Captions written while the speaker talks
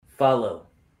follow.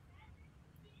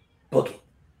 Book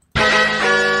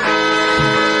it.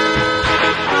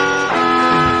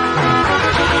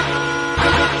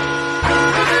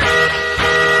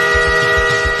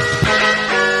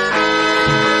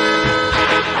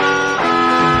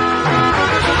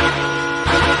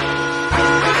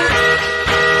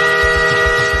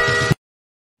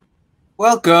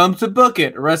 Welcome to Book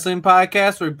It, a wrestling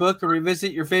podcast where we book or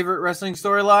revisit your favorite wrestling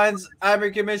storylines. I'm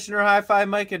your commissioner, High Five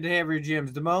Mike, and today I have your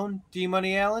GMs, Damone,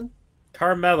 D-Money Allen,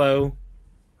 Carmelo,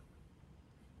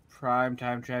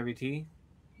 Primetime Travie T,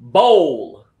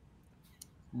 Bowl.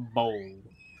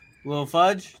 Lil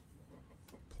Fudge,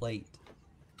 Plate.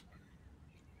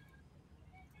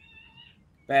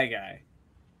 Bad Guy.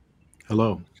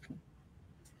 Hello.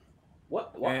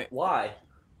 What? Why?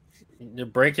 you're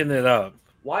breaking it up.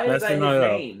 Why is that his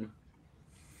name?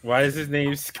 Why is his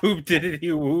name Scoop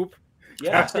Diddity Whoop?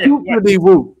 Yeah. Scoop-diddy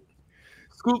whoop.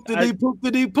 Scoop-diddy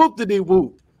poop-diddy poop-diddy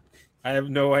whoop. I have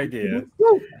no idea.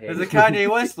 It's a Kanye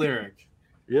West lyric.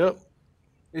 Yep.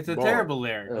 It's a Bar. terrible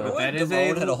lyric, but that is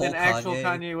Damone had a whole an actual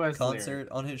Kanye West concert lyric.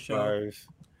 on his show. Bars.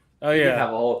 Oh You yeah, have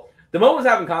a whole. The Mo was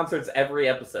having concerts every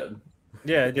episode.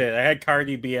 yeah, I did. I had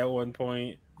Cardi B at one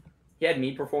point. He had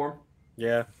me perform.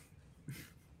 Yeah.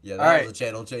 Yeah, All that right. was a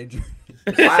channel changer.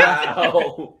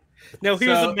 Wow. No, he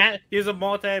So- was a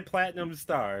multi-platinum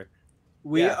star.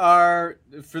 We Yeah. are,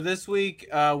 for this week,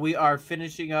 we are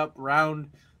finishing up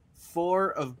round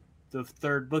 4 of the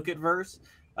third Book It verse.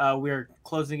 We are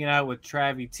closing it out with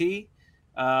Travie T.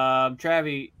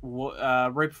 Travie,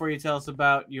 right before you tell us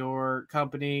about your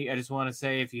company, I just want to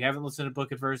say if you haven't listened to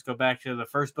Book It verse, go back to the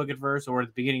first Book It verse or at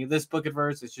the beginning of this Book It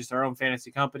verse. It's just our own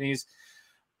fantasy companies.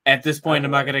 At this point,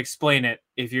 I'm not going to explain it.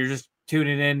 If you're just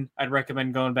tuning in, I'd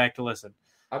recommend going back to listen.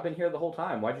 I've been here the whole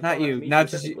time. Why'd you Not tell that you, to me not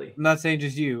just you. specifically? I'm not saying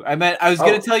just you. I meant I was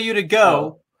going to tell you to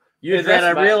go. You And then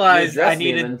addressed I realized you addressed I me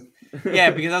needed- and then-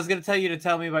 Yeah, because I was going to tell you to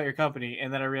tell me about your company,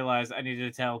 and then I realized I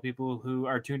needed to tell people who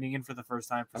are tuning in for the first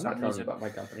time for I'm some not telling you reason about my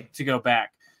company. to go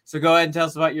back. So go ahead and tell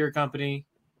us about your company,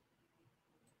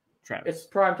 Travis. It's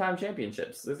Primetime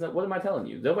Championships. Isn't it? What am I telling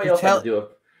you? Nobody You else tell- had to do a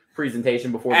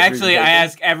presentation before. The Actually, I presentation.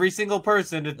 ask every single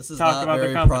person to This is talk not about their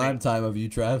very company. prime time of you,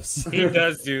 Travis. He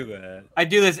does do that. I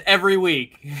do this every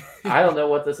week. I don't know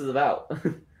what this is about.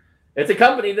 It's a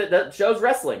company that shows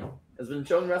wrestling. Has been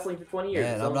showing wrestling for 20 years.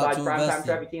 Man, It's I'm owned not by too Primetime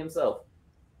invested. Travie T himself.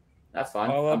 That's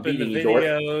fine. All I'm up in the beating you, dork.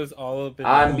 videos, all up in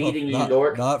I'm the... beating you, not,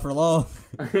 dork. Not for long.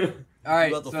 All You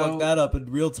right, about to so fuck that up in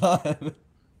real time.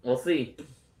 We'll see.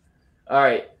 All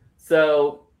right.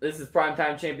 So this is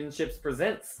Primetime Championships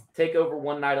presents Takeover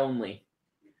One Night Only,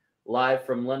 live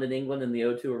from London, England, in the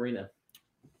O2 Arena.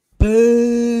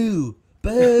 Boo!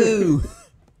 Boo!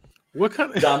 What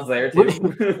kind of... John's there Was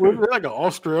too. it like an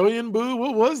Australian boo?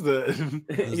 What was that?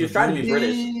 He was trying to be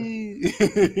British.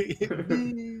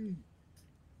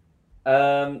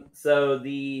 So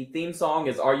the theme song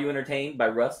is "Are You Entertained" by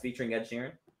Russ featuring Ed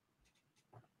Sheeran.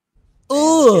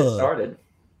 Let's get Ugh! started.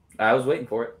 I was waiting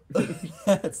for it.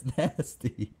 That's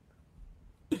nasty.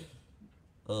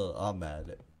 I'm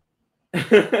mad at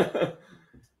it.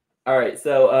 All right,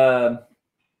 so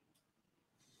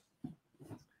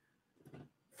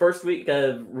first week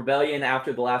of Rebellion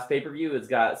after the last pay-per-view has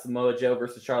got Samoa Joe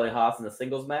versus Charlie Haas in a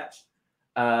singles match.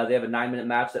 They have a 9-minute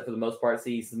match that for the most part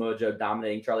sees Samoa Joe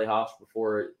dominating Charlie Haas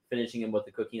before finishing him with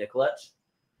the Coquina Clutch.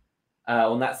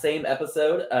 On that same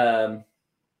episode,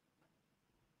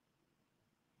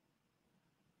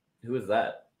 who is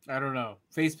that? I don't know.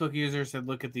 Facebook user said,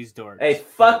 "Look at these dorks." Hey,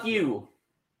 fuck you,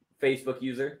 Facebook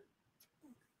user.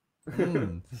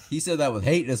 He said that with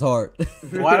hate in his heart.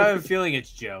 Why do I have a feeling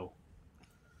it's Joe?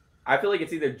 I feel like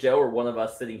it's either Joe or one of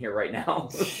us sitting here right now.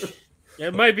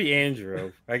 It might be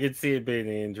Andrew. I could see it being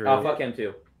Andrew. Oh, fuck him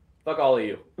too. Fuck all of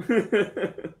you.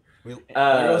 There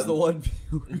was the one.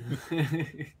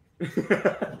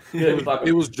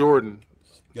 It was Jordan.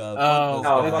 God, Oh,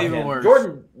 fuck this that's guy. even worse.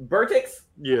 Jordan Burtix?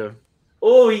 Yeah.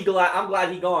 Oh, I'm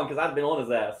glad he gone because I'd been on his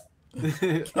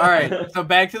ass. All right, so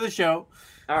back to the show.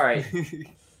 All right.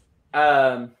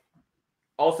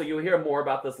 Also, you'll hear more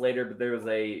about this later, but there was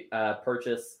a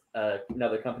purchase,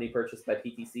 another company purchased by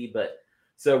PTC. But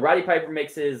so Roddy Piper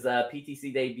makes his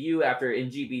PTC debut after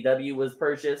NGBW was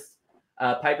purchased.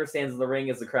 Piper stands in the ring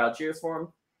as the crowd cheers for him.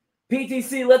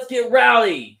 PTC, let's get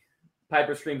rowdy!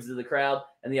 Piper screams to the crowd,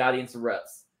 and the audience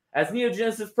erupts. As Neo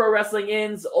Genesis Pro Wrestling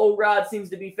ends, Old Rod seems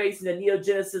to be facing a Neo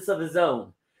Genesis of his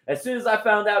own. As soon as I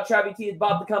found out Travie T had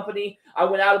bought the company, I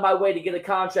went out of my way to get a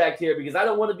contract here because I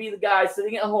don't want to be the guy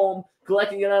sitting at home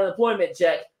collecting an unemployment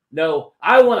check. No,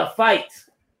 I want to fight.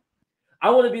 I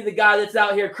want to be the guy that's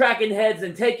out here cracking heads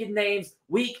and taking names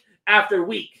week after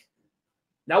week.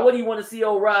 Now, what do you want to see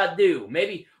old Rod do?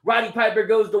 Maybe Roddy Piper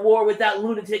goes to war with that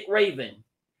lunatic Raven.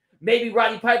 Maybe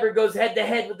Roddy Piper goes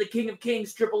head-to-head with the King of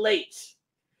Kings, Triple H.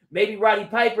 Maybe Roddy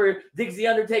Piper digs The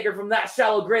Undertaker from that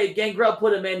shallow grave Gangrel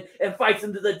put him in and fights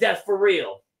him to the death for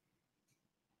real.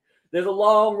 There's a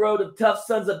long road of tough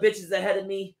sons of bitches ahead of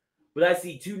me, but I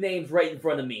see two names right in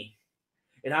front of me,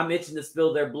 and I'm itching to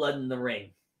spill their blood in the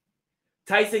ring.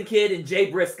 Tyson Kidd and Jay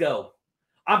Briscoe.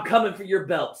 I'm coming for your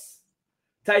belts.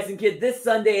 Tyson Kidd, this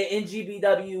Sunday at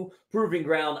NGBW Proving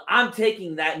Ground, I'm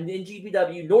taking that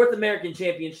NGBW North American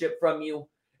Championship from you.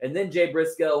 And then Jay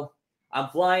Briscoe, I'm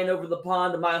flying over the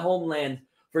pond to my homeland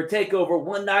for TakeOver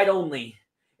one night only,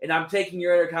 and I'm taking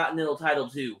your Intercontinental title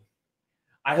too.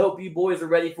 I hope you boys are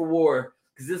ready for war,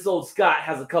 because this old Scott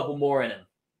has a couple more in him.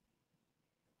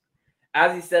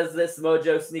 As he says this, Samoa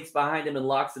Joe sneaks behind him and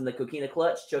locks in the Coquina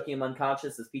clutch, choking him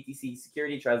unconscious as PTC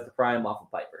security tries to pry him off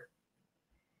of Piper.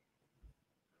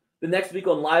 The next week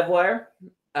on Livewire,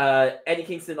 Eddie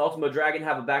Kingston and Ultimo Dragon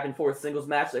have a back-and-forth singles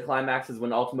match that climaxes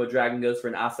when Ultimo Dragon goes for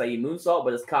an acai moonsault,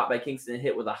 but is caught by Kingston and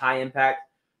hit with a high-impact,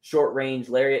 short-range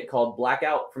lariat called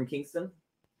Blackout from Kingston.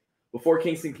 Before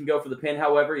Kingston can go for the pin,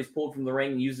 however, he's pulled from the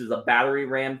ring and uses a battery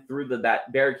ram through the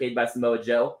barricade by Samoa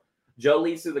Joe. Joe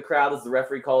leads through the crowd as the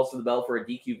referee calls for the bell for a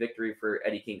DQ victory for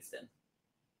Eddie Kingston.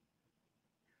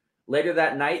 Later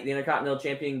that night, the Intercontinental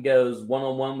Champion goes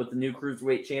one-on-one with the new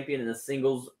Cruiserweight Champion in a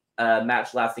singles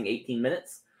match lasting 18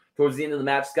 minutes. Towards the end of the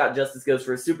match, Scott Justice goes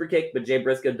for a super kick, but Jay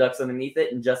Briscoe ducks underneath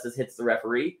it, and Justice hits the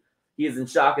referee. He is in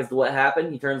shock as to what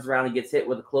happened. He turns around and gets hit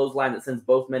with a clothesline that sends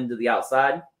both men to the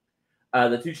outside.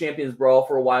 The two champions brawl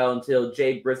for a while until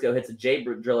Jay Briscoe hits a Jay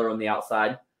Driller on the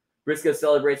outside. Briscoe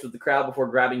celebrates with the crowd before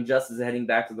grabbing Justice and heading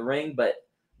back to the ring, but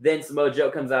then Samoa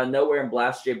Joe comes out of nowhere and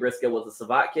blasts Jay Briscoe with a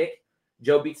savate kick.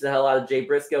 Joe beats the hell out of Jay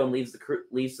Briscoe and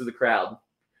leaves through the crowd.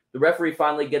 The referee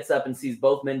finally gets up and sees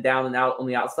both men down and out on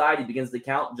the outside. He begins to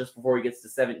count just before he gets to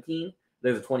 17.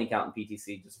 There's a 20 count in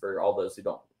PTC, just for all those who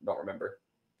don't remember.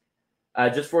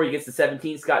 Just before he gets to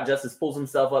 17, Scott Justice pulls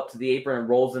himself up to the apron and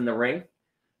rolls in the ring.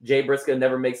 Jay Briscoe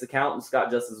never makes a count, and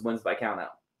Scott Justice wins by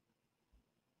countout.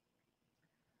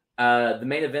 The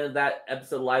main event of that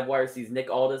episode of Livewire sees Nick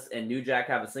Aldis and New Jack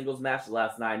have a singles match that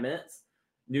lasts 9 minutes.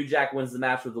 New Jack wins the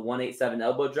match with a 187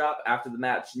 elbow drop. After the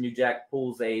match, New Jack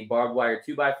pulls a barbed wire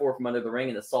 2x4 from under the ring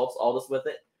and assaults Aldis with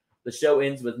it. The show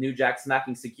ends with New Jack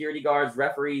smacking security guards,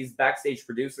 referees, backstage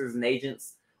producers, and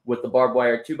agents with the barbed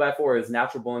wire 2x4 as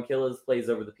Natural Born Killers plays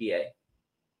over the PA.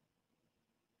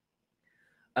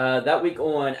 That week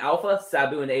on Alpha,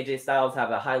 Sabu and AJ Styles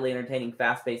have a highly entertaining,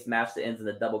 fast-paced match that ends in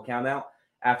a double countout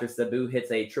after Sabu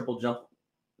hits a triple jump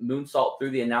moonsault through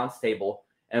the announce table,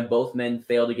 and both men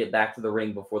fail to get back to the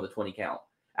ring before the 20 count.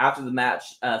 After the match,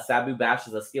 Sabu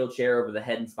bashes a steel chair over the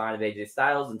head and spine of AJ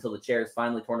Styles until the chair is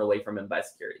finally torn away from him by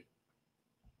security.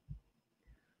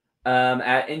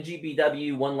 At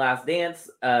NGBW One Last Dance,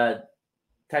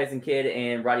 Tyson Kidd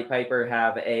and Roddy Piper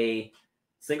have a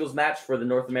singles match for the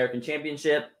North American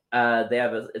Championship.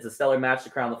 It's a stellar match to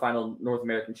crown the final North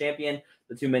American champion.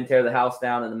 The two men tear the house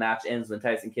down, and the match ends when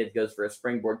Tyson Kidd goes for a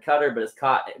springboard cutter, but is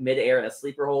caught midair in a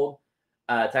sleeper hold.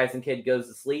 Tyson Kidd goes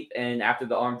to sleep, and after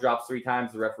the arm drops 3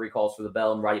 times, the referee calls for the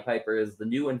bell, and Roddy Piper is the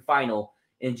new and final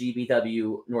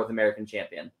NGBW North American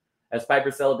champion. As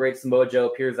Piper celebrates, Samoa Joe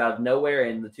appears out of nowhere,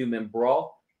 and the two men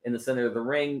brawl. In the center of the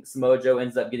ring, Samoa Joe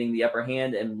ends up getting the upper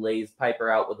hand and lays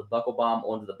Piper out with a buckle bomb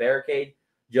onto the barricade.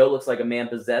 Joe looks like a man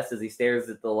possessed as he stares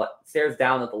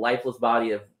down at the lifeless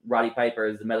body of Roddy Piper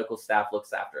as the medical staff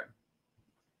looks after him.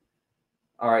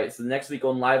 All right, so the next week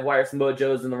on Livewire, Samoa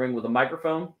Joe is in the ring with a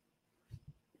microphone.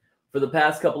 For the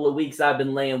past couple of weeks, I've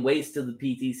been laying waste to the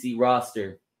PTC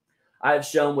roster. I have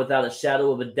shown without a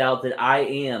shadow of a doubt that I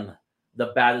am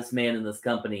the baddest man in this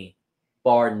company,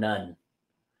 bar none.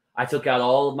 I took out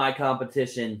all of my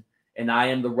competition, and I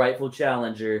am the rightful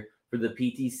challenger for the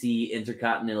PTC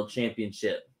Intercontinental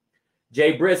Championship.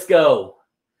 Jay Briscoe,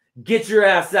 get your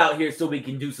ass out here so we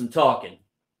can do some talking.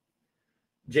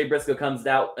 Jay Briscoe comes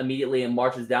out immediately and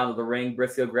marches down to the ring.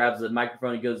 Briscoe grabs the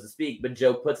microphone and goes to speak, but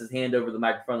Joe puts his hand over the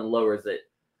microphone and lowers it.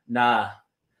 Nah,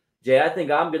 Jay, I think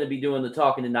I'm going to be doing the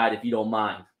talking tonight if you don't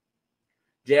mind.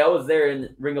 Jay, I was there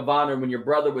in Ring of Honor when your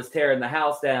brother was tearing the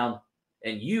house down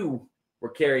and you were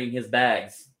carrying his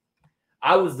bags.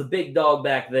 I was the big dog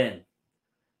back then.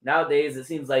 Nowadays, it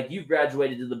seems like you've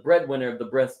graduated to the breadwinner of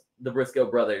the Briscoe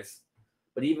brothers.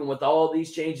 But even with all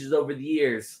these changes over the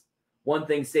years, one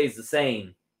thing stays the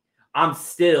same. I'm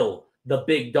still the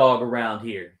big dog around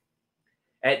here.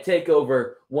 At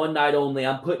TakeOver, one night only,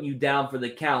 I'm putting you down for the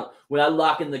count when I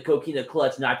lock in the Coquina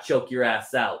clutch and I choke your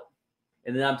ass out.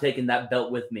 And then I'm taking that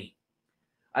belt with me.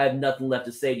 I have nothing left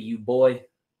to say to you, boy.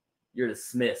 You're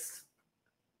dismissed.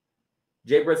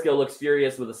 Jay Briscoe looks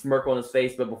furious with a smirk on his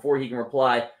face, but before he can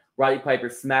reply, Roddy Piper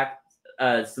smacked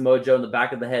Samoa Joe in the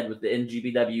back of the head with the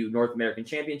NGBW North American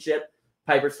Championship.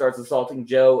 Piper starts assaulting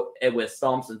Joe with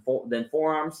stomps and then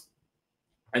forearms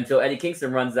until Eddie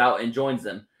Kingston runs out and joins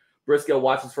them. Briscoe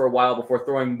watches for a while before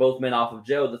throwing both men off of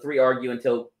Joe. The three argue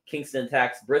until Kingston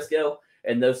attacks Briscoe,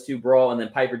 and those two brawl, and then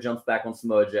Piper jumps back on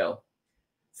Samoa Joe.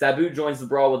 Sabu joins the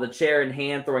brawl with a chair in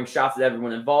hand, throwing shots at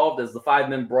everyone involved. As the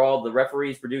five-men brawl, the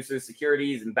referees, producers,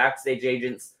 securities, and backstage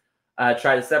agents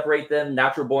try to separate them.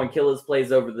 Natural Born Killers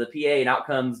plays over the PA, and out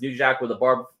comes New Jack with a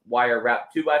barbed wire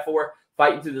wrapped 2x4,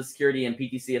 fighting through the security and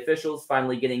PTC officials,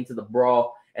 finally getting to the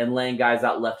brawl and laying guys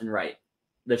out left and right.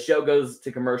 The show goes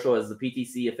to commercial as the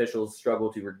PTC officials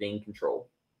struggle to regain control.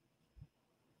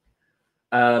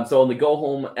 So on the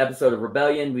go-home episode of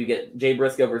Rebellion, we get Jay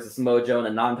Briscoe versus Samoa Joe in a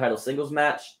non-title singles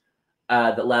match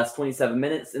that lasts 27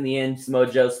 minutes. In the end,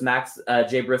 Samoa Joe smacks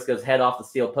Jay Briscoe's head off the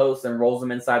steel post and rolls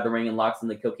him inside the ring and locks in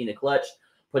the coquina clutch,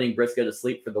 putting Briscoe to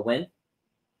sleep for the win.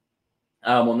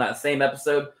 On that same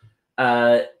episode,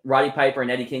 Roddy Piper and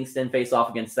Eddie Kingston face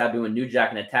off against Sabu and New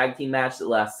Jack in a tag team match that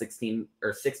lasts 6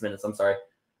 minutes,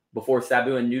 before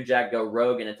Sabu and New Jack go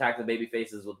rogue and attack the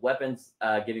babyfaces with weapons,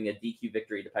 giving a DQ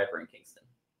victory to Piper and Kingston.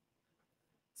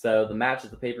 So the match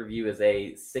at the pay-per-view is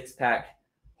a 6-pack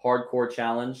hardcore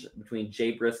challenge between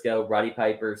Jay Briscoe, Roddy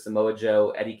Piper, Samoa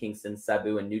Joe, Eddie Kingston,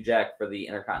 Sabu, and New Jack for the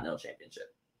Intercontinental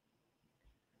Championship.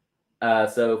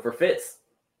 So for Fitz,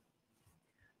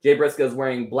 Jay Briscoe is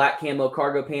wearing black camo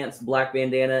cargo pants, black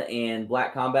bandana, and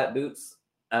black combat boots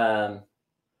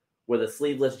with a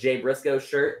sleeveless Jay Briscoe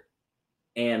shirt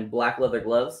and black leather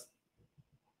gloves.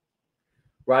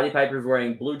 Roddy Piper's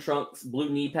wearing blue trunks, blue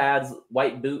knee pads,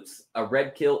 white boots, a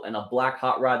red kilt, and a black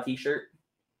Hot Rod t-shirt.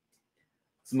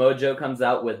 Samoa Joe comes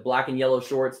out with black and yellow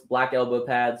shorts, black elbow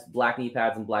pads, black knee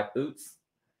pads, and black boots.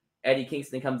 Eddie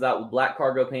Kingston comes out with black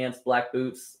cargo pants, black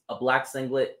boots, a black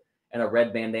singlet, and a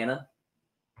red bandana.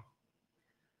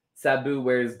 Sabu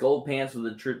wears gold pants with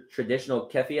a traditional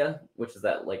keffiyeh, which is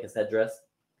that like his headdress,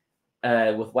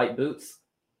 with white boots.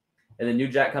 And then New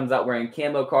Jack comes out wearing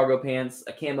camo cargo pants,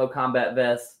 a camo combat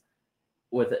vest,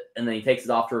 and then he takes it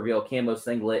off to reveal a camo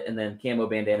singlet, and then camo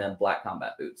bandana and black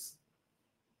combat boots.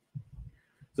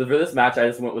 So for this match, I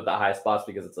just went with the high spots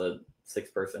because it's a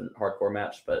 6-person hardcore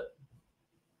match. But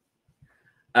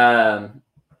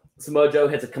Samoa Joe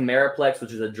hits a Chimeraplex,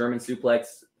 which is a German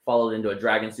suplex, followed into a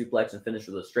Dragon suplex, and finished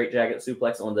with a straight jacket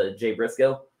suplex on the Jay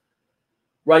Briscoe.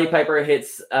 Roddy Piper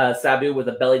hits Sabu with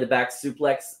a belly-to-back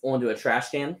suplex onto a trash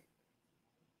can.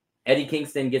 Eddie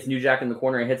Kingston gets New Jack in the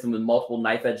corner and hits him with multiple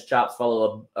knife-edge chops,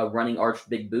 follow a running arched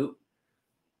big boot.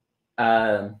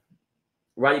 Jay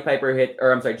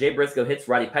Briscoe hits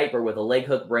Roddy Piper with a leg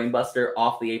hook brainbuster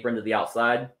off the apron to the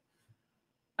outside.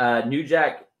 New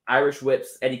Jack Irish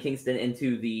whips Eddie Kingston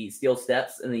into the steel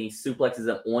steps, and then he suplexes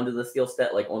him onto the steel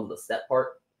step, like onto the step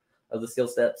part of the steel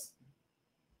steps.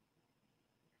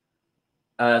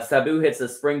 Sabu hits a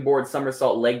springboard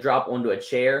somersault leg drop onto a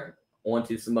chair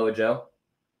onto Samoa Joe.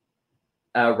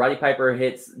 Roddy Piper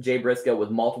hits Jay Briscoe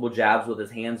with multiple jabs with his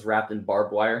hands wrapped in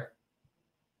barbed wire.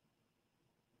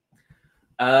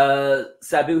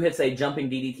 Sabu hits a jumping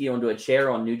DDT onto a chair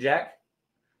on New Jack.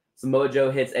 Samoa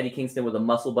Joe hits Eddie Kingston with a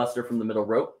muscle buster from the middle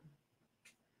rope.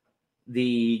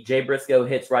 The Jay Briscoe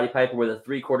hits Roddy Piper with a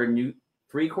three-quarter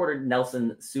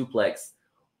Nelson suplex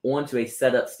onto a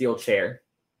set-up steel chair.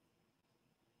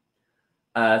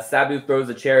 Sabu throws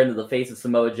a chair into the face of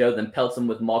Samoa Joe, then pelts him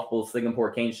with multiple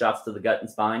Singapore cane shots to the gut and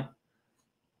spine.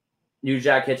 New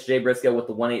Jack hits Jay Briscoe with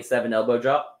the 187 elbow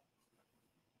drop.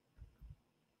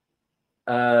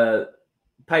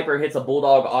 Piper hits a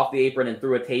bulldog off the apron and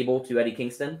through a table to Eddie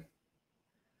Kingston.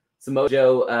 Samoa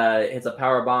Joe hits a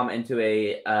power bomb into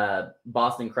a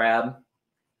Boston Crab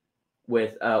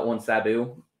on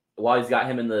Sabu. While he's got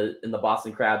him in the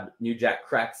Boston Crab, New Jack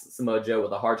cracks Samoa Joe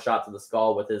with a hard shot to the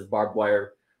skull with his barbed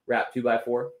wire wrapped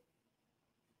 2x4.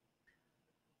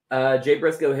 Jay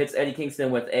Briscoe hits Eddie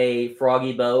Kingston with a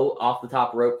froggy bow off the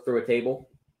top rope through a table.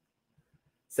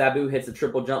 Sabu hits a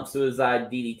triple jump suicide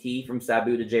DDT from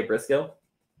Sabu to Jay Briscoe.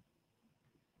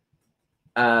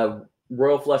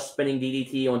 Royal flush spinning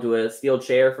DDT onto a steel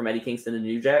chair from Eddie Kingston and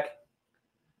New Jack.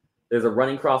 There's a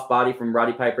running cross body from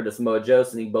Roddy Piper to Samoa Joe,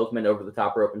 sending both men over the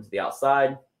top rope into the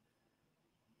outside.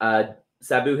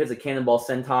 Sabu hits a cannonball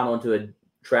senton onto a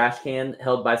trash can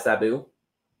held by Sabu.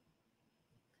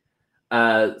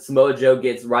 Samoa Joe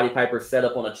gets Roddy Piper set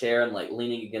up on a chair and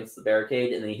leaning against the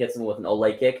barricade, and then he hits him with an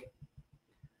Ole kick.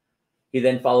 He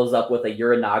then follows up with a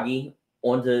Uranagi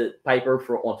onto Piper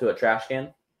onto a trash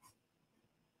can.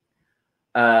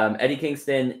 Eddie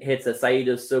Kingston hits a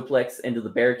Saito suplex into the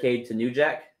barricade to New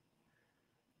Jack.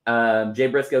 Jay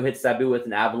Briscoe hits Sabu with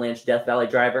an avalanche Death Valley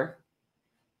driver.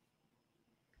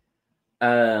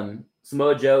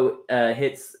 Samoa Joe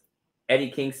hits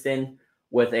Eddie Kingston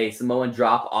with a Samoan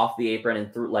drop off the apron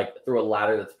and through a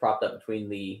ladder that's propped up between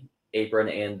the apron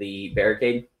and the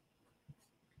barricade.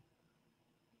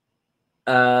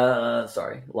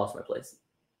 Sorry, lost my place.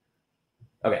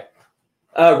 Okay.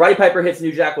 Roddy Piper hits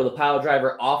New Jack with a pile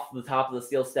driver off the top of the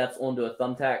steel steps onto a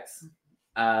thumbtacks.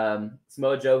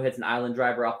 Samoa Joe hits an island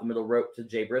driver off the middle rope to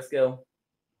Jay Briscoe.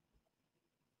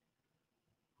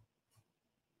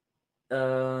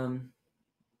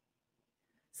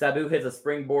 Sabu hits a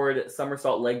springboard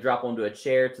somersault leg drop onto a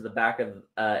chair to the back of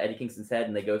Eddie Kingston's head,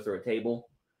 and they go through a table.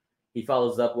 He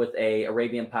follows up with a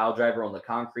Arabian pile driver on the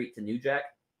concrete to New Jack.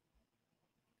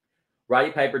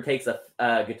 Roddy Piper takes a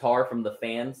guitar from the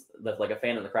fans. That's like a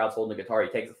fan in the crowd's holding a guitar. He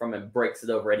takes it from him and breaks it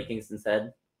over Eddie Kingston's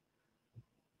head.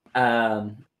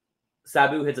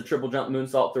 Sabu hits a triple jump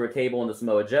moonsault through a table into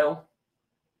Samoa Joe.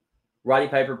 Roddy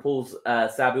Piper pulls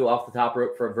Sabu off the top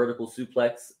rope for a vertical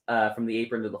suplex from the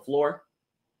apron to the floor.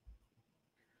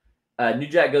 New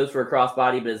Jack goes for a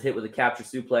crossbody, but is hit with a capture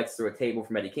suplex through a table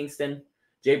from Eddie Kingston.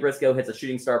 Jay Briscoe hits a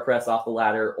shooting star press off the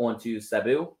ladder onto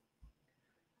Sabu.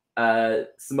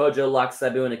 Samoa Joe locks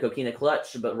Sabu in a coquina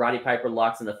clutch, but Roddy Piper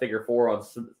locks in a figure four on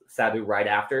Sabu right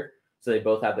after. So they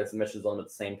both have their submissions on at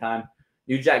the same time.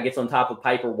 New Jack gets on top of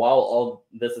Piper while all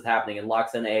this is happening and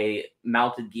locks in a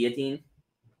mounted guillotine.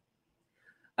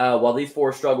 While these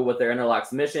four struggle with their interlock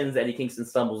submissions, Eddie Kingston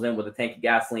stumbles in with a tank of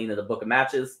gasoline and a book of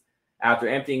matches. After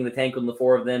emptying the tank on the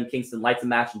four of them, Kingston lights a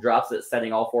match and drops it,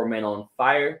 setting all four men on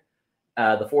fire.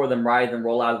 The four of them writhe and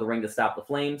roll out of the ring to stop the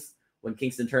flames. When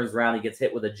Kingston turns around, he gets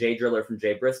hit with a J Driller from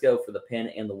Jay Briscoe for the pin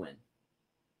and the win.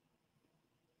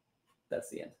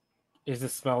 That's the end. Is the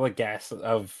smell of gas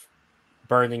of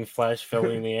burning flesh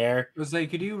filling the air? Jose,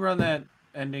 could you run that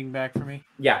ending back for me?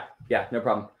 Yeah, no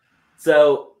problem.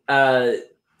 So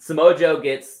Samoa Joe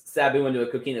gets Sabu into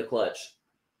a coquina clutch.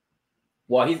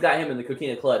 While he's got him in the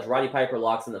coquina clutch, Roddy Piper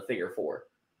locks in the figure four.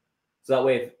 So that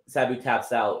way, if Sabu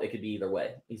taps out, it could be either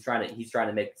way. He's trying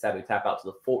to make Sabu tap out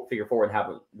to the figure four and have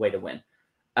a way to win.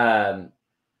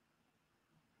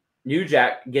 New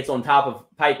Jack gets on top of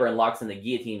Piper and locks in the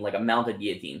guillotine, like a mounted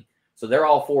guillotine. So they're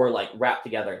all four like wrapped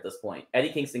together at this point. Eddie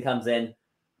Kingston comes in,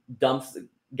 dumps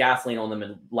gasoline on them,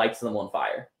 and lights them on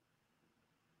fire.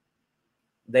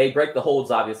 They break the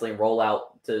holds, obviously, and roll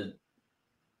out to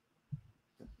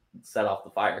set off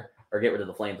the fire or get rid of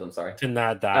the flames. I'm sorry. To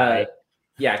not die.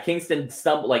 Yeah, Kingston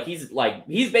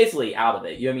he's basically out of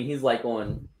it. You know what I mean? He's like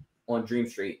on Dream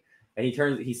Street, and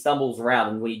he stumbles around,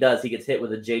 and when he does, he gets hit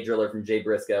with a J Driller from Jay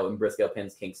Briscoe, and Briscoe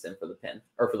pins Kingston for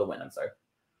the win. I'm sorry.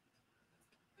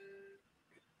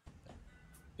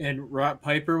 And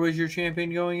Piper was your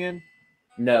champion going in?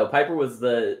 No, Piper was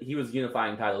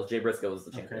unifying titles. Jay Briscoe was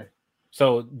the champion. Okay.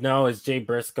 So no, is Jay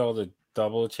Briscoe the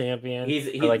double champion?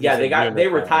 They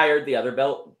retired the other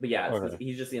belt, but yeah, Okay.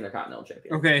 he's just the Intercontinental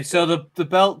champion. Okay, so the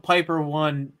belt Piper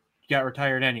won got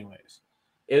retired anyways.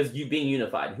 It was you being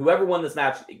unified. Whoever won this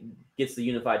match gets the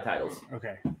unified titles.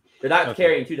 Okay. They're not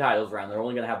carrying two titles around. They're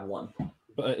only going to have one.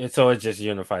 So it just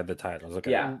unified the titles.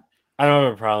 Okay. Yeah. I don't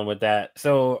have a problem with that.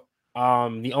 So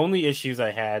the only issues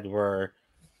I had were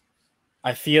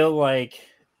I feel like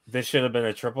this should have been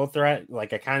a triple threat.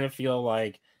 Like I kind of feel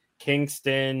like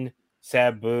Kingston,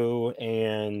 Sabu,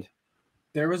 and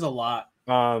there was a lot.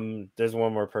 There's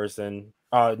one more person.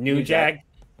 New Jack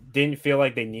didn't feel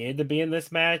like they needed to be in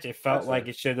this match. It felt like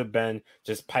it should have been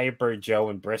just Piper, Joe,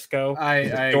 and Briscoe. I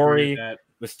agree with that.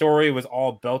 The story was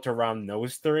all built around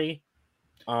those three.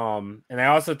 And I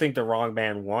also think the wrong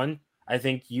man won. I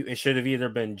think it should have either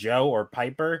been Joe or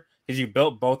Piper because you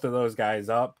built both of those guys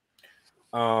up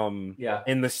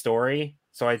in the story.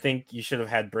 So I think you should have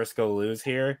had Briscoe lose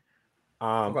here.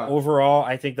 Overall,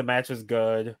 I think the match was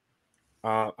good.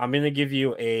 I'm going to give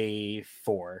you a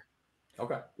 4.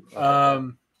 Okay.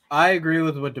 I agree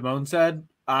with what Damone said.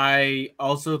 I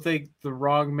also think the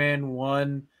wrong man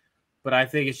won, but I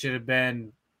think it should have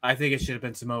been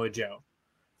Samoa Joe.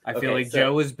 I feel like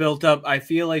Joe was built up. I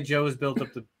feel like Joe was built up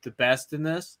the best in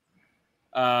this.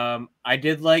 I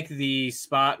did like the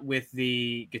spot with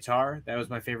the guitar. That was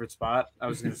my favorite spot. I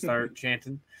was going to start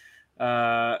chanting.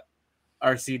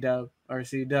 RC Dub.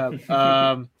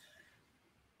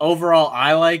 Overall,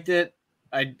 I liked it.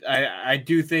 I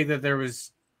do think that there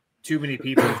was too many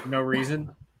people for no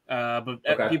reason.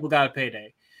 But people got a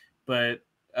payday. But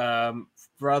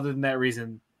for other than that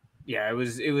reason, yeah, it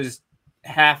was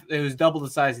double the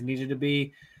size it needed to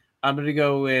be. I'm gonna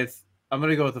go with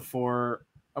a 4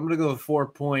 I'm gonna go with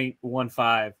 4.15.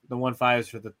 The 1.5 is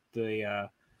for the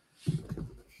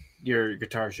your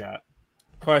guitar shot.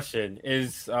 Question: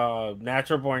 Is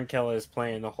Natural Born Killers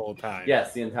playing the whole time?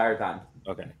 Yes, the entire time.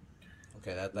 Okay.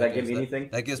 Okay, that Does that give gives me anything?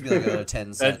 That gives me like another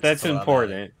 10 cents. That's to what I'm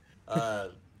important. at.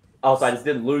 Also, I just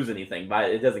didn't lose anything, but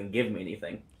it doesn't give me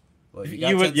anything. Well, if you got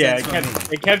You 10 would, yeah. cents from me.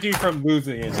 It kept you from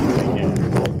losing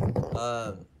anything.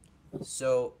 Yeah.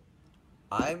 So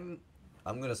I'm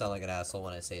gonna sound like an asshole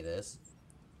when I say this.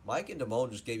 Mike and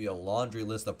Damone just gave you a laundry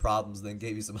list of problems, and then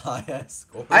gave you some high ass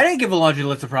scores. I didn't give a laundry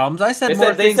list of problems. I said They more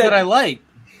said- they things said- that I like.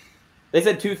 They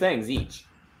said 2 things each.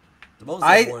 Damone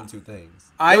I- said more than 2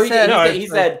 things. I No, he said did. No, He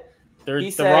said There's He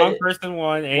the said wrong person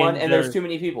won, and there's too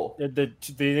many people. They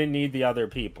didn't need the other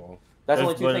people. That's That's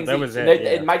only 2 what- things that each. was And it,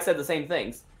 they- yeah. and Mike said the same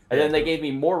things. And then they gave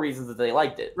me more reasons that they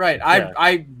liked it. right. Yeah.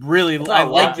 I really It's I not a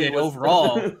liked laundry it list.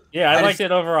 overall. Yeah, I I liked just-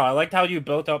 it overall. I liked how you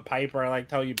built up Piper. I liked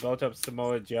how you built up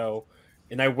Samoa Joe.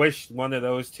 And I wish one of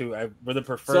those two, I would have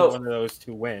preferred So, one of those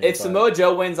to win. If but- Samoa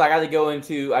Joe wins, I got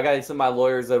to send my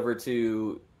lawyers over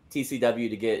to TCW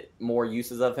to get more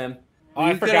uses of him. Oh, I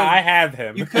You forgot could've- I have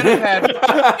him. You could have had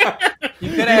you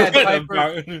could have had could've Piper.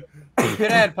 gotten- You could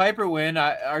have had Piper win.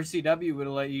 RCW would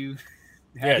have let you.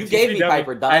 Yeah, You gave me TCW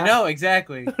Piper, dumbass. I know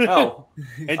exactly. Oh,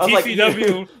 And I was like,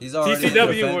 TCW, He's already in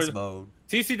TCW defense would- mode.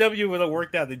 TCW would have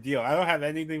worked out the deal. I don't have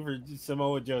anything for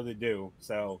Samoa Joe to do.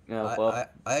 So yeah, well,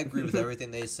 I agree with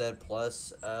everything they said.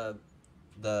 Plus,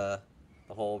 the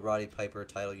whole Roddy Piper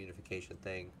title unification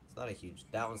thing. It's not a huge.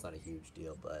 That one's not a huge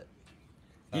deal, but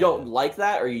you don't like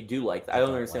that, or you do like that? I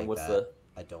don't understand like what's that.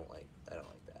 I don't like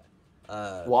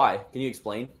that. why. Can you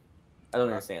explain? I don't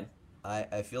understand.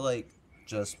 I feel like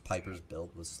just Piper's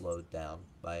build was slowed down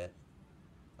by it.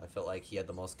 I felt like he had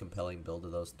the most compelling build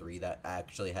of those 3 that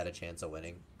actually had a chance of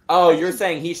winning. Oh, you're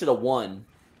saying he should have won.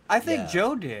 I think Yeah.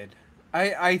 Joe did.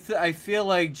 I feel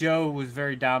like Joe was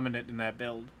very dominant in that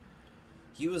build.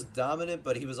 He was dominant,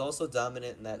 but he was also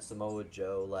dominant in that Samoa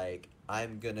Joe, like,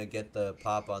 I'm gonna get the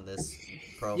pop on this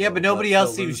promo. Yeah, but nobody still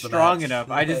else seemed lose the strong match. enough.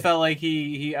 I just felt like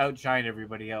he outshined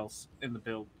everybody else in the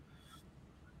build,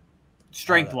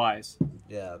 strength wise.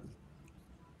 Yeah.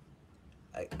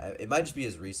 It might just be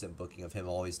his recent booking of him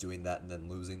always doing that and then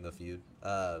losing the feud.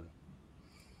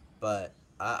 But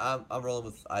I'm rolling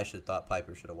with I should thought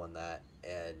Piper should have won that,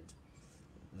 and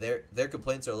their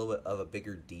complaints are a little bit of a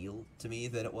bigger deal to me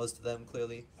than it was to them.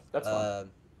 Clearly, That's fine.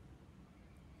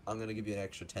 I'm gonna give you an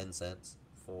extra 10 cents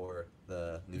for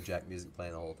the New Jack music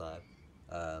playing the whole time.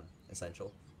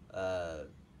 Essential. I'm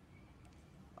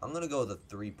gonna go with a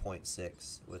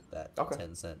 3.6 with that Okay.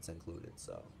 10 cents included.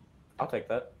 So. I'll take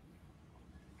that.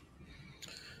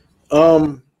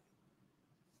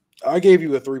 I gave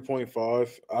you a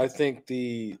 3.5. I think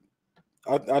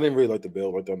I didn't really like the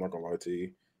build like that, I'm not gonna lie to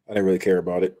you. I didn't really care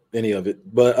about it, any of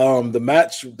it. But the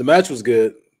match was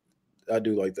good. I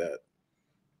do like that.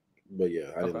 But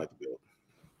yeah, I didn't Okay. like the build.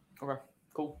 Okay,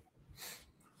 cool.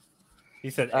 he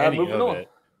said any Moving of on. it.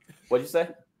 What'd you say?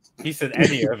 He said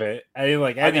any of it. I didn't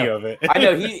like any know. of it. I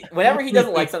know whenever he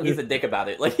doesn't like something, he's a dick about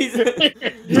it. Like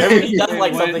whenever he doesn't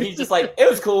like something, he's just like, it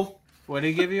was cool. What did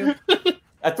he give you?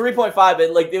 A 3.5,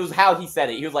 but like it was how he said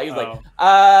it. He was like,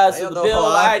 Oh. so don't the know bill,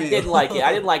 how I I feel. didn't like it.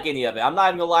 I didn't like any of it. I'm not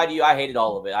even gonna lie to you. I hated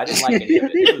all of it. I didn't like any of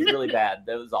it. It was really bad.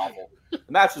 That was awful. The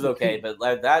match was okay, but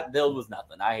like, that build was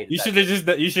nothing. I hated. You that should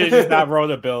shit. have just not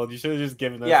rolled a build. You should have just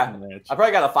given us Yeah. the match. I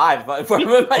probably got a 5.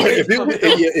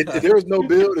 If there was no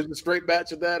build, it's a straight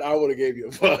match of that, I would have gave you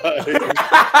a 5.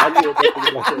 I knew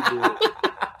nothing about that build.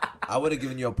 I would have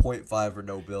given you a 0.5 for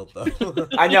no build though.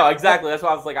 I know exactly. That's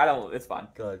why I was like, I don't. It's fine.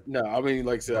 Good. No, I mean,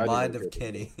 like I said, The I didn't mind really of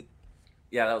care. Kenny.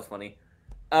 Yeah, that was funny.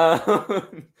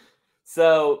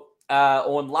 So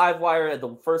on Livewire,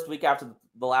 the first week after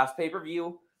the last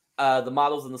pay-per-view, the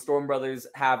Models and the Storm Brothers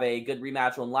have a good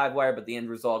rematch on Livewire, but the end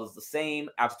result is the same.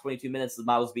 After 22 minutes, the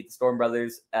Models beat the Storm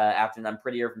Brothers after an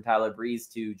Unprettier from Tyler Breeze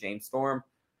to James Storm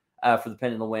for the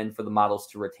pin and the win for the Models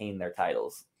to retain their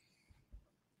titles.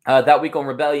 That week on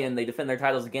Rebellion, they defend their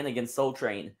titles again against Soul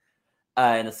Train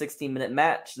in a 16-minute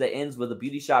match that ends with a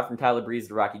beauty shot from Tyler Breeze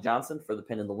to Rocky Johnson for the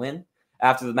pin and the win.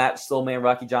 After the match, Soul Man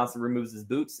Rocky Johnson removes his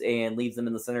boots and leaves them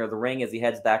in the center of the ring as he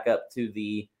heads back up to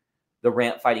the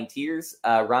ramp fighting Tears.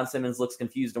 Ron Simmons looks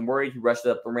confused and worried. He rushes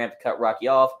up the ramp to cut Rocky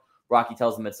off. Rocky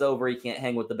tells him it's over. He can't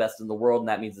hang with the best in the world, and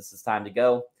that means it's his time to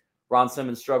go. Ron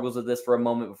Simmons struggles with this for a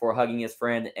moment before hugging his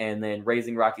friend and then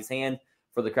raising Rocky's hand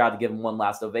for the crowd to give him one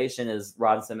last ovation as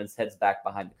Ron Simmons heads back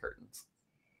behind the curtains.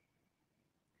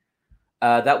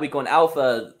 That week on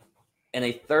Alpha, in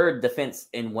a third defense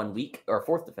in 1 week, or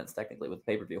fourth defense technically with the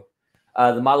pay-per-view,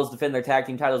 the Models defend their tag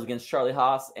team titles against Charlie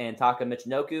Haas and Taka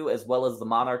Michinoku, as well as the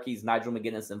Monarchies, Nigel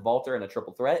McGuinness and Walter in a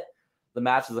triple threat. The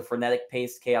match is a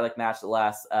frenetic-paced, chaotic match that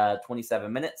lasts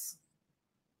 27 minutes.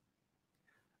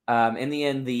 In the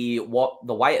end, the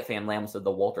Wyatt family, I almost said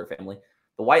the Walter family,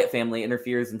 the Wyatt family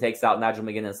interferes and takes out Nigel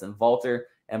McGuinness and Walter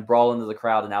and brawl into the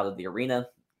crowd and out of the arena.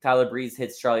 Tyler Breeze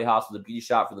hits Charlie Haas with a beauty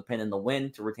shot for the pin and the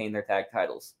win to retain their tag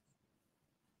titles.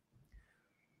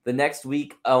 The next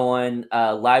week on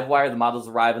Livewire, the models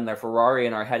arrive in their Ferrari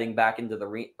and are heading into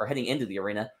the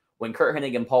arena when Kurt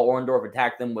Hennig and Paul Orndorff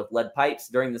attack them with lead pipes.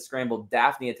 During the scramble,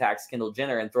 Daphne attacks Kendall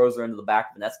Jenner and throws her into the back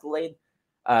of an Escalade.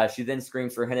 She then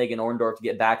screams for Hennig and Orndorff to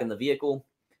get back in the vehicle.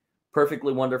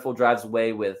 Perfectly Wonderful drives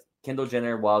away with Kendall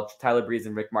Jenner while Tyler Breeze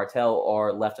and Rick Martel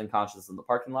are left unconscious in the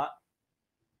parking lot.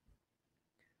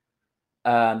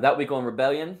 That week on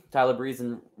Rebellion, Tyler Breeze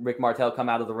and Rick Martel come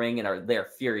out of the ring and they're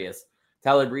furious.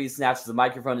 Tyler Breeze snatches the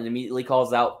microphone and immediately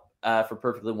calls out for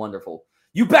Perfectly Wonderful.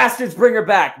 You bastards, bring her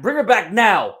back! Bring her back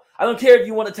now! I don't care if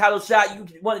you want a title shot,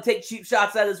 you want to take cheap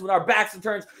shots at us when our backs are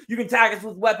turned, you can tag us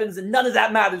with weapons, and none of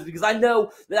that matters because I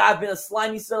know that I've been a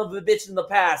slimy son of a bitch in the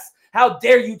past. How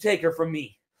dare you take her from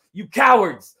me? You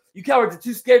cowards! You cowards are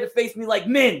too scared to face me like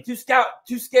men, too scared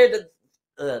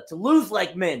to lose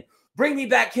like men. Bring me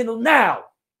back, Kendall, now!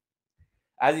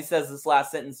 As he says this last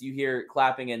sentence, you hear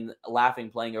clapping and laughing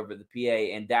playing over the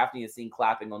PA, and Daphne is seen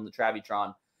clapping on the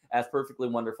Travitron as Perfectly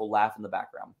Wonderful laugh in the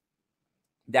background.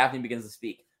 Daphne begins to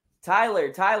speak. Tyler,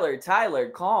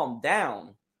 calm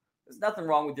down. There's nothing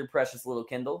wrong with your precious little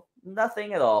Kendall.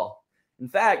 Nothing at all. In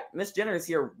fact, Miss Jenner is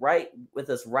here right with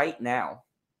us right now.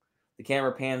 The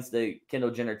camera pans to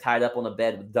Kendall Jenner tied up on a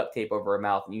bed with duct tape over her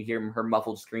mouth, and you hear her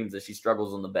muffled screams as she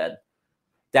struggles on the bed.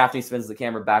 Daphne spins the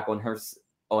camera back on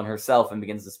herself and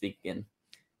begins to speak again.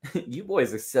 You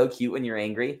boys are so cute when you're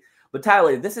angry. But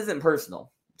Tyler, this isn't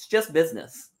personal. It's just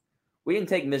business. We didn't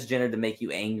take Miss Jenner to make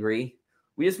you angry.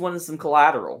 We just wanted some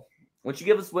collateral. Once you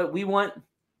give us what we want,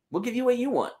 we'll give you what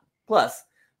you want. Plus,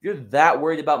 if you're that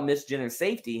worried about Miss Jenner's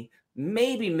safety,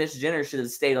 maybe Miss Jenner should have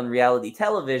stayed on reality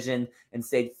television and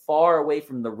stayed far away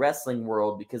from the wrestling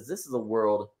world because this is a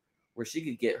world where she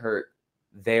could get hurt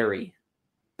very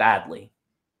badly.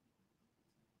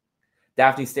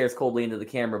 Daphne stares coldly into the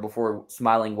camera before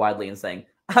smiling widely and saying,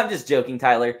 I'm just joking,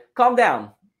 Tyler. Calm down.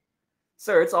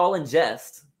 Sir, it's all in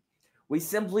jest. We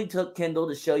simply took Kendall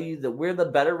to show you that we're the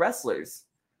better wrestlers.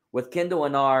 With Kendall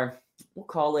in our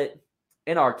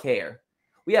care,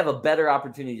 we have a better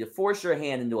opportunity to force your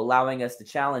hand into allowing us to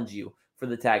challenge you for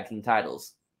the tag team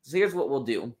titles. So here's what we'll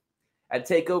do. At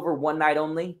TakeOver one night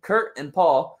only, Kurt and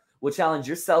Paul will challenge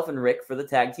yourself and Rick for the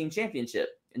tag team championship.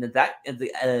 And at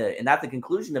the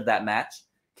conclusion of that match,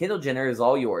 Kendall Jenner is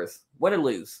all yours, win or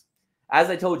lose. As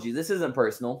I told you, this isn't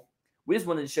personal. We just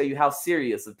wanted to show you how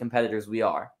serious of competitors we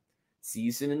are. See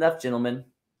you soon enough, gentlemen.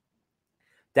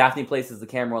 Daphne places the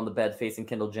camera on the bed facing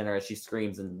Kendall Jenner as she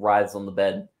screams and writhes on the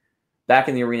bed. Back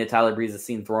in the arena, Tyler Breeze is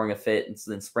seen throwing a fit and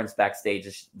then sprints backstage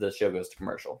as the show goes to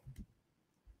commercial.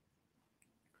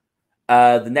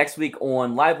 The next week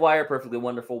on Livewire, Perfectly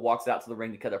Wonderful walks out to the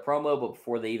ring to cut a promo, but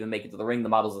before they even make it to the ring, the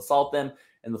models assault them,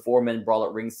 and the four men brawl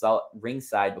at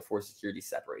ringside before security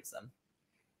separates them.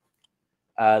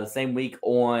 The same week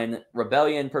on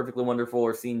Rebellion, Perfectly Wonderful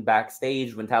are seen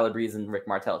backstage when Tyler Breeze and Rick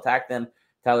Martel attack them.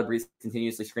 Tyler Breeze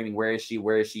continuously screaming, where is she,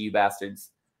 you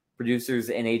bastards? Producers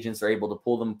and agents are able to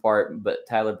pull them apart, but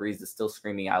Tyler Breeze is still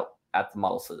screaming out at the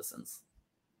model citizens.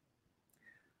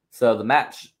 So the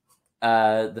match,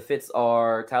 the fits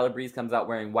are Tyler Breeze comes out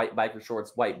wearing white biker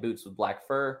shorts, white boots with black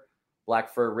fur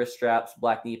wrist straps,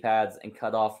 black knee pads, and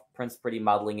cut off Prince Pretty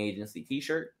Modeling Agency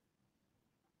t-shirt.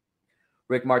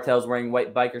 Rick Martel's wearing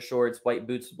white biker shorts, white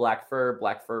boots with black fur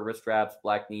wrist straps,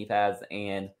 black knee pads,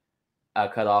 and a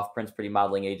cut off Prince Pretty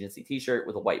Modeling Agency t-shirt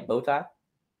with a white bow tie.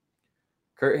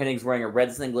 Kurt Hennig's wearing a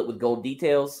red singlet with gold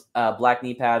details, black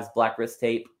knee pads, black wrist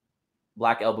tape,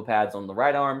 black elbow pads on the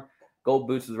right arm, gold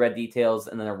boots with red details,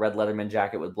 and then a red Letterman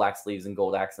jacket with black sleeves and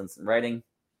gold accents and writing.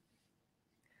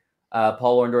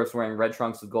 Paul Orndorff's wearing red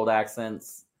trunks with gold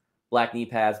accents, black knee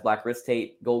pads, black wrist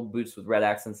tape, gold boots with red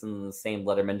accents, and the same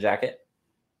Letterman jacket.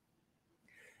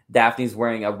 Daphne's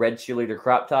wearing a red cheerleader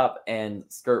crop top and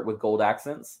skirt with gold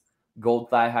accents, gold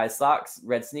thigh-high socks,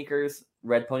 red sneakers,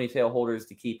 red ponytail holders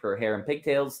to keep her hair in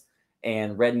pigtails,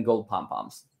 and red and gold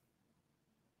pom-poms.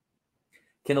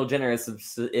 Kendall Jenner is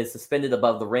suspended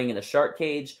above the ring in a shark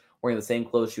cage, wearing the same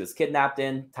clothes she was kidnapped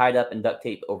in, tied up and duct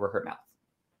tape over her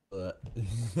mouth.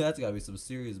 That's got to be some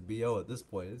serious BO at this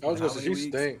point. I was going to say, she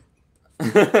stink.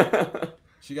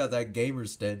 She got that gamer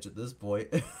stench at this point.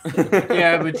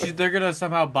 Yeah, but they're going to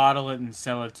somehow bottle it and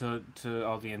sell it to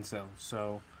all the incels,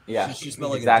 so... Yeah, she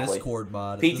smelled like exactly. a Discord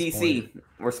mod. PTC,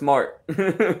 we're smart.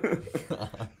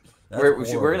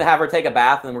 We're gonna have her take a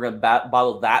bath, and then we're gonna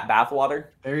bottle that bath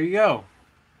water. There you go.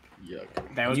 Yuck.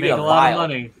 That would You make get a a lot of vial.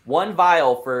 money. One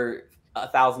vial for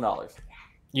 $1,000.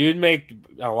 You'd make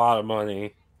a lot of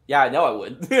money. Yeah, I know I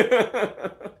would.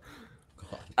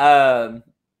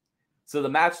 So the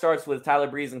match starts with Tyler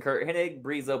Breeze and Kurt Hennig.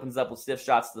 Breeze opens up with stiff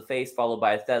shots to the face, followed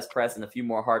by a Thez press and a few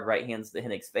more hard right hands to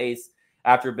Hennig's face.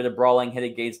 After a bit of brawling,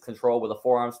 Hennig gains control with a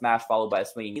forearm smash, followed by a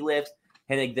swinging knee lift.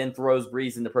 Hennig then throws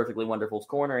Breeze into Perfectly Wonderful's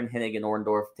corner, and Hennig and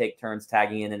Orndorff take turns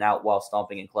tagging in and out while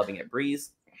stomping and clubbing at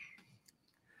Breeze.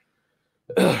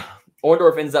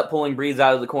 Orndorff ends up pulling Breeze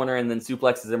out of the corner and then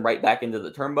suplexes him right back into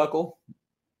the turnbuckle.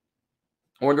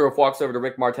 Orndorff walks over to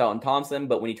Rick Martel and Thompson,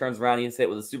 but when he turns around, he is hit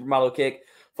with a supermodel kick,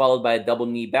 followed by a double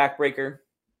knee backbreaker.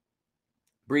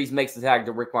 Breeze makes the tag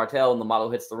to Rick Martel, and the model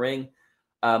hits the ring.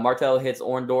 Martel hits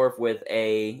Orndorff with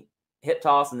a hip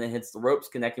toss and then hits the ropes,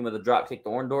 connecting with a drop kick to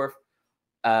Orndorff.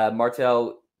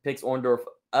 Martel picks Orndorff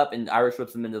up and Irish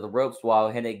whips him into the ropes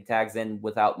while Hennig tags in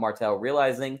without Martel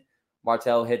realizing.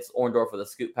 Martel hits Orndorff with a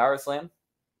scoop power slam.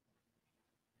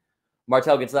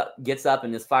 Martel gets up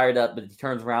and is fired up, but he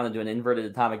turns around into an inverted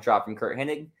atomic drop from Kurt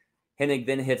Hennig. Hennig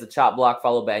then hits a chop block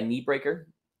followed by a knee breaker.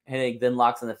 Hennig then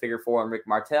locks in a figure four on Rick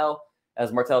Martel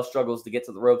as Martel struggles to get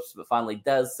to the ropes, but finally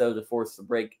does so to force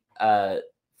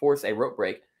a rope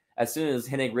break. As soon as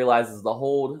Hennig realizes the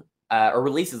hold or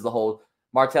releases the hold,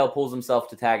 Martel pulls himself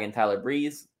to tag in Tyler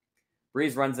Breeze.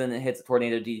 Breeze runs in and hits a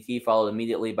tornado DDT, followed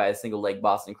immediately by a single leg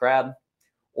Boston Crab.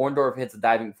 Orndorff hits a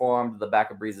diving forearm to the back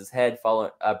of Breeze's head,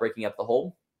 breaking up the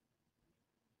hold.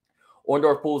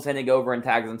 Orndorff pulls Hennig over and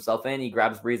tags himself in. He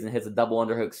grabs Breeze and hits a double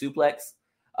underhook suplex.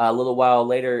 A little while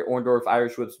later, Orndorff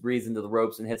Irish whips Breeze into the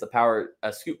ropes and hits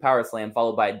a scoop power slam,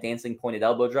 followed by a dancing pointed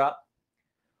elbow drop.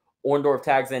 Orndorff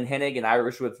tags in Hennig and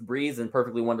Irish whips Breeze, and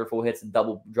Perfectly Wonderful hits a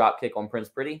double drop kick on Prince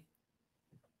Pretty.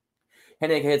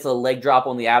 Hennig hits a leg drop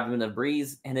on the abdomen of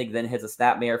Breeze. Hennig then hits a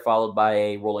snapmare, followed by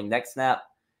a rolling neck snap.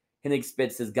 Hennig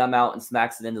spits his gum out and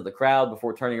smacks it into the crowd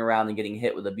before turning around and getting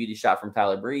hit with a beauty shot from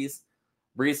Tyler Breeze.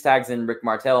 Breeze tags in Rick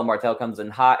Martel, and Martel comes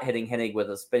in hot, hitting Hennig with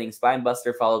a spinning spine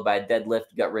buster, followed by a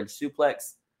deadlift gut wrench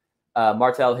suplex.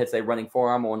 Martel hits a running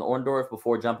forearm on Orndorff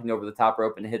before jumping over the top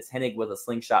rope and hits Hennig with a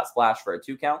slingshot splash for a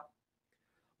 2 count.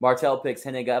 Martel picks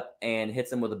Hennig up and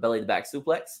hits him with a belly-to-back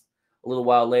suplex. A little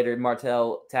while later,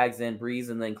 Martel tags in Breeze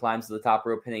and then climbs to the top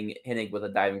rope, hitting Hennig with a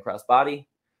diving crossbody.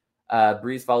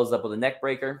 Breeze follows up with a neck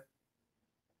breaker.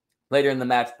 Later in the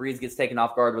match, Breeze gets taken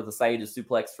off guard with a Sayuda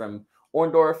suplex from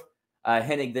Orndorff.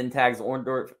 Hennig then tags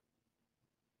Orndorff.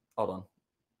 Hold on.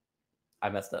 I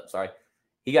messed up. Sorry.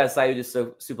 He got a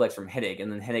Sayuda suplex from Hennig,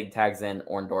 and then Hennig tags in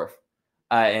Orndorff.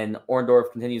 And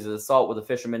Orndorff continues his assault with a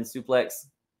fisherman suplex.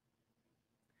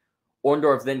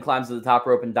 Orndorff then climbs to the top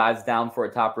rope and dives down for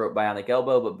a top rope bionic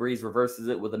elbow, but Breeze reverses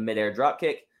it with a midair drop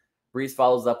kick. Breeze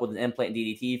follows up with an implant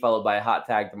DDT, followed by a hot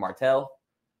tag to Martel.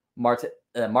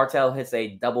 Martel hits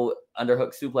a double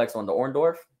underhook suplex onto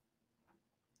Orndorff.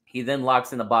 He then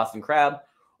locks in a Boston Crab.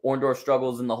 Orndorff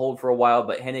struggles in the hold for a while,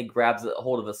 but Hennig grabs a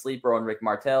hold of a sleeper on Rick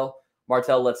Martel.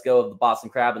 Martel lets go of the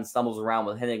Boston Crab and stumbles around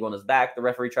with Hennig on his back. The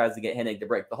referee tries to get Hennig to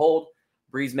break the hold.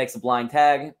 Breeze makes a blind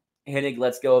tag. Hennig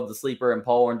lets go of the sleeper, and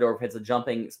Paul Orndorff hits a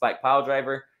jumping spike pile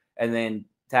driver, and then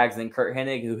tags in Kurt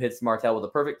Hennig, who hits Martel with a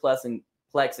perfect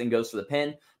plex and goes for the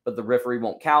pin, but the referee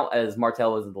won't count as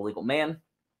Martel isn't the legal man.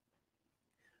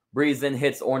 Breeze then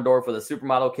hits Orndorff with a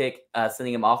supermodel kick,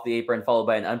 sending him off the apron, followed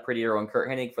by an unprettier on Kurt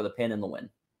Hennig for the pin and the win.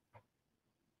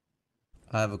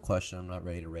 I have a question. I'm not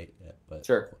ready to rate yet, but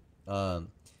Sure.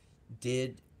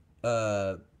 Did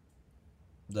the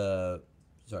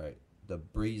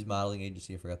Breeze modeling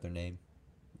agency, I forgot their name.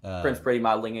 Prince Pretty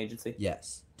Modeling Agency.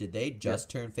 Yes. Did they just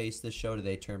turn face this show? Or did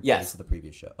they turn Yes. face of the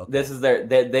previous show? Okay. This is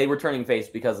they were turning face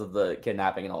because of the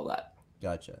kidnapping and all that.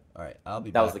 Gotcha. All right. I'll be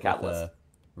That back was the with catalyst.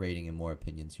 Rating and more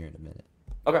opinions here in a minute.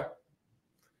 Okay.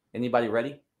 Anybody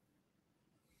ready?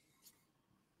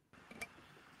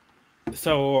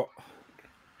 So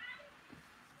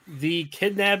the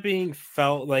kidnapping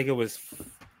felt like it was.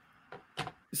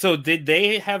 So did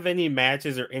they have any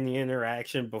matches or any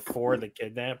interaction before the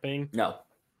kidnapping? No.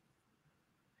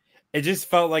 It just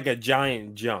felt like a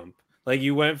giant jump. Like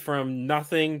you went from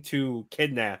nothing to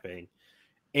kidnapping.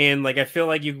 And like I feel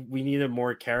like we needed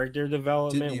more character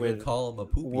development. Didn't even call him a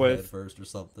poopy head first or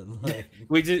something. Like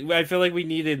I feel like we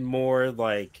needed more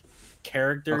like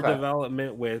character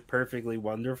development with Perfectly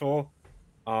Wonderful.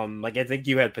 Like I think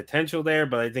you had potential there,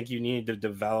 but I think you needed to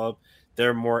develop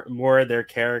their more of their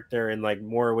character and like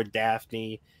more with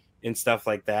Daphne and stuff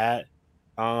like that.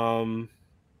 The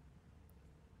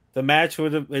match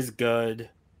is good.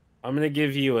 I'm gonna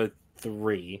give you a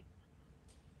 3.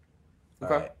 All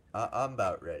right. I'm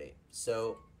about ready.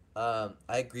 So I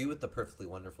agree with the perfectly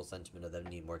wonderful sentiment of them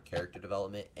needing more character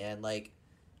development. And like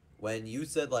when you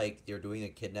said like you're doing a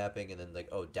kidnapping and then like,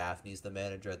 oh, Daphne's the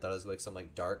manager, I thought it was like some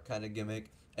like dark kind of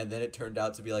gimmick. And then it turned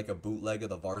out to be like a bootleg of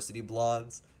the Varsity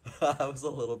Blondes. I was a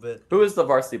little bit. Who is the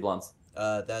Varsity Blondes?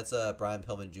 That's Brian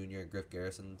Pillman Jr. and Griff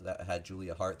Garrison that had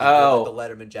Julia Hart. They Oh. did,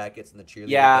 like, the Letterman jackets and the cheerleader.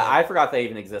 Yeah, band. I forgot they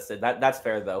even existed. That's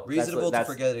fair though. Reasonable that's,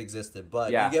 to forget it existed,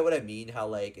 but Yeah. you get what I mean? How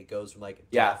like it goes from like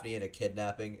Yeah. Daphne and a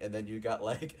kidnapping, and then you got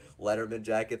like Letterman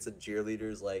jackets and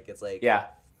cheerleaders. Like it's like Yeah.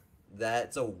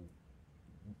 it's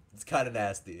kind of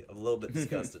nasty. I'm a little bit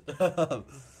disgusted.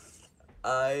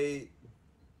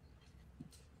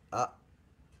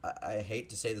 I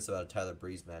hate to say this about a Tyler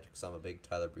Breeze match because I'm a big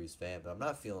Tyler Breeze fan, but I'm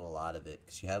not feeling a lot of it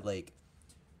because you had like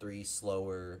 3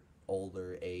 slower,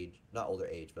 older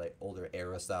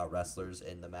era style wrestlers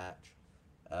in the match.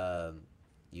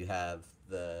 You have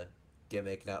the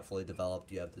gimmick not fully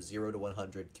developed. You have the 0 to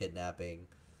 100 kidnapping.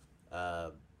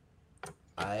 I'm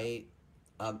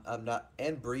not,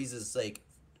 and Breeze's like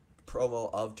promo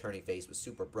of turning face was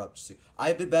super abrupt.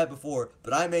 I've been bad before,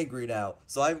 but I'm angry now,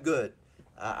 so I'm good.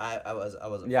 I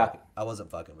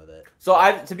wasn't fucking with it.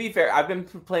 So to be fair, I've been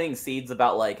planting seeds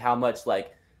about like how much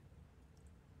like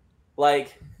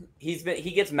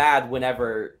he gets mad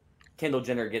whenever Kendall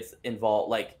Jenner gets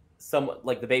involved. Like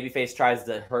the babyface tries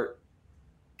to hurt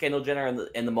Kendall Jenner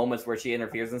in the moments where she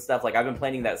interferes and stuff. Like I've been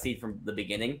planting that seed from the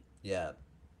beginning. Yeah.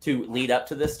 To lead up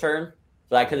to this turn,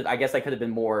 but I guess I could have been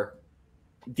more.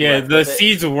 Yeah, the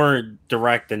seeds weren't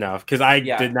direct enough because I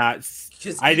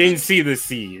didn't see the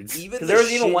seeds. Even there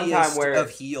was even one time where of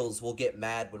heels will get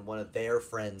mad when one of their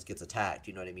friends gets attacked.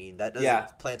 You know what I mean? That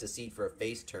doesn't plant a seed for a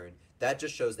face turn. That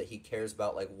just shows that he cares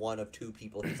about like one of 2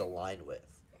 people he's aligned with.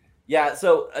 Yeah.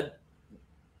 So,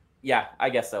 I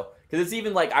guess so. Because it's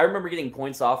even like I remember getting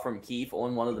points off from Keith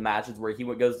on one of the matches where he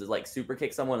goes to like super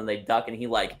kick someone and they duck and he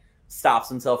like stops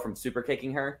himself from super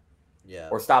kicking her. Yeah.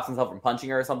 Or stops himself from punching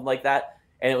her or something like that.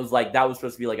 And it was like that was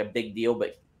supposed to be like a big deal,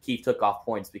 but Keith took off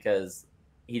points because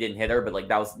he didn't hit her. But like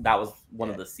that was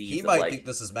one of the seeds. He might think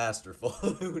this is masterful.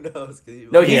 Who knows?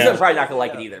 No, he's probably not gonna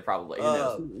like it either. Probably. Who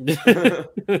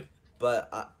knows? But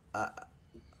I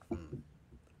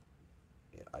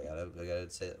gotta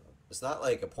say it's not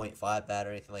like a 0.5 bad or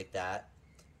anything like that.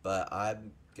 But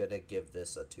I'm gonna give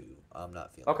this a 2. I'm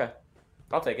not feeling. Okay,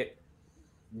 I'll take it.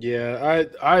 Yeah,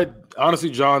 I honestly,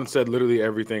 John said literally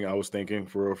everything I was thinking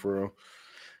for real.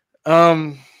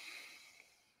 I'm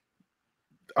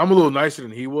a little nicer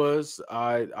than he was.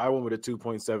 I went with a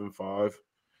 2.75.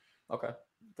 Okay,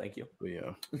 thank you. But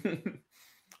yeah,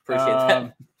 appreciate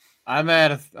that. I'm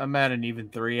at an even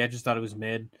 3. I just thought it was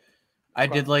mid. I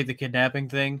did like the kidnapping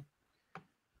thing.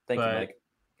 Thank you, Mike.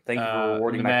 Thank you for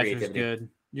rewarding my creativity. The match was good.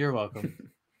 You're welcome.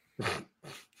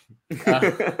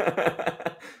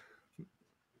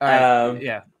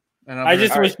 Yeah. And I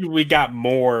just wish we got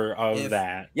more of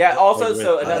that. Yeah, also,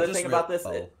 so another thing about this.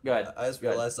 Go ahead. I just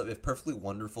realized that if Perfectly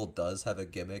Wonderful does have a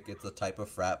gimmick, it's the type of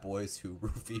frat boys who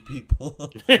roofie people.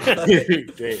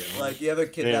 like you have a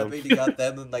kidnapping, you got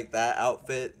them in like that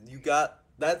outfit.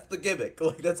 That's the gimmick.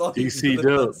 Like that's all.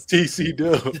 TC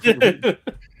Dub.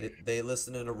 They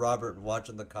listening to Robert and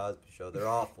watching the Cosby Show. They're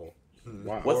awful.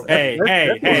 Wow. Hey,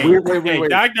 wait.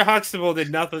 Dr. Huxtable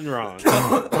did nothing wrong.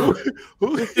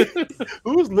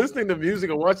 Who's listening to music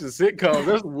and watching sitcoms?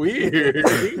 That's weird.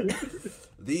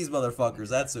 These motherfuckers,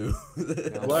 that's who.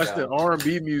 Watching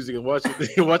R&B music and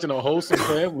watching a wholesome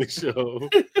family show.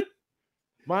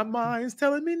 My mind's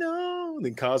telling me no. And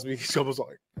then Cosby Show was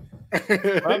like,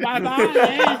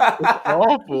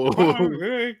 awful.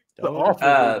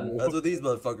 That's what these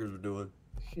motherfuckers were doing.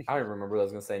 I don't remember what I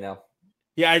was gonna say now.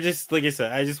 Yeah, like I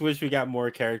said, I just wish we got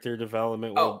more character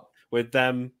development with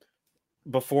them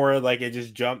before, like it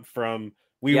just jumped from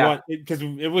because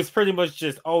it was pretty much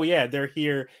just they're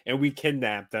here and we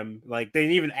kidnapped them. Like they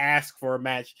didn't even ask for a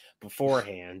match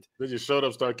beforehand. They just showed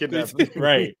up, started kidnapping.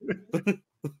 Right.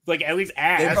 Like at least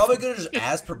ask. They probably could have just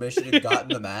asked permission and gotten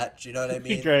the match. You know what I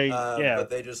mean? Right. But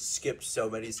they just skipped so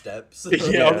many steps. So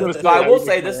I will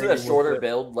say this is a shorter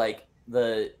build. Like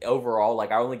the overall,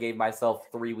 like I only gave myself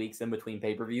 3 weeks in between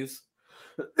pay-per-views.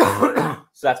 So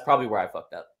that's probably where I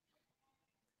fucked up.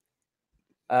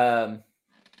 All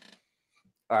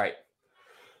right.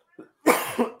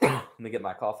 Let me get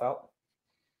my cough out.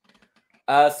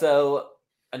 So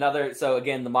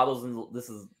again, the models, this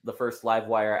is the first live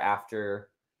wire after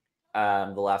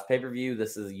the last pay-per-view.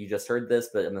 You just heard this,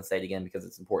 but I'm going to say it again because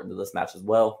it's important to this match as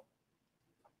well.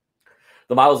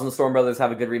 The Models and the Storm Brothers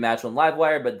have a good rematch on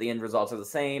Livewire, but the end results are the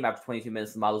same. After 22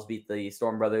 minutes, the Models beat the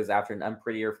Storm Brothers after an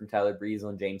unprettier from Tyler Breeze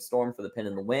on James Storm for the pin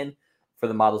and the win for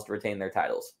the Models to retain their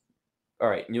titles. All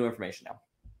right, new information now.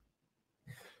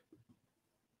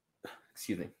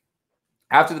 Excuse me.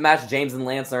 After the match, James and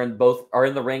Lance are in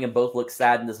the ring and both look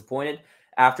sad and disappointed.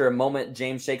 After a moment,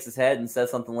 James shakes his head and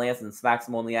says something to Lance and smacks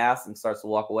him on the ass and starts to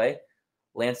walk away.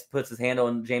 Lance puts his hand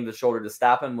on James' shoulder to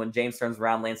stop him. When James turns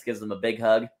around, Lance gives him a big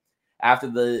hug. After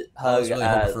the hug, I was really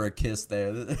hoping for a kiss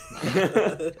there.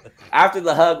 After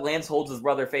the hug, Lance holds his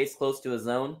brother face close to his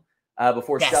own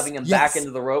before shoving him back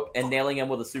into the rope and nailing him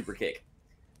with a super kick.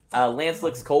 Lance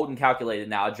looks cold and calculated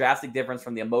now, a drastic difference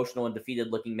from the emotional and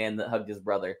defeated-looking man that hugged his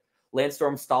brother. Lance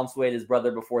Storm stomps away at his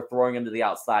brother before throwing him to the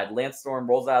outside. Lance Storm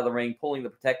rolls out of the ring, pulling the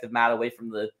protective mat away from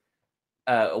the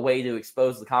away to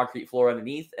expose the concrete floor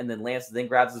underneath, and then Lance then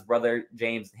grabs his brother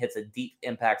James and hits a deep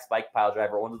impact spike pile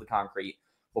driver onto the concrete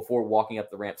before walking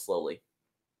up the ramp slowly.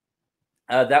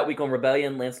 That week on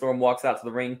Rebellion, Lance Storm walks out to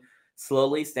the ring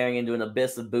slowly, staring into an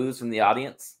abyss of boos from the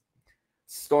audience.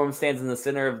 Storm stands in the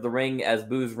center of the ring as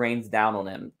boos rains down on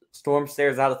him. Storm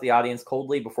stares out at the audience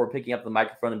coldly before picking up the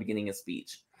microphone and beginning his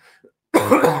speech.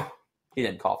 He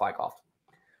didn't cough, I coughed.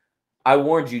 I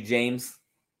warned you, James.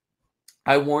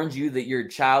 I warned you that your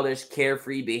childish,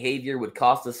 carefree behavior would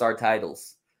cost us our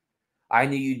titles. I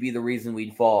knew you'd be the reason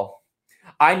we'd fall.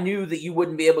 I knew that you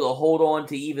wouldn't be able to hold on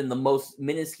to even the most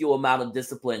minuscule amount of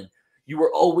discipline. You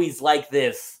were always like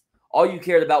this. All you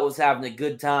cared about was having a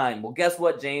good time. Well, guess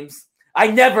what, James? I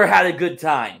never had a good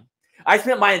time. I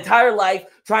spent my entire life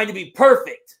trying to be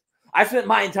perfect. I spent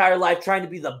my entire life trying to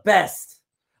be the best.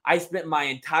 I spent my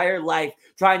entire life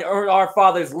trying to earn our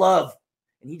father's love,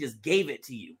 and he just gave it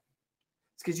to you.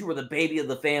 It's because you were the baby of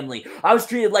the family. I was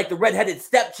treated like the redheaded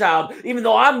stepchild, even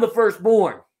though I'm the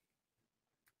firstborn.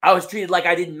 I was treated like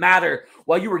I didn't matter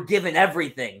while you were given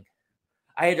everything.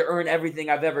 I had to earn everything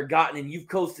I've ever gotten, and you've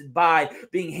coasted by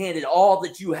being handed all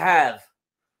that you have.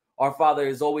 Our father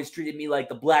has always treated me like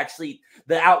the black sheep,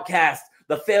 the outcast,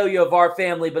 the failure of our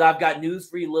family, but I've got news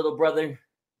for you, little brother.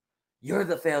 You're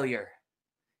the failure.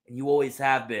 And you always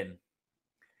have been.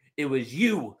 It was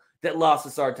you that lost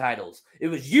us our titles. It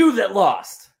was you that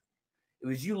lost. It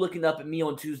was you looking up at me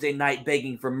on Tuesday night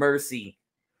begging for mercy.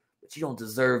 But you don't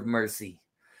deserve mercy.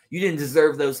 You didn't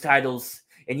deserve those titles,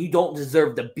 and you don't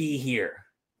deserve to be here.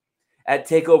 At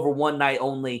TakeOver one night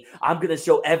only, I'm going to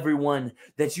show everyone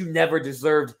that you never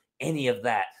deserved any of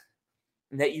that.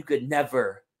 And that you could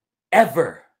never,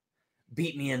 ever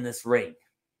beat me in this ring.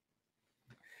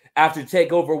 After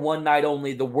TakeOver one night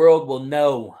only, the world will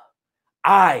know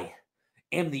I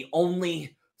am the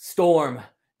only Storm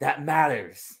that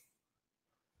matters.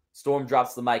 Storm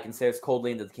drops the mic and stares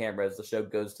coldly into the camera as the show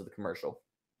goes to the commercial.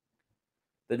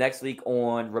 The next week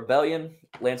on Rebellion,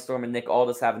 Lance Storm and Nick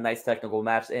Aldis have a nice technical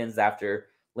match that ends after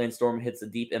Lance Storm hits a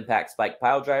deep impact spike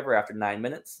pile driver after 9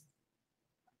 minutes.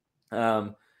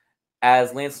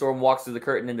 As Lance Storm walks through the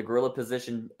curtain into gorilla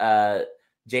position,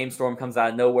 James Storm comes out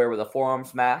of nowhere with a forearm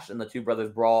smash, and the two brothers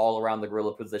brawl all around the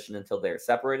gorilla position until they're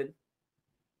separated.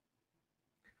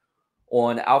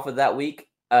 On Alpha that week,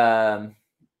 Lance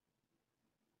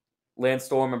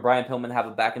Storm and Brian Pillman have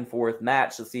a back-and-forth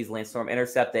match that sees Lance Storm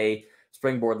intercept a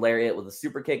springboard lariat with a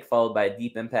super kick, followed by a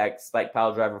deep impact spike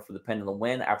pile driver for the pin and the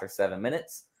win after 7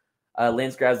 minutes.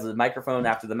 Lance grabs the microphone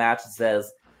after the match and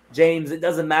says, James, it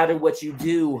doesn't matter what you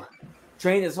do.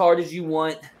 Train as hard as you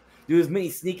want. Do as many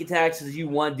sneak attacks as you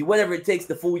want. Do whatever it takes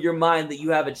to fool your mind that you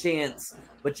have a chance,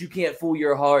 but you can't fool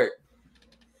your heart.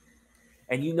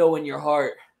 And you know in your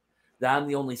heart that I'm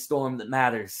the only Storm that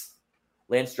matters.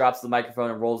 Lance drops the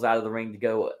microphone and rolls out of the ring to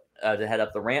go to head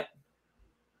up the ramp.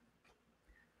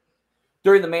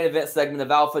 During the main event segment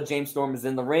of Alpha, James Storm is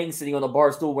in the ring, sitting on a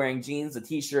bar stool wearing jeans, a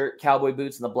t-shirt, cowboy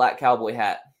boots, and a black cowboy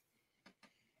hat.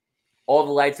 All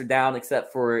the lights are down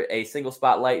except for a single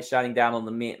spotlight shining down on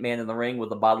the man in the ring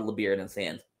with a bottle of beer in his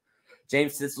hand.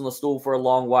 James sits on the stool for a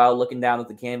long while, looking down at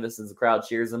the canvas as the crowd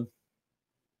cheers him.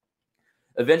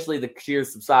 Eventually, the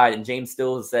cheers subside, and James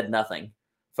still has said nothing.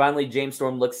 Finally, James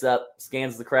Storm looks up,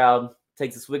 scans the crowd,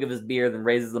 takes a swig of his beer, then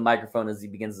raises the microphone as he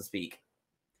begins to speak.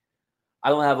 I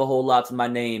don't have a whole lot to my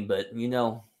name, but,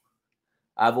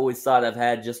 I've always thought I've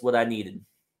had just what I needed.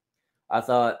 I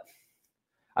thought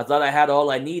I had all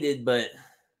I needed, but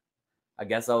I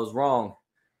guess I was wrong.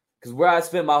 Because where I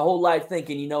spent my whole life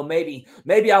thinking,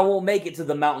 maybe I won't make it to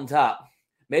the mountaintop.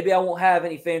 Maybe I won't have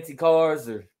any fancy cars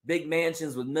or big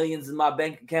mansions with millions in my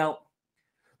bank account.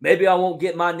 Maybe I won't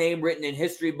get my name written in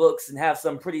history books and have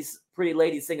some pretty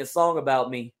lady sing a song about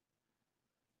me.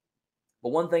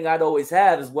 But one thing I'd always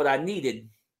have is what I needed.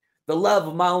 The love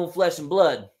of my own flesh and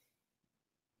blood.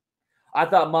 I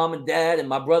thought mom and dad and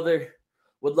my brother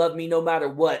would love me no matter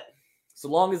what, so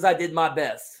long as I did my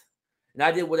best. And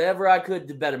I did whatever I could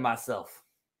to better myself.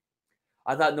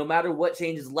 I thought no matter what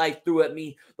changes life threw at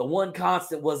me, the one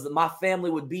constant was that my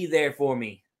family would be there for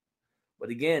me. But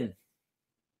again,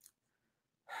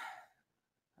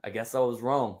 I guess I was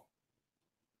wrong.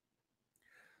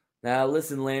 Now,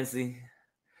 listen, Lancey.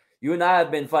 You and I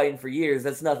have been fighting for years.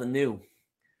 That's nothing new.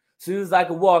 As soon as I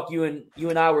could walk, you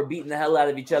and I were beating the hell out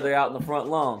of each other out in the front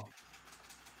lawn.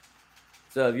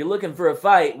 So if you're looking for a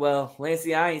fight, well,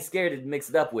 Lancey, I ain't scared to mix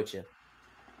it up with you.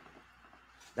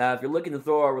 Now, if you're looking to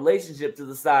throw our relationship to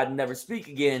the side and never speak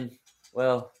again,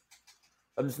 well,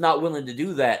 I'm just not willing to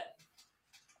do that.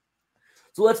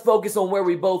 So let's focus on where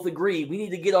we both agree. We need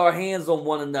to get our hands on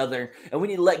one another, and we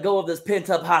need to let go of this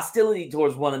pent-up hostility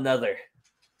towards one another.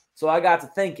 So I got to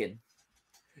thinking.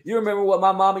 You remember what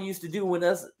my mama used to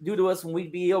do to us when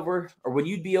we'd be over, or when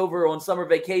you'd be over on summer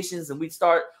vacations and we'd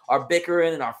start our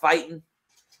bickering and our fighting?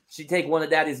 She'd take one of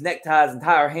Daddy's neckties and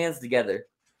tie our hands together.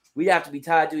 We'd have to be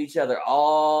tied to each other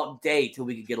all day till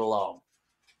we could get along.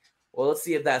 Well, let's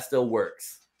see if that still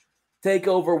works. Take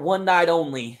over one night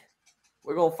only.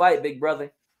 We're going to fight, big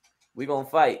brother. We're going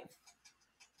to fight.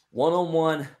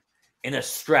 One-on-one in a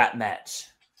strap match.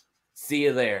 See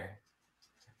you there.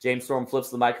 James Storm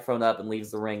flips the microphone up and leaves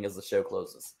the ring as the show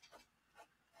closes.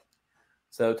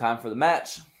 So, time for the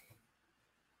match.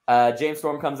 James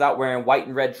Storm comes out wearing white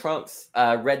and red trunks,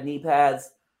 red knee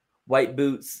pads, white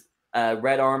boots,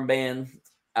 red armband,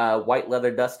 white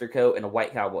leather duster coat, and a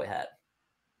white cowboy hat.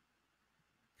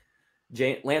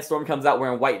 Lance Storm comes out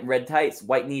wearing white and red tights,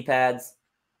 white knee pads,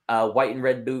 white and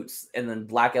red boots, and then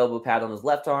black elbow pad on his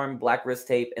left arm, black wrist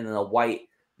tape, and then a white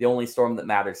The Only Storm That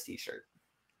Matters t-shirt.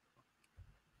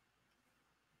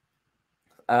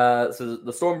 So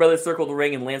the Storm Brothers circle the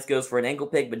ring, and Lance goes for an ankle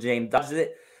pick, but James dodges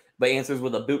it, but answers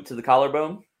with a boot to the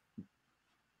collarbone.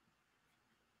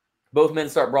 Both men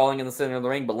start brawling in the center of the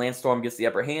ring, but Lance Storm gets the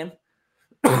upper hand.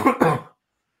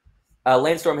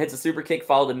 Lance Storm hits a super kick,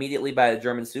 followed immediately by a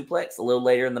German suplex. A little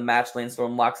later in the match, Lance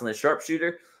Storm locks on a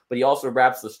sharpshooter, but he also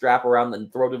wraps the strap around the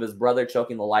throat of his brother,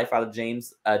 choking the life out of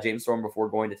James Storm before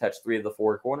going to touch 3 of the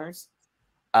 4 corners.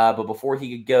 But before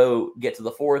he could get to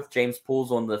the 4th, James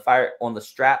pulls on the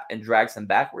strap and drags him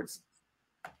backwards.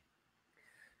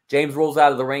 James rolls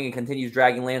out of the ring and continues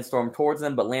dragging Lance Storm towards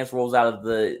him, but Lance rolls out of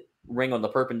the ring on the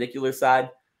perpendicular side.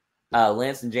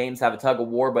 Lance and James have a tug of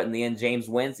war, but in the end, James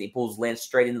wins. He pulls Lance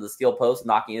straight into the steel post,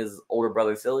 knocking his older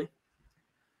brother silly.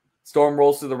 Storm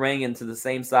rolls through the ring into the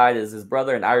same side as his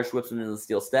brother and Irish whips him into the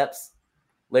steel steps.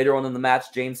 Later on in the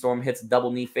match, James Storm hits a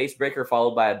double knee face breaker,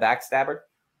 followed by a backstabber.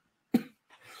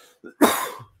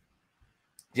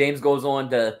 James goes on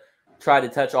to try to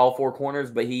touch all 4 corners,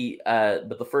 but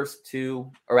after the first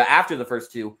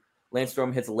 2, Lance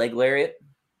Storm hits a leg lariat.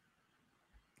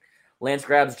 Lance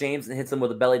grabs James and hits him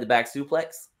with a belly-to-back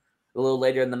suplex. A little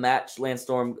later in the match, Lance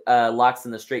Storm locks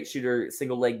in the straight shooter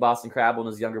single-leg Boston Crab on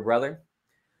his younger brother.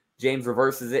 James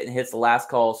reverses it and hits the last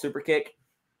call super kick.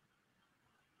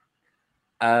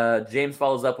 James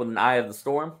follows up with an Eye of the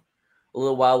Storm. A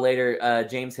little while later,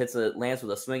 James hits Lance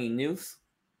with a swinging noose.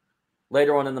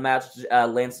 Later on in the match,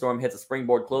 Lance Storm hits a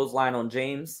springboard clothesline on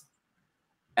James.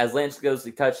 As Lance goes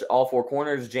to touch all 4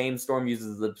 corners, James Storm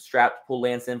uses the strap to pull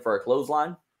Lance in for a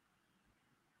clothesline.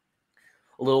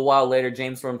 A little while later,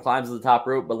 James Storm climbs to the top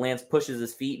rope, but Lance pushes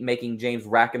his feet, making James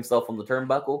rack himself on the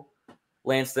turnbuckle.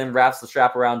 Lance then wraps the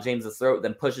strap around James' throat,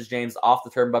 then pushes James off the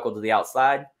turnbuckle to the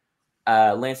outside.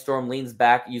 Lance Storm leans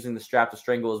back, using the strap to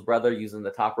strangle his brother, using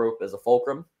the top rope as a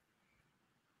fulcrum.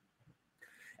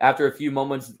 After a few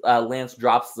moments, Lance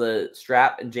drops the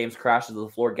strap, and James crashes to the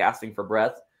floor, gasping for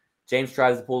breath. James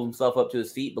tries to pull himself up to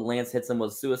his feet, but Lance hits him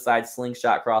with a suicide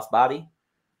slingshot crossbody.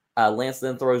 Lance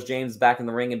then throws James back in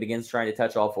the ring and begins trying to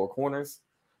touch all 4 corners.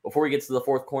 Before he gets to the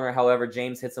 4th corner, however,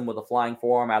 James hits him with a flying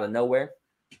forearm out of nowhere.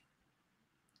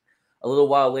 A little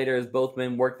while later, as both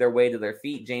men work their way to their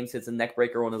feet, James hits a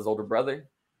neckbreaker on his older brother.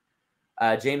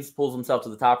 James pulls himself to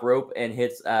the top rope and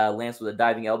hits Lance with a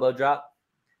diving elbow drop.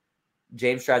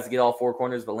 James tries to get all 4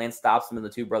 corners, but Lance stops him in the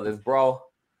 2 brothers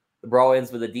brawl. The brawl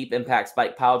ends with a deep impact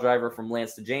spike pile driver from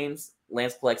Lance to James.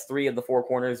 Lance collects 3 of the 4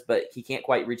 corners, but he can't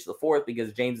quite reach the 4th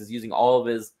because James is using all of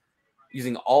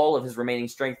his remaining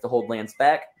strength to hold Lance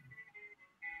back.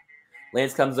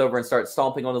 Lance comes over and starts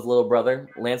stomping on his little brother.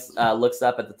 Lance looks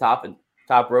up at the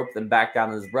top rope, then back down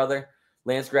at his brother.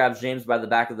 Lance grabs James by the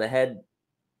back of the head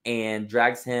and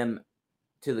drags him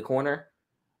to the corner.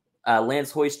 Lance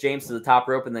hoists James to the top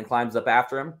rope and then climbs up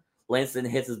after him. Lance then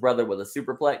hits his brother with a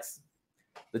superplex.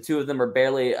 The 2 of them are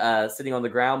barely sitting on the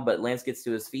ground, but Lance gets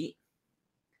to his feet.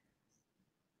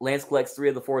 Lance collects 3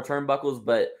 of the 4 turnbuckles,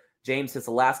 but James hits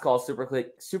a last call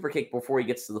super kick before he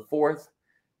gets to the 4th.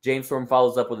 James Storm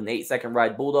follows up with an 8-second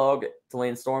ride bulldog to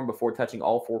Lance Storm before touching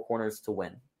all 4 corners to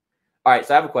win. All right,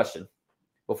 so I have a question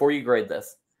before you grade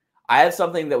this. I have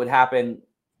something that would happen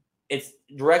it's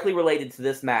directly related to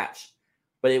this match,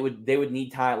 but they would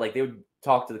need time. Like they would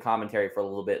talk to the commentary for a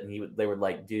little bit, and they would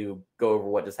like go over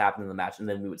what just happened in the match, and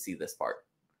then we would see this part.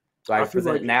 So I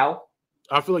present it now.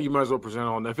 I feel like you might as well present it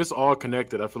on. If it's all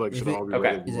connected, I feel like it should all be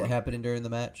okay. Is it happening during the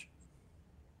match?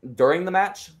 During the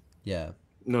match? Yeah.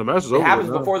 No, the match is over. It happens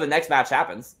before the next match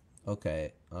happens.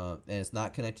 Okay. And it's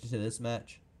not connected to this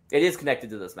match? It is connected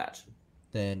to this match.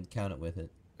 Then count it with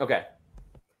it. Okay.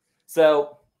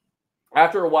 So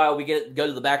after a while, we go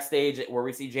to the backstage where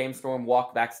we see James Storm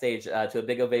walk backstage to a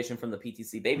big ovation from the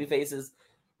PTC babyfaces.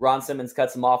 Ron Simmons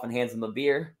cuts him off and hands him a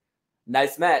beer.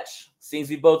 Nice match. Seems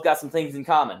we both got some things in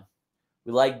common.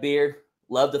 We like beer,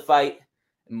 love to fight,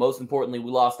 and most importantly,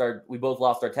 we both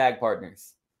lost our tag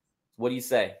partners. What do you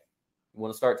say? You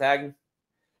want to start tagging?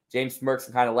 James smirks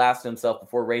and kind of laughs to himself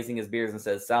before raising his beers and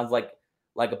says, "Sounds like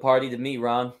a party to me,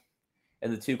 Ron."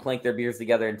 And the two clink their beers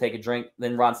together and take a drink.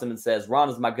 Then Ron Simmons says, "Ron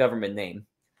is my government name.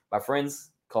 My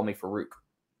friends call me Farouk."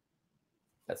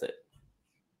 That's it.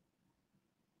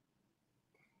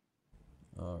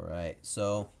 All right.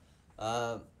 So,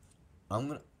 I'm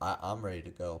ready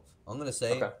to go. I'm gonna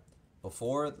say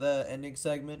before the ending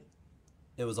segment,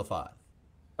 it was a 5.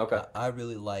 Okay. I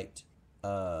really liked.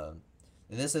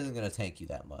 And this isn't gonna tank you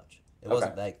that much. It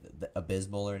wasn't like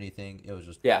abysmal or anything. It was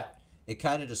just It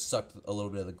kind of just sucked a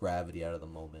little bit of the gravity out of the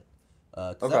moment.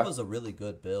 Because that was a really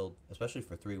good build, especially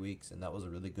for 3 weeks, and that was a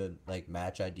really good like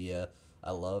match idea.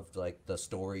 I loved like the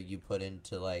story you put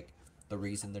into like the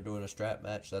reason they're doing a strap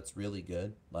match. That's really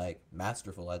good, like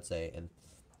masterful, I'd say. And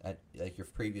at like your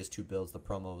previous 2 builds, the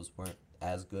promos weren't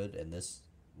as good, and this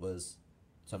was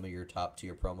some of your top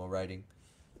tier promo writing.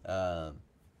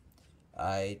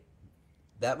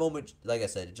 That moment, like I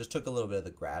said, it just took a little bit of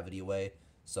the gravity away.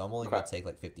 So I'm only going to take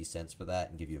like 50 cents for that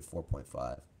and give you a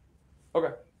 4.5.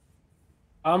 Okay.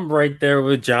 I'm right there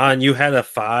with John. You had a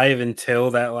 5 until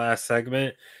that last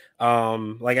segment.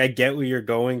 Like I get what you're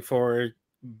going for,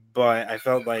 but I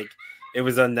felt like it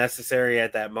was unnecessary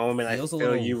at that moment. I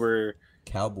feel you were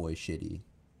cowboy shitty.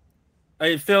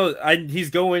 He's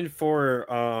going for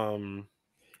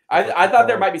I thought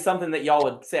there might be something that y'all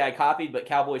would say I copied, but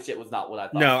cowboy shit was not what I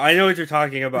thought. No, I know what you're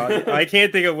talking about. I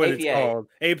can't think of what it's called.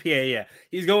 APA, yeah.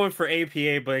 He's going for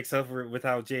APA, but except for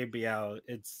without JBL,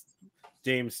 it's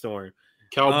James Storm.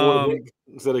 Cowboy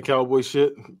instead of cowboy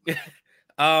shit.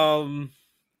 Yeah,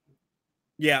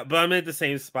 but I'm at the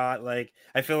same spot. Like,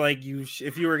 I feel like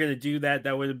if you were gonna do that,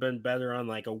 that would have been better on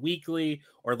like a weekly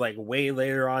or like way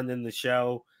later on in the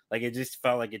show. Like, it just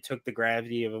felt like it took the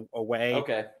gravity away.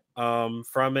 Okay.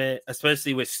 From it,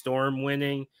 especially with Storm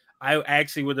winning. I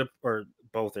actually would have, or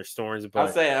both are Storms, but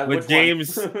I'll say, with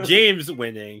James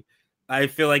winning, I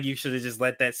feel like you should have just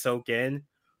let that soak in.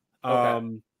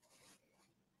 I'm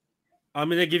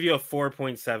gonna give you a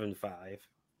 4.75.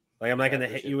 Like, I'm not gonna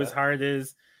hit you as hard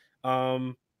as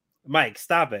Mike.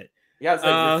 Stop it. Yeah, it's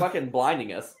like you're fucking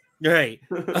blinding us. Right.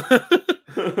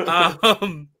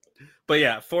 But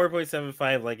yeah,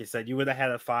 4.75. Like I said, you would have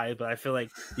had a 5, but I feel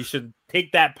like you should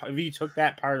take that. If you took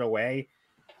that part away,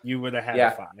 you would have had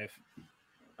a 5.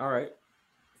 All right,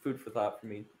 food for thought for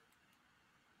me.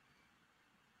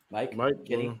 Mike,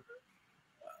 Kenny.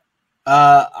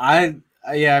 I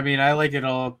mean, I liked it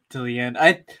all up till the end.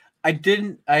 I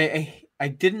didn't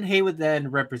hate what the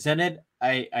end represented.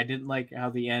 I didn't like how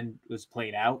the end was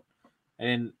played out.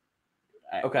 It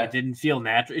didn't feel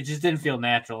natural. It just didn't feel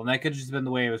natural, and that could have just been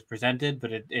the way it was presented.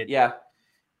 But it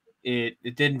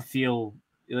didn't feel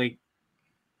like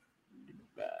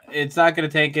it's not going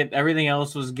to take it. Everything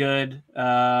else was good.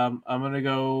 I'm going to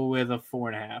go with a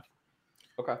 4.5.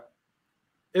 Okay.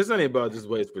 It's not about just the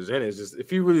way it's presented. It's just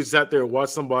if you really sat there and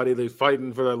watched somebody they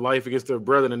fighting for their life against their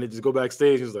brother, and they just go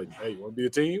backstage, it's like, "Hey, you want to be a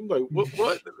team?" Like what?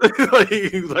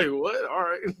 like what? All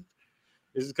right.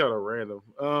 It's just kind of random.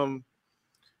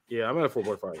 Yeah, I'm at a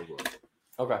 4.5 as well.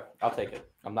 Okay, I'll take it.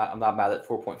 I'm not mad at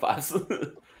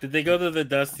 4.5s. Did they go to the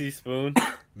Dusty Spoon?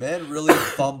 Man really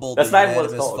fumbled That's the not what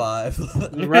it's called.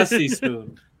 5. The Rusty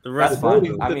Spoon.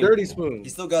 The dirty spoon. You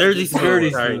still got dirty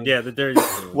spoon. Sorry, yeah, the dirty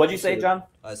spoon. What'd you say, John?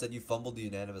 I said you fumbled the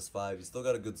unanimous 5. You still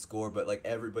got a good score, but like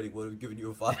everybody would have given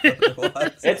you a 5.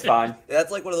 It's fine.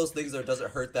 That's like one of those things that doesn't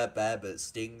hurt that bad, but it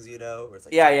stings, you know? Where it's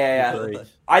like, yeah.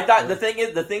 I thought the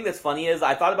thing that's funny is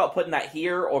I thought about putting that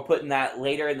here or putting that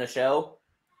later in the show,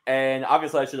 and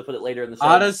obviously I should have put it later in the show.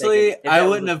 Honestly, I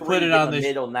wouldn't have put it on the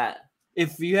mid on that.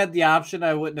 If you had the option,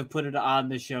 I wouldn't have put it on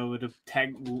the show.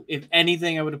 If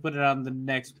anything, I would have put it on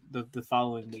the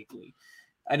following weekly.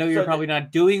 I know you're So probably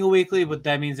not doing a weekly, but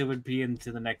that means it would be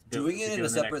into the next. Doing if it in you're a doing the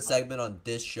separate next month. segment on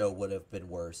this show would have been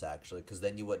worse, actually, because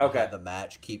then you wouldn't Okay. have the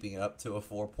match keeping it up to a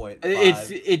 4.5.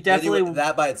 It definitely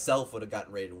that by itself would have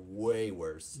gotten rated way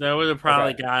worse. That would have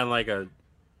probably Okay. gotten like a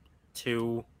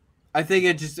 2. I think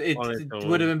it On its own.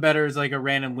 would have been better as like a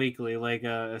random weekly, like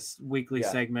a weekly Yeah.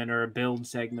 segment or a build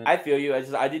segment. I feel you.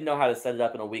 I didn't know how to set it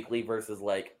up in a weekly versus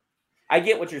like. I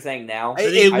get what you're saying now.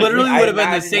 It I literally I would have been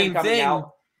the imagine him same coming thing.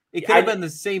 out- It could have been the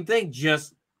same thing,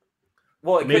 just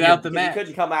Well, it without couldn't- the he match.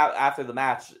 couldn't come out after the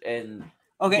match and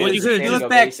okay. Well, you you could've do just- it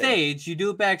backstage. You do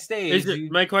it backstage.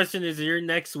 My question is: your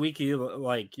next weekly,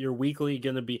 like your weekly,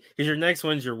 gonna be? Because your next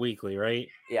one's your weekly, right?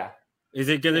 yeah. Is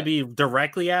it gonna Yeah. be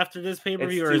directly after this pay per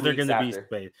view, It's or 2 is there weeks gonna be after.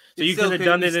 space? So You you still could have could-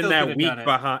 done you it in still that could've week done it.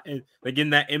 behind, like in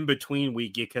that in between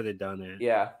week. You could have done it.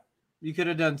 Yeah. You could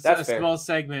have done That's a fair. small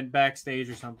segment backstage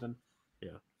or something,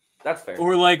 That's fair.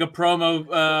 or like a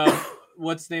promo.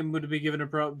 What's the name would be given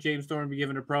a James Storm would be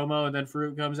given a promo, and then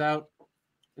Farouk comes out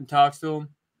and talks to him.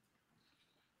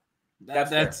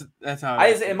 That's That's how.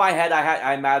 I just, in my head,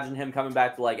 I imagine him coming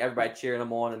back to like everybody cheering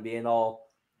him on and being all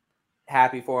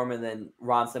happy for him, and then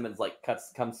Ron Simmons like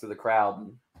comes through the crowd.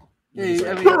 And Yeah, he's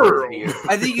I like, mean, "Grrr."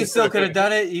 I think you still could have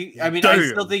done it. I Damn.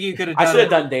 still think you could have I done should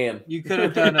it. have done damn. You could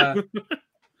have done a.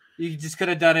 You just could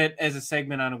have done it as a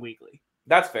segment on a weekly.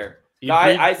 That's fair. You No,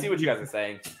 beat- I see what you guys are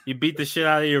saying. You beat the shit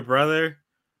out of your brother.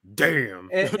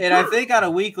 Damn. And I think on a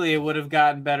weekly it would have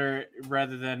gotten better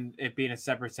rather than it being a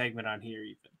separate segment on here.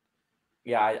 Even.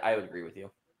 Yeah, I would agree with you.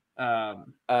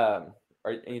 Or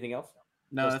anything else?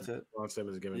 No, that's it. Ron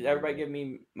Simmons giving. Did everybody give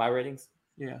me my ratings?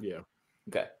 Yeah. Yeah.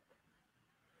 Okay.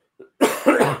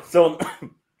 So,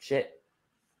 shit.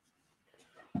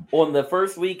 On the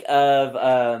first week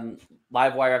of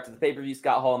Livewire after the pay-per-view,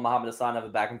 Scott Hall and Muhammad Hassan have a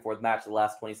back-and-forth match the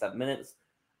last 27 minutes.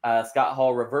 Scott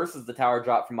Hall reverses the tower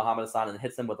drop from Muhammad Hassan and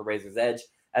hits him with a razor's edge.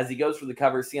 As he goes for the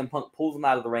cover, CM Punk pulls him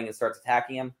out of the ring and starts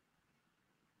attacking him.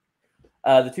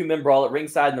 The two men brawl at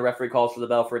ringside, and the referee calls for the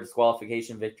bell for a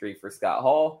disqualification victory for Scott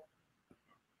Hall.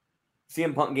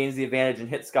 CM Punk gains the advantage and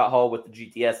hits Scott Hall with the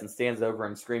GTS and stands over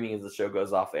him, screaming as the show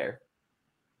goes off air.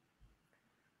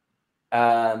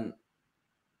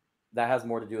 That has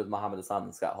more to do with Muhammad Hassan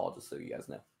than Scott Hall, just so you guys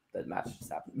know. That match just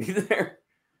happened to be there.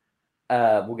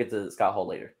 We'll get to Scott Hall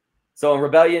later. So in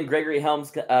Rebellion, Gregory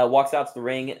Helms walks out to the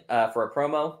ring for a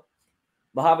promo.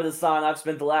 Muhammad Hassan, I've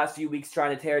spent the last few weeks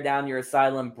trying to tear down your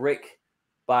asylum brick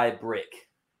by brick.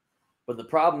 But the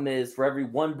problem is, for every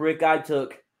one brick I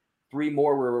took, 3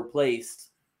 more were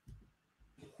replaced.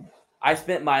 I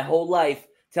spent my whole life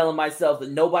telling myself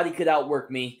that nobody could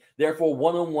outwork me, therefore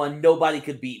one-on-one, nobody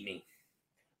could beat me.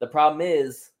 The problem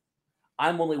is,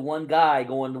 I'm only one guy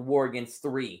going to war against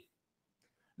 3.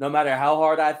 No matter how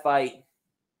hard I fight,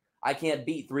 I can't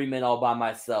beat 3 men all by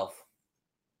myself.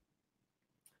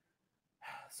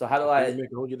 So how do I... Three men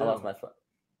can hold you I lost down. my thought.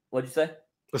 What'd you say?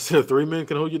 I said 3 men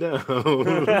can hold you down.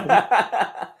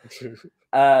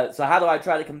 So how do I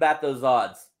try to combat those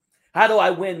odds? How do I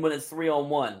win when it's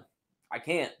 3-on-1? I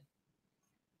can't.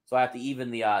 So I have to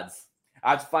even the odds.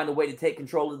 I have to find a way to take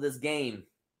control of this game.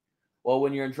 Well,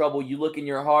 when you're in trouble, you look in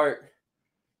your heart.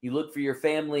 You look for your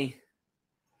family.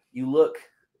 You look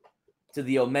to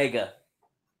the Omega.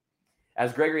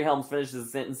 As Gregory Helms finishes the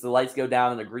sentence, the lights go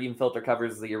down and a green filter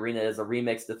covers the arena as a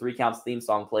remix to 3 Counts theme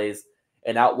song plays,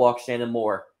 and out walks Shannon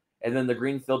Moore. And then the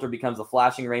green filter becomes a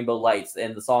flashing rainbow lights,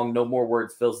 and the song No More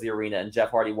Words fills the arena, and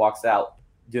Jeff Hardy walks out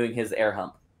doing his air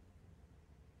hump.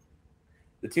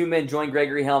 The 2 men join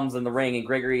Gregory Helms in the ring, and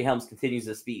Gregory Helms continues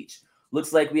his speech.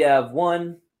 Looks like we have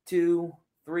 1, 2,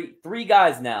 3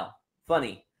 guys now.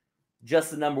 Funny.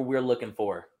 Just the number we're looking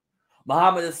for.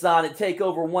 Muhammad Hassan at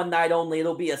TakeOver one night only.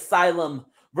 It'll be Asylum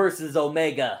versus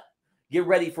Omega. Get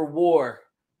ready for war,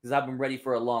 because I've been ready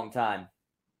for a long time.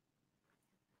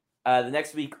 The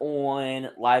next week on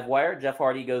Livewire, Jeff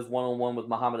Hardy goes one-on-one with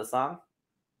Muhammad Hassan.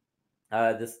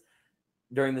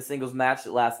 During the singles match,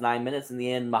 it lasts 9 minutes. In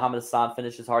the end, Muhammad Hassan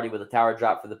finishes Hardy with a tower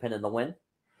drop for the pin and the win.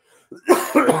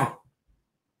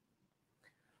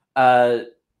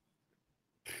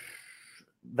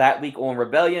 That week on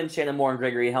Rebellion, Shannon Moore and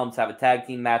Gregory Helms have a tag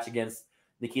team match against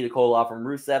Nikita Koloff and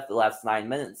Rusev that lasts 9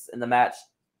 minutes. In the match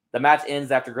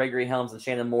ends after Gregory Helms and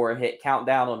Shannon Moore hit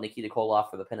countdown on Nikita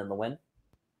Koloff for the pin and the win.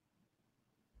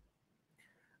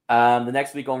 The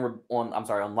next week on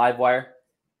Livewire,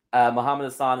 Muhammad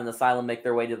Hassan and Asylum make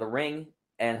their way to the ring,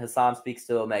 and Hassan speaks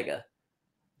to Omega.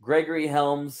 Gregory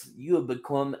Helms, you have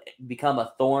become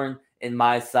a thorn in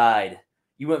my side.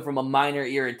 You went from a minor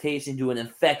irritation to an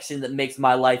infection that makes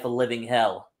my life a living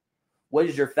hell. What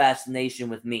is your fascination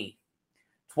with me?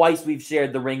 Twice we've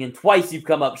shared the ring, and twice you've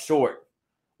come up short.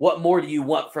 What more do you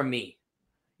want from me?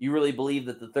 You really believe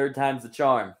that the third time's the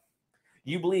charm.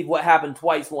 You believe what happened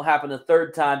twice won't happen a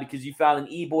third time because you found an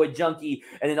e-boy junkie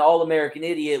and an all-American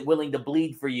idiot willing to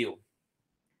bleed for you.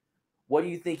 What do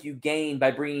you think you gained by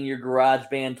bringing your garage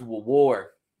band to a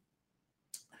war?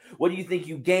 What do you think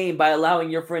you gain by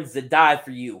allowing your friends to die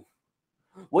for you?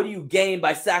 What do you gain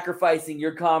by sacrificing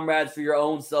your comrades for your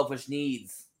own selfish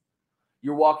needs?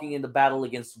 You're walking into battle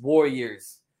against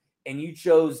warriors, and you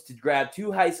chose to grab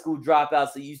 2 high school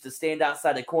dropouts that used to stand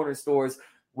outside of corner stores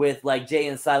with like Jay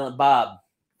and Silent Bob.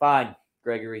 Fine,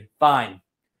 Gregory, fine.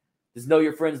 Just know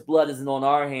your friend's blood isn't on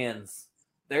our hands.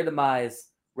 Their demise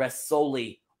rests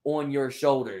solely on your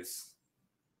shoulders.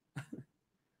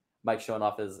 Mike showing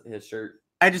off his shirt.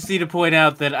 I just need to point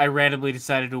out that I randomly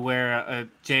decided to wear a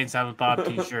Jay and Silent Bob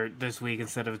t-shirt this week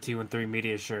instead of a T13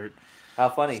 Media shirt. How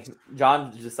funny.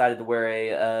 John decided to wear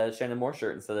a Shannon Moore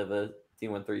shirt instead of a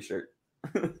T13 shirt.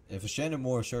 If a Shannon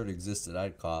Moore shirt existed,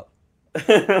 I'd cop.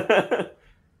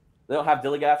 They don't have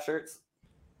Dilligaff shirts?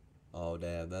 Oh,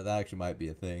 damn. That actually might be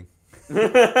a thing.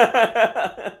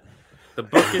 The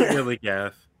book is really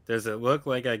gaff. Does it look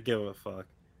like I give a fuck?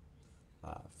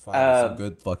 Find some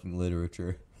good fucking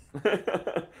literature.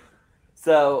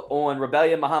 So on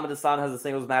Rebellion, Muhammad Hassan has a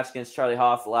singles match against Charlie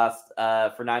Haas. The last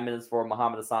for 9 minutes before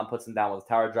Muhammad Hassan puts him down with a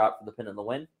tower drop for the pin and the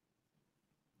win.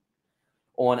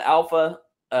 On Alpha,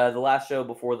 the last show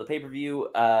before the pay-per-view,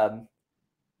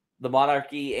 the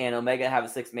Monarchy and Omega have a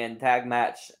 6-man tag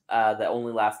match that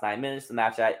only lasts 9 minutes. The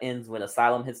match ends when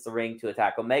Asylum hits the ring to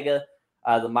attack Omega.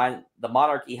 The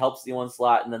Monarchy helps the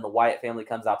onslaught, and then the Wyatt family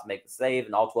comes out to make the save,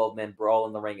 and all 12 men brawl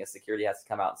in the ring as security has to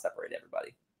come out and separate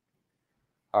everybody.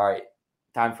 All right,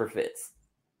 time for Fitz.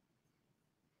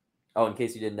 Oh, in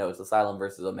case you didn't know, it's Asylum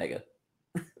versus Omega.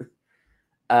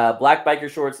 Black biker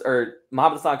shorts, or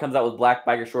Muhammad Hassan comes out with black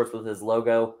biker shorts with his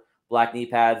logo, black knee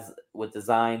pads with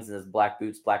designs, and his black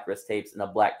boots, black wrist tapes, and a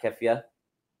black keffiyeh.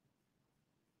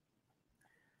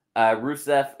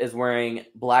 Rusev is wearing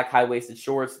black high-waisted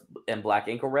shorts and black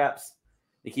ankle wraps.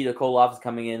 Nikita Koloff is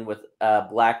coming in with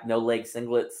black no-leg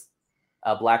singlets,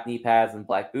 black knee pads, and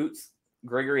black boots.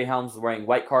 Gregory Helms is wearing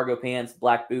white cargo pants,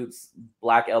 black boots,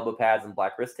 black elbow pads, and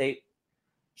black wrist tape.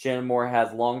 Shannon Moore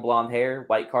has long blonde hair,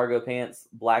 white cargo pants,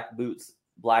 black boots,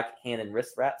 black hand and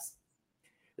wrist wraps.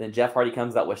 Then Jeff Hardy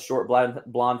comes out with short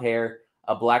blonde hair,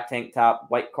 a black tank top,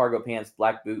 white cargo pants,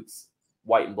 black boots,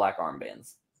 white and black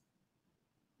armbands.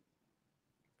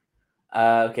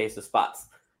 Okay, so spots.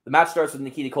 The match starts with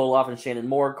Nikita Koloff and Shannon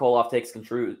Moore. Koloff takes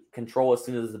control as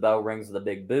soon as the bell rings with a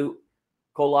big boot.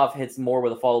 Koloff hits Moore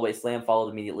with a fallaway slam, followed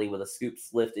immediately with a scoop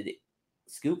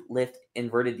lift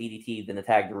inverted DDT, then a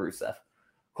tag to Rusev.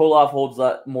 Koloff holds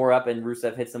Moore up, and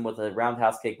Rusev hits him with a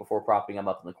roundhouse kick before propping him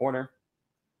up in the corner.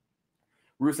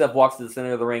 Rusev walks to the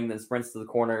center of the ring, then sprints to the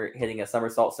corner, hitting a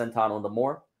somersault senton onto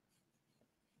Moore.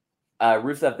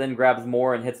 Rusev then grabs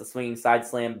Moore and hits a swinging side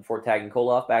slam before tagging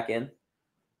Koloff back in.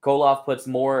 Koloff puts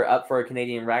Moore up for a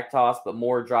Canadian rack toss, but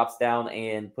Moore drops down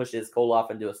and pushes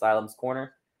Koloff into Asylum's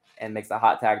corner and makes a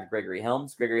hot tag to Gregory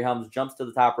Helms. Gregory Helms jumps to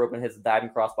the top rope and hits a diving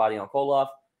crossbody on Koloff.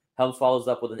 Helms follows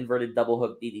up with an inverted double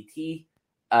hook DDT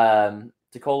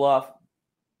to Koloff.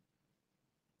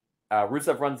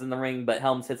 Rusev runs in the ring, but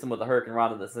Helms hits him with a Hurricane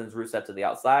Rana that sends Rusev to the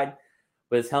outside.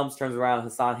 But as Helms turns around,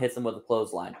 Hassan hits him with a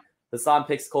clothesline. Hassan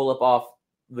picks Koloff off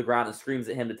the ground and screams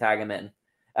at him to tag him in.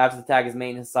 After the tag is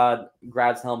made, Hassan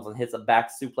grabs Helms and hits a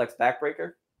back suplex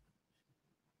backbreaker.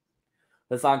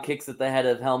 Hassan kicks at the head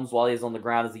of Helms while he's on the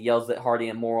ground as he yells at Hardy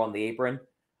and Moore on the apron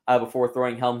before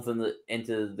throwing Helms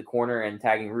into the corner and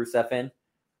tagging Rusev in.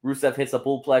 Rusev hits a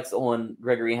bullplex on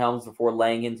Gregory Helms before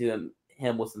laying into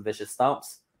him with some vicious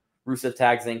stomps. Rusev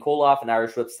tags in Koloff and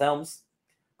Irish whips Helms.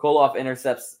 Koloff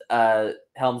intercepts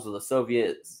Helms with a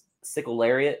Soviet sickle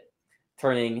lariat,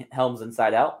 turning Helms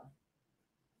inside out.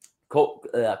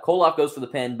 Koloff goes for the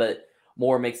pin, but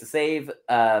Moore makes a save.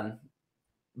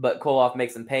 But Koloff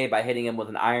makes him pay by hitting him with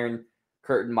an Iron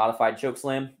Curtain modified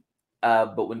chokeslam.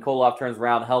 But when Koloff turns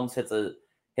around, Helms hits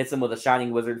him with a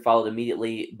Shining Wizard, followed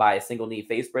immediately by a single knee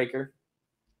facebreaker.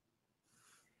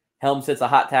 Helms hits a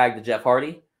hot tag to Jeff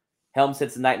Hardy. Helms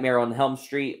hits a Nightmare on Helm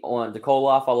Street on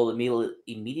Koloff, followed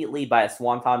immediately by a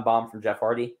Swanton Bomb from Jeff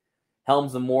Hardy.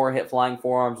 Helms and Moore hit flying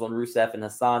forearms on Rusev and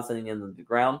Hassan, sending him to the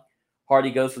ground.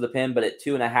 Hardy goes for the pin, but at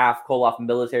 2.5, Koloff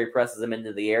military presses him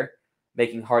into the air,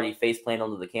 making Hardy faceplant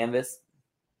onto the canvas.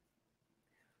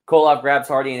 Koloff grabs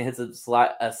Hardy and hits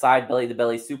a side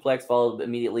belly-to-belly suplex, followed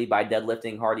immediately by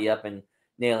deadlifting Hardy up and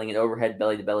nailing an overhead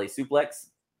belly-to-belly suplex.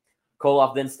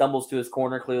 Koloff then stumbles to his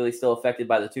corner, clearly still affected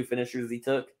by the 2 finishers he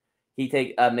took. He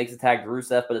makes a tag to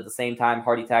Rusev, but at the same time,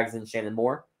 Hardy tags in Shannon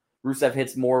Moore. Rusev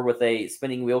hits Moore with a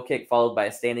spinning wheel kick, followed by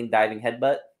a standing diving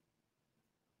headbutt.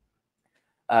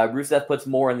 Rusev puts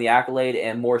Moore in the accolade,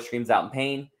 and Moore screams out in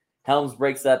pain. Helms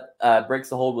breaks the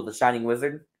hold with the Shining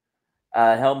Wizard.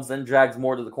 Helms then drags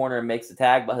Moore to the corner and makes a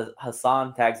tag, but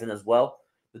Hassan tags in as well.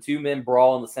 The two men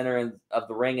brawl in the center of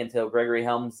the ring until Gregory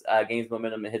Helms gains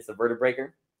momentum and hits the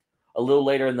vertebreaker. A little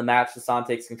later in the match, Hassan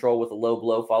takes control with a low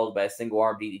blow followed by a single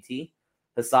arm DDT.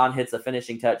 Hassan hits a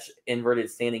finishing touch, inverted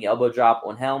standing elbow drop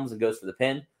on Helms and goes for the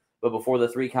pin. But before the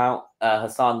 3 count,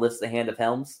 Hassan lifts the hand of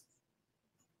Helms.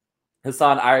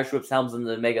 Hassan Irish whips Helms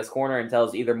into Omega's corner and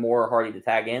tells either Moore or Hardy to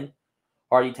tag in.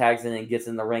 Hardy tags in and gets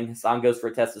in the ring. Hassan goes for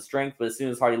a test of strength, but as soon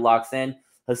as Hardy locks in,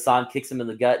 Hassan kicks him in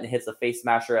the gut and hits a face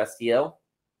smasher STO.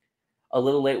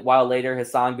 A while later,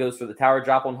 Hassan goes for the tower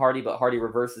drop on Hardy, but Hardy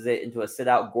reverses it into a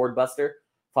sit-out gourd buster,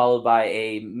 followed by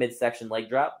a midsection leg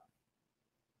drop.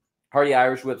 Hardy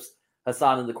Irish whips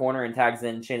Hassan in the corner and tags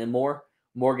in Shannon Moore.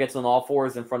 Moore gets on all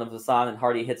fours in front of Hassan, and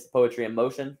Hardy hits the poetry in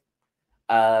motion.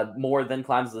 Moore then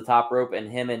climbs to the top rope, and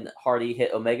him and Hardy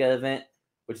hit Omega event,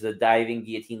 which is a diving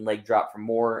guillotine leg drop from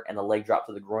Moore and a leg drop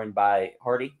to the groin by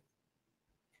Hardy.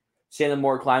 Shannon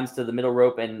Moore climbs to the middle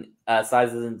rope and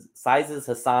sizes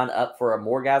Hassan up for a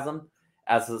Moorgasm.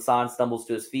 As Hassan stumbles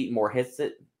to his feet, Moore hits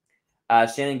it.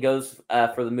 Shannon goes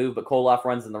for the move, but Koloff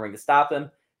runs in the ring to stop him.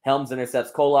 Helms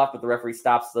intercepts Koloff, but the referee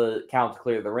stops the count to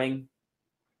clear the ring.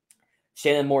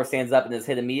 Shannon Moore stands up and is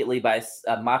hit immediately by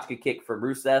a Machka kick from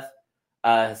Rusev.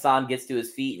 Hassan gets to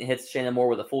his feet and hits Shannon Moore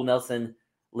with a full Nelson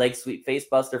leg sweep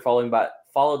facebuster,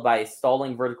 followed by a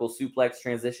stalling vertical suplex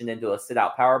transitioned into a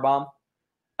sit-out powerbomb.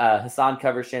 Hassan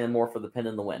covers Shannon Moore for the pin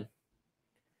and the win.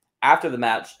 After the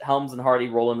match, Helms and Hardy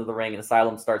roll into the ring, and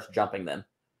Asylum starts jumping them.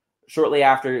 Shortly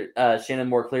after, Shannon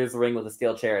Moore clears the ring with a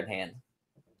steel chair in hand.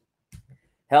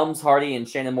 Helms, Hardy, and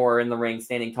Shannon Moore are in the ring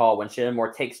standing tall when Shannon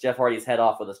Moore takes Jeff Hardy's head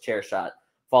off with his chair shot,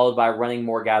 followed by running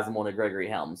Moorgasm on Gregory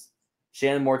Helms.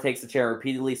 Shannon Moore takes the chair and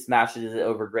repeatedly smashes it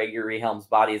over Gregory Helms'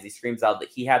 body as he screams out that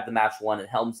he had the match won and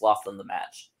Helms lost in the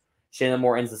match. Shannon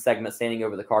Moore ends the segment standing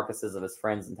over the carcasses of his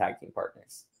friends and tag team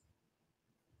partners.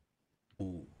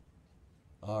 Ooh.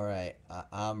 All right,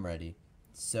 I'm ready.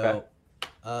 So,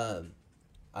 Okay.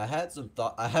 I had some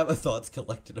thought. I have my thoughts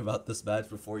collected about this match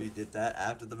before you did that.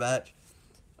 After the match,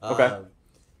 Okay.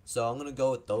 So I'm gonna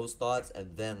go with those thoughts,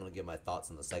 and then I'm gonna give my thoughts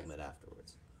on the segment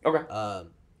afterwards. Okay.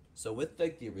 So with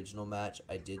like the original match,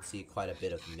 I did see quite a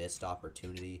bit of missed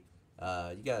opportunity.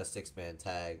 You got a 6-man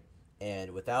tag,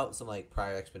 and without some like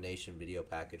prior explanation, video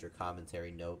package, or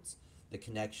commentary notes, the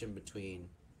connection between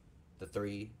the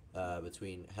three,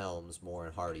 between Helms, Moore,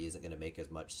 and Hardy isn't gonna make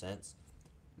as much sense.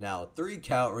 Now, 3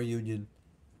 count reunion,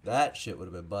 that shit would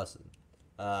have been busting.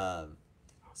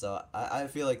 So I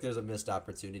feel like there's a missed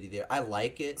opportunity there. I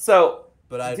like it,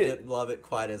 but I didn't love it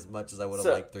quite as much as I would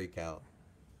have liked 3 count.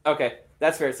 Okay,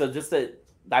 that's fair. So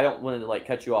I don't want to like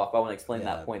cut you off. I want to explain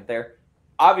that point there.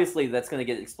 Obviously, that's going to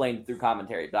get explained through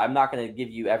commentary, but I'm not going to give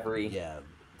you every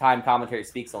time commentary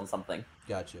speaks on something.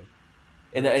 Gotcha.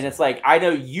 And it's like, I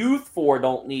know you 4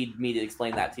 don't need me to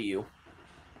explain that to you.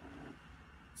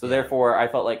 So therefore, I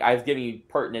felt like I was giving you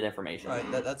pertinent information.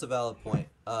 Right, that's a valid point.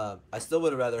 I still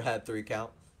would have rather had 3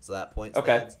 count, so that point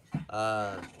stands.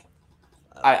 Okay.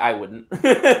 I wouldn't.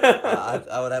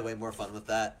 I would have way more fun with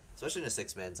that, especially in a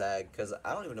 6-man tag, because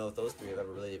I don't even know if those 3 have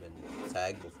ever really even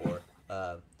tagged before.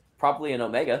 Probably in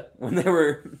Omega when they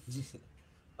were.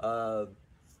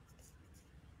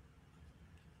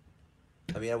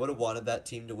 I mean, I would have wanted that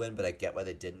team to win, but I get why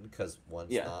they didn't, because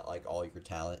one's not like all your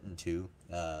talent, and 2,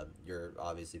 you're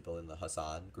obviously building the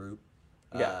Hassan group.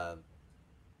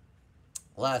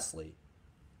 Lastly,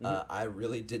 I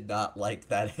really did not like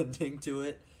that ending to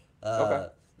it.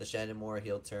 The Shannon Moore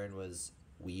heel turn was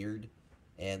weird,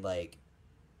 and like,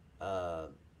 the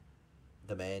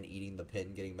man eating the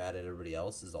pin, getting mad at everybody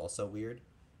else is also weird.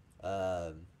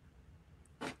 I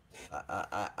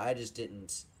just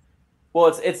didn't.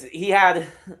 Well, he had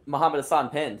Muhammad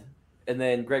Hassan pinned, and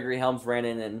then Gregory Helms ran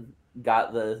in and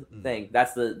got the thing.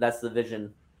 That's the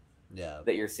vision.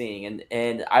 That you're seeing,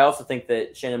 and I also think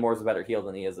that Shannon Moore is a better heel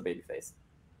than he is a babyface.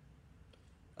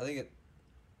 I think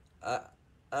I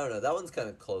don't know. That one's kind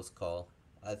of close call.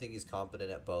 I think he's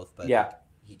competent at both, but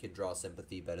he can draw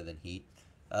sympathy better than heat.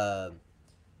 I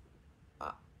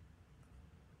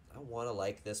want to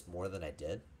like this more than I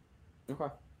did. Okay.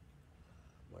 I'm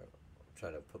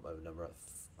trying to put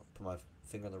my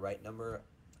finger on the right number.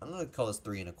 I'm gonna call this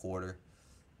 3 1/4.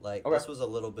 Like this was a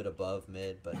little bit above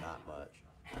mid, but not much.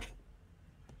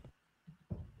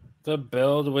 The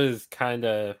build was kind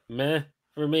of meh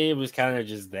for me. It was kind of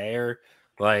just there.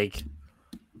 Like,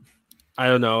 I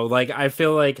don't know. Like, I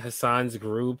feel like Hassan's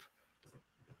group,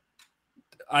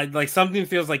 something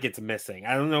feels like it's missing.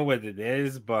 I don't know what it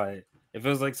is, but it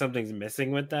feels like something's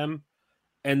missing with them.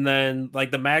 And then like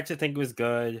the match I think was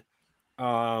good.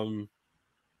 I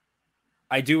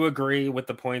do agree with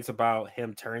the points about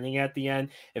him turning at the end.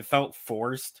 It felt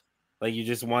forced. Like you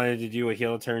just wanted to do a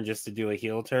heel turn just to do a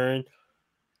heel turn.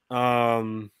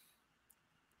 I'm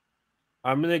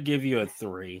gonna give you a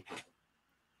 3.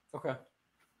 Okay.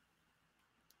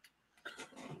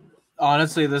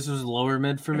 Honestly, this was lower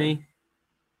mid for me.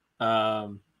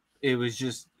 It was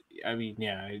just, I mean,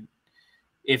 yeah,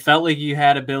 it felt like you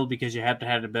had a build because you have to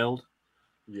have a build.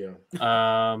 Yeah.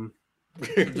 Done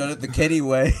it the Kenny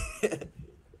way.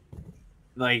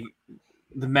 Like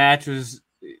the match was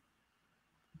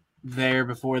there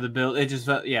before the build. It just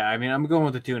felt, yeah. I mean, I'm going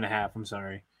with the 2.5. I'm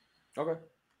sorry. Okay.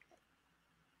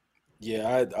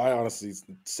 Yeah, I honestly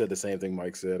said the same thing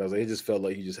Mike said. I was like, it just felt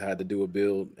like he just had to do a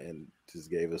build and just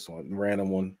gave us one random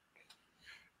one.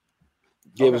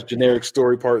 Gave us generic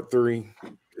story part 3,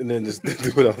 and then just do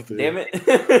it out there. Damn it.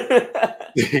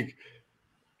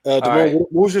 Devon, right.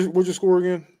 what was your score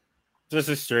again? Just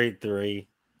a straight 3.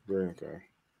 Okay.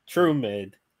 True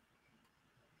mid.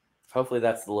 Hopefully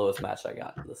that's the lowest match I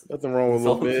got. Listen, Nothing wrong with a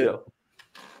Soul little bit. Show.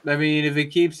 I mean, if it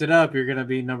keeps it up, you're gonna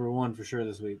be number 1 for sure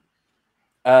this week.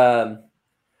 So,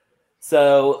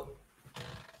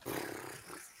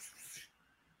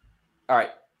 all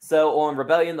right. So on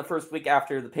Rebellion, the first week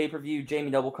after the pay-per-view, Jamie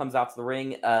Noble comes out to the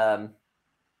ring. And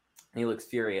he looks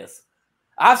furious.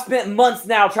 I've spent months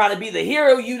now trying to be the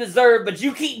hero you deserve, but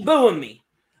you keep booing me.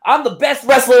 I'm the best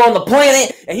wrestler on the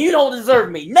planet, and you don't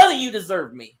deserve me. None of you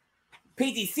deserve me.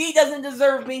 PTC doesn't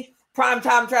deserve me.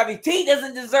 Primetime Travis T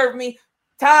doesn't deserve me.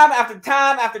 Time after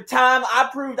time after time, I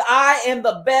proved I am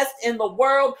the best in the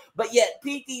world, but yet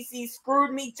PTC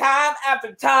screwed me time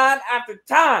after time after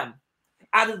time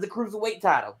out of the Cruiserweight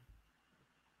title.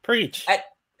 Preach.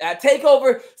 At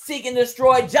TakeOver, Seek and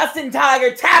Destroy, Justin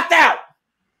Tiger tapped out.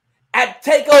 At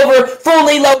TakeOver,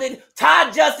 Fully Loaded,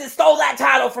 Todd Justice stole that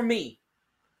title from me.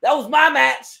 That was my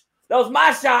match. That was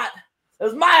my shot. That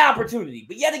was my opportunity.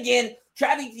 But yet again,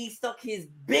 Travis T stuck his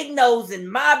big nose in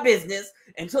my business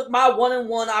and took my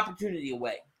one-on-one opportunity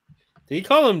away. Did he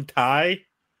call him Ty?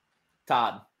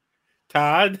 Todd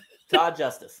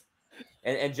Justice.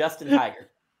 And Justin Tiger.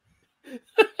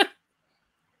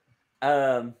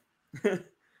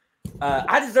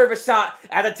 I deserve a shot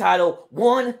at a title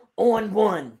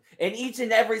 1-on-1. And each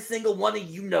and every single one of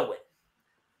you know it.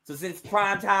 So since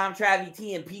Primetime, Travis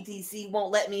T, and PTC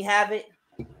won't let me have it,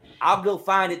 I'll go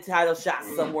find a title shot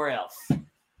somewhere else.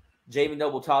 Jamie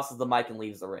Noble tosses the mic and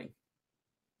leaves the ring.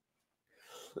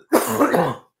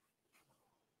 All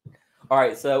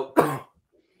right, so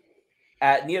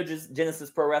at Neo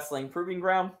Genesis Pro Wrestling Proving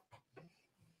Ground,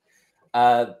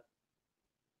 it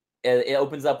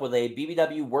opens up with a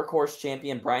BBW Workhorse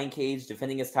champion Brian Cage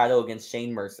defending his title against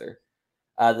Shane Mercer.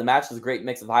 The match is a great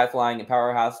mix of high-flying and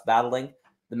powerhouse battling.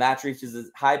 The match reaches its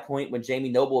high point when Jamie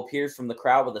Noble appears from the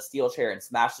crowd with a steel chair and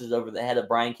smashes it over the head of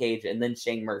Brian Cage and then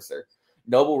Shane Mercer.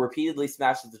 Noble repeatedly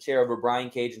smashes the chair over Brian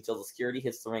Cage until the security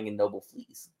hits the ring and Noble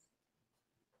flees.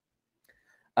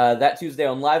 That Tuesday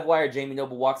on Livewire, Jamie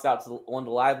Noble walks out on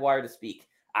the Livewire to speak.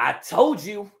 I told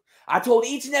you. I told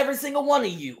each and every single one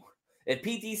of you. If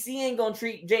PTC ain't going to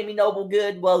treat Jamie Noble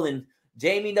good, well, then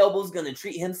Jamie Noble's going to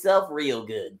treat himself real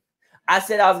good. I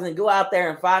said I was going to go out there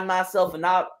and find myself an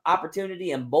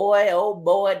opportunity, and boy, oh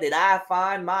boy, did I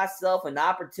find myself an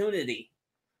opportunity.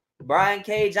 Brian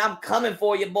Cage, I'm coming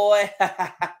for you, boy.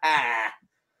 That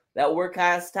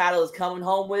Workhorse title is coming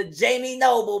home with Jamie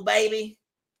Noble, baby.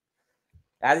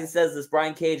 As he says this,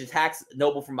 Brian Cage attacks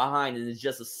Noble from behind and is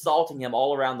just assaulting him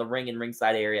all around the ring and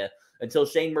ringside area until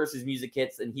Shane Mercer's music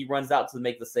hits and he runs out to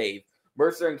make the save.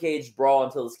 Mercer and Cage brawl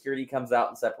until the security comes out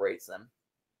and separates them.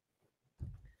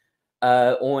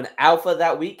 On Alpha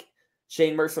that week,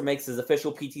 Shane Mercer makes his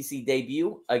official PTC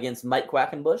debut against Mike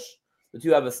Quackenbush. The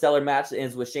two have a stellar match that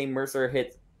ends with Shane Mercer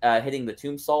hitting the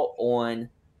tombstone on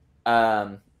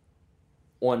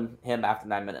him after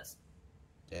 9 minutes.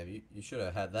 Damn, you should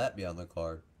have had that be on the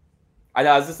card. I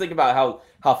know. I was just thinking about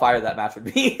how fire that match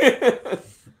would be.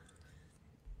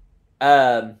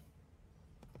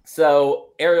 So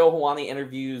Ariel Helwani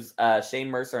interviews Shane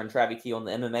Mercer and Travis T on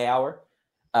the MMA Hour.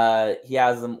 He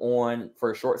has them on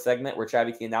for a short segment where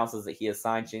Travis T announces that he has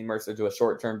signed Shane Mercer to a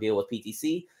short-term deal with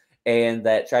PTC and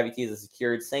that Travis T has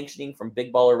secured sanctioning from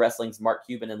Big Baller Wrestling's Mark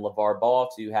Cuban and LeVar Ball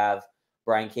to have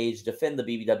Brian Cage defend the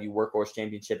BBW Workhorse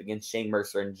Championship against Shane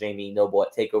Mercer and Jamie Noble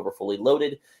at TakeOver Fully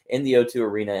Loaded in the O2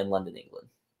 Arena in London, England.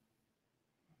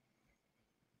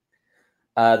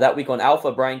 That week on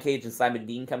Alpha, Brian Cage and Simon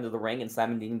Dean come to the ring, and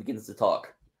Simon Dean begins to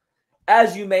talk.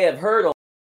 As you may have heard on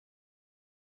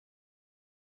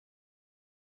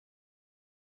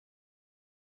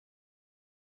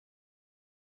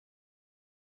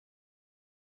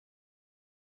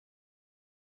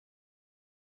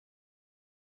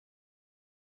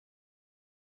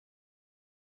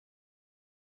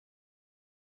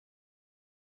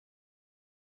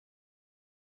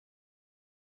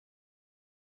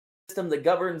that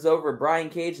governs over Brian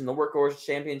Cage and the Workhorse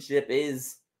Championship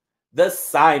is the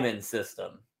Simon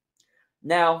system.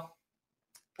 Now,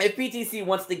 if PTC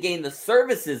wants to gain the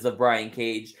services of Brian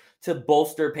Cage to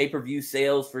bolster pay-per-view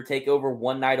sales for TakeOver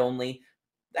one night only,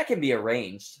 that can be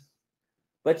arranged.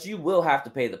 But you will have to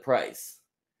pay the price.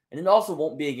 And it also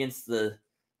won't be against the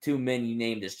two men you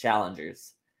named as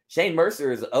challengers. Shane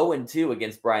Mercer is 0-2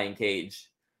 against Brian Cage.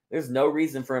 There's no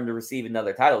reason for him to receive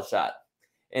another title shot.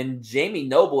 And Jamie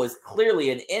Noble is clearly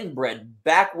an inbred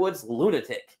backwoods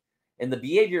lunatic. And the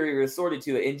behavior he resorted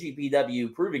to at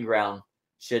NGPW Proving Ground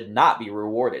should not be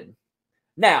rewarded.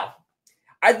 Now,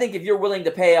 I think if you're willing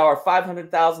to pay our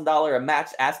 $500,000 a match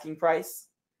asking price,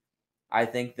 I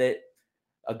think that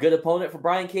a good opponent for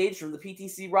Brian Cage from the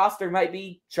PTC roster might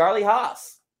be Charlie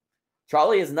Haas.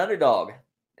 Charlie is an underdog.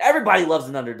 Everybody loves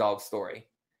an underdog story.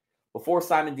 Before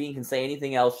Simon Dean can say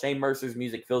anything else, Shane Mercer's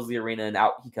music fills the arena and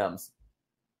out he comes.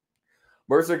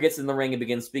 Mercer gets in the ring and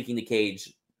begins speaking to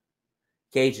Cage.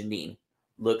 Cage and Dean.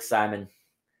 Look, Simon,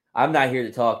 I'm not here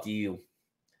to talk to you.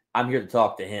 I'm here to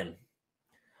talk to him.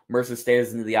 Mercer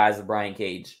stares into the eyes of Brian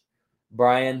Cage.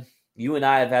 Brian, you and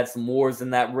I have had some wars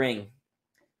in that ring.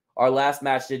 Our last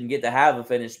match didn't get to have a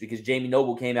finish because Jamie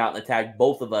Noble came out and attacked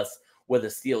both of us with a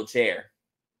steel chair.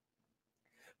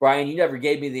 Brian, you never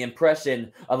gave me the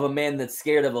impression of a man that's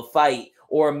scared of a fight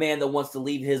or a man that wants to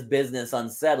leave his business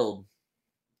unsettled.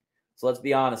 So let's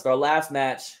be honest. Our last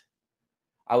match,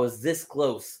 I was this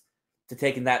close to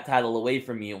taking that title away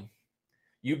from you.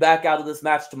 You back out of this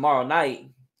match tomorrow night,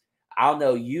 I'll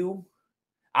know you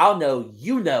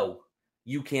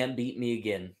can't beat me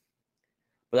again.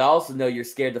 But I also know you're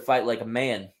scared to fight like a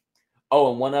man.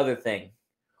 Oh, and one other thing.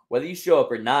 Whether you show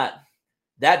up or not,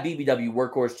 that BBW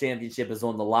Workhorse Championship is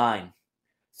on the line.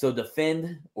 So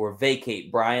defend or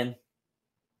vacate, Brian.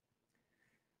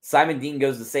 Simon Dean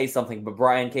goes to say something, but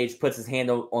Brian Cage puts his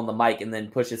hand on the mic and then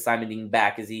pushes Simon Dean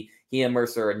back as he and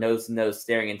Mercer are nose-to-nose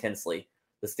staring intensely.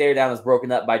 The stare down is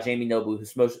broken up by Jamie Noble,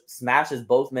 who smashes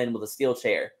both men with a steel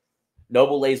chair.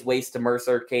 Noble lays waste to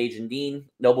Mercer, Cage, and Dean.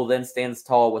 Noble then stands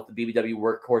tall with the BBW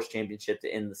Workhorse Championship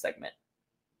to end the segment.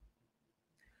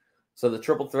 So the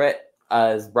triple threat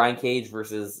is Brian Cage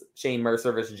versus Shane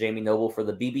Mercer versus Jamie Noble for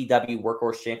the BBW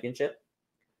Workhorse Championship.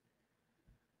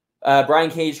 Brian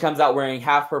Cage comes out wearing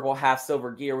half purple, half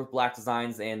silver gear with black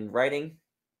designs and writing.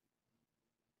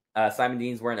 Simon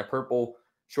Dean's wearing a purple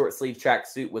short sleeve track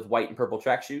suit with white and purple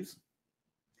track shoes.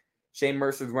 Shane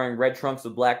Mercer's wearing red trunks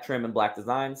with black trim and black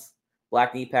designs,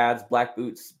 black knee pads, black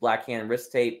boots, black hand and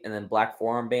wrist tape, and then black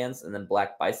forearm bands, and then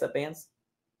black bicep bands.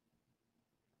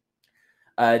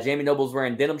 Jamie Noble's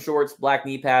wearing denim shorts, black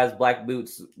knee pads, black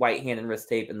boots, white hand and wrist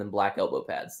tape, and then black elbow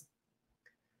pads.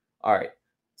 All right,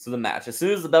 so the match. As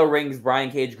soon as the bell rings, Brian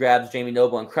Cage grabs Jamie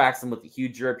Noble and cracks him with a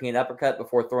huge European uppercut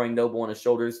before throwing Noble on his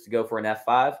shoulders to go for an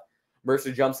F5.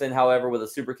 Mercer jumps in, however, with a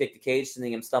super kick to Cage,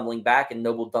 sending him stumbling back, and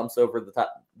Noble dumps over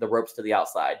the ropes to the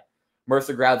outside.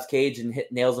 Mercer grabs Cage and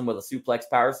nails him with a suplex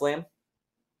power slam.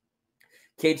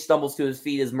 Cage stumbles to his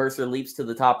feet as Mercer leaps to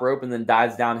the top rope and then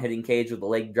dives down, hitting Cage with a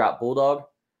leg drop bulldog.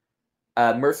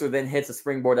 Mercer then hits a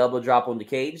springboard elbow drop onto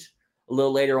Cage. A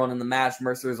little later on in the match,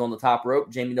 Mercer is on the top rope.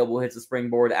 Jamie Noble hits a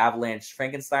springboard avalanche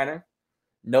Frankensteiner.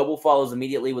 Noble follows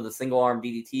immediately with a single arm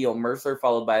DDT on Mercer,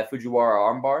 followed by a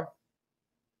Fujiwara armbar.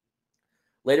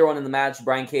 Later on in the match,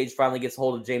 Brian Cage finally gets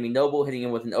hold of Jamie Noble, hitting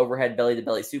him with an overhead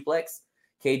belly-to-belly suplex.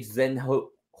 Cage then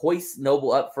hoists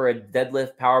Noble up for a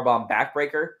deadlift powerbomb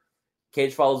backbreaker.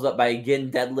 Cage follows up by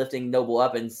again deadlifting Noble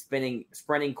up and sprinting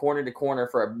corner to corner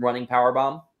for a running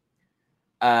powerbomb.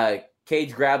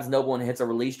 Cage grabs Noble and hits a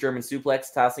release German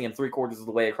suplex, tossing him 3/4 of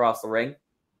the way across the ring.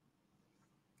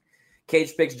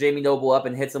 Cage picks Jamie Noble up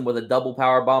and hits him with a double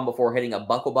powerbomb before hitting a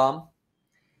buckle bomb.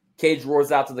 Cage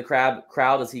roars out to the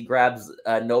crowd as he grabs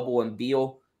Noble, and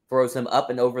Beal throws him up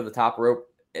and over the top rope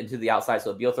and to the outside.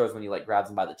 So Beal throws when he grabs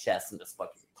him by the chest and just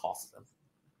fucking tosses him.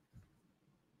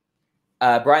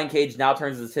 Brian Cage now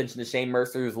turns his attention to Shane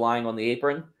Mercer, who's lying on the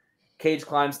apron. Cage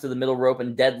climbs to the middle rope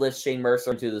and deadlifts Shane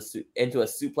Mercer into a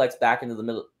suplex back into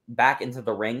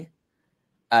the ring.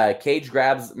 Cage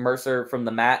grabs Mercer from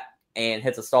the mat and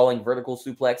hits a stalling vertical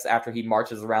suplex after he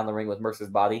marches around the ring with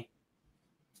Mercer's body.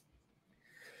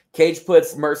 Cage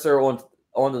puts Mercer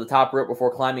onto the top rope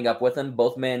before climbing up with him.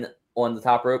 Both men on the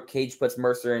top rope. Cage puts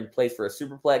Mercer in place for a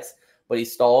superplex, but he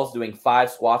stalls, doing 5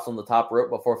 squats on the top rope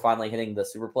before finally hitting the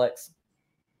superplex.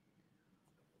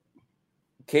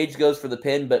 Cage goes for the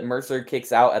pin, but Mercer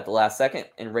kicks out at the last second,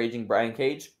 enraging Brian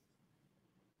Cage.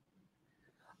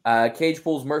 Cage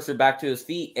pulls Mercer back to his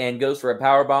feet and goes for a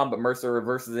powerbomb, but Mercer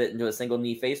reverses it into a single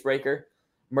knee face breaker.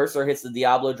 Mercer hits the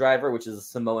Diablo driver, which is a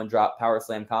Samoan drop power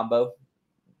slam combo.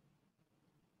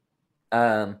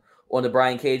 onto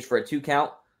Brian Cage for a 2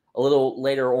 count. A little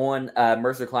later on,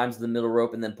 Mercer climbs the middle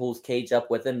rope and then pulls Cage up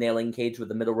with him, nailing Cage with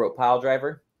the middle rope pile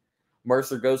driver.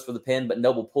 Mercer goes for the pin, but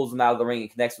Noble pulls him out of the ring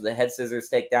and connects with a head scissors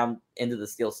takedown into the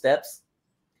steel steps.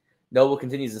 Noble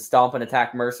continues to stomp and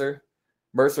attack Mercer.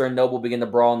 Mercer and Noble begin to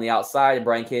brawl on the outside, and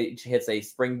Brian Cage hits a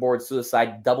springboard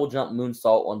suicide double jump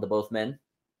moonsault onto both men.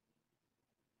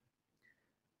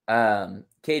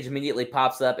 Cage immediately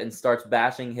pops up and starts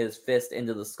bashing his fist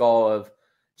into the skull of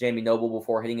Jamie Noble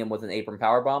before hitting him with an apron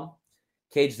powerbomb.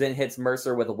 Cage then hits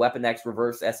Mercer with a Weapon X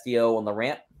reverse STO on the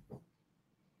ramp.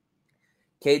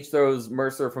 Cage throws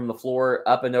Mercer from the floor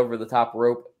up and over the top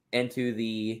rope into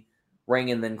the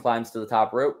ring and then climbs to the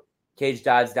top rope. Cage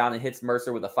dives down and hits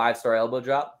Mercer with a 5-star elbow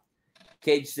drop.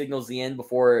 Cage signals the end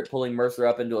before pulling Mercer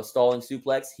up into a stalling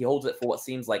suplex. He holds it for what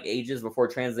seems like ages before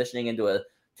transitioning into a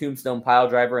tombstone pile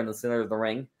driver in the center of the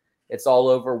ring. It's all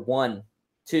over. 1,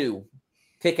 2,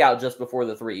 kick out just before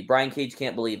the 3. Brian Cage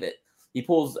can't believe it. He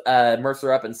pulls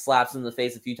Mercer up and slaps him in the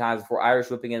face a few times before Irish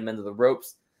whipping him into the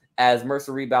ropes. As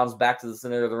Mercer rebounds back to the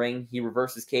center of the ring, he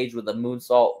reverses Cage with a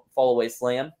moonsault fall-away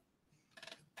slam.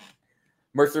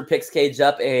 Mercer picks Cage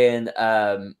up and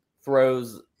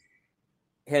throws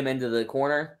him into the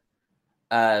corner.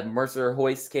 Mercer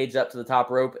hoists Cage up to the top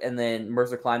rope, and then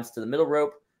Mercer climbs to the middle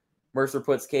rope. Mercer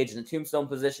puts Cage in a tombstone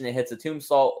position and hits a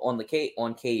tombsault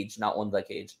on Cage, not on the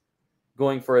Cage.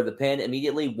 Going for the pin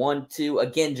immediately. 1, 2.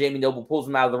 Again, Jamie Noble pulls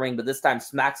him out of the ring, but this time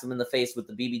smacks him in the face with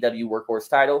the BBW Workhorse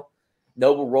title.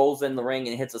 Noble rolls in the ring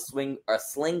and hits a sling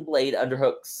blade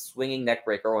underhook swinging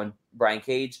neckbreaker on Brian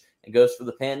Cage and goes for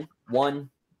the pin. 1,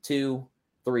 2,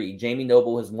 3. Jamie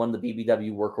Noble has won the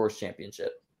BBW Workhorse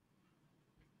Championship.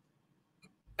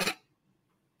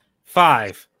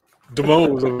 5.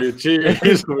 Damone was over here cheering.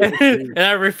 And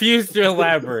I refuse to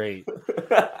elaborate.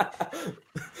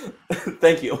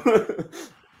 Thank you.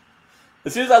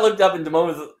 As soon as I looked up and Damone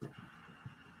was,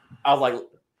 I was like,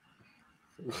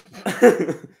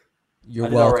 You're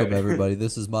welcome, everybody.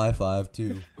 This is my 5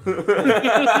 too.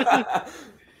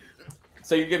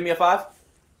 So you're giving me a 5?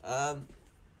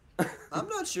 I'm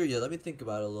not sure yet. Let me think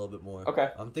about it a little bit more. Okay.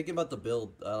 I'm thinking about the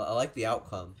build. I like the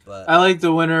outcome, but I like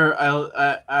the winner.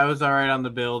 I was all right on the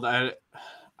build. I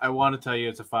want to tell you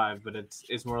it's a 5, but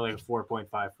it's more like a 4.5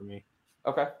 for me.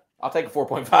 Okay. I'll take a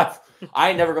 4.5. I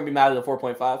ain't never going to be mad at a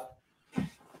 4.5.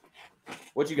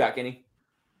 What you got, Kenny?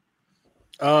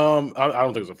 I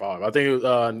don't think it's a 5. I think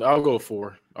I'll go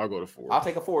 4. I'll go to 4. I'll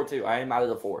take a 4 too. I ain't mad at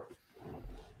a 4.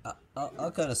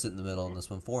 I'll kind of sit in the middle on this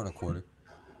one. 4 1/4.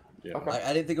 Yeah. Okay.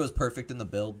 I didn't think it was perfect in the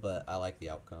build, but I like the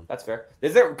outcome. That's fair.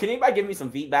 Can anybody give me some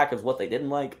feedback of what they didn't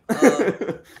like?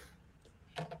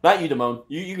 Not you, Damone.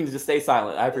 You can just stay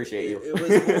silent. I appreciate you. It was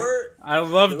more. I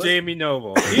love Jamie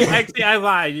Noble. Actually, I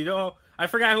lied. I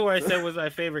forgot who I said was my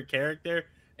favorite character.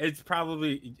 It's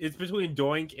between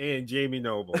Doink and Jamie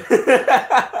Noble.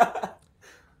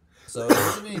 So it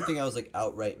wasn't anything I was like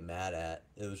outright mad at.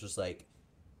 It was just like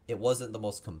it wasn't the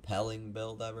most compelling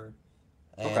build ever.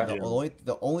 And Okay.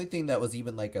 the only thing that was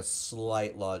even like a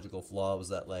slight logical flaw was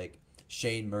that like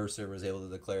Shane Mercer was able to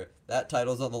declare that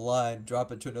title's on the line,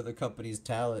 drop it to another company's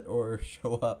talent, or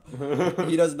show up.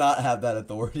 He does not have that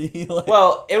authority. Like,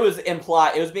 Well, it was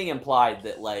implied. It was being implied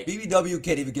that like BBW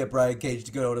can't even get Brian Cage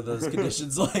to go to those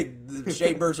conditions. Like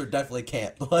Shane Mercer definitely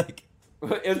can't. Like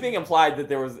it was being implied that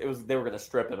they were going to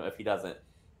strip him if he doesn't.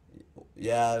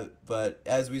 yeah, but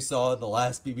as we saw in the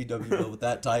last BBW build with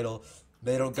that title,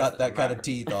 they don't got that kind of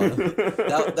teeth on them.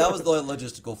 That was the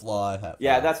logistical flaw I have.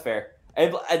 Yeah, that's fair.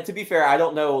 And to be fair, I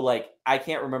don't know. Like, I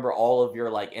can't remember all of your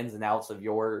like ins and outs of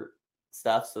your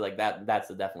stuff. So like that's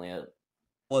definitely a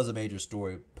was a major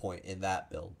story point in that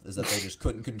build is that they just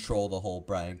couldn't control the whole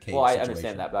Brian Cage. Well, I situation.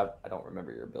 understand that, but I don't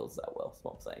remember your builds that well. That's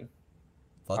what I'm saying.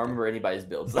 Fuck I don't remember anybody's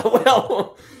builds that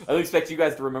well. I don't expect you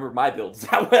guys to remember my builds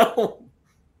that well.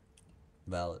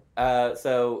 Valid.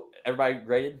 So everybody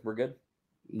graded? We're good?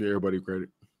 Yeah, everybody credit.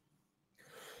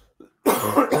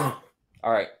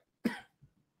 All right.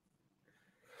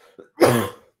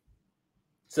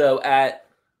 So at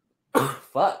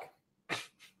fuck.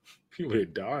 People are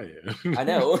dying. I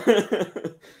know.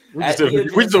 We're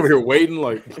just over here waiting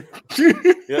like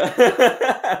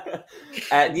Yeah.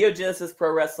 At Neo Genesis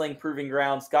Pro Wrestling Proving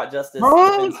Ground, Scott Justice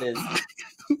defends his.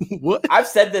 What? I've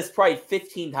said this probably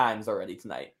 15 times already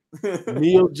tonight.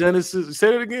 Neo Genesis.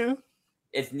 Say it again.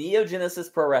 It's Neo Genesis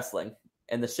Pro Wrestling,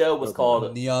 and the show was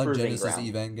called Neon Proving Genesis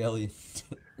Ground. Evangelion.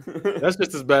 That's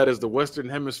just as bad as the Western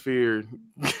Hemisphere.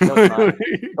 No, it's not.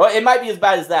 Well, it might be as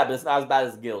bad as that, but it's not as bad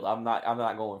as Guild. I'm not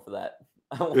going for that.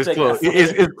 I won't It's take close. that.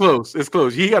 It's close. It's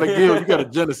close. He got a Guild. You got a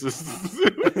Genesis.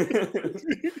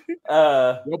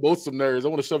 Y'all both some nerds. I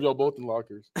want to shove y'all both in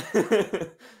lockers.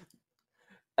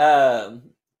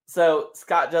 So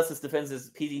Scott Justice defends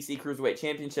his PTC Cruiserweight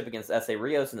Championship against S.A.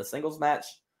 Rios in a singles match.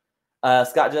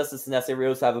 Scott Justice and S.A.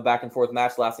 Rios have a back-and-forth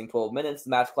match lasting 12 minutes. The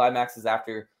match climaxes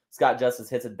after Scott Justice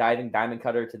hits a diving diamond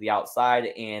cutter to the outside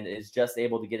and is just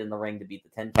able to get in the ring to beat the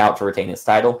 10 count to retain his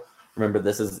title. Remember,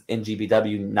 this is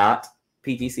NGPW, not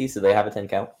PTC, so they have a 10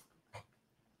 count.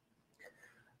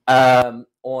 On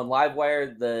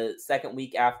Livewire, the second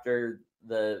week after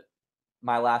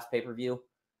my last pay-per-view,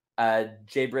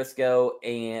 Jay Briscoe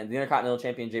and the Intercontinental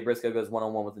Champion Jay Briscoe goes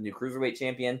one-on-one with the new Cruiserweight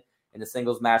Champion in a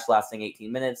singles match lasting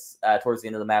 18 minutes. Towards the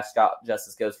end of the match, Scott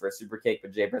Justice goes for a super kick,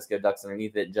 but Jay Briscoe ducks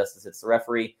underneath it, and Justice hits the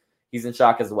referee. He's in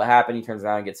shock as to what happened. He turns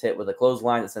around and gets hit with a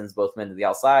clothesline that sends both men to the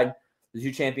outside. The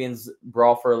two champions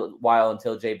brawl for a while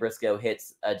until Jay Briscoe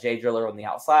hits a Jay Driller on the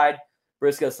outside.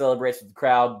 Briscoe celebrates with the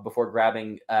crowd before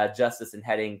grabbing Justice and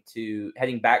heading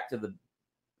back to the.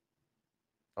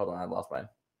 Hold on, I lost mine.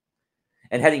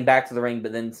 And heading back to the ring,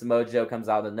 but then Samoa Joe comes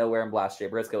out of nowhere and blasts Jay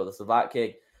Briscoe with a savate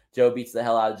kick. Joe beats the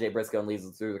hell out of Jay Briscoe and leads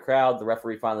him through the crowd. The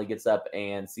referee finally gets up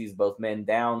and sees both men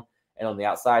down. And on the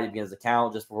outside, he begins to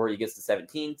count. Just before he gets to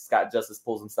 17, Scott Justice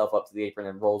pulls himself up to the apron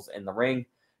and rolls in the ring.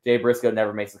 Jay Briscoe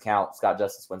never makes the count. Scott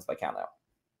Justice wins by countout.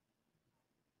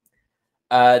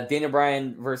 Daniel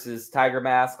Bryan versus Tiger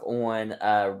Mask on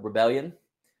Rebellion.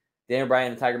 Daniel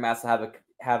Bryan and Tiger Mask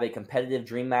have a competitive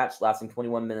dream match lasting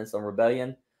 21 minutes on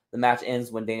Rebellion. The match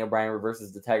ends when Daniel Bryan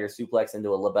reverses the Tiger suplex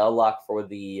into a label lock for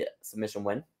the submission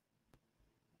win.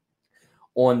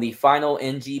 On the final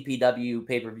NGPW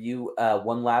pay-per-view,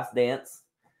 One Last Dance,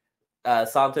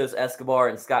 Santos Escobar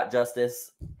and Scott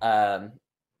Justice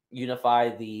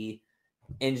unify the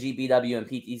NGPW and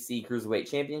PTC Cruiserweight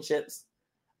Championships.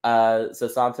 So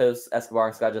Santos Escobar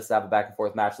and Scott Justice have a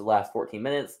back-and-forth match that lasts 14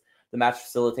 minutes. The match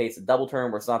facilitates a double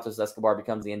turn where Santos Escobar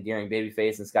becomes the endearing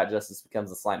babyface and Scott Justice becomes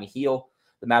the slimy heel.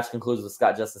 The match concludes with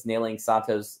Scott Justice nailing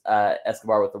Santos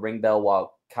Escobar with the ring bell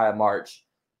while Kaya March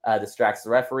distracts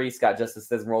the referee. Scott Justice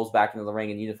then rolls back into the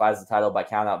ring and unifies the title by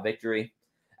countout victory.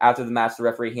 After the match, the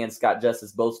referee hands Scott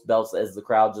Justice both belts as the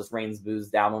crowd just rains boos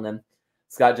down on him.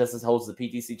 Scott Justice holds the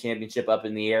PTC Championship up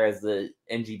in the air as the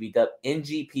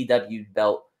NGPW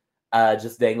belt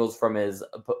just dangles from his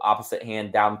opposite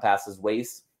hand down past his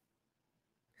waist.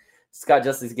 Scott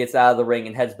Justice gets out of the ring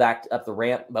and heads back up the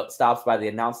ramp, but stops by the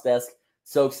announce desk,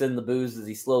 soaks in the booze as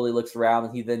he slowly looks around,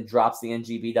 and he then drops the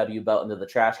NGPW belt into the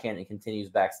trash can and continues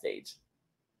backstage.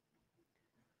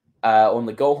 On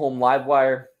the Go Home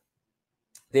Livewire,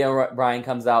 Daniel Bryan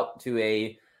comes out to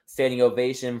a standing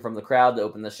ovation from the crowd to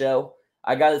open the show.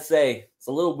 I gotta say, it's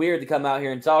a little weird to come out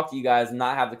here and talk to you guys and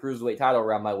not have the Cruiserweight title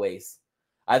around my waist.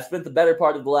 I've spent the better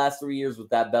part of the last 3 years with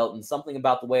that belt, and something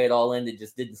about the way it all ended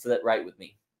just didn't sit right with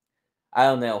me. I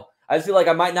don't know. I just feel like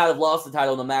I might not have lost the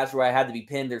title in a match where I had to be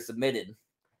pinned or submitted.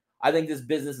 I think this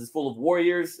business is full of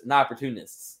warriors and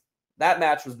opportunists. That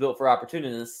match was built for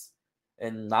opportunists,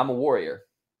 and I'm a warrior.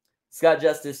 Scott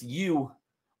Justice, you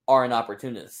are an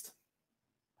opportunist.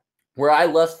 Where I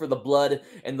lust for the blood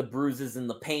and the bruises and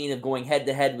the pain of going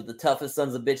head-to-head with the toughest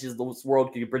sons of bitches this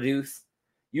world could produce,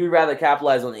 you would rather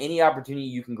capitalize on any opportunity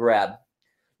you can grab.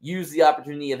 Use the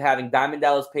opportunity of having Diamond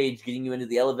Dallas Page getting you into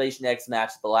the Elevation X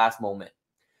match at the last moment.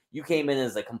 You came in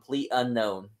as a complete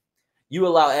unknown. You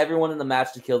allow everyone in the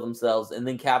match to kill themselves and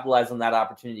then capitalize on that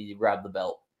opportunity to grab the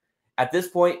belt. At this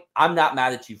point, I'm not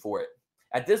mad at you for it.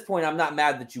 At this point, I'm not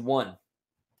mad that you won.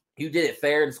 You did it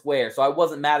fair and square, so I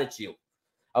wasn't mad at you.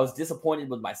 I was disappointed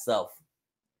with myself.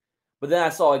 But then I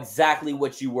saw exactly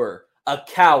what you were, a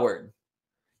coward.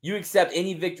 You accept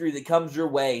any victory that comes your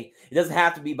way. It doesn't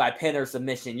have to be by pin or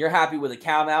submission. You're happy with a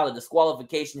count out, a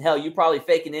disqualification. Hell, you probably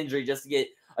fake an injury just to get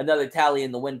another tally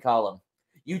in the win column.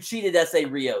 You cheated S.A.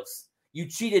 Rios. You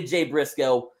cheated Jay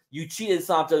Briscoe. You cheated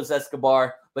Santos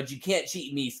Escobar. But you can't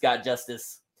cheat me, Scott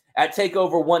Justice. At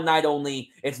TakeOver One Night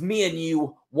Only, it's me and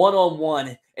you,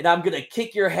 one-on-one, and I'm going to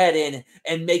kick your head in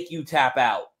and make you tap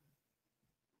out.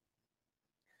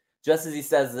 Just as he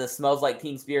says this, Smells Like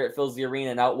Teen Spirit fills the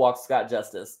arena and outwalks Scott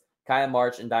Justice, Kaya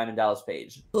March, and Diamond Dallas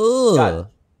Page. Ugh.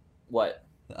 Scott, what?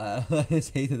 I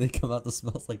just hate that they come out that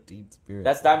Smells Like Teen Spirit.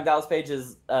 That's Diamond Dallas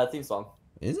Page's theme song.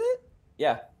 Is it?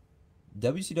 Yeah.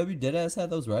 WCW Deadass had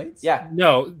those rights? Yeah.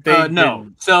 No,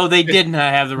 no. So they didn't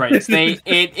have the rights.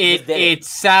 It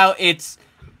smells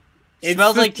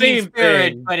like Teen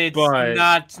Spirit, but it's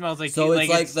not smells like. So it's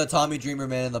like the Tommy Dreamer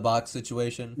Man in the Box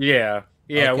situation. Yeah,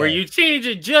 okay. Where you change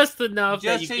it just enough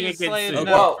that you can't get sued. Okay.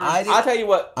 Well, I'll tell you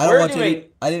what. I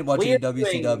didn't watch any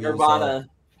WCW. Nirvana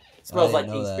Smells Like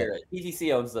Teen that. Spirit.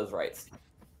 PTC owns those rights.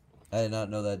 I did not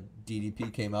know that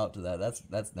DDP came out to that.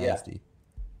 That's nasty.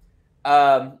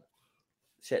 Yeah.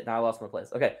 Shit, now I lost my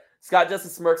place. Okay. Scott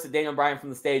Justice smirks at Daniel Bryan from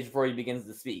the stage before he begins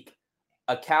to speak.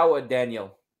 A coward,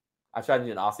 Daniel. I tried to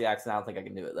do an Aussie accent. I don't think I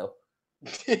can do it, though.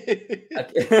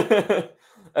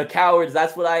 A coward.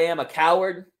 That's what I am. A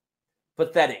coward.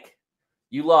 Pathetic.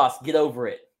 You lost. Get over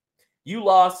it. You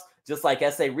lost just like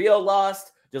S.A. Rio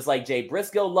lost, just like Jay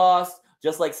Briscoe lost,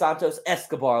 just like Santos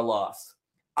Escobar lost.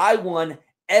 I won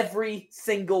every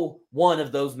single one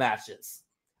of those matches.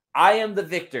 I am the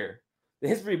victor. The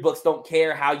history books don't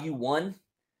care how you won.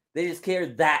 They just care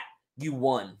that you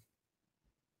won.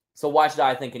 So why should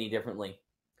I think any differently?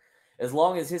 As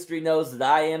long as history knows that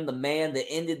I am the man that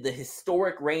ended the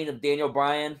historic reign of Daniel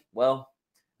Bryan, well,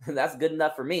 that's good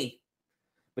enough for me.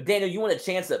 But Daniel, you want a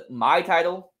chance at my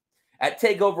title? At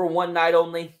TakeOver one night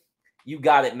only? You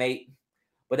got it, mate.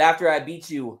 But after I beat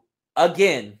you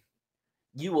again,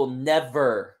 you will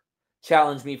never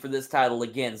challenge me for this title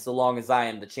again so long as I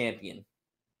am the champion.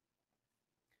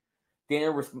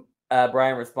 Daniel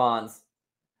Bryan responds,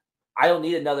 I don't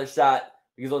need another shot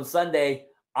because on Sunday,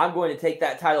 I'm going to take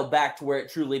that title back to where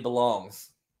it truly belongs.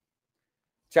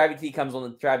 Travie T comes on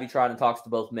the Travitron and talks to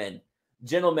both men.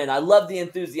 Gentlemen, I love the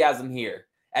enthusiasm here.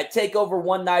 At TakeOver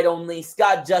one night only,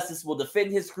 Scott Justice will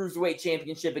defend his Cruiserweight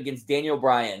Championship against Daniel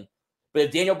Bryan. But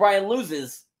if Daniel Bryan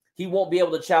loses, he won't be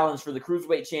able to challenge for the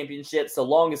Cruiserweight Championship so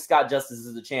long as Scott Justice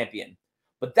is the champion.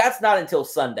 But that's not until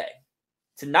Sunday.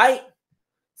 Tonight,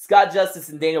 Scott Justice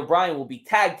and Daniel Bryan will be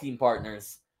tag team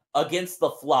partners against the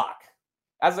Flock.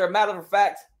 As a matter of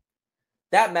fact,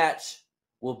 that match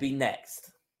will be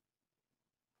next.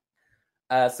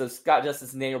 So Scott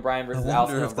Justice and Daniel Bryan versus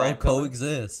Allison I wonder if they'll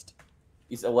coexist.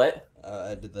 You said what?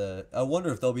 I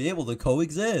wonder if they'll be able to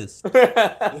coexist.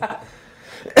 The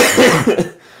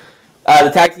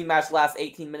tag team match lasts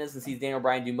 18 minutes and sees Daniel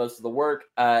Bryan do most of the work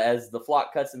as the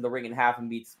Flock cuts in the ring in half and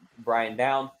beats Bryan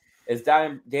down. As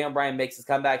Daniel Bryan makes his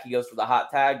comeback, he goes for the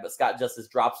hot tag, but Scott Justice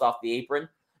drops off the apron.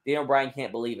 Daniel Bryan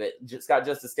can't believe it. Scott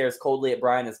Justice stares coldly at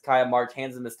Bryan as Kaya March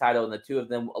hands him his title, and the two of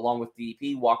them, along with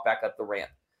DDP, walk back up the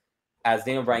ramp as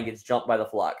Daniel Bryan gets jumped by the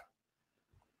Flock.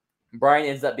 Bryan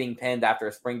ends up being pinned after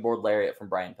a springboard lariat from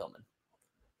Brian Pillman.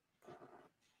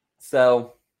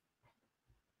 So,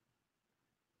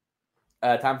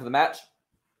 time for the match.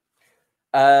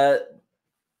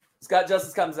 Scott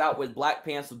Justice comes out with black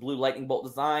pants with blue lightning bolt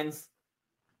designs,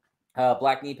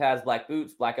 black knee pads, black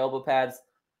boots, black elbow pads,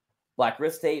 black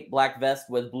wrist tape, black vest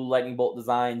with blue lightning bolt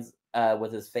designs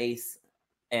with his face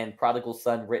and Prodigal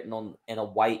Son written on in a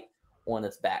white on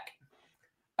its back.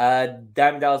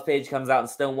 Diamond Dallas Page comes out in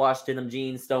stonewashed denim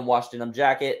jeans, stonewashed denim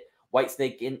jacket, white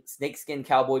snakeskin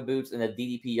cowboy boots, and a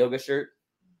DDP yoga shirt.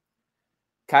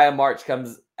 Kaya March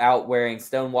comes out wearing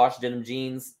stonewashed denim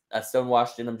jeans, a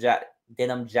stonewashed denim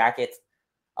jacket,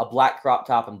 a black crop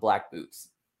top, and black boots.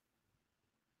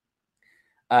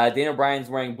 Daniel Bryan's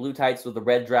wearing blue tights with a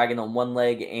red dragon on one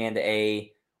leg and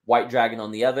a white dragon on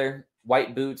the other,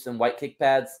 white boots and white kick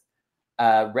pads.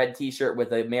 Red t-shirt with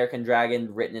the American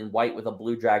Dragon written in white with a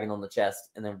blue dragon on the chest,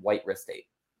 and then white wrist tape.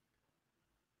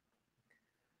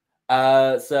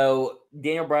 So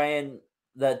Daniel Bryan,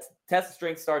 the test of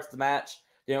strength starts the match.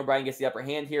 Daniel Bryan gets the upper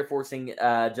hand here, forcing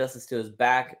Justice to his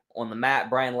back on the mat.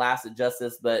 Bryan laughs at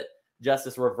Justice, but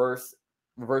Justice reverses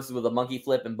with a monkey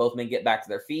flip, and both men get back to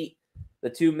their feet. The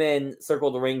two men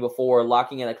circle the ring before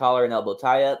locking in a collar and elbow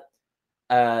tie-up.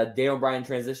 Daniel Bryan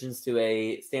transitions to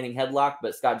a standing headlock,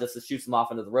 but Scott Justice shoots him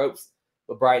off into the ropes.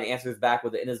 But Bryan answers back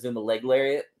with an Inazuma leg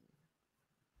lariat.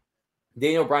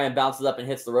 Daniel Bryan bounces up and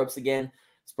hits the ropes again,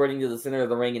 sprinting to the center of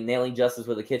the ring and nailing Justice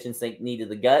with a kitchen sink knee to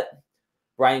the gut.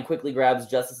 Bryan quickly grabs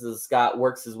Justice as Scott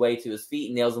works his way to his feet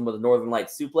and nails him with a Northern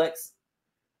Lights suplex.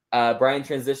 Bryan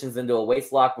transitions into a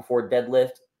waist lock before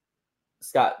deadlifting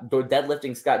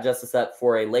Scott Justice up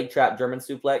for a leg trap German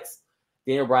suplex.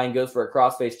 Daniel Bryan goes for a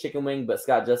crossface chicken wing, but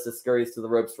Scott Justice scurries to the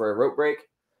ropes for a rope break.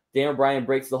 Daniel Bryan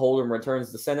breaks the hold and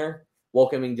returns to center,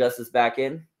 welcoming Justice back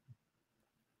in.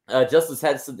 Justice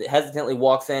hesitantly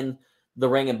walks in the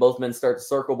ring, and both men start to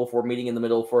circle before meeting in the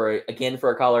middle for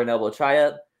a collar and elbow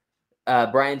tie-up.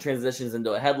 Bryan transitions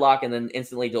into a headlock and then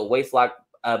instantly to a waistlock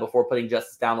before putting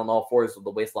Justice down on all fours with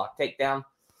the waistlock takedown.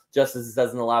 Justice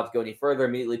doesn't allow it to go any further,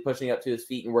 immediately pushing up to his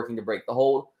feet and working to break the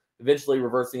hold, eventually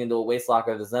reversing into a waistlock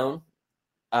of his own.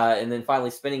 And then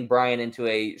finally spinning Bryan into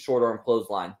a short arm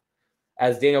clothesline.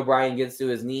 As Daniel Bryan gets to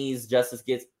his knees, Justice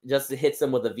hits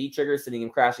him with a V-trigger, sending him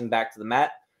crashing back to the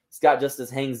mat. Scott Justice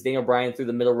hangs Daniel Bryan through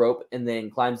the middle rope and then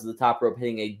climbs to the top rope,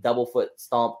 hitting a double foot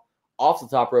stomp off the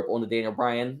top rope onto Daniel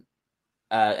Bryan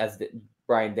as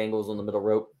Bryan dangles on the middle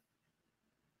rope.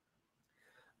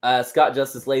 Scott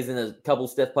Justice lays in a couple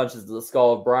stiff punches to the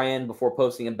skull of Bryan before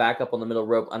posting him back up on the middle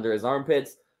rope under his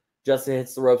armpits. Justice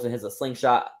hits the ropes and hits a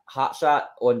slingshot hot shot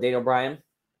on Daniel Bryan.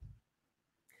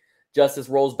 Justice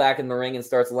rolls back in the ring and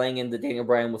starts laying into Daniel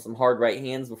Bryan with some hard right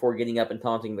hands before getting up and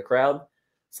taunting the crowd.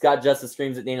 Scott Justice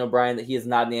screams at Daniel Bryan that he is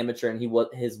not an amateur and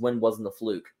his win wasn't a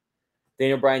fluke.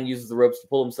 Daniel Bryan uses the ropes to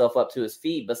pull himself up to his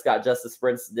feet, but Scott Justice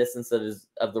sprints the distance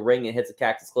of the ring and hits a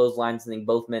cactus clothesline, sending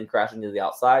both men crashing to the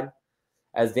outside.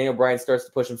 As Daniel Bryan starts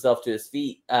to push himself to his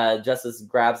feet, Justice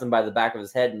grabs him by the back of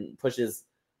his head and pushes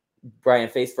Bryan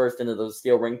face first into the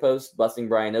steel ring post, busting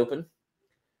Bryan open.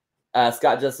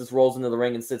 Scott Justice rolls into the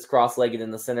ring and sits cross-legged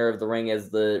in the center of the ring as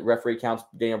the referee counts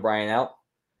Daniel Bryan out.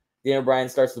 Daniel Bryan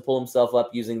starts to pull himself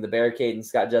up using the barricade, and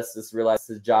Scott Justice realizes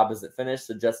his job isn't finished,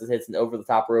 so Justice hits an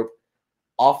over-the-top rope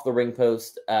off the ring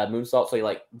post moonsault. So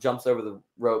he jumps over the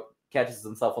rope, catches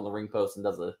himself on the ring post, and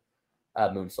does a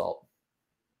moonsault.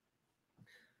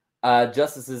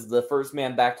 Justice is the first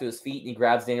man back to his feet, and he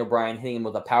grabs Daniel Bryan, hitting him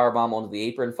with a powerbomb onto the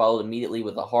apron, followed immediately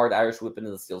with a hard Irish whip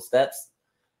into the steel steps.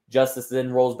 Justice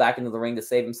then rolls back into the ring to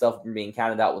save himself from being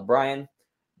counted out with Bryan.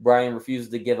 Bryan refuses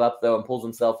to give up, though, and pulls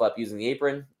himself up using the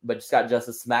apron, but Scott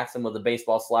Justice smacks him with a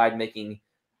baseball slide, making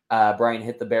Bryan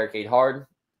hit the barricade hard.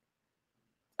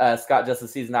 Scott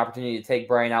Justice sees an opportunity to take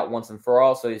Bryan out once and for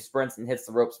all, so he sprints and hits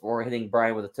the ropes before hitting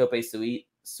Bryan with a tope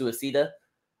suicida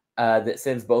that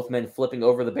sends both men flipping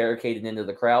over the barricade and into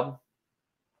the crowd.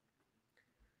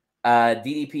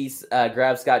 DDP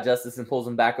grabs Scott Justice and pulls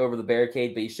him back over the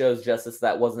barricade, but he shows Justice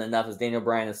that wasn't enough as Daniel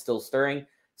Bryan is still starting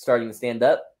to stand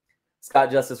up.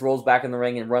 Scott Justice rolls back in the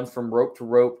ring and runs from rope to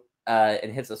rope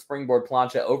and hits a springboard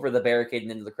plancha over the barricade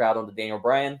and into the crowd onto Daniel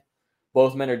Bryan.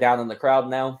 Both men are down in the crowd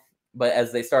now, but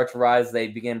as they start to rise, they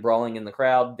begin brawling in the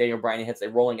crowd. Daniel Bryan hits a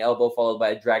rolling elbow followed by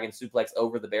a dragon suplex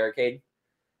over the barricade.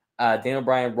 Daniel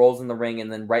Bryan rolls in the ring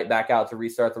and then right back out to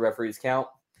restart the referee's count.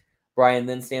 Bryan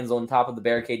then stands on top of the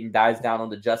barricade and dives down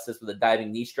onto Justice with a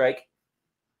diving knee strike.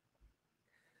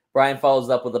 Bryan follows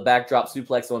up with a backdrop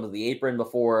suplex onto the apron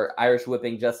before Irish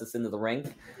whipping Justice into the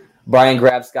ring. Bryan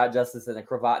grabs Scott Justice in a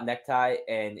cravat necktie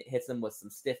and hits him with some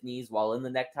stiff knees while in the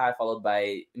necktie, followed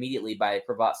immediately by a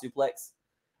cravat suplex.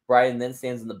 Bryan then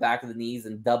stands in the back of the knees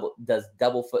and does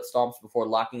double foot stomps before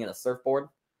locking in a surfboard.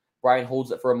 Bryan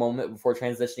holds it for a moment before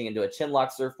transitioning into a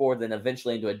chinlock surfboard, then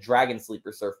eventually into a dragon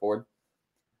sleeper surfboard.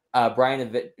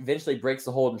 Bryan eventually breaks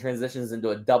the hold and transitions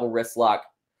into a double wrist lock,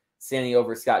 standing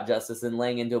over Scott Justice and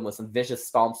laying into him with some vicious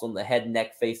stomps on the head,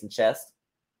 neck, face, and chest.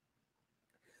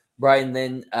 Bryan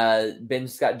then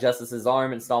bends Scott Justice's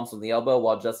arm and stomps on the elbow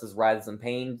while Justice writhes in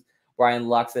pain. Bryan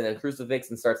locks in a crucifix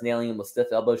and starts nailing him with stiff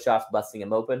elbow shots, busting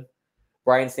him open.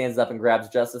 Bryan stands up and grabs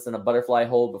Justice in a butterfly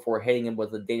hold before hitting him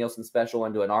with a Danielson special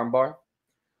into an armbar.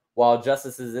 While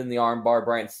Justice is in the armbar,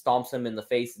 Bryan stomps him in the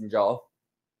face and jaw.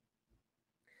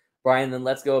 Bryan then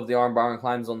lets go of the armbar and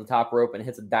climbs on the top rope and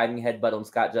hits a diving headbutt on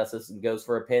Scott Justice and goes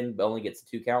for a pin, but only gets a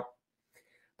 2 count.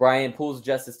 Bryan pulls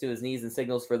Justice to his knees and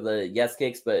signals for the yes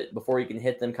kicks, but before he can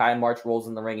hit them, Kaya March rolls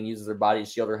in the ring and uses her body to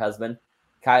shield her husband.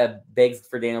 Kaya begs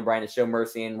for Daniel Bryan to show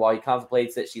mercy, and while he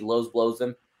contemplates it, she low blows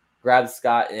him, grabs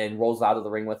Scott, and rolls out of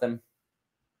the ring with him.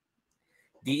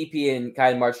 DDP and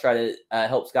Kaya March try to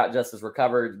help Scott Justice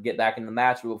recover, get back in the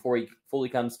match, but before he fully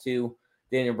comes to,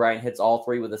 Daniel Bryan hits all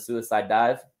three with a suicide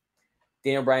dive.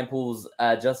 Daniel Bryan pulls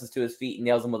Justice to his feet and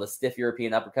nails him with a stiff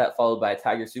European uppercut, followed by a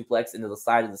tiger suplex into the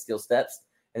side of the steel steps,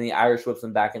 and the Irish whips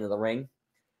him back into the ring.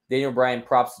 Daniel Bryan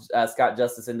props Scott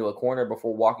Justice into a corner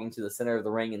before walking to the center of the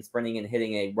ring and sprinting and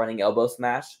hitting a running elbow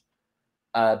smash.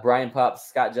 Bryan pops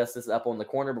Scott Justice up on the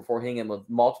corner before hitting him with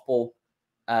multiple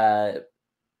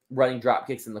running drop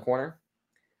kicks in the corner.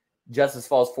 Justice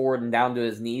falls forward and down to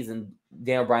his knees, and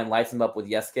Daniel Bryan lights him up with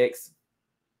yes kicks.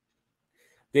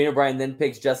 Daniel Bryan then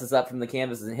picks Justice up from the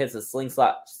canvas and hits a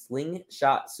slingshot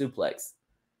suplex.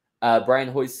 Bryan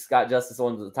hoists Scott Justice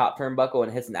onto the top turnbuckle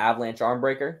and hits an avalanche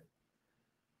armbreaker.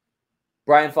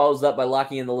 Bryan follows up by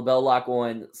locking in the label lock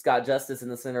on Scott Justice in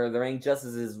the center of the ring.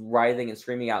 Justice is writhing and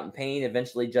screaming out in pain.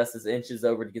 Eventually, Justice inches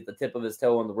over to get the tip of his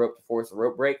toe on the rope to force a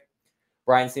rope break.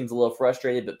 Bryan seems a little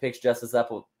frustrated, but picks Justice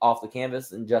up off the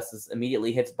canvas, and Justice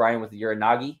immediately hits Bryan with the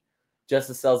Uranagi.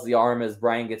 Justice sells the arm as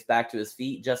Bryan gets back to his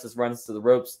feet. Justice runs the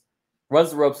ropes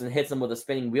and hits him with a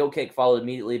spinning wheel kick, followed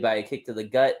immediately by a kick to the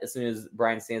gut as soon as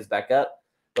Bryan stands back up.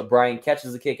 But Bryan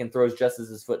catches the kick and throws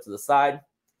Justice's foot to the side.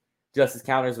 Justice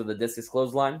counters with a discus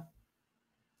clothesline.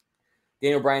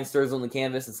 Daniel Bryan stirs on the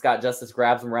canvas, and Scott Justice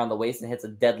grabs him around the waist and hits a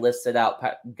deadlift sit-out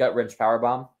gut-wrench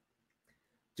powerbomb.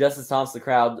 Justice taunts the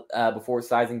crowd before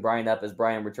sizing Bryan up as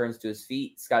Bryan returns to his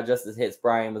feet. Scott Justice hits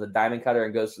Bryan with a diamond cutter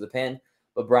and goes for the pin,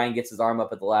 but Bryan gets his arm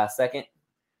up at the last second.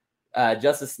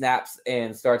 Justice snaps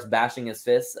and starts bashing his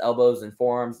fists, elbows, and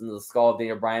forearms into the skull of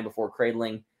Daniel Bryan before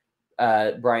cradling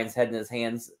Bryan's head in his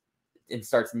hands and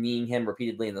starts kneeing him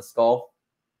repeatedly in the skull.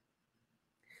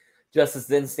 Justice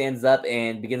then stands up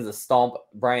and begins to stomp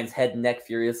Bryan's head and neck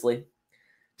furiously.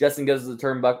 Justin goes to the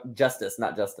turnbuckle. Justice,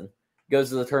 not Justin, goes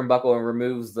to the turnbuckle and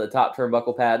removes the top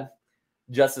turnbuckle pad.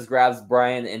 Justice grabs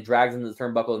Bryan and drags him to the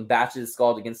turnbuckle and bashes his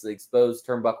skull against the exposed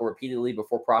turnbuckle repeatedly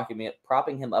before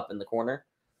propping him up in the corner.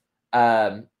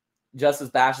 Justice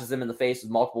bashes him in the face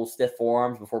with multiple stiff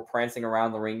forearms before prancing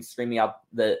around the ring, screaming out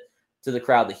to the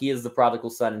crowd that he is the prodigal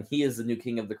son and he is the new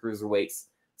king of the cruiserweights.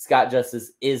 Scott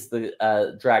Justice is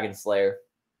the Dragon Slayer.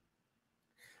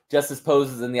 Justice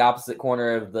poses in the opposite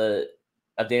corner of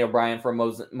Daniel Bryan for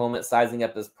a moment, sizing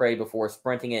up his prey before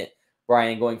sprinting at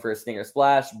Bryan going for a stinger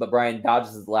splash, but Bryan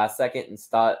dodges at the last second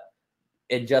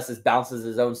and Justice bounces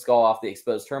his own skull off the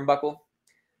exposed turnbuckle.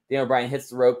 Daniel Bryan hits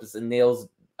the ropes and nails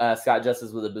Scott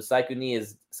Justice with a Busaiku knee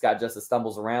as Scott Justice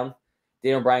stumbles around.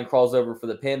 Daniel Bryan crawls over for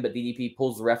the pin, but DDP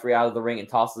pulls the referee out of the ring and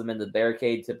tosses him into the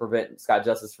barricade to prevent Scott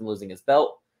Justice from losing his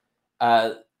belt.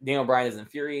 Daniel Bryan is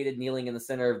infuriated, kneeling in the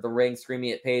center of the ring,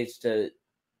 screaming at Paige,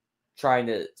 trying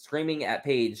to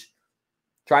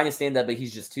stand up, but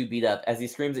he's just too beat up. As he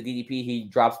screams at DDP, he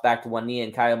drops back to one knee,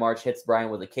 and Kaya March hits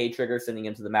Bryan with a K trigger, sending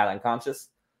him to the mat unconscious.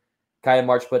 Kaya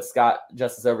March puts Scott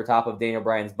Justice over top of Daniel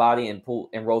Bryan's body and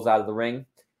rolls out of the ring.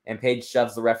 And Paige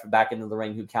shoves the ref back into the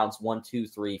ring, who counts 1, 2,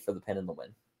 3 for the pin and the win.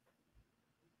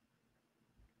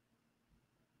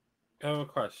 I have a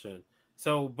question.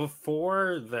 So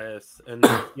before this and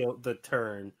the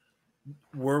turn,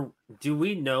 do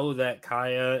we know that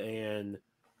Kaya and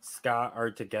Scott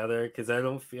are together? Because I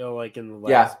don't feel like in the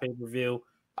last pay-per-view.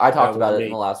 I talked about it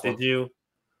in the last one. Did you?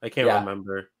 I can't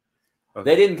remember. Okay.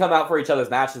 They didn't come out for each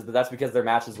other's matches, but that's because their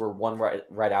matches were one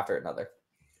right after another.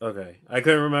 Okay. I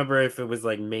couldn't remember if it was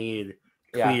like made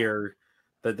clear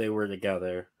that they were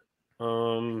together.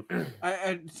 So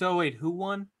wait, who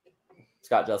won?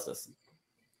 Scott Justice.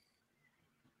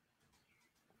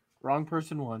 Wrong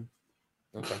person won.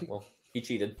 Okay, well, he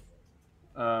cheated.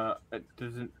 It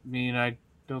doesn't mean I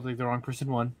don't think the wrong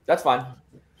person won. That's fine.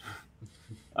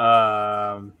 Go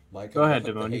ahead,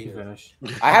 Damone. You can finish.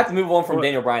 I have to move on from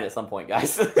Daniel Bryan at some point,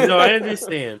 guys. No, I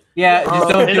understand. Yeah, just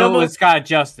don't deal with Scott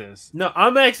Justice. No,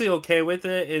 I'm actually okay with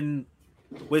it,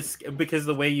 because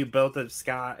the way you built up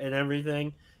Scott and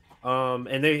everything,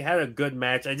 and they had a good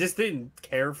match. I just didn't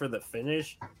care for the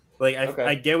finish. Like,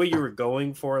 I get what you were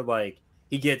going for. Like,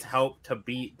 he gets help to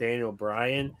beat Daniel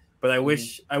Bryan, but I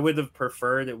wish I would have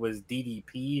preferred it was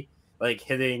DDP, like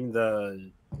hitting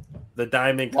the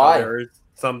diamond cutter or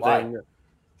something.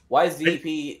 Why is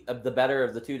DDP the better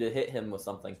of the two to hit him with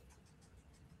something?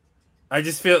 I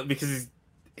just feel because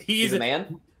he's a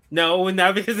man. No,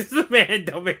 not because he's a man.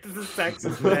 Don't make this a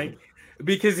sexist thing.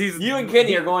 Because you and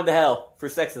Kenny are going to hell for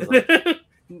sexism.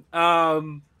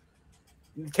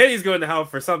 Kenny's going to hell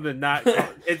for something not.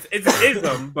 It's an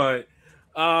ism, but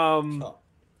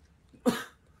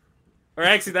or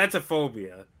actually that's a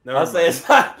phobia. I'll say it's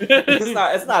not an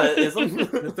ism.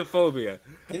 It's a phobia.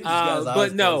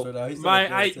 But no,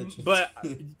 but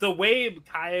the way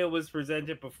Kaya was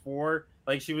presented before,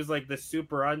 like she was like the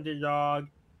super underdog,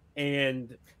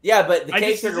 and but the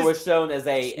K trigger was shown as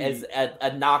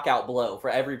a knockout blow for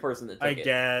every person that took it.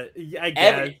 I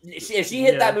guess. If she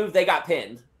hit that move, they got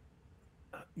pinned.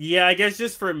 Yeah, I guess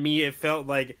just for me, it felt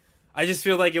like I just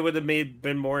feel like it would have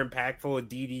been more impactful if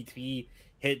DDT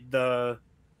hit the.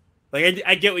 Like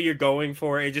I get what you're going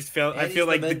for. It just felt I feel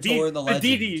like the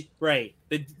DD right.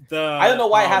 The I don't know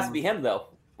why it has to be him though.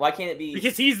 Why can't it be?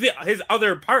 Because he's his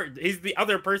other part. He's the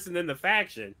other person in the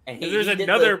faction. And there's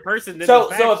another person in the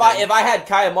faction. So if I had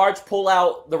Kaya March pull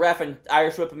out the ref and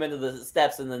Irish whip him into the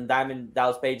steps, and then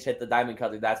Dallas Page hit the diamond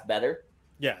cutter, that's better.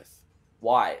 Yes.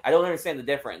 Why? I don't understand the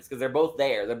difference because they're both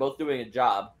there. They're both doing a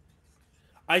job.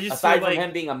 I just aside from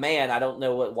him being a man, I don't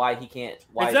know why he can't.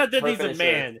 Why it's not that he's a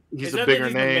man. He's a bigger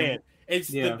name.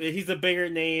 He's a bigger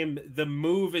name. The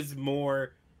move is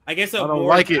more. I guess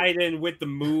more tied in with the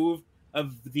move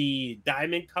of the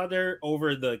diamond cutter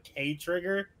over the K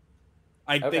trigger.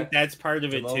 I think that's part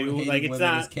of it too. Like it's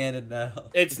not canon now.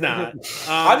 It's not.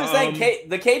 I'm just saying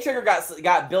the K trigger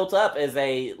got built up as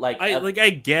a I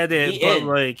get it, but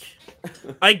like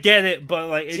I get it, but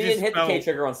like it she didn't hit the K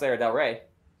trigger on Sarah Del Rey.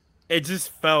 It just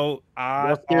felt odd.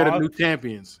 Y'all scared of new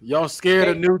champions. Y'all scared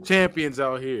of new champions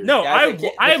out here. No,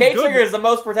 the K trigger is the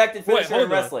most protected finisher in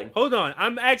wrestling. Hold on,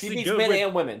 I'm actually good men with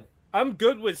and women. I'm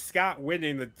good with Scott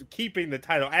keeping the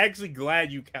title. I'm actually glad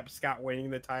you kept Scott winning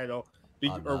the title.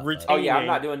 Oh yeah, I'm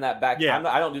not doing that back. Yeah,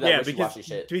 I don't do that wishy-washy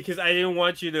shit. Because I didn't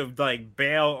want you to like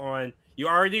bail on. You're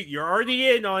already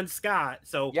in on Scott,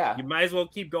 so you might as well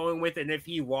keep going with it. And if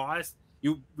he lost,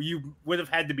 you would have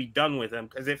had to be done with him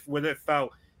because it would have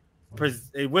felt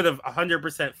it would have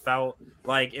 100% felt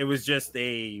like it was just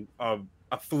a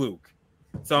fluke.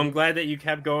 So I'm glad that you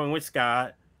kept going with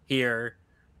Scott here.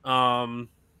 I'm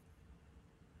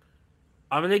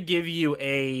gonna give you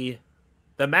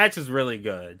the match is really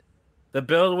good. The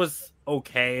build was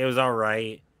okay. It was all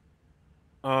right.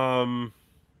 I'm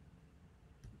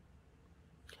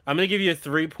gonna give you a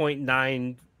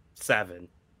 3.97.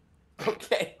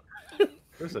 Okay.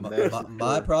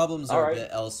 My problems All are right. a bit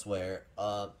elsewhere.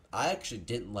 I actually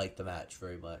didn't like the match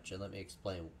very much, and let me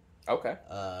explain Okay.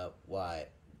 why.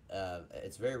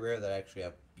 It's very rare that I actually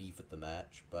have beef with the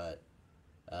match, but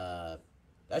that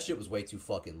shit was way too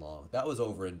fucking long. That was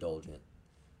overindulgent.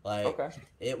 Like, Okay.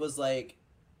 it was like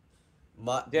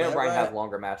Daniel Bryan has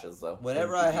longer matches though.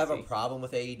 Whenever than I have a PTC. problem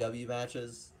with AEW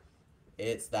matches,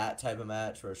 it's that type of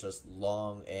match where it's just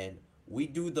long and we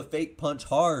do the fake punch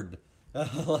hard.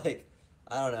 Like,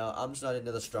 I don't know. I'm just not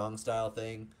into the strong style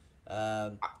thing.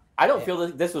 I don't feel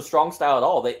that this was strong style at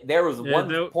all. There was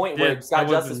one point where Scott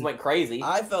Justice went crazy.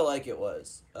 I felt like it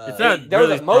was. It's not There was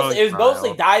really it was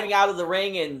mostly style. diving out of the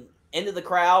ring and into the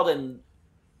crowd and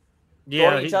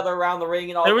throwing each other around the ring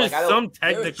and all. There was like, some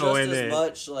There was technical just in as it.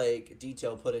 much like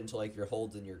detail put into like your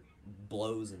holds and your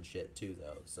blows and shit too,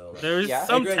 though. So like, There was Yeah,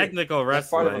 some I agree. technical That's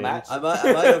part of the wrestling.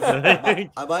 match.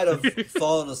 I might have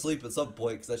fallen asleep at some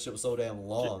point because that shit was so damn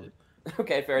long.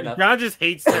 Okay, fair enough. John just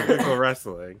hates technical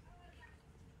wrestling.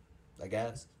 I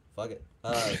guess. Fuck it.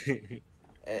 And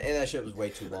that shit was way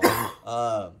too long.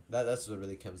 That's what it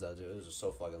really comes down to. It was just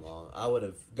so fucking long. I would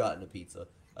have gotten a pizza.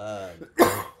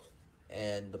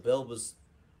 And the build was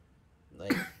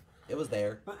like, it was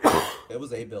there. It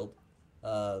was a build.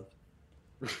 I'm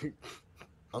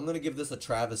gonna give this a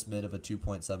Travis mid of a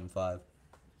 2.75.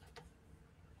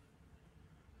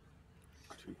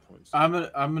 I'm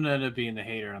gonna end up being the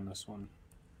hater on this one.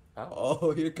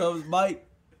 Oh, here comes Mike.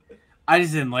 I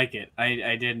just didn't like it.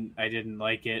 I didn't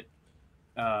like it.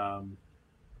 I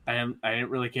didn't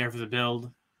really care for the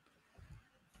build.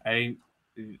 I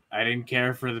didn't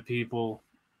care for the people.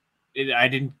 I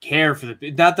didn't care for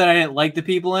the. Not that I didn't like the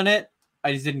people in it.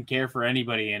 I just didn't care for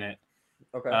anybody in it.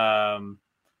 Okay.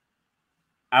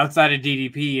 Outside of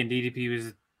DDP, and DDP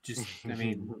was just. I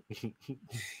mean,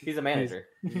 He's a manager.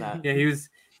 He's not. yeah, he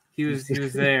was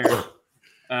there.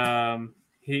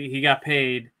 He got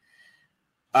paid.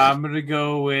 I'm gonna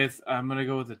go with a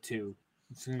 2.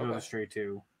 It's gonna go with a straight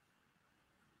 2.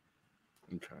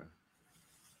 Okay.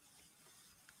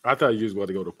 I thought you was about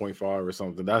to go to 0.5 or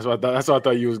something. That's what I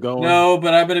thought you was going. No,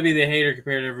 but I'm gonna be the hater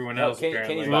compared to everyone No, else. Kenny's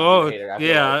apparently. about- Oh, hater, I feel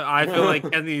yeah, I feel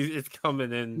like Kenny is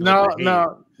coming in. No. with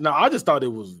the hate. I just thought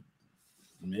it was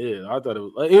mid. I thought it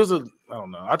was I don't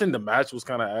know. I think the match was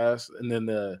kind of ass, and then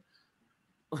the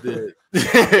oh,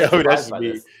 that's Surprised by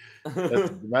me. this.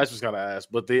 The match was kind of ass,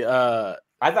 but the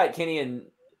I thought Kenny and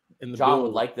in the John build,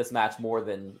 would like this match more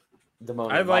than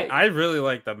Damone. I really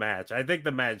like the match. I think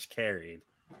the match carried.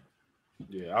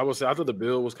 yeah, I thought the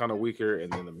build was kind of weaker,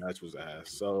 and then the match was ass.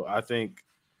 So I think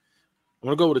I'm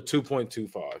gonna go with a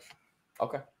 2.25.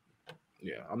 Okay.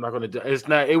 Yeah, I'm not gonna. It's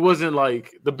not. It wasn't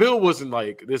like the build wasn't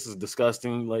like this is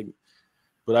disgusting. Like,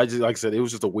 but I just like I said, it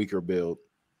was just a weaker build.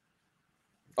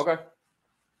 Okay.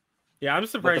 Yeah, I'm But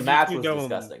surprised the match you was two don't.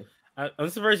 disgusting. I'm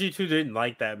surprised you two didn't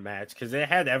like that match because it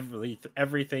had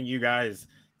everything you guys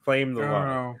claimed to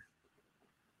love.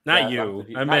 Not Yeah, you.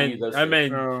 not you, those two. I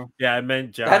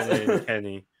meant John That's- and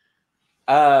Kenny.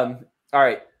 All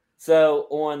right. So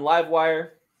on Livewire,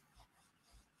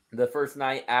 the first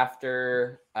night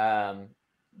after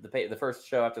the first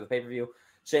show after the pay-per-view,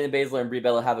 Shayna Baszler and Brie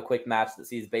Bella have a quick match that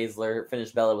sees Baszler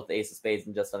finish Bella with the Ace of Spades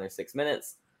in just under 6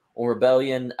 minutes. On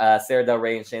Rebellion, Sarah Del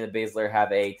Rey and Shayna Baszler have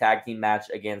a tag team match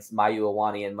against Mayu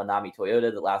Iwatani and Manami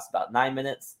Toyota that lasts about 9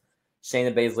 minutes.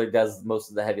 Shayna Baszler does most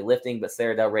of the heavy lifting, but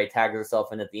Sarah Del Rey tags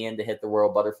herself in at the end to hit the Royal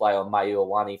Butterfly on Mayu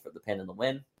Iwatani for the pin and the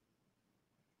win.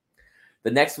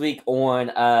 The next week on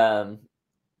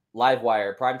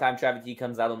Livewire, Primetime Travis T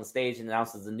comes out on the stage and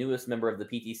announces the newest member of the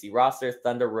PTC roster,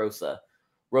 Thunder Rosa.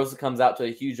 Rosa comes out to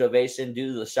a huge ovation due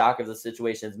to the shock of the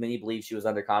situation, as many believe she was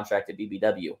under contract at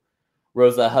BBW.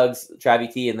 Rosa hugs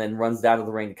Travis T and then runs down to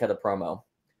the ring to cut a promo.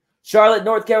 Charlotte,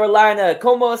 North Carolina,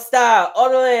 ¿Cómo está?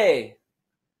 Orale!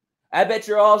 I bet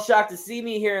you're all shocked to see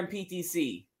me here in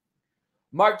PTC.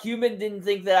 Mark Cuban didn't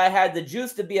think that I had the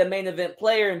juice to be a main event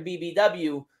player in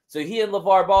BBW, so he and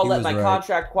LeVar Ball let my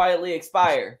contract quietly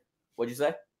expire. What'd you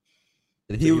say?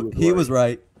 He was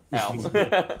right.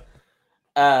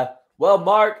 Well,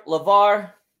 Mark,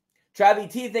 LeVar,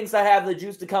 Travis T thinks I have the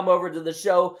juice to come over to the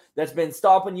show that's been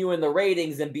stopping you in the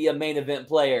ratings and be a main event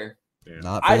player.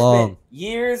 Not for I long. spent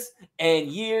years and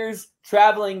years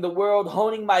traveling the world,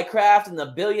 honing my craft, and the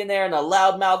billionaire and the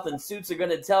loudmouth in suits are going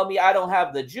to tell me I don't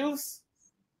have the juice?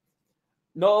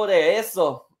 No de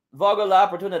eso. Vago la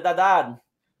oportunidad.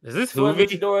 Is this Soy Hoovy?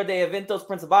 luchador de eventos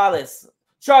principales.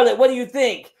 Charlotte, what do you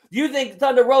think? Do you think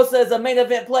Thunder Rosa is a main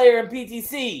event player in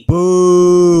PTC?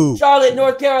 Boo! Charlotte,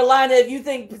 North Carolina, if you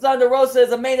think Thunder Rosa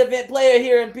is a main event player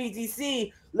here in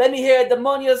PTC, let me hear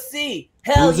Demonio C.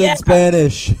 Hell Who's yeah. in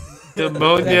Spanish?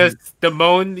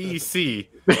 Demoni C.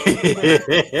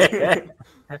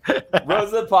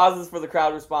 Rosa pauses for the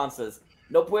crowd responses.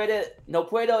 No puedo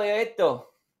esto.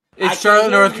 I It's can't Charlotte,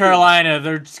 hear North you. Carolina.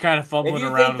 They're just kind of If fumbling you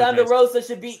around think Thunder with this. Rosa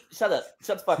should beat, shut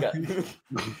the fuck up.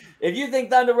 If you think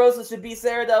Thunder Rosa should beat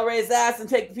Sarah Del Rey's ass and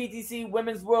take the PTC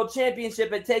Women's World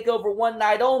Championship and take over one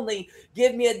night only,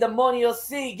 give me a Demonio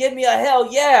C. Give me a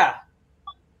hell yeah.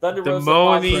 Thunder Rosa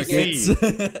Demoni pauses again,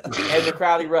 C. and the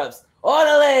crowd erupts.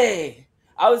 Orale!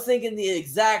 I was thinking the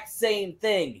exact same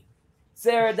thing.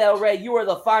 Sarah Del Rey, you are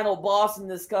the final boss in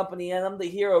this company, and I'm the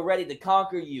hero ready to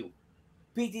conquer you.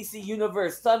 PTC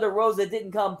Universe, Thunder Rosa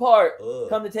didn't come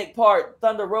to take part.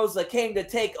 Thunder Rosa came to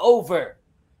take over.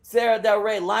 Sarah Del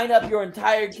Rey, line up your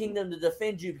entire kingdom to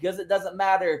defend you because it doesn't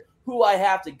matter who I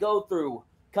have to go through.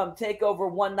 Come take over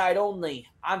one night only.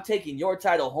 I'm taking your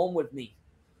title home with me.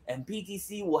 And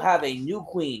PTC will have a new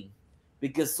queen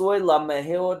because soy la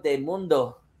mejor del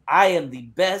mundo. I am the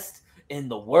best in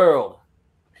the world.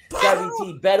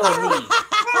 WT bet on me.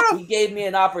 He gave me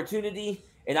an opportunity,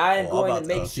 and I am I'm going about to to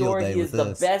make have a field sure day he is with the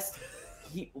this. best.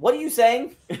 What are you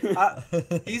saying?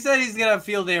 He said he's gonna have a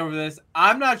field day over this.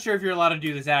 I'm not sure if you're allowed to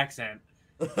do this accent.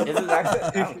 Is his accent?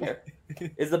 I don't care.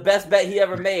 Is the best bet he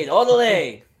ever made.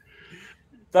 Odele.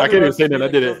 I can't even say that. I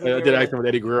did it. I did accent with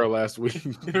Eddie Guerrero last week.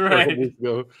 Right. A couple weeks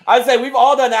ago. I'd say we've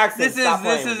all done accents.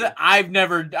 This is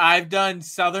I've done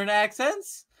Southern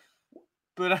accents,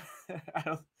 but I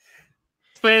don't.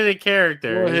 Play the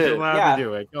character. Go He's ahead. allowed Yeah. to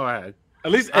do it. Go ahead. At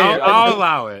least I'll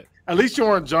allow it. At least you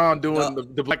weren't John doing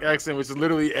the black accent, which is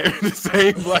literally the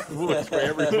same black voice for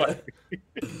everybody.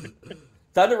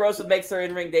 Thunder Rosa makes her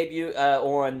in-ring debut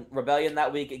on Rebellion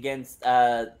that week against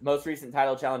most recent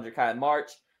title challenger Kaya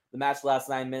March. The match lasts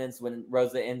 9 minutes when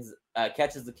Rosa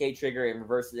catches the K trigger and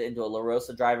reverses it into a La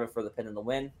Rosa driver for the pin and the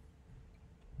win.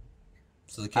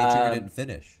 So the K trigger didn't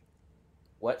finish.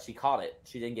 What? She caught it.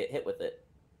 She didn't get hit with it.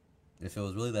 If it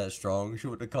was really that strong, she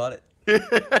wouldn't have caught it.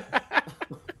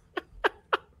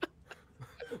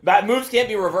 That moves can't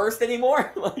be reversed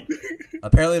anymore.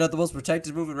 Apparently not the most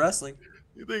protected move in wrestling.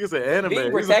 You think it's an anime? Being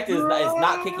He's protected is like,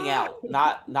 not kicking out,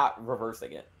 not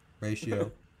reversing it.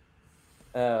 Ratio.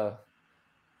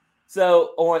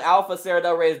 So on Alpha, Sarah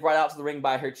Del Rey is brought out to the ring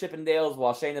by her Chippendales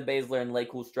while Shayna Baszler and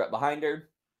LeCool strut behind her.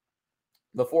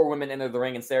 The four women enter the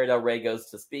ring and Sarah Del Rey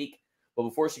goes to speak. But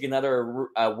before she can utter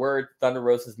a word, Thunder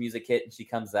Rosa's music hit and she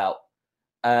comes out.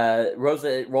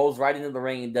 Rosa rolls right into the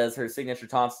ring and does her signature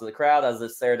taunts to the crowd as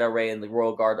if Sarah Del Rey and the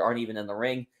Royal Guard aren't even in the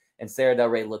ring. And Sarah Del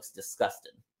Rey looks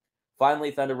disgusted.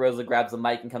 Finally, Thunder Rosa grabs the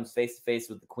mic and comes face to face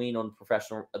with the queen of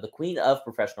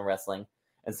professional wrestling.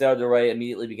 And Sarah Del Rey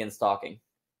immediately begins talking.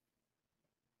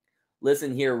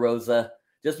 Listen here, Rosa.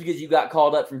 Just because you got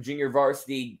called up from junior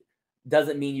varsity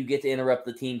doesn't mean you get to interrupt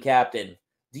the team captain.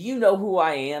 Do you know who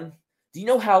I am? Do you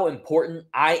know how important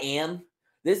I am?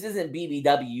 This isn't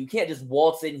BBW. You can't just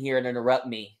waltz in here and interrupt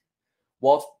me.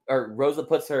 Rosa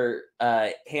puts her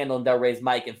hand on Del Rey's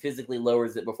mic and physically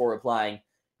lowers it before replying.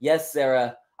 Yes,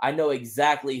 Sarah, I know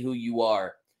exactly who you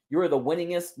are. You are the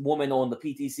winningest woman on the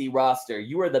PTC roster.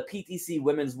 You are the PTC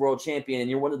Women's World Champion, and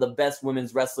you're one of the best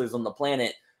women's wrestlers on the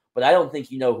planet. But I don't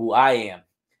think you know who I am.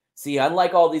 See,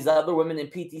 unlike all these other women in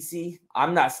PTC,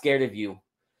 I'm not scared of you.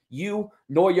 You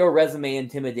nor your resume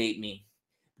intimidate me.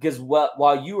 Because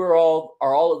while you are all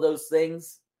of those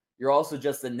things, you're also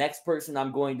just the next person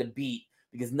I'm going to beat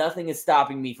because nothing is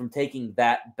stopping me from taking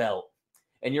that belt.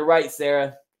 And you're right,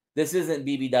 Sarah. This isn't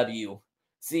BBW.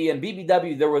 See, in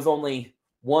BBW, there was only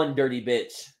one dirty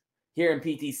bitch. Here in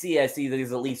PTC, I see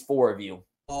there's at least 4 of you.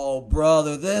 Oh,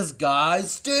 brother, this guy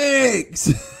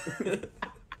stinks.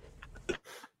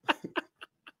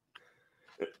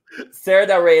 Sarah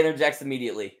Del Rey interjects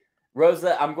immediately.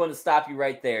 Rosa, I'm going to stop you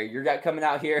right there. You're coming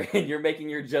out here and you're making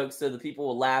your jokes so the people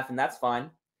will laugh, and that's fine.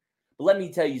 But let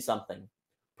me tell you something.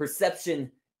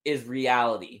 Perception is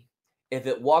reality. If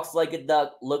it walks like a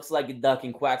duck, looks like a duck,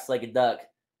 and quacks like a duck,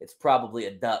 it's probably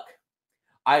a duck.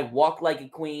 I walk like a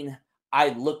queen, I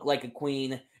look like a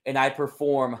queen, and I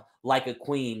perform like a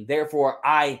queen. Therefore,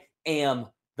 I am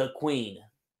the queen.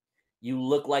 You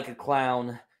look like a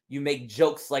clown, you make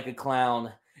jokes like a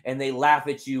clown, and they laugh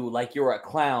at you like you're a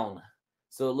clown.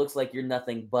 So it looks like you're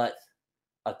nothing but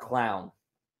a clown.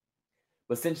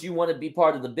 But since you want to be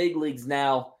part of the big leagues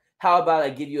now, how about I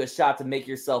give you a shot to make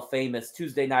yourself famous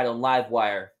Tuesday night on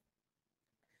Livewire?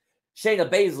 Shayna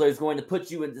Baszler is going to put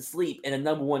you into sleep in a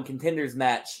number one contenders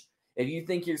match. If you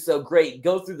think you're so great,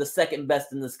 go through the second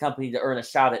best in this company to earn a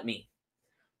shot at me.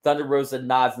 Thunder Rosa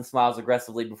nods and smiles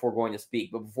aggressively before going to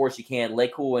speak, but before she can,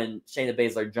 LayCool and Shayna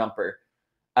Baszler jump her.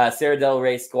 Sarah Del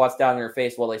Rey squats down in her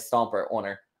face while they stomp her on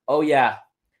her. Oh yeah,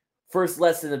 first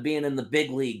lesson of being in the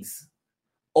big leagues.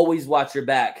 Always watch your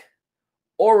back.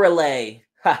 Orale.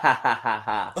 Ha ha ha ha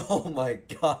ha. Oh my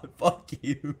god, fuck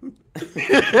you.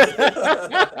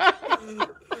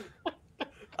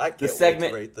 I can't wait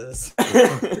to rate this.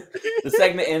 The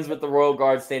segment ends with the Royal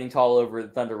Guard standing tall over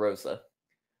Thunder Rosa.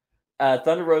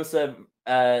 Thunder Rosa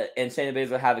and Shayna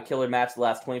Baszler have a killer match the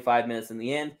last 25 minutes in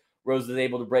the end. Rosa is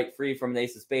able to break free from an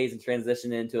Ace of Spades and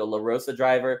transition into a La Rosa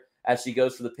driver. As she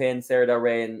goes for the pin, Sarah Del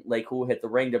Rey and LayCool hit the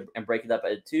ring and break it up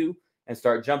at 2 and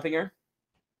start jumping her.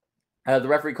 The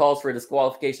referee calls for a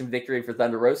disqualification victory for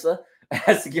Thunder Rosa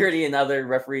as security and other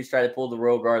referees try to pull the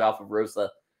Royal Guard off of Rosa.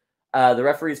 The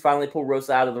referees finally pull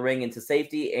Rosa out of the ring into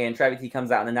safety, and Travie T comes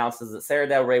out and announces that Sarah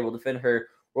Del Rey will defend her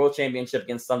World Championship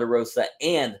against Thunder Rosa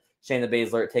and Shayna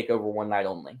Baszler at TakeOver one night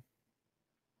only.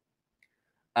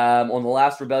 On the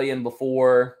last Rebellion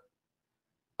before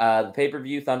the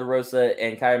pay-per-view, Thunder Rosa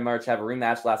and Kyra March have a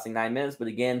rematch lasting 9 minutes, but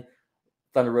again,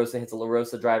 Thunder Rosa hits a La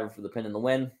Rosa driver for the pin and the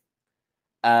win.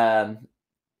 Then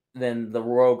the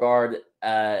Royal Guard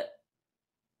has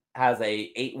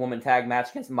a 8-woman tag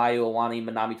match against Mayu Iwatani,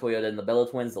 Manami Toyota, and the Bella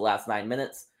Twins the last 9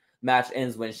 minutes. Match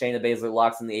ends when Shayna Baszler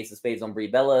locks in the Ace of Spades on Brie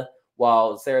Bella,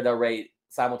 while Sarah Del Rey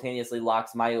simultaneously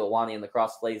locks Mayu Iwatani in the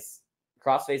crossface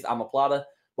omoplata.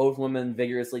 Both women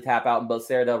vigorously tap out, and both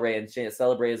Sarah Del Rey and Shayna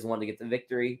celebrate as one to get the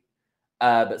victory.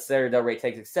 But Sarah Del Rey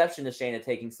takes exception to Shayna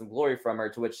taking some glory from her,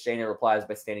 to which Shayna replies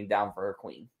by standing down for her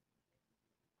queen.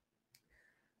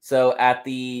 So at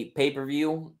the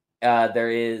pay-per-view,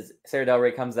 Sarah Del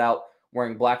Rey comes out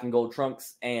wearing black and gold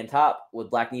trunks and top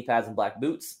with black knee pads and black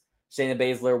boots. Shayna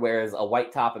Baszler wears a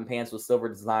white top and pants with silver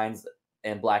designs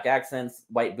and black accents,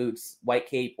 white boots, white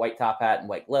cape, white top hat, and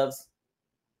white gloves.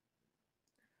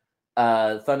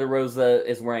 Thunder Rosa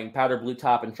is wearing powder blue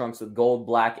top and trunks with gold,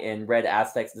 black, and red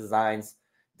Aztecs designs.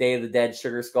 Day of the Dead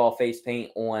sugar skull face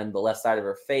paint on the left side of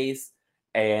her face,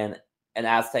 and an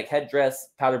Aztec headdress,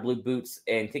 powder blue boots,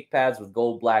 and kick pads with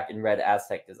gold, black, and red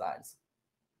Aztec designs.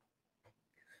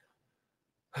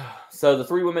 So the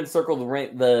 3 women circle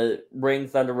the ring.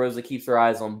 Thunder Rosa keeps her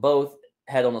eyes on both,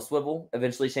 head on a swivel.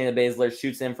 Eventually, Shayna Baszler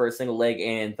shoots in for a single leg,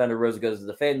 and Thunder Rosa goes to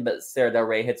defend, but Sarah Del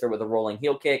Rey hits her with a rolling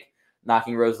heel kick,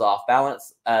 knocking Rosa off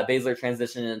balance. Baszler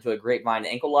transitioned into a grapevine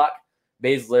ankle lock.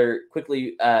 Baszler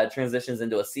quickly transitions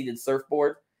into a seated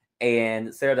surfboard,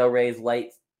 and Sarah Del Rey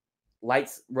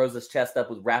lights Rosa's chest up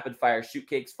with rapid-fire shoot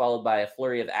kicks, followed by a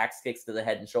flurry of axe kicks to the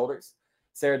head and shoulders.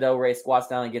 Sarah Del Rey squats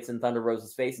down and gets in Thunder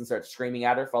Rosa's face and starts screaming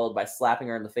at her, followed by slapping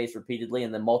her in the face repeatedly,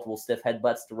 and then multiple stiff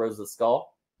headbutts to Rosa's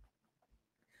skull.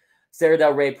 Sarah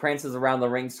Del Rey prances around the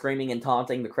ring, screaming and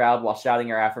taunting the crowd while shouting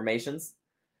her affirmations.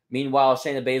 Meanwhile,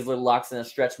 Shayna Baszler locks in a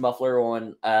stretch muffler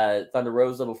on Thunder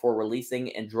Rosa before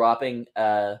releasing and dropping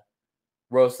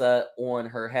Rosa on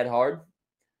her head hard.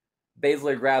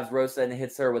 Baszler grabs Rosa and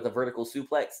hits her with a vertical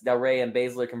suplex. Del Rey and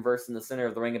Baszler converse in the center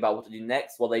of the ring about what to do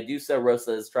next. While they do so,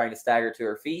 Rosa is trying to stagger to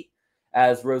her feet.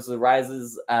 As Rosa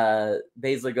rises,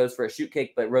 Baszler goes for a shoot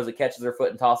kick, but Rosa catches her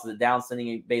foot and tosses it down,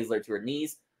 sending Baszler to her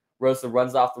knees. Rosa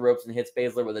runs off the ropes and hits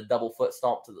Baszler with a double foot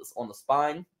stomp on the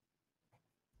spine.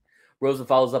 Rosa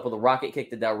follows up with a rocket kick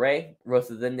to Del Rey.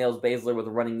 Rosa then nails Baszler with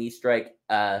a running knee strike.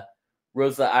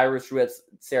 Rosa Irish whips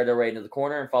Sarah Del Rey into the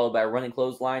corner, and followed by a running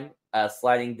clothesline,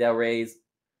 sliding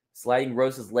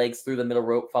Rosa's legs through the middle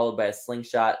rope, followed by a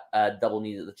slingshot double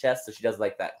knee to the chest. So she does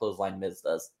like that clothesline Miz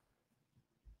does.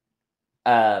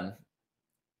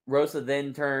 Rosa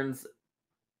then turns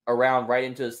around right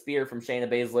into a spear from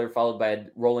Shayna Baszler, followed by a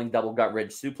rolling double gut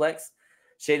wrench suplex.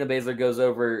 Shayna Baszler goes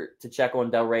over to check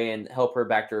on Del Rey and help her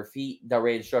back to her feet. Del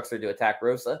Rey instructs her to attack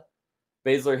Rosa.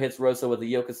 Baszler hits Rosa with a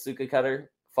Yokosuka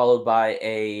cutter, followed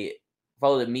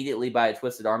immediately by a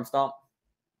twisted arm stomp.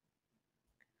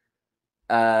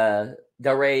 Del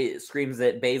Rey screams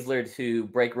at Baszler to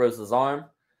break Rosa's arm.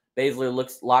 Baszler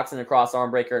locks in a cross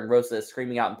arm breaker, and Rosa is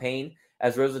screaming out in pain.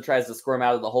 As Rosa tries to squirm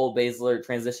out of the hole, Baszler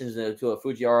transitions into a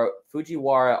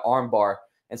Fujiwara armbar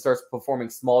and starts performing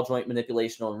small joint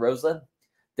manipulation on Rosa.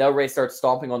 Del Rey starts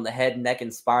stomping on the head, neck,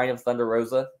 and spine of Thunder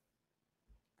Rosa.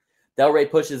 Del Rey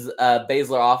pushes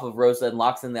Baszler off of Rosa and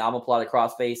locks in the omoplata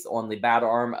crossface on the bad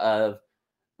arm of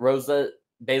Rosa.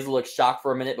 Baszler looks shocked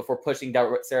for a minute before pushing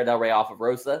Sarah Del Rey off of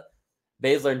Rosa.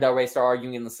 Baszler and Del Rey start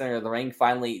arguing in the center of the ring.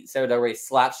 Finally, Sarah Del Rey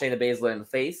slaps Shayna Baszler in the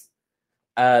face.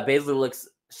 Baszler looks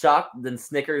shocked, then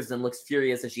snickers, and looks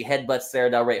furious as she headbutts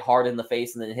Sarah Del Rey hard in the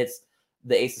face and then hits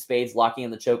the Ace of Spades, locking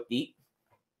in the choke deep.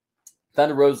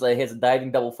 Thunder Rosa hits a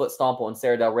diving double foot stomp on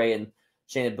Sarah Del Rey and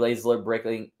Shayna Baszler,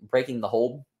 breaking the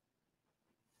hold.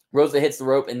 Rosa hits the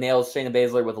rope and nails Shayna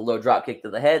Baszler with a low drop kick to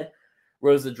the head.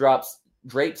 Rosa drapes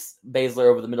Baszler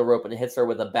over the middle rope and hits her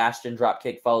with a Bastion drop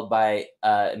kick, followed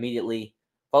immediately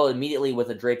with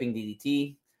a draping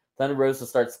DDT. Thunder Rosa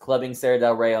starts clubbing Sarah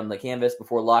Del Rey on the canvas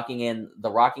before locking in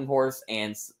the rocking horse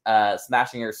and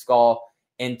smashing her skull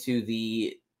into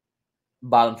the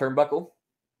bottom turnbuckle.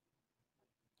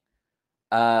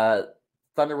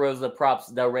 Thunder Rosa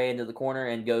props Del Rey into the corner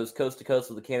and goes coast to coast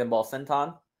with a cannonball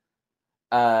senton.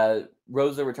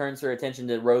 Rosa returns her attention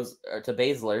to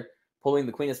Baszler, pulling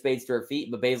the Queen of Spades to her feet,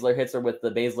 but Baszler hits her with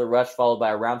the Baszler Rush, followed by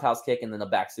a roundhouse kick and then a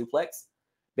back suplex.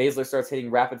 Baszler starts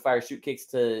hitting rapid-fire shoot kicks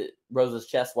to Rosa's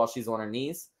chest while she's on her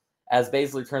knees. As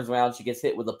Baszler turns around, she gets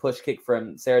hit with a push kick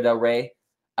from Sarah Del Rey,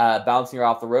 bouncing her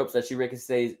off the ropes. As she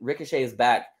ricochets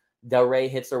back, Del Rey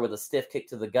hits her with a stiff kick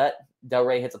to the gut. Del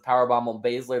Rey hits a powerbomb on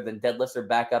Baszler, then deadlifts her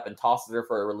back up and tosses her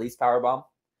for a release powerbomb.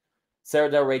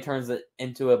 Sarah Del Rey turns it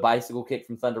into a bicycle kick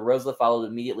from Thunder Rosa, followed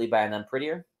immediately by an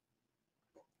unprettier.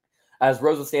 As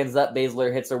Rosa stands up,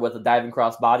 Baszler hits her with a diving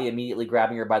cross body, immediately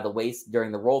grabbing her by the waist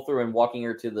during the roll-through and walking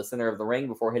her to the center of the ring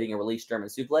before hitting a release German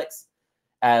suplex.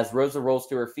 As Rosa rolls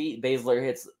to her feet,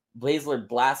 Baszler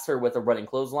blasts her with a running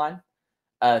clothesline.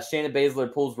 Shayna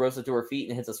Baszler pulls Rosa to her feet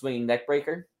and hits a swinging neck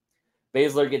breaker.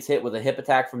 Baszler gets hit with a hip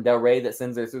attack from Del Rey that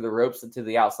sends her through the ropes and to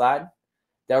the outside.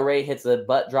 Del Rey hits a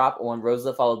butt drop on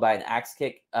Rosa, followed by an axe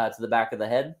kick to the back of the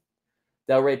head.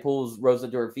 Del Rey pulls Rosa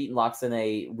to her feet and locks in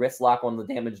a wrist lock on the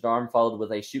damaged arm, followed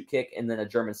with a shoot kick and then a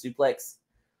German suplex.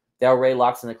 Del Rey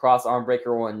locks in a cross arm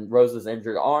breaker on Rosa's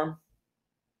injured arm.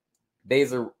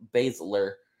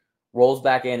 Baszler rolls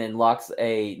back in and locks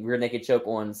a rear naked choke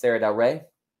on Sarah Del Rey.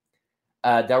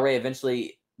 Del Rey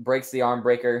eventually breaks the arm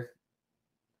breaker.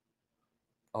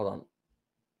 Hold on.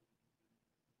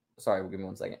 Sorry, give me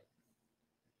 1 second.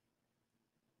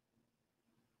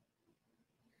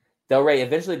 Del Rey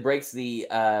eventually breaks the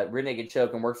rear naked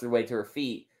choke and works her way to her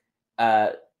feet.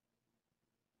 Hold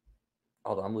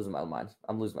on, I'm losing my mind.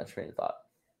 I'm losing my train of thought.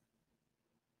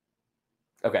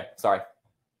 Okay, sorry.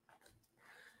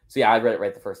 So yeah, I read it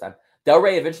right the first time. Del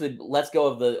Rey eventually lets go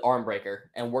of the arm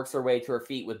breaker and works her way to her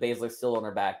feet with Baszler still on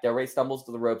her back. Del Rey stumbles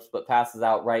to the ropes but passes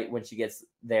out right when she gets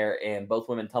there, and both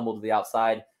women tumble to the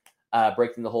outside,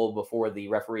 breaking the hold before the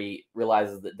referee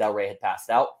realizes that Del Rey had passed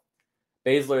out.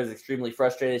 Baszler is extremely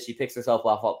frustrated. She picks herself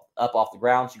up off the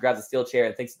ground. She grabs a steel chair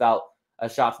and thinks about a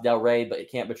shot to Del Rey, but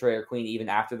it can't betray her queen even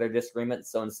after their disagreement.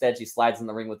 So instead, she slides in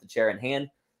the ring with the chair in hand.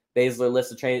 Baszler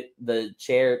lifts the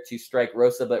chair to strike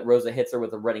Rosa, but Rosa hits her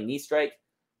with a running knee strike.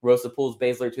 Rosa pulls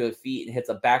Baszler to her feet and hits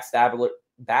a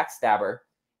backstabber,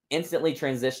 instantly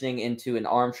transitioning into an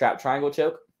arm trap triangle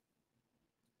choke.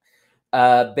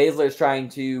 Baszler is trying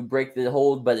to break the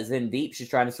hold, but is in deep. She's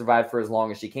trying to survive for as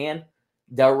long as she can.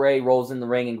 Del Rey rolls in the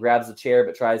ring and grabs the chair,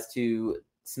 but tries to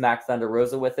smack Thunder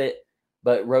Rosa with it.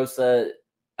 But Rosa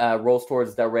rolls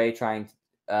towards Del Rey, trying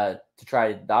to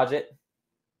dodge it.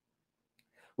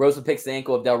 Rosa picks the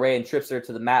ankle of Del Rey and trips her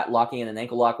to the mat, locking in an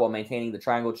ankle lock while maintaining the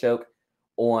triangle choke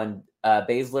on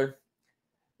Baszler.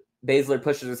 Baszler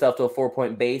pushes herself to a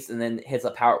 4-point base and then hits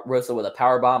Rosa with a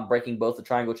power bomb, breaking both the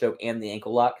triangle choke and the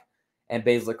ankle lock. And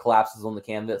Baszler collapses on the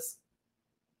canvas.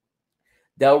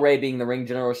 Del Rey, being the ring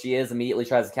general she is, immediately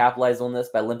tries to capitalize on this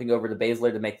by limping over to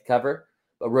Baszler to make the cover,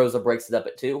 but Rosa breaks it up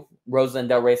at 2. Rosa and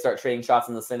Del Rey start trading shots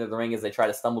in the center of the ring as they try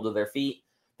to stumble to their feet.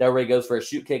 Del Rey goes for a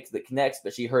shoot kick that connects,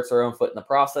 but she hurts her own foot in the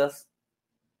process.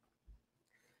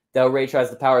 Del Rey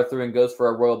tries to power through and goes for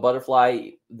a royal butterfly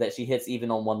that she hits even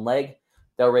on one leg.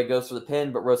 Del Rey goes for the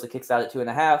pin, but Rosa kicks out at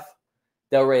 2.5.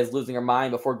 Del Rey is losing her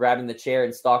mind before grabbing the chair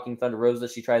and stalking Thunder Rosa.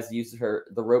 She tries to use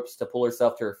the ropes to pull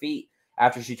herself to her feet.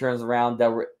 After she turns around,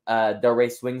 Del Rey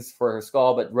swings for her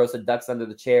skull, but Rosa ducks under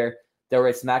the chair. Del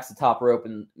Rey smacks the top rope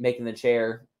and making the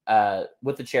chair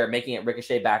making it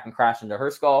ricochet back and crash into her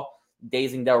skull,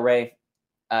 dazing Del Rey.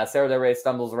 Sarah Del Rey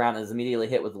stumbles around and is immediately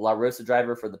hit with the La Rosa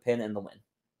driver for the pin and the win.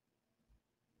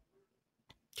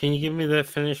 Can you give me that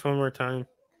finish one more time?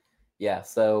 Yeah,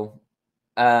 so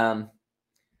Del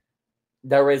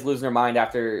Rey's losing her mind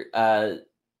after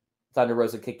Thunder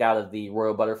Rosa kicked out of the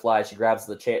Royal Butterfly. She grabs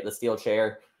the steel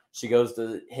chair. She goes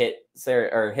to hit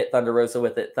Thunder Rosa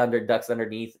with it. Thunder ducks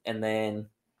underneath, and then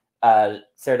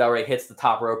Sarah Del Rey hits the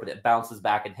top rope, and it bounces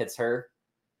back and hits her.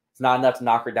 It's not enough to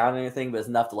knock her down or anything, but it's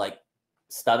enough to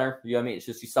stun her. You know what I mean? It's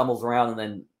just she stumbles around,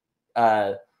 and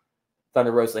then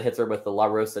Thunder Rosa hits her with the La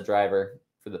Rosa driver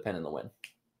for the pin and the win.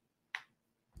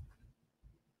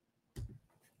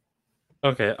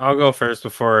 Okay, I'll go first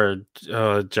before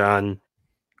John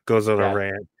goes on a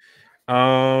rant.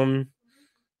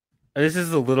 This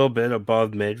is a little bit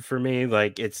above mid for me.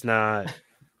 Like, it's not.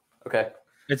 Okay.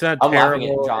 It's not I'm terrible.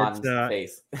 laughing at John's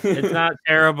face. It's not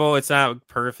terrible. It's not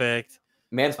perfect.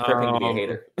 Man's prepping to be a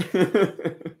hater.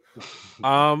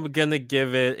 I'm gonna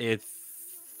give it a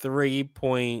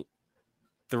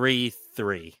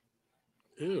 3.33.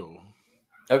 Ew.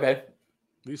 Okay.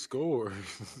 These scores.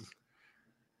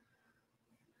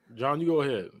 John, you go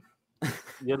ahead.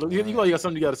 Yeah, you got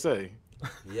something you got to say.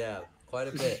 Yeah, quite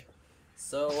a bit.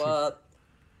 So,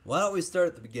 why don't we start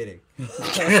at the beginning?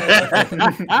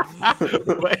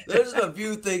 There's a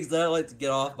few things that I like to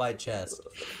get off my chest.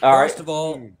 First of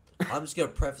all, I'm just gonna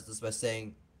preface this by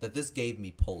saying that this gave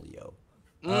me polio.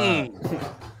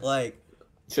 Like,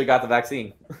 should have got the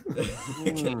vaccine.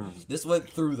 This went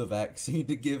through the vaccine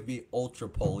to give me ultra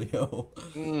polio.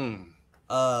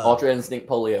 Ultra instinct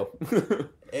polio.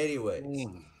 Anyways,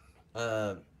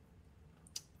 so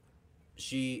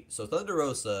Thunder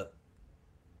Rosa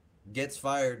gets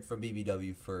fired from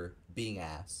BBW for being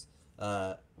ass.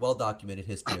 Well documented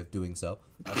history of doing so,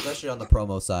 especially on the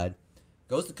promo side.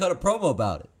 Goes to cut a promo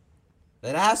about it.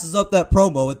 Then asses up that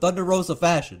promo in Thunder Rosa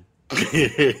fashion.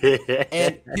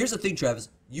 And here's the thing, Travis.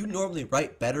 You normally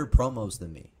write better promos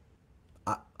than me.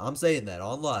 I'm saying that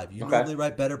on live. You normally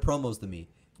write better promos than me.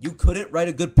 You couldn't write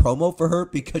a good promo for her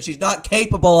because she's not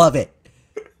capable of it.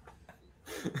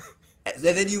 And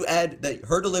then you add that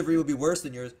her delivery would be worse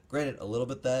than yours. Granted, a little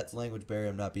bit that's language barrier.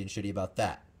 I'm not being shitty about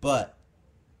that. But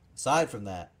aside from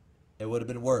that, it would have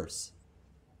been worse.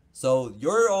 So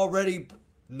you're already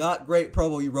not great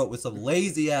promo you wrote with some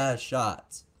lazy ass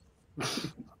shots.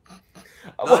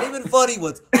 Not even funny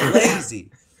ones. Lazy.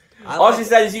 All she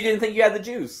said is you didn't think you had the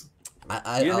juice. You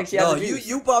didn't think she had the juice.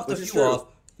 You popped a few off.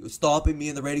 Stopping me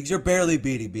in the ratings. You're barely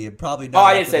beating me, and probably not. Oh,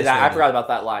 I didn't say that. I forgot about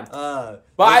that line.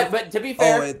 But to be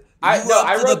fair, I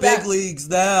wrote the big leagues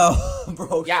now,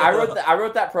 bro. Yeah, I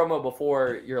wrote that promo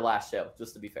before your last show.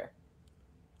 Just to be fair.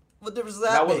 What difference does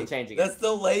that make? Wasn't changing. That's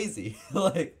still lazy.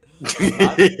 Like,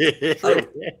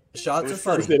 shots are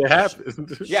funny. It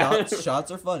happened.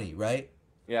 Shots are funny, right?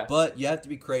 Yeah. But you have to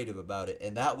be creative about it,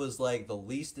 and that was like the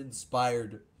least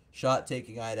inspired shot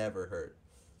taking I'd ever heard.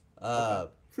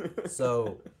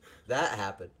 So that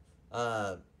happened.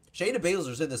 Shayna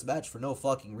Baszler's in this match for no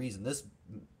fucking reason. This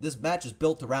match is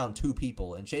built around two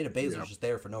people, and Shayna Baszler's just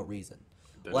there for no reason.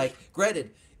 Like,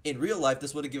 granted, in real life,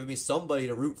 this would have given me somebody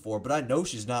to root for, but I know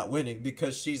she's not winning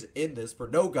because she's in this for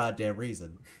no goddamn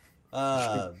reason.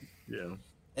 Yeah.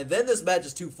 And then this match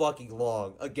is too fucking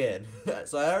long again.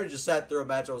 So I already just sat through a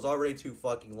match that was already too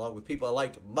fucking long with people I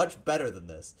liked much better than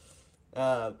this.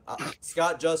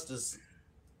 Scott Justice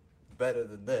better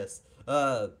than this.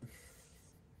 I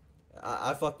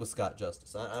fuck with Scott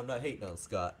Justice. I'm not hating on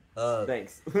Scott.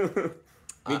 Thanks.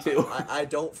 Me too. I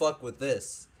don't fuck with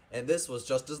this, and this was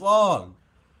just as long.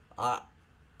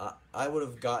 I would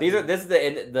have gotten. This is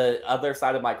the other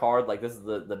side of my card. Like, this is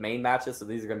the main matches, so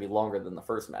these are gonna be longer than the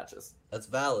first matches. That's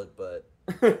valid, but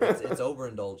it's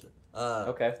overindulgent.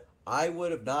 Okay. I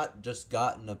would have not just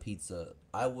gotten a pizza.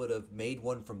 I would have made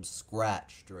one from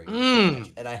scratch during the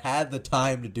match, and I had the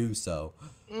time to do so.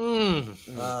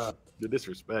 The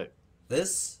disrespect.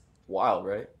 This wild,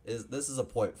 right? This is a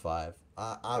 0.5.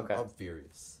 I'm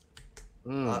furious.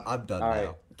 I'm done All now. right.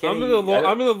 I'm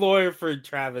the lawyer for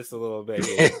Travis a little bit.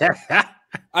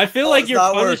 I feel like you're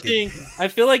punishing. I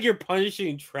feel like you're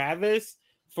punishing Travis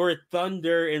for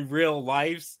Thunder in real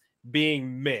life's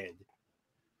being mid.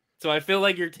 So I feel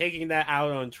like you're taking that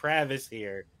out on Travis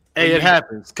here. Hey, it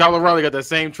happens. Kyle O'Reilly got that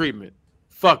same treatment.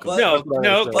 Fuck him. No.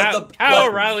 Kyle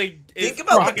O'Reilly. Think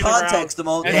about the context,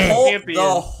 Damone. The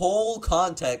whole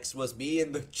context was me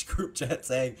in the group chat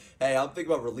saying, "Hey, I'm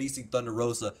thinking about releasing Thunder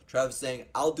Rosa." Travis saying,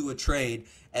 "I'll do a trade,"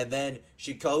 and then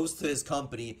she goes to his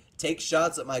company, takes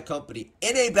shots at my company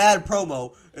in a bad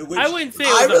promo. In which I wouldn't say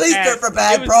I released her for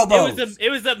bad promos. It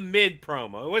was a mid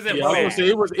promo. It wasn't. Yeah, I was gonna say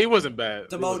it wasn't bad.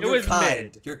 Damone, you're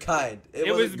kind. You're kind.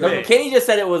 It was mid. Kenny just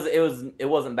said it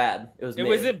wasn't bad. It was. It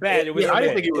wasn't bad. It was. I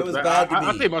didn't think it was bad.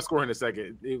 I'll take my score in a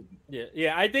second.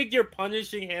 Yeah. I think you're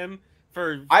punishing him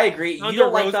for. I agree. You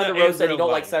don't like Thunder Rosa and you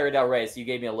don't like Sarah Del Rey, so you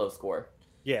gave me a low score.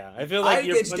 Yeah, I feel like I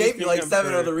gave you like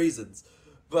 7 other reasons.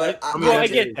 But I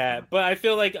get that. But I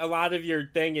feel like a lot of your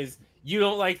thing is you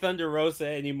don't like Thunder Rosa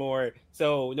anymore.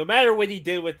 So no matter what he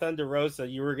did with Thunder Rosa,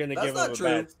 you were gonna give him a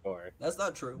bad score. That's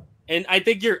not true. And I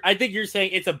think you're saying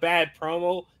it's a bad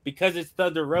promo because it's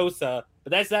Thunder Rosa,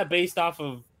 but that's not based off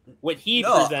of what he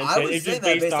No, presented. I was It's saying just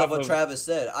that based based off off what of. Travis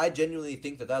said. I genuinely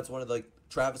think that that's one of like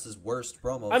Travis's worst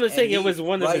promos. I'm just and saying it he was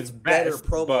one of writes his better best,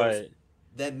 promos but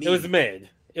than me. it was mid.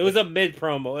 It was a mid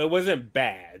promo. It wasn't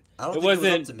bad. I don't It think it was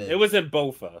wasn't. up to mid. It wasn't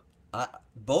Bofa.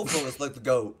 Bofa was like the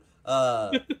GOAT.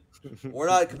 We're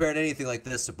not comparing anything like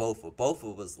this to Bofa.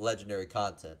 Bofa was legendary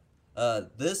content.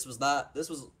 This was not. This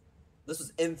was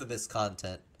infamous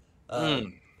content.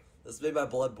 This made my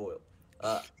blood boil.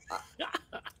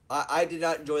 I did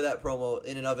not enjoy that promo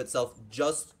in and of itself.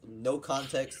 Just no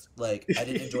context. Like I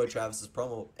didn't enjoy Travis's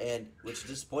promo, and which is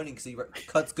disappointing because he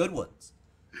cuts good ones.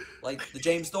 Like the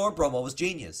James Storm promo was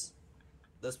genius.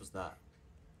 This was not.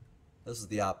 This is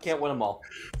the opposite. Can't win them all.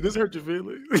 Did this hurt your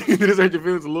feelings? Did this hurt your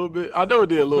feelings a little bit? I know it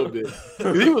did a little bit.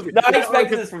 He was, No, I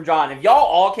expected this from John. If y'all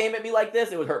all came at me like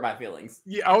this, it would hurt my feelings.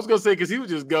 Yeah, I was gonna say because he was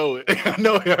just going. I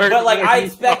know it hurt. But like I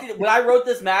expected when I wrote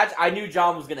this match, I knew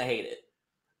John was gonna hate it.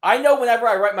 I know whenever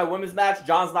I write my women's match,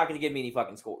 John's not gonna give me any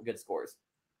fucking good scores.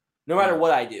 No matter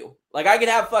what I do. Like I could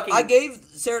have fucking I gave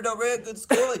Sarah Del Rey a good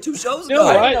score like 2 shows You know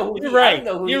ago. I didn't know what? who You're he- I right. didn't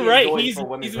know who he You're right. enjoyed for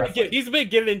women's wrestling. He's been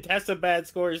giving Tessa bad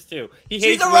scores too. He She's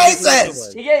hates a women's racist!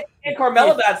 wrestling. He gave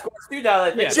Carmella bad scores too. Now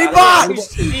that I think She about it.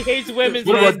 botched! He hates women's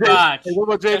What about Jade wrestling. botched. Hey, what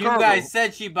about Jay You Cargill? guys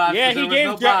said she botched. Yeah, but he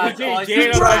there was gave no botch. Jade- All I Jade said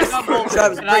was Travis, stumbled,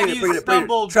 Travis, and I bring it, bring it.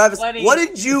 stumbled Travis, plenty. what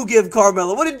did you give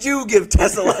Carmella? What did you give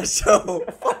Tessa last show?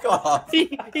 Fuck off. He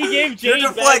gave You're Jade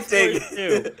bad deflecting. scores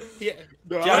too. Yeah.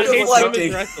 No, John I, hates deflecting.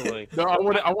 women's wrestling. no, I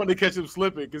wanted to catch him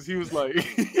slipping because he was like, she's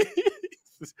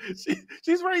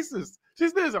racist.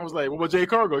 She's this. I was like, what about Jay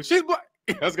Cargo? She's black.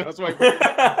 That's like,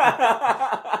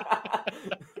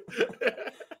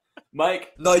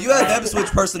 Mike, No, you had them switch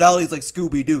personalities like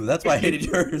Scooby Doo. That's why I hated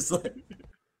yours.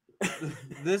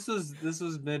 This was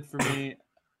mid for me.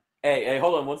 hey,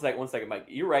 hold on one second, Mike.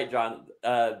 You're right, John.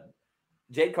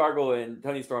 Jade Cargill and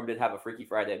Toni Storm did have a Freaky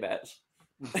Friday match.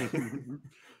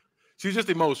 she's just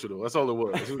emotional. That's all it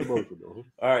was. She was emotional.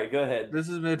 All right, go ahead. This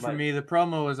is mid for Mike. me. The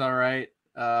promo was all right.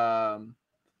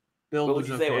 Build What was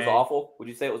would you say okay. it was awful? Would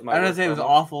you say it was my I don't worst say it was promo?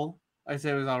 awful. I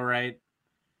say it was all right.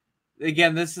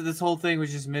 Again, this whole thing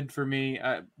was just mid for me,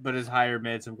 but it's higher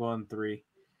mid, so I'm going 3.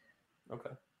 Okay.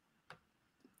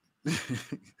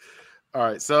 All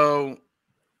right, so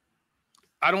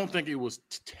I don't think it was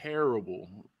terrible,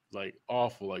 like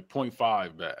awful, like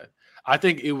 0.5 bad. I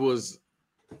think it was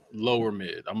lower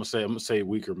mid. I'm gonna say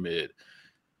weaker mid.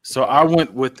 So I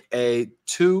went with a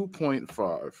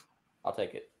 2.5. I'll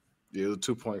take it. Yeah, it was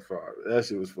 2.5. That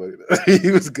shit was funny.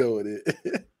 He was going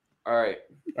it. All right.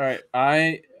 All right,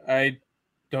 I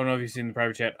don't know if you've seen the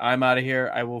private chat. I'm out of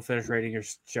here. I will finish rating your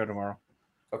show tomorrow.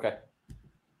 Okay.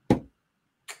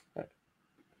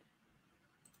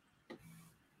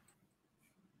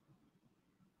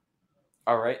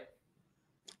 All right.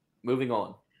 Moving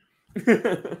on.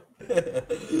 I'm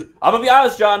gonna be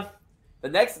honest, John.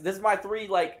 This is my 3,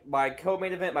 like my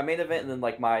co-main event, my main event, and then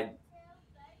like my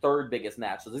 3rd biggest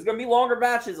match. So there's gonna be longer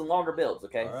matches and longer builds.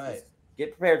 Okay. All right. Just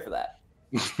get prepared for that.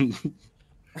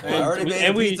 I already made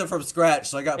a pizza from scratch,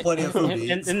 so I got plenty of food to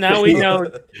eat. And now we know.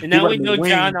 And now we know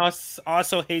Wing. John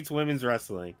also hates women's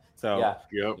wrestling. So Yeah.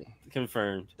 Yep.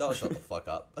 confirmed. Don't shut the fuck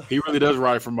up. He really does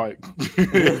ride for Mike.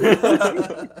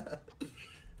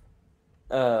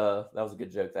 That was a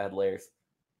good joke. That had layers.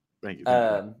 Thank you.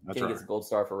 Kenny That's gets a right. gold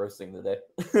star for roasting the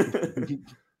day.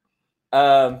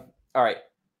 All right.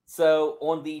 So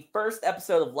on the first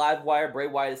episode of Livewire, Bray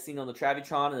Wyatt is seen on the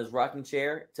Travitron in his rocking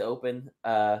chair to open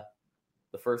the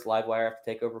first Livewire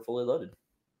after Takeover Fully Loaded.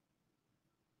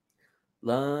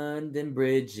 London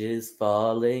Bridge is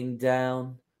falling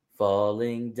down,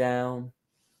 falling down.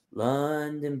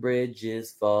 London Bridge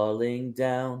is falling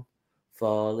down,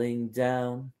 falling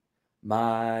down.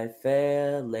 My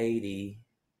fair lady.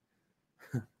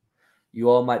 You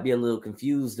all might be a little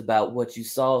confused about what you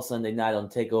saw Sunday night on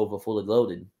Takeover Fully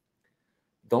Loaded.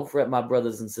 Don't fret, my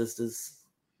brothers and sisters.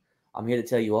 I'm here to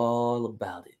tell you all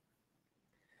about it.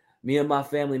 Me and my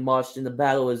family marched into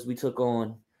battle as we took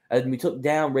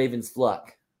down Raven's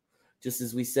flock, just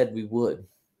as we said we would.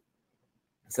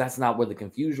 So that's not where the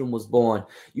confusion was born.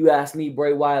 You asked me,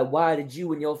 Bray Wyatt, why did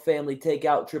you and your family take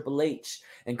out Triple H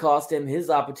and cost him his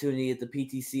opportunity at the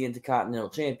PTC Intercontinental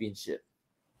Championship?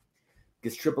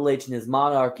 Because Triple H and his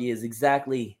monarchy is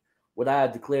exactly what I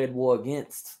had declared war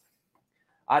against.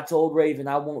 I told Raven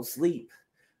I won't sleep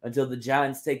until the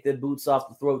Giants take their boots off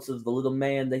the throats of the little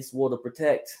man they swore to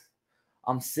protect.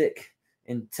 I'm sick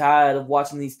and tired of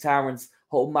watching these tyrants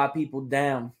hold my people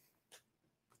down.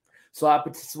 So I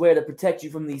swear to protect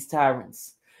you from these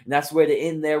tyrants, and I swear to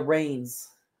end their reigns.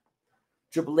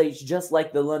 Triple H, just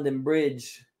like the London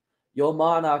Bridge, your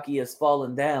monarchy has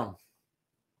fallen down.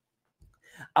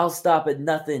 I'll stop at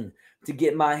nothing to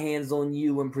get my hands on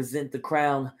you and present the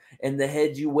crown and the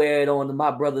head you wear it on to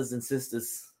my brothers and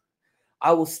sisters.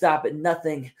 I will stop at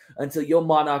nothing until your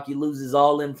monarchy loses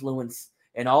all influence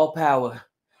and all power.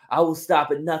 I will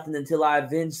stop at nothing until I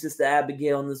avenge Sister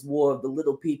Abigail in this war of the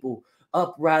little people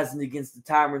uprising against the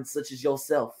tyrants such as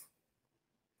yourself.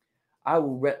 I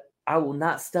will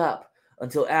not stop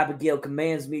until Abigail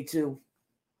commands me to.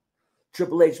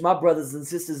 Triple H, my brothers and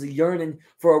sisters are yearning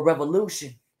for a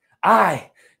revolution.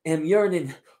 I am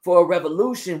yearning for a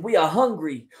revolution. We are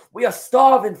hungry. We are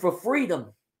starving for freedom.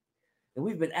 And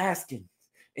we've been asking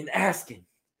and asking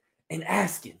and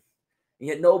asking. And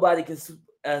yet nobody can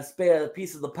spare a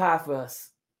piece of the pie for us.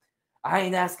 I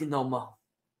ain't asking no more.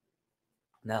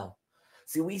 No.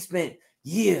 See, we spent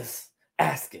years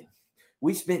asking.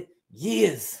 We spent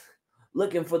years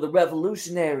looking for the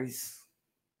revolutionaries.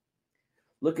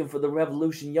 Looking for the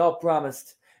revolution y'all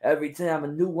promised every time a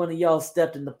new one of y'all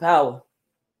stepped into power.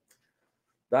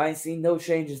 But I ain't seen no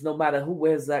changes no matter who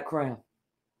wears that crown.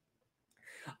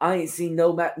 I ain't seen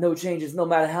no changes no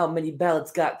matter how many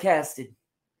ballots got casted.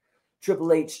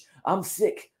 Triple H, I'm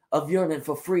sick of yearning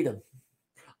for freedom.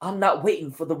 I'm not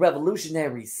waiting for the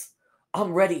revolutionaries.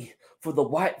 I'm ready for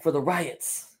the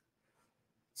riots.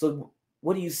 So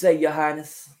what do you say, Your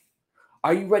Highness?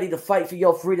 Are you ready to fight for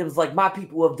your freedoms like my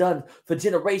people have done for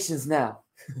generations now?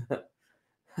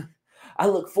 I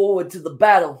look forward to the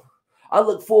battle. I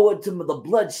look forward to the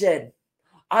bloodshed.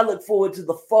 I look forward to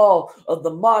the fall of the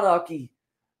monarchy.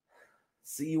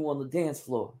 See you on the dance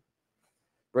floor.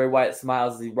 Bray Wyatt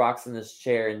smiles as he rocks in his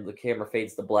chair and the camera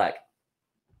fades to black.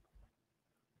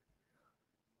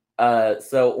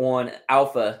 So on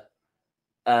Alpha,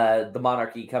 the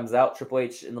monarchy comes out. Triple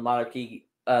H and the monarchy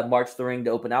march the ring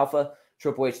to open Alpha.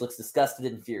 Triple H looks disgusted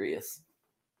and furious.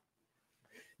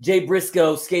 Jay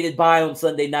Briscoe skated by on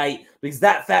Sunday night because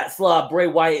that fat slob Bray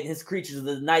Wyatt and his creatures of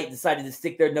the night decided to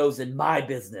stick their nose in my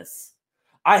business.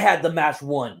 I had the match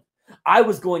won. I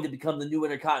was going to become the new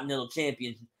Intercontinental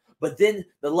Champion, but then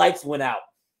the lights went out.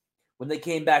 When they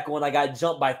came back on, I got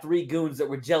jumped by 3 goons that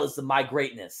were jealous of my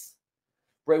greatness.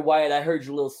 Bray Wyatt, I heard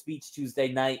your little speech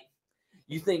Tuesday night.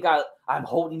 You think I'm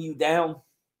holding you down?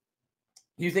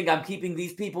 You think I'm keeping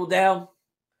these people down?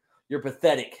 You're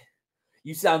pathetic.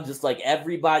 You sound just like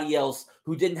everybody else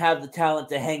who didn't have the talent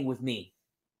to hang with me.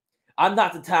 I'm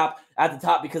not at the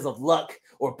top because of luck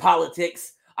or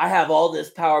politics. I have all this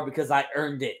power because I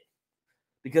earned it.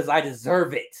 Because I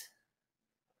deserve it.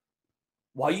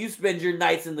 While you spend your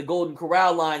nights in the Golden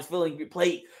Corral lines filling your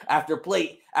plate after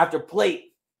plate after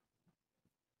plate,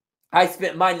 I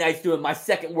spent my nights doing my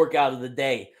second workout of the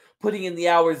day, putting in the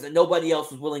hours that nobody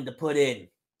else was willing to put in.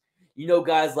 You know,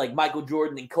 guys like Michael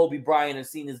Jordan and Kobe Bryant are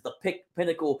seen as the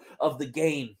pinnacle of the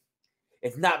game.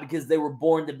 It's not because they were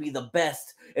born to be the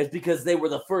best. It's because they were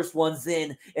the first ones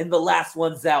in and the last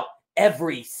ones out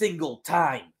every single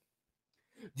time.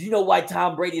 Do you know why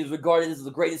Tom Brady is regarded as the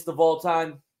greatest of all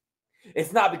time?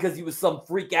 It's not because he was some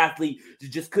freak athlete who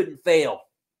just couldn't fail.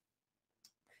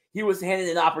 He was handed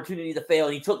an opportunity to fail,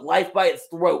 and he took life by its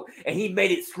throat, and he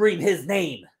made it scream his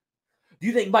name. Do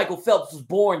you think Michael Phelps was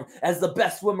born as the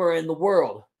best swimmer in the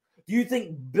world? Do you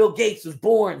think Bill Gates was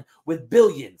born with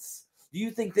billions? Do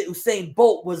you think that Usain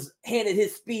Bolt was handed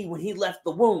his speed when he left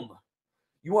the womb?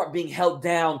 You aren't being held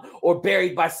down or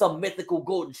buried by some mythical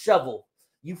golden shovel.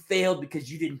 You failed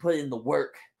because you didn't put in the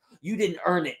work. You didn't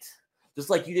earn it.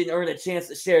 Just like you didn't earn a chance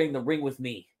at sharing the ring with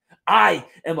me. I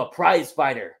am a prize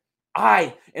fighter.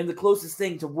 I am the closest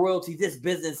thing to royalty this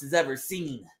business has ever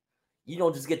seen. You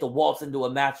don't just get to waltz into a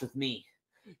match with me.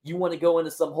 You want to go into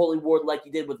some holy war like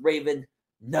you did with Raven?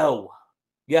 No.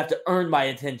 You have to earn my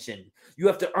attention. You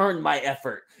have to earn my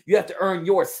effort. You have to earn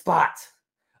your spot.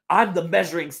 I'm the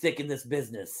measuring stick in this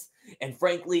business. And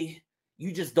frankly,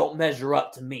 you just don't measure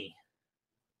up to me.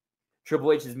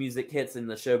 Triple H's music hits and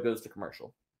the show goes to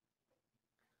commercial.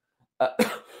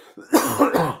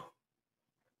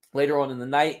 Later on in the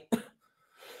night,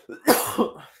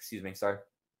 excuse me, sorry.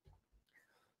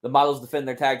 The Models defend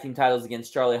their tag team titles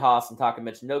against Charlie Haas and Taka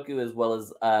Michinoku, as well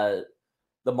as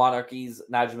the Monarchies,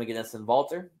 Nigel McGuinness and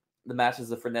Walter. The match is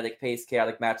a frenetic pace,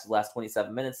 chaotic match that lasts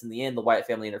 27 minutes. In the end, the Wyatt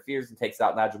family interferes and takes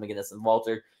out Nigel McGuinness and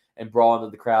Walter and brawl into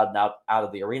the crowd and out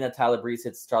of the arena. Tyler Breeze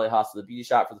hits Charlie Haas with a beauty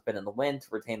shot for the pin and the win to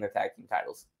retain their tag team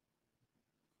titles.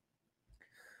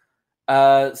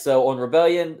 So on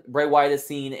Rebellion, Bray Wyatt is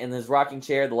seen in his rocking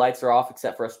chair. The lights are off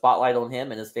except for a spotlight on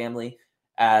him and his family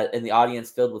in the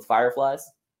audience filled with fireflies.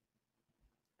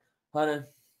 Hunter,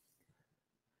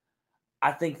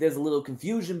 I think there's a little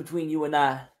confusion between you and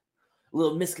I. A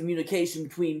little miscommunication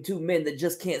between two men that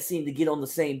just can't seem to get on the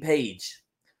same page.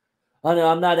 Hunter,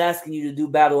 I'm not asking you to do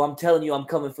battle. I'm telling you I'm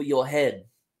coming for your head.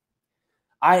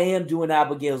 I am doing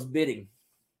Abigail's bidding.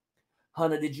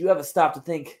 Hunter, did you ever stop to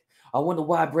think, I wonder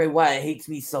why Bray Wyatt hates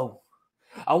me so?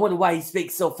 I wonder why he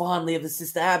speaks so fondly of his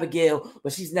sister Abigail,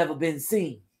 but she's never been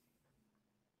seen.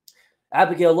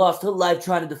 Abigail lost her life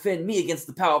trying to defend me against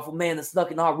the powerful man that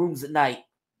snuck in our rooms at night.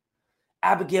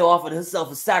 Abigail offered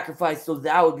herself a sacrifice so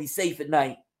that I would be safe at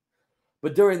night.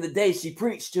 But during the day, she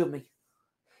preached to me.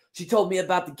 She told me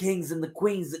about the kings and the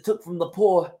queens that took from the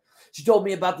poor. She told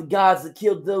me about the gods that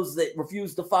killed those that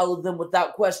refused to follow them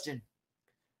without question.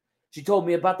 She told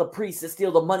me about the priests that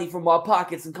steal the money from our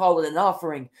pockets and call it an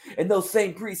offering, and those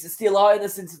same priests that steal our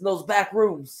innocence in those back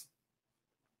rooms.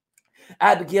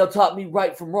 Abigail taught me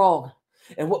right from wrong,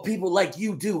 and what people like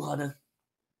you do, Hunter,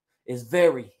 is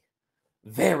very,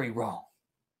 very wrong.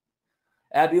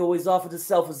 Abby always offered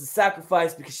herself as a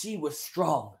sacrifice because she was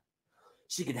strong.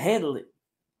 She could handle it.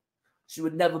 She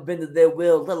would never bend to their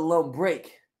will, let alone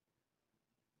break.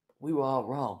 We were all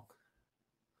wrong.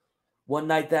 One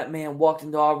night that man walked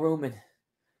into our room and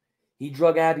he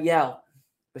drug Abby out,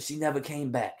 but she never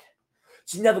came back.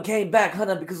 She never came back,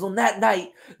 Hunter, because on that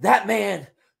night, that man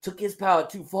took his power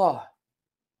too far.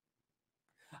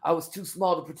 I was too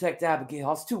small to protect Abigail. I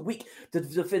was too weak to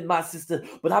defend my sister,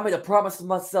 but I made a promise to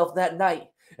myself that night.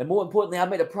 And more importantly, I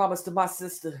made a promise to my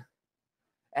sister,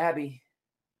 Abby.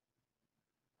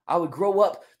 I would grow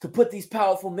up to put these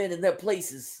powerful men in their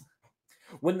places.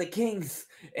 When the kings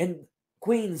and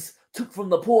queens took from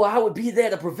the poor, I would be there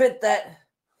to prevent that.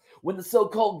 When the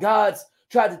so-called gods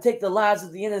tried to take the lives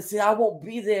of the innocent, I won't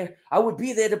be there. I would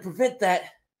be there to prevent that.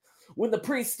 When the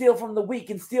priests steal from the weak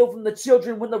and steal from the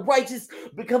children, when the righteous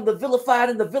become the vilified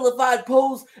and the vilified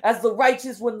pose as the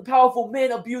righteous, when the powerful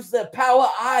men abuse their power,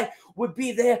 I would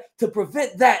be there to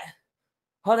prevent that.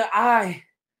 Hunter, I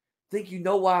think you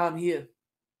know why I'm here.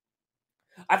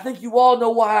 I think you all know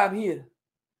why I'm here.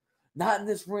 Not in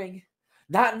this ring,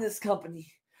 not in this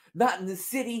company, not in this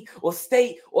city or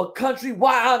state or country.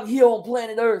 Why I'm here on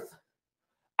planet Earth.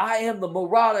 I am the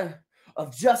marauder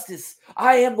of justice.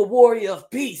 I am the warrior of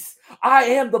peace. I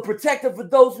am the protector for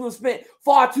those who have spent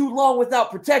far too long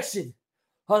without protection.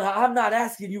 I'm not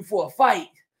asking you for a fight.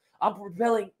 I'm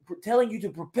telling you to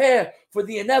prepare for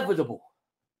the inevitable.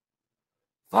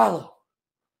 Follow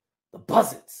the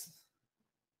buzzards.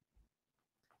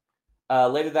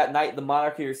 Later that night, the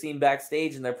Monarchy are seen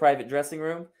backstage in their private dressing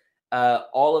room.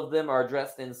 All of them are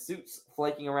dressed in suits,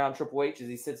 flanking around Triple H as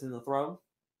he sits in the throne.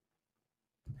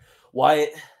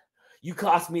 Wyatt, you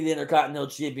cost me the Intercontinental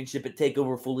Championship at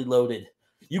TakeOver Fully Loaded.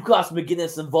 You cost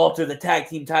McGuinness and Walter the tag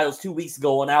team titles 2 weeks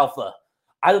ago on Alpha.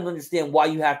 I don't understand why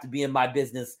you have to be in my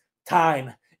business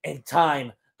time and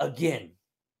time again.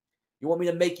 You want me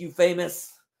to make you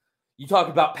famous? You talk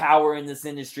about power in this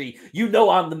industry. You know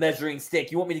I'm the measuring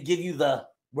stick. You want me to give you the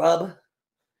rub?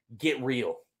 Get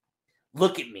real.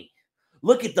 Look at me.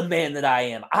 Look at the man that I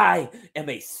am. I am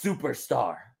a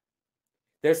superstar.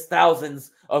 There's thousands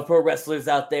of pro wrestlers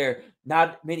out there.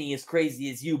 Not many as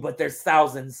crazy as you, but there's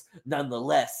thousands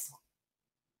nonetheless.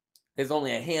 There's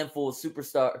only a handful of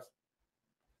superstars.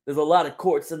 There's a lot of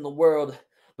courts in the world,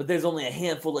 but there's only a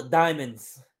handful of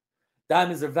diamonds.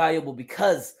 Diamonds are valuable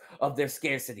because of their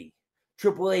scarcity.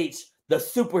 Triple H, the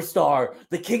superstar,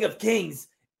 the King of Kings,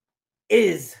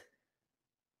 is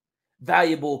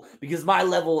valuable because my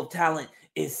level of talent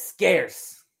is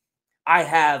scarce. I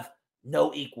have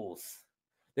no equals.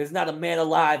 There's not a man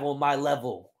alive on my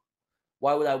level.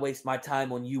 Why would I waste my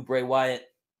time on you, Bray Wyatt?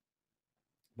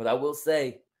 But I will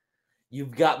say,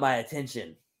 you've got my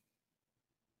attention.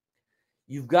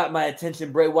 You've got my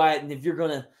attention, Bray Wyatt, and if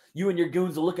you and your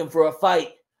goons are looking for a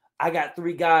fight, I got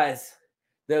 3 guys.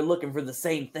 They're looking for the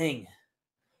same thing.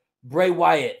 Bray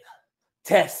Wyatt,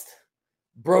 Test,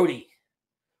 Brody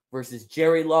versus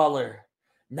Jerry Lawler,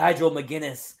 Nigel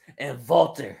McGuinness, and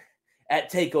Walter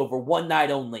at TakeOver, one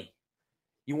night only.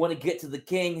 You want to get to the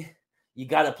king? You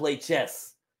got to play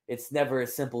chess. It's never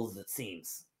as simple as it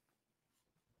seems.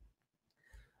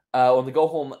 On the Go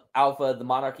Home Alpha, the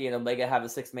Monarchy and Omega have a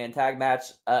 6-man tag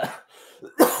match. It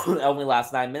only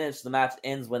lasts 9 minutes. The match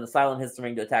ends when the Silent hits the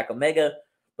ring to attack Omega.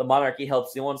 The Monarchy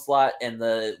helps the Onslaught, and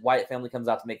the Wyatt family comes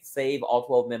out to make the save. All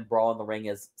 12 men brawl in the ring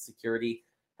as security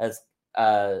has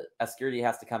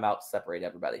to come out to separate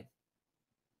everybody.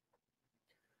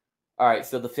 All right,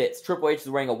 so the fits. Triple H is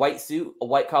wearing a white suit, a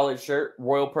white collared shirt,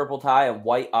 royal purple tie, and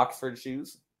white Oxford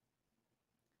shoes.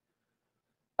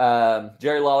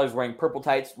 Jerry Lawler's wearing purple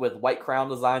tights with white crown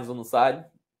designs on the side,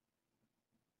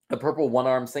 a purple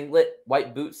one-arm singlet,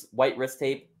 white boots, white wrist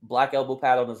tape, black elbow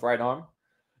pad on his right arm.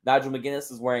 Nigel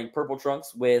McGuinness is wearing purple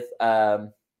trunks with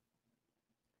white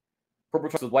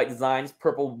designs,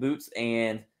 purple boots,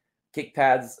 and kick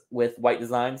pads with white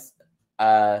designs.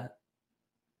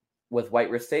 with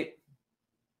white wrist tape.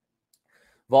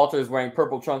 Walter is wearing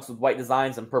purple trunks with white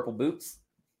designs and purple boots.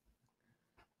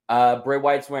 Bray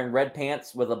Wyatt's wearing red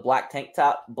pants with a black tank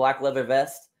top, black leather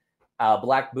vest,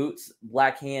 black boots,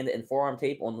 black hand and forearm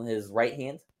tape on his right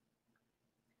hand.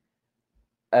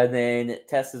 And then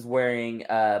Test is wearing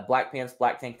black pants,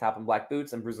 black tank top, and black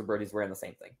boots, and Bruiser Brody's wearing the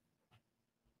same thing.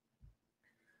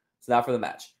 So now for the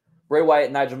match. Bray Wyatt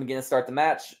and Nigel McGuinness start the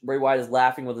match. Bray Wyatt is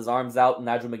laughing with his arms out, and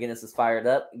Nigel McGuinness is fired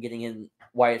up, getting in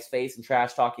Wyatt's face and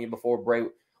trash talking before Bray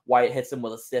Wyatt hits him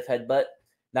with a stiff headbutt.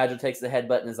 Nigel takes the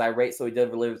headbutt and is irate, so he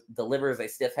delivers a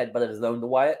stiff headbutt of his own to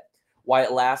Wyatt.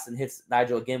 Wyatt laughs and hits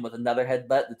Nigel again with another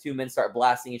headbutt. The two men start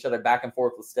blasting each other back and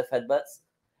forth with stiff headbutts.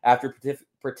 After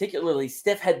particularly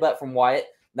stiff headbutt from Wyatt,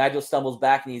 Nigel stumbles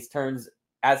back and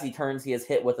as he turns, he is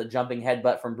hit with a jumping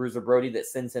headbutt from Bruiser Brody that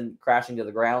sends him crashing to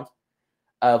the ground.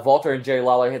 Walter and Jerry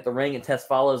Lawler hit the ring, and Test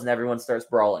follows, and everyone starts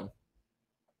brawling.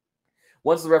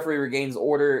 Once the referee regains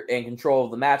order and control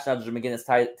of the match, Nigel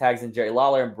McGuinness tags in Jerry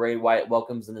Lawler, and Bray Wyatt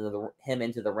welcomes him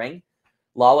into the ring.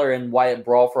 Lawler and Wyatt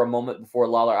brawl for a moment before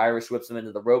Lawler Irish whips him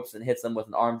into the ropes and hits him with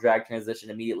an arm drag transition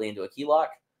immediately into a key lock.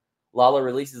 Lawler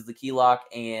releases the key lock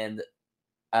and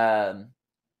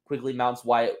quickly mounts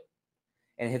Wyatt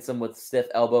and hits him with stiff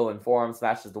elbow and forearm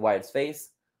smashes to Wyatt's face.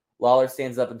 Lawler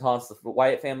stands up and taunts the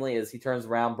Wyatt family. As he turns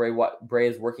around, Bray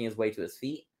is working his way to his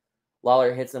feet.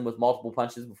 Lawler hits him with multiple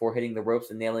punches before hitting the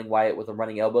ropes and nailing Wyatt with a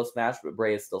running elbow smash, but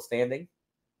Bray is still standing.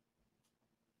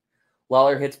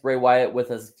 Lawler hits Bray Wyatt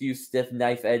with a few stiff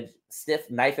knife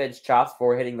edge chops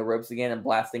before hitting the ropes again and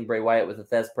blasting Bray Wyatt with a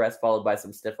Thez press, followed by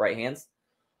some stiff right hands.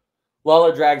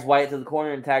 Lawler drags Wyatt to the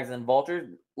corner and tags in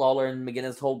Walter. Lawler and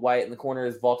McGuinness hold Wyatt in the corner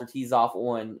as Walter tees off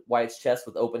on Wyatt's chest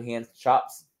with open hands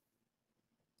chops.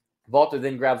 Walter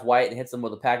then grabs Wyatt and hits him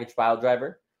with a package pile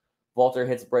driver. Walter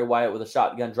hits Bray Wyatt with a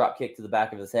shotgun drop kick to the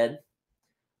back of his head.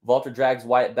 Walter drags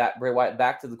Bray Wyatt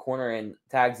back to the corner and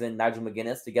tags in Nigel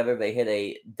McGuinness. Together they hit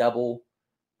a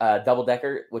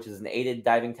double-decker, which is an aided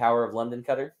diving Tower of London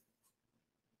cutter.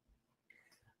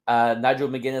 Nigel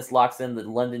McGuinness locks in the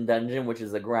London Dungeon, which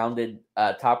is a grounded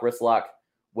top wrist lock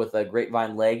with a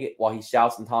grapevine leg, while he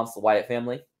shouts and taunts the Wyatt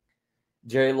family.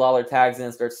 Jerry Lawler tags in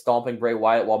and starts stomping Bray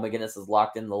Wyatt while McGuinness is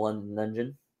locked in the London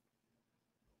Dungeon.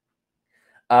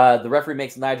 The referee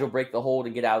makes Nigel break the hold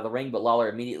and get out of the ring, but Lawler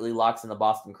immediately locks in the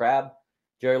Boston Crab.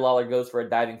 Jerry Lawler goes for a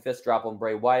diving fist drop on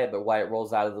Bray Wyatt, but Wyatt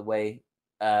rolls out of the way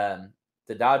to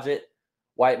dodge it.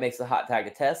 Wyatt makes a hot tag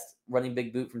to Test, running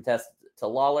big boot from Test to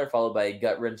Lawler, followed by a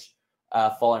gut wrench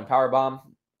falling powerbomb.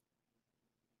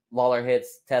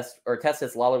 Test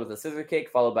hits Lawler with a scissor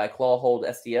kick, followed by a claw hold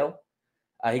STO.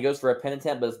 He goes for a pin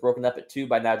attempt, but is broken up at 2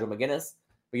 by Nigel McGuinness.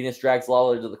 McGuinness drags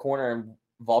Lawler to the corner, and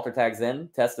Walter tags in.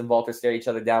 Test and Walter stare each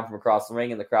other down from across the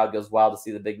ring, and the crowd goes wild to see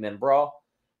the big men brawl.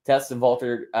 Test and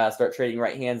Walter start trading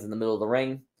right hands in the middle of the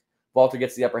ring. Walter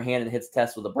gets the upper hand and hits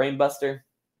Test with a brainbuster.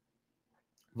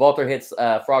 Walter hits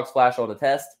Frog Splash on the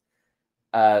Test,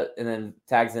 and then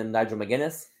tags in Nigel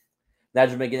McGuinness.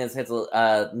 Nigel McGuinness hits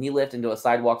a knee lift into a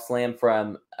sidewalk slam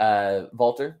from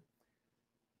Walter.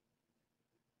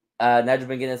 Nigel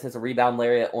McGuinness hits a rebound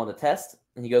lariat on the Test,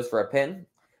 and he goes for a pin,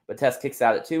 but Test kicks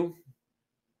out at 2.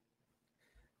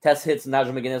 Test hits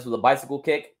Nigel McGuinness with a bicycle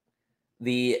kick,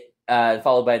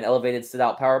 followed by an elevated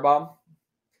sit-out powerbomb.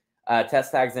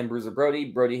 Test tags in Bruiser Brody.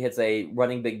 Brody hits a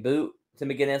running big boot to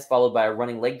McGuinness, followed by a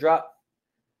running leg drop.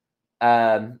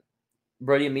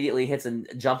 Brody immediately hits a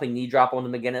jumping knee drop onto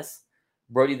McGuinness.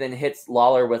 Brody then hits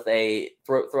Lawler with a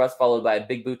throat thrust, followed by a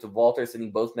big boot to Walter,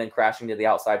 sending both men crashing to the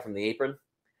outside from the apron.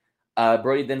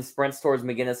 Brody then sprints towards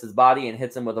McGuinness's body and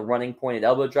hits him with a running pointed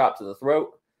elbow drop to the throat.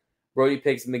 Brody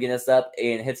picks McGuinness up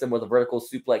and hits him with a vertical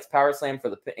suplex power slam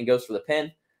and goes for the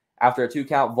pin. After a 2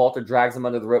 count, Walter drags him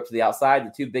under the rope to the outside.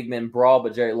 The 2 big men brawl,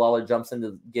 but Jerry Lawler jumps in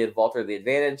to give Walter the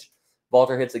advantage.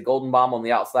 Walter hits a golden bomb on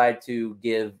the outside to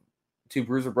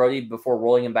Bruiser Brody before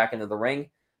rolling him back into the ring.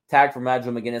 Tag from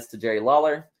Nigel McGuinness to Jerry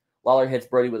Lawler. Lawler hits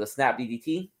Brody with a snap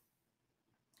DDT.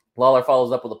 Lawler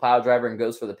follows up with a pile driver and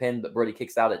goes for the pin, but Brody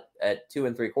kicks out at 2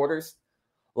 3/4.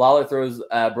 Lawler throws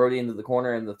Brody into the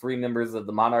corner, and the 3 members of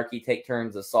the Monarchy take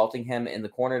turns assaulting him in the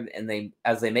corner, and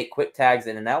as they make quick tags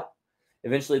in and out.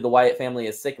 Eventually, the Wyatt family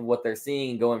is sick of what they're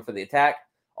seeing and going for the attack.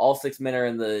 All 6 men are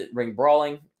in the ring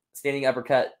brawling. Standing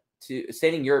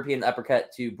European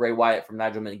uppercut to Bray Wyatt from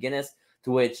Nigel McGuinness,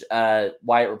 to which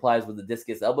Wyatt replies with a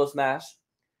discus elbow smash.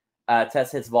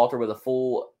 Test hits Walter with a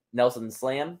full Nelson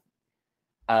slam.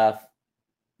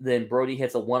 Then Brody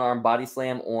hits a 1-arm body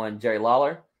slam on Jerry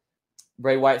Lawler.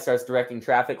 Bray Wyatt starts directing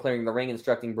traffic, clearing the ring,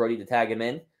 instructing Brody to tag him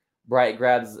in. Bray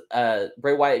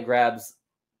Wyatt grabs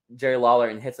Jerry Lawler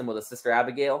and hits him with a Sister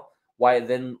Abigail. Wyatt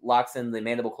then locks in the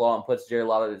mandible claw and puts Jerry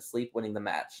Lawler to sleep, winning the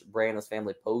match. Bray and his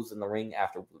family pose in the ring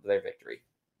after their victory.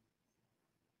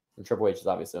 And Triple H is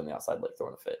obviously on the outside, like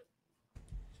throwing a fit.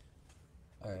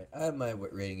 All right, I have my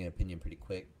rating and opinion pretty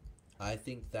quick. I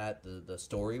think that the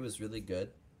story was really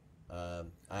good. I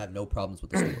have no problems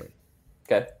with the story.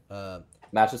 Okay.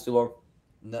 Match is too long?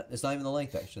 No, it's not even the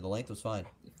length, actually. The length was fine.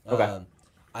 Okay.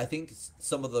 I think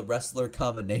some of the wrestler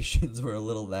combinations were a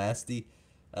little nasty.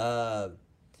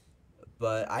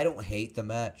 But I don't hate the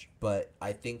match, but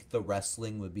I think the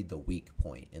wrestling would be the weak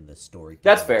point in this story.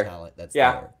 That's fair. Talent that's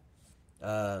Yeah.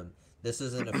 there. This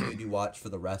isn't a feud you watch for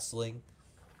the wrestling.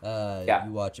 Yeah.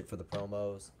 You watch it for the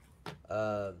promos.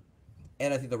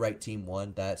 And I think the right team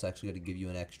won. That's actually going to give you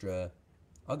an extra.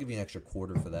 I'll give you an extra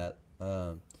quarter for that.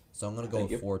 So I'm going to go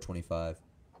with 425.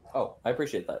 Oh, I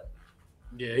appreciate that.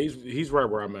 Yeah, he's right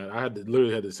where I'm at. I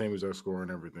literally had the same exact score and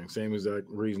everything, same exact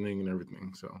reasoning and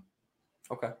everything. So,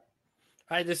 Okay.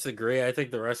 I disagree. I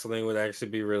think the wrestling would actually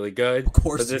be really good. Of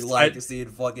course, you like seeing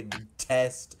fucking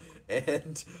Test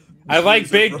and. I like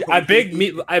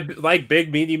I like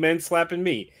big meaty men slapping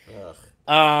meat. Ugh.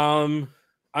 I'm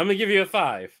gonna give you a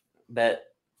 5. Bet.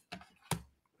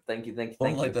 Thank you.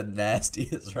 Like the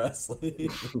nastiest wrestling.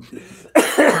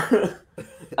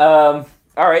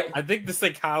 All right. I think the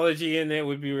psychology in it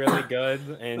would be really good,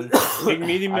 and big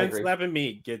meaty men slapping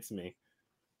meat gets me.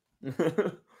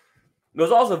 It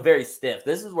was also very stiff.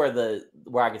 This is where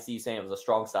I can see you saying it was a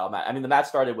strong style match. I mean, the match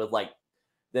started with like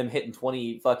them hitting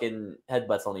 20 fucking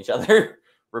headbutts on each other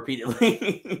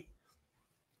repeatedly.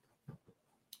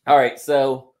 All right,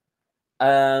 so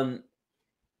on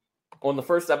the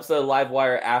first episode of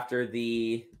Livewire after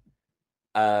the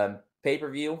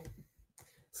pay-per-view,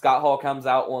 Scott Hall comes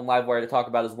out on Livewire to talk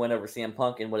about his win over CM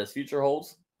Punk and what his future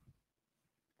holds.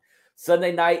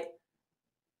 Sunday night,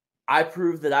 I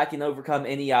proved that I can overcome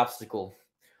any obstacle,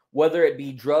 whether it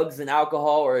be drugs and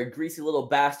alcohol or a greasy little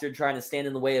bastard trying to stand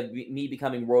in the way of me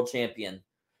becoming world champion.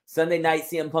 Sunday night,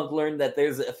 CM Punk learned that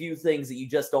there's a few things that you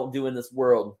just don't do in this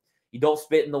world. You don't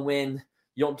spit in the wind.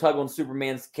 You don't tug on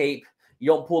Superman's cape. You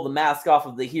don't pull the mask off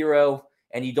of the hero.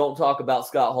 And you don't talk about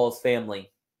Scott Hall's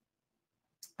family.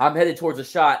 I'm headed towards a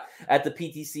shot at the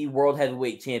PTC World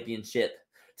Heavyweight Championship.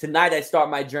 Tonight, I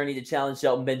start my journey to challenge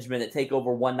Shelton Benjamin at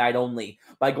TakeOver One Night Only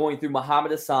by going through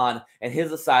Muhammad Hassan and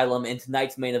his asylum in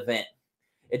tonight's main event.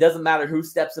 It doesn't matter who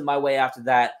steps in my way after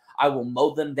that. I will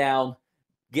mow them down,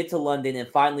 get to London, and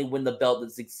finally win the belt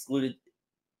that's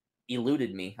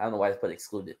eluded me. I don't know why I put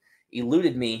excluded.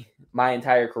 Eluded me my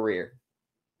entire career.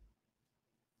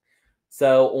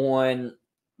 So on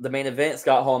the main event,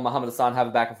 Scott Hall and Muhammad Hassan have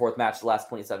a back and forth match the last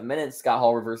 27 minutes. Scott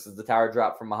Hall reverses the tower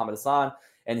drop from Muhammad Hassan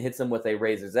and hits him with a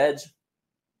razor's edge.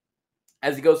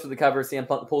 As he goes for the cover, CM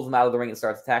Punk pulls him out of the ring and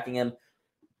starts attacking him.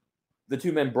 The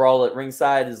two men brawl at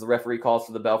ringside as the referee calls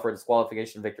for the bell for a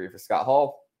disqualification victory for Scott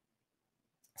Hall.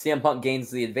 CM Punk gains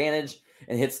the advantage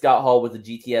and hits Scott Hall with the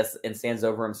GTS and stands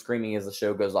over him screaming as the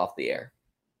show goes off the air.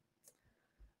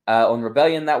 On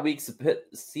Rebellion that week,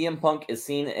 CM Punk is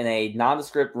seen in a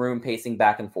nondescript room pacing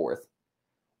back and forth.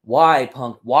 Why,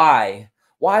 Punk? Why?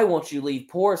 Why won't you leave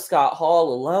poor Scott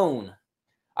Hall alone?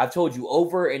 I've told you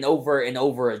over and over and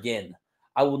over again.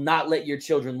 I will not let your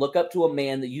children look up to a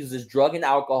man that uses drug and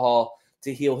alcohol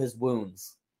to heal his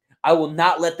wounds. I will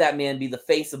not let that man be the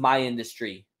face of my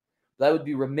industry. But I would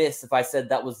be remiss if I said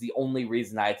that was the only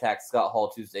reason I attacked Scott Hall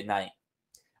Tuesday night.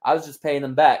 I was just paying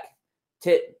him back.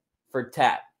 Tit for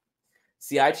tat.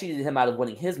 See, I cheated him out of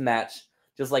winning his match,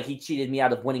 just like he cheated me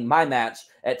out of winning my match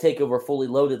at TakeOver Fully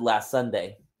Loaded last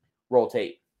Sunday. Roll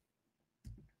tape.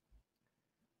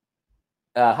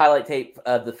 Highlight tape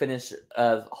of the finish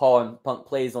of Hall and Punk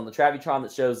plays on the Travitron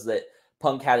that shows that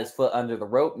Punk had his foot under the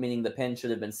rope, meaning the pin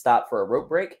should have been stopped for a rope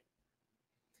break.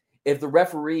 If the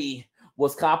referee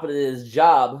was competent at his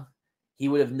job, he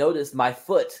would have noticed my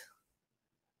foot.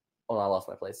 Oh, I lost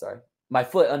my place, sorry. My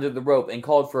foot under the rope and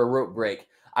called for a rope break.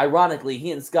 Ironically,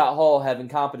 he and Scott Hall have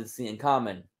incompetency in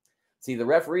common. See, the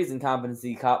referee's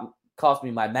incompetency cost me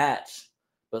my match,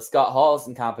 but Scott Hall's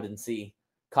incompetency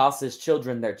cost his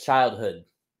children their childhood.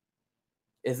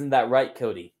 Isn't that right,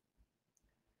 Cody?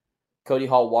 Cody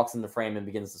Hall walks in the frame and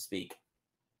begins to speak.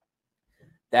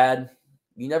 Dad,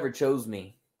 you never chose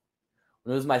me.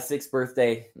 When it was my 6th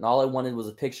birthday, and all I wanted was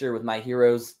a picture with my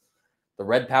heroes, the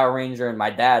Red Power Ranger and my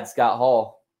dad, Scott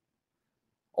Hall.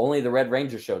 Only the Red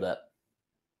Ranger showed up.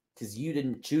 Because you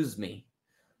didn't choose me.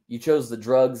 You chose the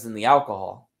drugs and the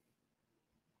alcohol.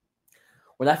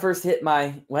 When I hit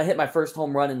my first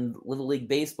home run in Little League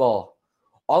Baseball,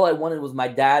 all I wanted was my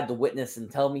dad to witness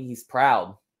and tell me he's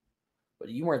proud. But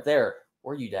you weren't there,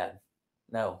 were you, Dad?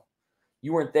 No.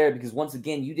 You weren't there because once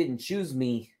again, you didn't choose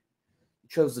me.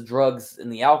 chose the drugs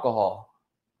and the alcohol.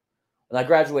 When I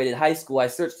graduated high school, I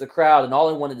searched the crowd, and all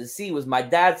I wanted to see was my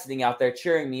dad sitting out there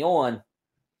cheering me on.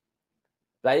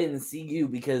 But I didn't see you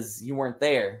because you weren't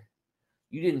there.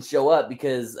 You didn't show up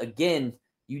because, again,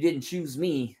 you didn't choose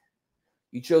me.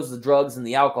 You chose the drugs and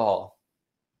the alcohol.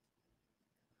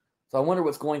 So I wonder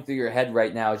what's going through your head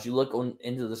right now as you look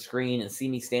into the screen and see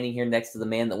me standing here next to the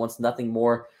man that wants nothing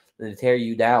more than to tear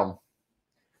you down.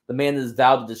 The man that has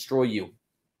vowed to destroy you.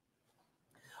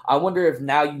 I wonder if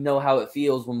now you know how it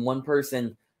feels when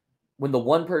the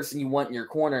one person you want in your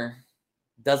corner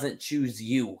doesn't choose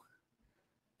you.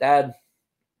 Dad,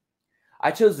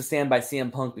 I chose to stand by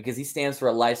CM Punk because he stands for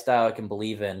a lifestyle I can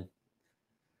believe in.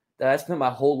 That I spent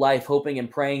my whole life hoping and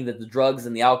praying that the drugs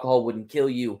and the alcohol wouldn't kill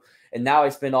you, and now I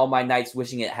spend all my nights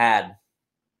wishing it had.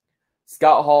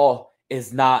 Scott Hall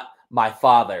is not my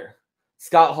father.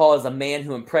 Scott Hall is a man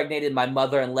who impregnated my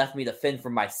mother and left me to fend for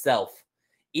myself.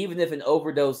 Even if an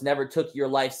overdose never took your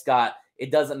life, Scott,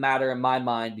 it doesn't matter in my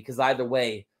mind because either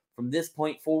way, from this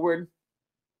point forward,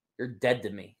 you're dead to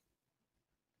me.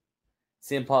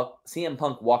 CM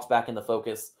Punk walks back into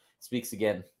focus, speaks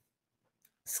again.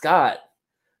 Scott,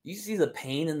 do you see the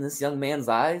pain in this young man's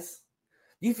eyes?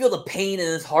 Do you feel the pain in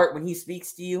his heart when he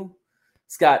speaks to you?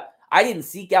 Scott, I didn't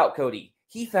seek out Cody.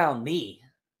 He found me.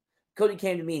 Cody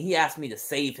came to me and he asked me to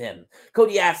save him.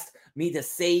 Cody asked me to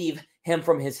save him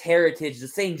from his heritage, the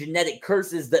same genetic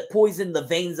curses that poisoned the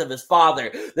veins of his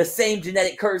father, the same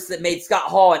genetic curse that made Scott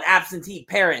Hall an absentee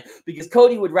parent, because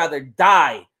Cody would rather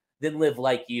die than live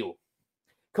like you.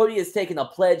 Cody has taken a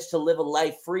pledge to live a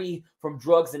life free from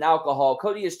drugs and alcohol.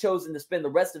 Cody has chosen to spend the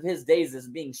rest of his days as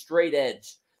being straight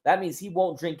edge. That means he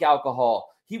won't drink alcohol.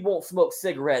 He won't smoke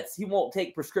cigarettes. He won't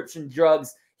take prescription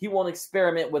drugs. He won't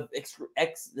experiment with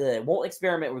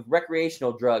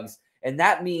recreational drugs. And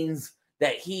that means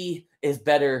that he is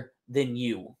better than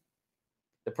you.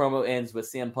 The promo ends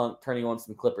with CM Punk turning on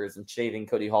some clippers and shaving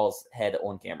Cody Hall's head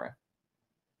on camera.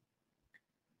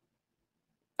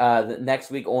 The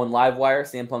next week on Livewire,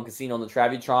 CM Punk is seen on the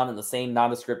Travitron in the same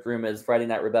nondescript room as Friday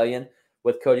Night Rebellion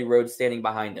with Cody Rhodes standing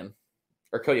behind him.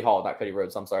 Or Cody Hall, not Cody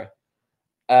Rhodes, I'm sorry.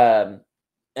 And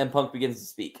Punk begins to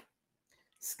speak.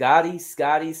 Scotty,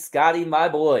 my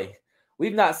boy.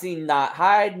 We've not seen not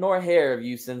hide nor hair of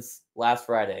you since last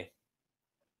Friday.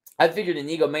 I figured an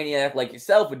egomaniac like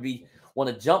yourself would want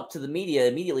to jump to the media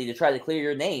immediately to try to clear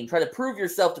your name, try to prove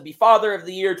yourself to be Father of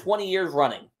the Year 20 years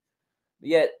running.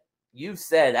 Yet, you've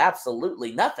said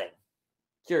absolutely nothing.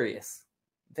 Curious.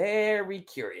 Very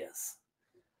curious.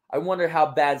 I wonder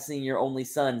how bad seeing your only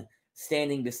son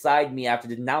standing beside me after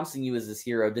denouncing you as his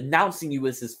hero, denouncing you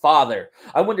as his father.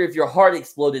 I wonder if your heart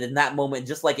exploded in that moment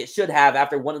just like it should have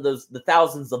after one of the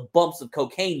thousands of bumps of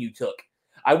cocaine you took.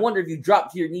 I wonder if you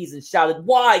dropped to your knees and shouted,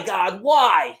 "Why, God,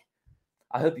 why?"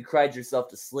 I hope you cried yourself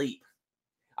to sleep.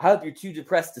 I hope you're too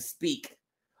depressed to speak.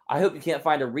 I hope you can't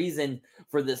find a reason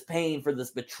for this pain, for this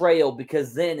betrayal,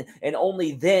 because then and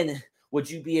only then would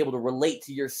you be able to relate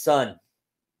to your son.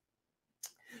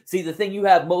 See, the thing you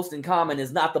have most in common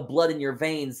is not the blood in your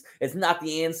veins. It's not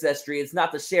the ancestry. It's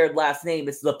not the shared last name.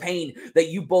 It's the pain that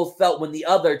you both felt when the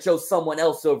other chose someone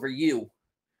else over you.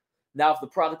 Now, if the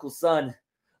prodigal son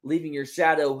leaving your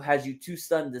shadow has you too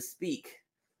stunned to speak,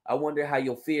 I wonder how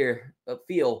you'll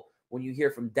feel when you hear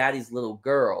from Daddy's little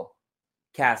girl,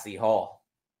 Cassie Hall.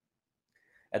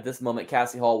 At this moment,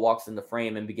 Cassie Hall walks in the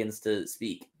frame and begins to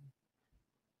speak.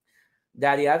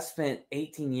 Daddy, I've spent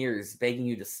 18 years begging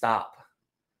you to stop.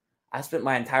 I spent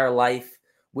my entire life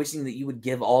wishing that you would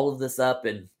give all of this up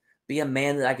and be a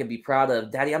man that I could be proud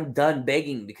of. Daddy, I'm done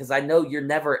begging because I know you're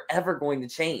never, ever going to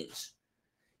change.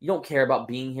 You don't care about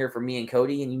being here for me and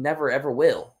Cody, and you never, ever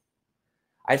will.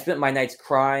 I spent my nights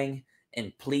crying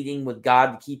and pleading with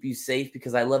God to keep you safe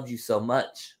because I loved you so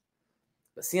much.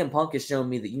 But CM Punk has shown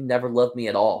me that you never loved me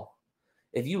at all.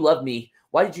 If you loved me,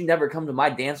 why did you never come to my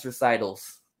dance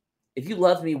recitals? If you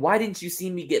loved me, why didn't you see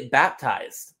me get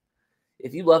baptized?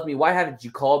 If you love me, why haven't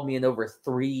you called me in over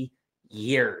 3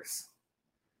 years?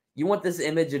 You want this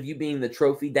image of you being the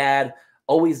trophy dad,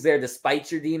 always there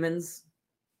despite your demons?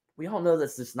 We all know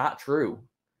that's just not true.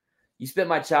 You spent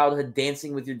my childhood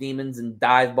dancing with your demons in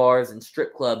dive bars and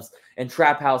strip clubs and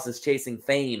trap houses chasing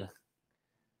fame,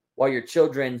 while your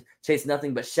children chase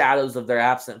nothing but shadows of their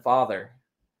absent father.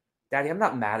 Daddy, I'm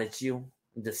not mad at you.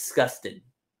 I'm disgusted.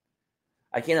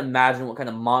 I can't imagine what kind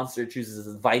of monster chooses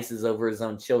his vices over his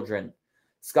own children.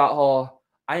 Scott Hall,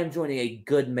 I am joining a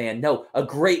good man. No, a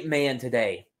great man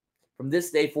today. From this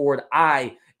day forward,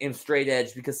 I am straight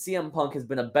edge because CM Punk has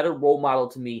been a better role model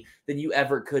to me than you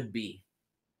ever could be.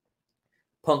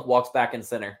 Punk walks back in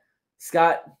center.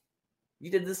 Scott, you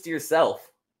did this to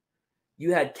yourself.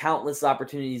 You had countless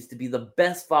opportunities to be the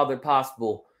best father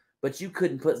possible, but you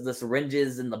couldn't put the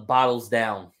syringes and the bottles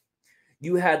down.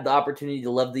 You had the opportunity to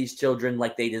love these children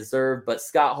like they deserve, but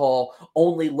Scott Hall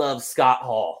only loves Scott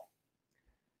Hall.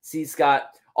 See, Scott,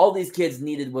 all these kids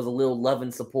needed was a little love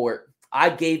and support.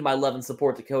 I gave my love and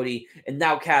support to Cody, and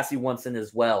now Cassie wants it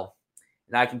as well.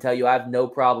 And I can tell you I have no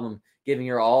problem giving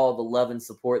her all the love and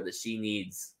support that she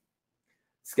needs.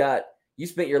 Scott, you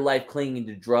spent your life clinging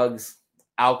to drugs,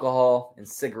 alcohol, and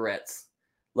cigarettes.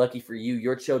 Lucky for you,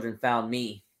 your children found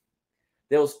me.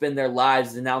 They'll spend their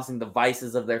lives denouncing the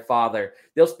vices of their father.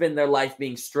 They'll spend their life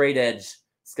being straight edge.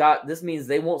 Scott, this means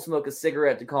they won't smoke a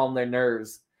cigarette to calm their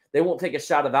nerves. They won't take a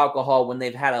shot of alcohol when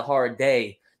they've had a hard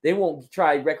day. They won't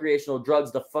try recreational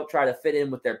drugs to try to fit in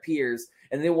with their peers.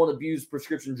 And they won't abuse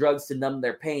prescription drugs to numb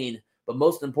their pain. But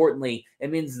most importantly,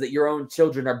 it means that your own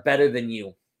children are better than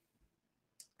you.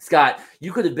 Scott,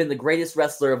 you could have been the greatest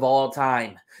wrestler of all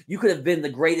time. You could have been the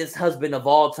greatest husband of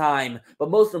all time. But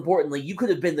most importantly, you could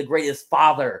have been the greatest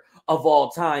father of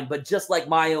all time. But just like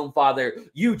my own father,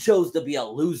 you chose to be a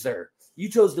loser. You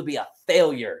chose to be a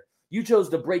failure. You chose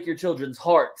to break your children's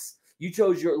hearts. You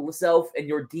chose yourself and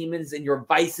your demons and your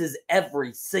vices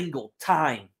every single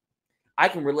time. I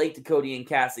can relate to Cody and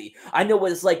Cassie. I know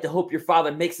what it's like to hope your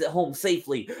father makes it home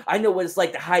safely. I know what it's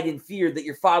like to hide in fear that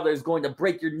your father is going to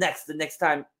break your neck the next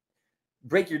time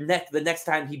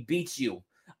he beats you.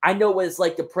 I know what it's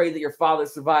like to pray that your father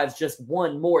survives just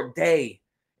one more day.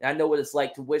 And I know what it's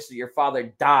like to wish that your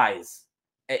father dies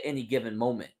at any given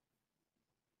moment.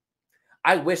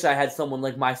 I wish I had someone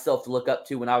like myself to look up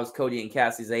to when I was Cody and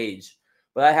Cassie's age,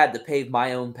 but I had to pave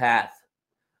my own path.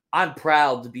 I'm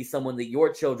proud to be someone that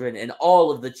your children and all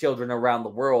of the children around the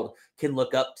world can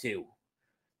look up to.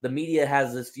 The media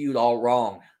has this feud all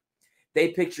wrong. They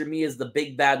picture me as the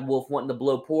big bad wolf wanting to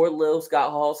blow poor little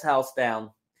Scott Hall's house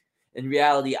down. In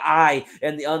reality, I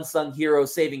am the unsung hero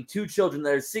saving two children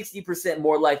that are 60%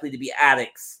 more likely to be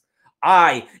addicts.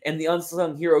 I am the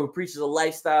unsung hero who preaches a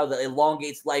lifestyle that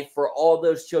elongates life for all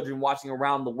those children watching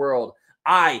around the world.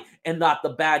 I am not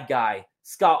the bad guy.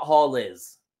 Scott Hall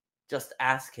is. Just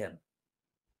ask him.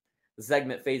 The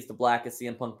segment fades to black as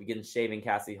CM Punk begins shaving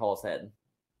Cassie Hall's head.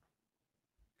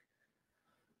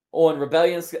 On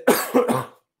Rebellion, excuse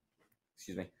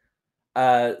me.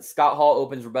 Scott Hall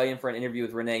opens Rebellion for an interview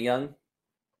with Renee Young.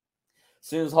 As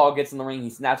soon as Hall gets in the ring, he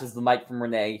snatches the mic from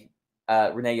Renee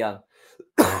Young.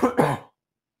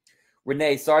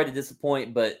 Renee, sorry to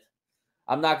disappoint, but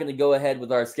I'm not going to go ahead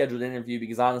with our scheduled interview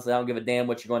because honestly, I don't give a damn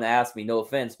what you're going to ask me. No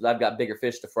offense, but I've got bigger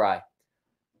fish to fry.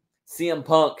 CM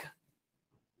Punk,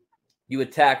 you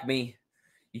attack me.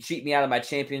 You cheat me out of my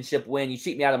championship win. You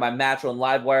cheat me out of my match on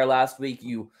Livewire last week.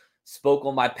 You spoke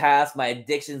on my past, my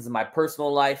addictions, and my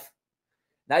personal life.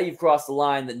 Now you've crossed the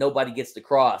line that nobody gets to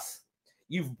cross.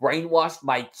 You've brainwashed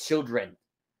my children,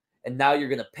 and now you're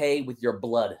going to pay with your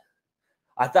blood.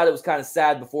 I thought it was kind of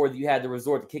sad before that you had to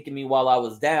resort to kicking me while I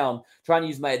was down, trying to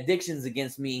use my addictions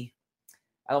against me.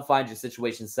 I don't find your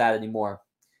situation sad anymore.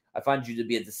 I find you to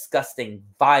be a disgusting,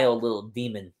 vile little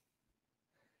demon.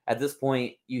 At this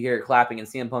point, you hear clapping and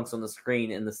CM Punk's on the screen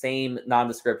in the same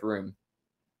nondescript room.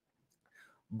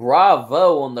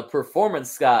 Bravo on the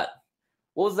performance, Scott.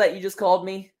 What was that you just called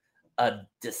me? A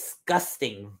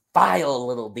disgusting, vile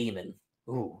little demon.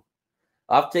 Ooh.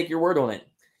 I'll have to take your word on it.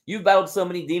 You've battled so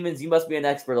many demons, you must be an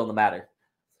expert on the matter.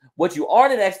 What you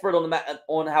aren't an expert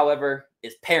on, however,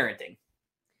 is parenting.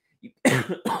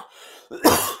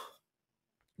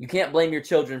 You can't blame your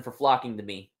children for flocking to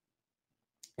me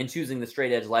and choosing the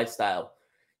straight edge lifestyle.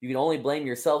 You can only blame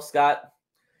yourself, Scott.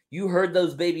 You heard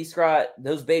those babies cry,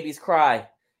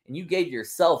 and you gave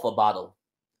yourself a bottle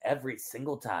every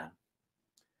single time.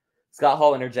 Scott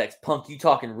Hall interjects, Punk, you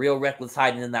talking real reckless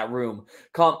hiding in that room.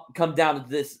 Come down to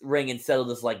this ring and settle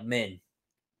this like men.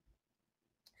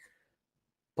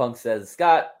 Punk says,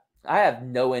 Scott, I have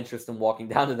no interest in walking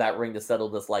down to that ring to settle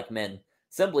this like men,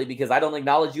 simply because I don't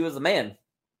acknowledge you as a man.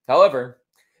 However,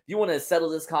 if you want to settle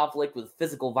this conflict with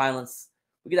physical violence,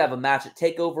 we could have a match at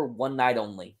TakeOver one night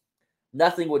only.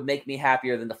 Nothing would make me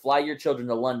happier than to fly your children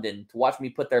to London to watch me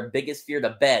put their biggest fear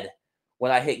to bed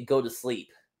when I hit go to sleep.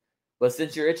 But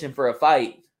since you're itching for a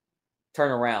fight,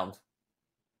 turn around.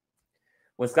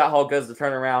 When Scott Hall goes to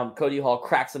turn around, Cody Hall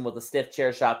cracks him with a stiff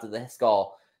chair shot to the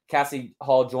skull. Cassie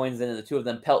Hall joins in, and the two of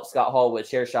them pelt Scott Hall with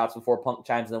chair shots before Punk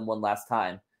chimes in one last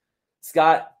time.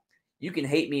 Scott, you can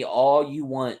hate me all you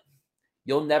want.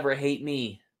 You'll never hate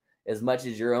me as much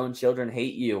as your own children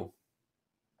hate you.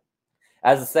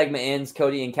 As the segment ends,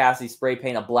 Cody and Cassie spray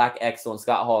paint a black X on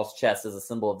Scott Hall's chest as a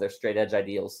symbol of their straight edge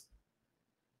ideals.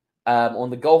 On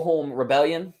the Go Home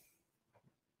Rebellion,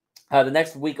 The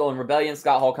next week on Rebellion,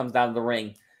 Scott Hall comes down to the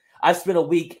ring. I've spent a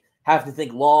week having to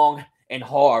think long and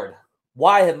hard.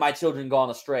 Why have my children gone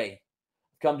astray?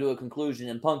 Come to a conclusion.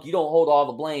 And Punk, you don't hold all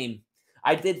the blame.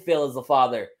 I did fail as a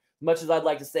father. Much as I'd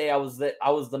like to say I was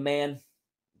the man,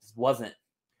 just wasn't.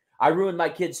 I ruined my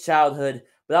kids' childhood,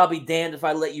 but I'll be damned if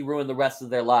I let you ruin the rest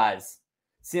of their lives.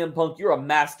 CM Punk, you're a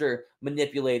master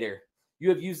manipulator. You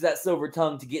have used that silver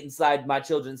tongue to get inside my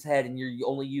children's head, and you're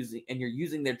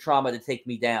using their trauma to take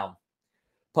me down.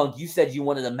 Punk, you said you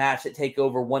wanted a match at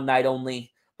TakeOver one night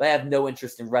only, but I have no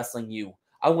interest in wrestling you.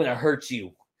 I want to hurt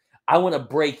you. I want to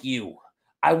break you.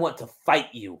 I want to fight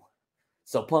you.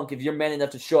 So, Punk, if you're man enough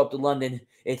to show up to London,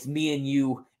 it's me and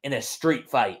you in a street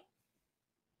fight.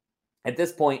 At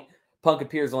this point, Punk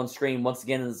appears on screen once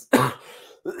again as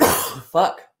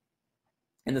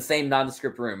in the same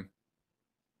nondescript room.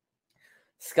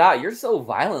 Scott, you're so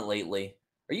violent lately.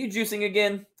 Are you juicing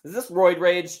again? Is this roid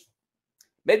rage?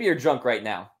 Maybe you're drunk right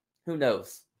now. Who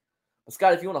knows? But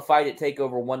Scott, if you want to fight at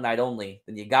TakeOver one night only,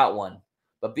 then you got one.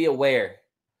 But be aware,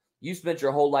 you spent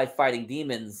your whole life fighting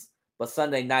demons, but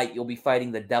Sunday night you'll be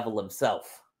fighting the devil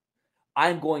himself.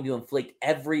 I'm going to inflict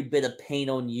every bit of pain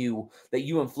on you that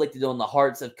you inflicted on the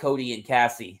hearts of Cody and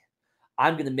Cassie.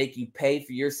 I'm going to make you pay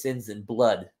for your sins in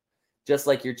blood, just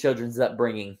like your children's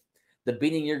upbringing. The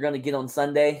beating you're going to get on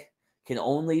Sunday can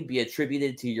only be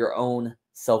attributed to your own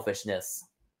selfishness.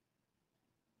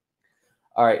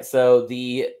 All right, so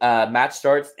the match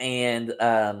starts, and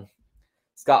the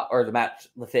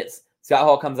fits. Scott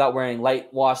Hall comes out wearing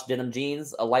light wash denim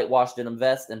jeans, a light wash denim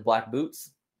vest, and black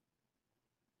boots.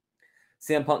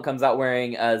 CM Punk comes out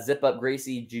wearing a zip-up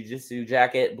Gracie Jiu-Jitsu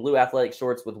jacket, blue athletic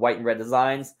shorts with white and red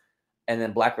designs, and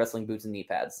then black wrestling boots and knee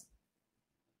pads.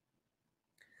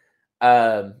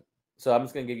 So I'm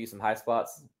just going to give you some high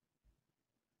spots.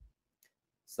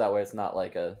 So that way it's not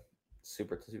like a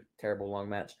super terrible long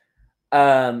match.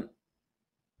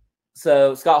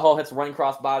 So Scott Hall hits a running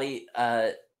crossbody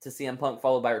to CM Punk,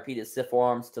 followed by repeated stiff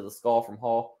forearms to the skull from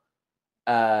Hall.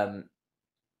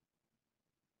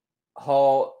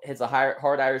 Hall hits a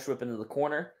hard Irish whip into the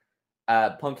corner.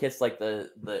 Punk hits like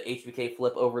the HBK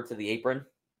flip over to the apron.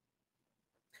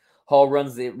 Hall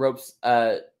runs the ropes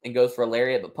and goes for a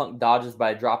lariat, but Punk dodges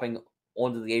by dropping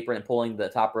onto the apron and pulling the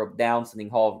top rope down, sending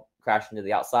Hall crashing to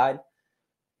the outside.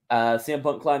 CM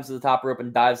Punk climbs to the top rope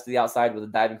and dives to the outside with a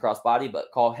diving crossbody, but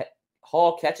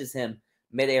Hall catches him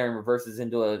midair and reverses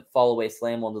into a fall-away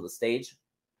slam onto the stage.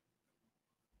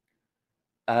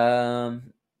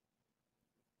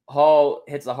 Hall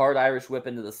hits a hard Irish whip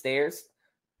into the stairs.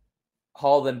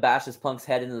 Hall then bashes Punk's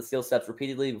head into the steel steps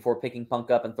repeatedly before picking Punk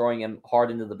up and throwing him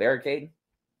hard into the barricade.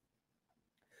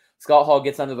 Scott Hall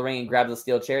gets under the ring and grabs a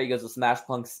steel chair. He goes to smash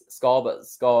Punk's skull,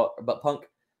 but Punk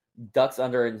ducks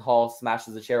under and Hall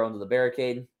smashes the chair onto the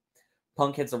barricade.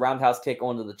 Punk hits a roundhouse kick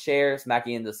onto the chair,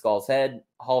 smacking into Skull's head.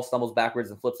 Hall stumbles backwards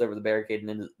and flips over the barricade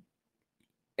and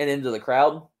into the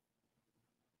crowd.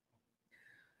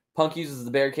 Punk uses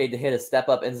the barricade to hit a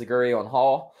step-up enziguri on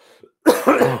Hall.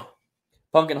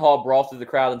 Punk and Hall brawl through the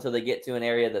crowd until they get to an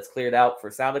area that's cleared out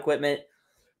for sound equipment.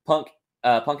 Punk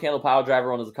handle pile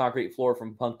driver onto the concrete floor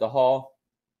from Punk to Hall.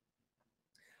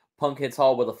 Punk hits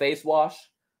Hall with a face wash.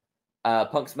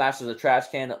 Punk smashes a trash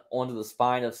can onto the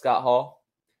spine of Scott Hall.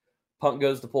 Punk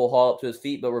goes to pull Hall up to his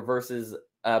feet, but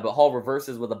Hall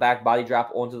reverses with a back body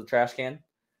drop onto the trash can.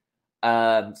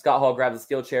 Scott Hall grabs a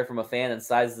steel chair from a fan and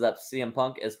sizes up CM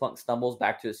Punk as Punk stumbles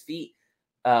back to his feet.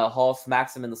 Hall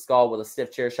smacks him in the skull with a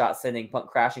stiff chair shot, sending Punk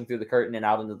crashing through the curtain and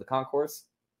out into the concourse.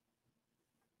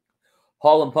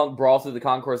 Hall and Punk brawl through the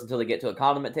concourse until they get to a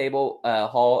condiment table.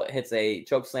 Hall hits a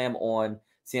choke slam on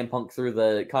CM Punk through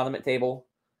the condiment table.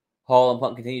 Hall and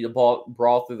Punk continue to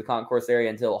brawl through the concourse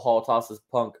area until Hall tosses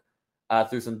Punk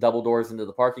through some double doors into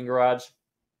the parking garage.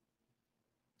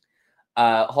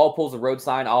 Hall pulls a road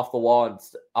sign off the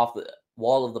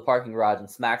wall of the parking garage and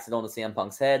smacks it onto CM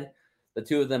Punk's head. The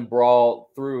two of them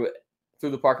brawl through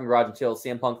the parking garage until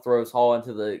CM Punk throws Hall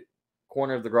into the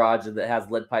corner of the garage that has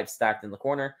lead pipes stacked in the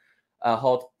corner.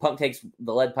 Punk takes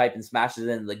the lead pipe and smashes it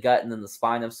into the gut and then the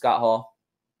spine of Scott Hall.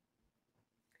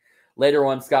 Later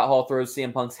on, Scott Hall throws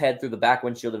CM Punk's head through the back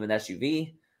windshield of an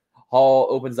SUV. Hall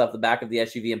opens up the back of the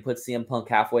SUV and puts CM Punk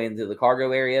halfway into the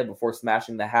cargo area before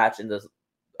smashing the hatch into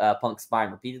Punk's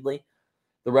spine repeatedly.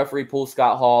 The referee pulls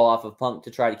Scott Hall off of Punk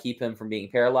to try to keep him from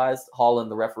being paralyzed. Hall and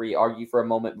the referee argue for a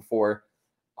moment before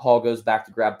Hall goes back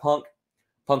to grab Punk.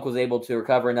 Punk was able to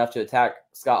recover enough to attack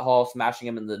Scott Hall, smashing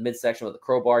him in the midsection with a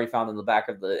crowbar he found in the back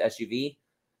of the SUV.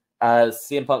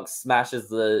 CM Punk smashes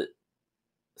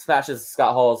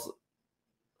Scott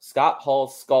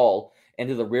Hall's skull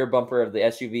into the rear bumper of the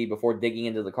SUV before digging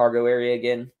into the cargo area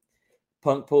again.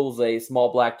 Punk pulls a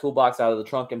small black toolbox out of the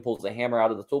trunk and pulls a hammer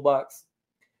out of the toolbox.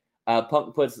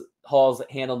 Punk puts Hall's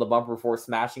hand on the bumper before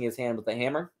smashing his hand with the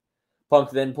hammer.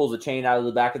 Punk then pulls a chain out of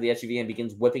the back of the SUV and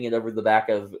begins whipping it over the back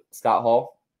of Scott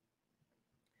Hall.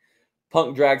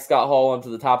 Punk drags Scott Hall onto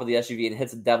the top of the SUV and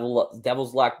hits a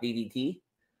Devil's Lock DDT.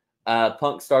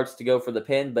 Punk starts to go for the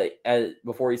pin, but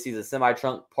before he sees a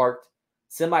semi-truck parked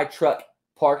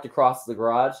across the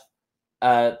garage,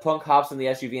 Punk hops in the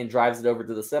SUV and drives it over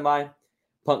to the semi.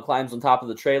 Punk climbs on top of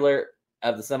the trailer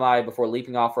of the semi before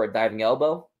leaping off for a diving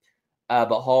elbow.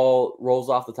 But Hall rolls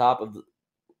off the top of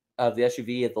the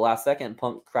SUV at the last second.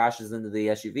 Punk crashes into the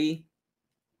SUV.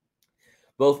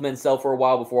 Both men sell for a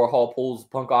while before Hall pulls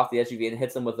Punk off the SUV and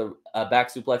hits him with a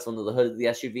back suplex onto the hood of the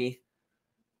SUV.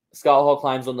 Scott Hall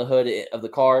climbs on the hood of the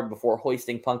car before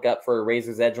hoisting Punk up for a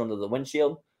razor's edge onto the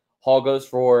windshield. Hall goes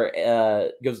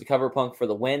to cover Punk for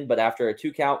the win, but after a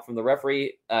 2 count from the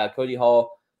referee, Cody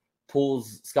Hall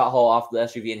pulls Scott Hall off the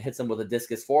SUV and hits him with a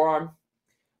discus forearm.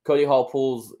 Cody Hall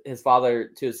pulls his father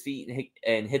to his feet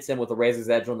and hits him with a razor's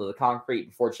edge onto the concrete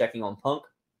before checking on Punk.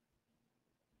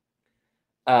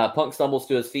 Punk stumbles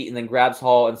to his feet and then grabs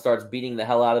Hall and starts beating the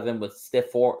hell out of him with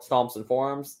stiff stomps and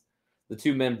forearms. The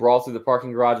two men brawl through the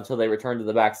parking garage until they return to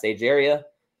the backstage area.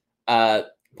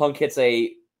 Punk hits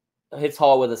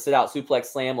Hall with a sit-out suplex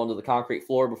slam onto the concrete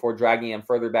floor before dragging him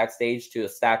further backstage to a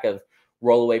stack of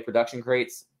rollaway production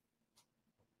crates.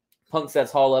 Punk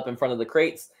sets Hall up in front of the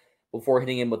crates before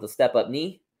hitting him with a step-up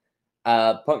knee.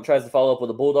 Punk tries to follow up with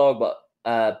a bulldog,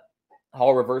 but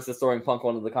Hall reverses, throwing Punk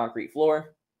onto the concrete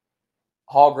floor.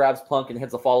 Hall grabs Punk and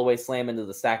hits a fallaway slam into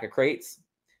the stack of crates.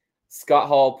 Scott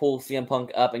Hall pulls CM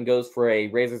Punk up and goes for a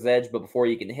razor's edge, but before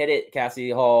you can hit it,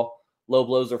 Cassidy Hall low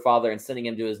blows her father and sending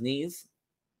him to his knees.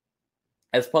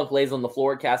 As Punk lays on the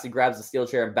floor, Cassie grabs a steel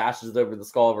chair and bashes it over the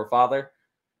skull of her father.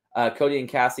 Cody and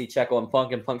Cassie check on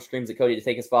Punk, and Punk screams at Cody to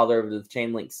take his father over to the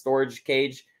chain link storage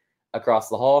cage across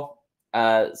the hall.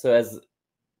 So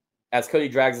as Cody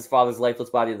drags his father's lifeless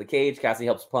body to the cage, Cassie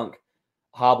helps Punk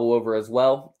hobble over as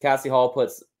well. Cassie Hall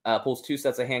pulls 2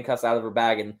 sets of handcuffs out of her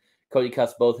bag, and Cody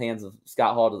cuffs both hands of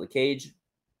Scott Hall to the cage.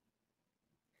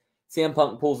 CM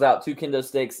Punk pulls out 2 kendo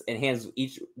sticks and hands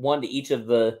one to each of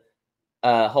the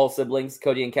Hall siblings.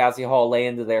 Cody and Cassie Hall lay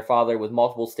into their father with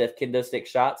multiple stiff kendo stick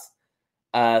shots.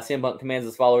 CM Punk commands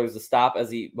his followers to stop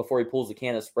before he pulls a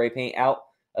can of spray paint out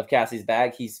of Cassie's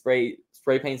bag. He spray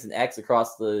paints an X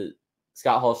across the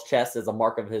Scott Hall's chest as a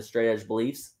mark of his straight edge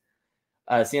beliefs.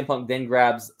 CM Punk then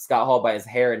grabs Scott Hall by his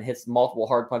hair and hits multiple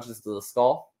hard punches to the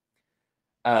skull.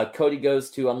 Cody goes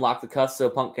to unlock the cuffs so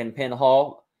Punk can pin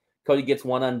Hall. Cody gets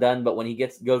one undone, but when he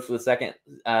goes for the second,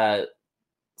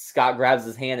 Scott grabs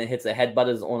his hand and hits a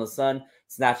headbutt on his son,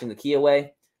 snatching the key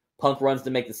away. Punk runs to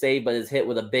make the save, but is hit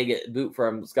with a big boot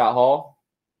from Scott Hall.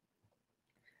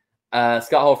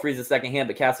 Scott Hall frees his second hand,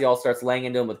 but Cassie Hall starts laying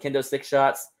into him with kendo stick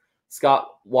shots. Scott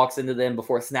walks into them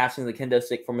before snatching the kendo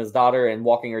stick from his daughter and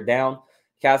walking her down.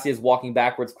 Cassie is walking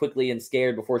backwards quickly and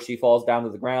scared before she falls down to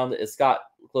the ground as Scott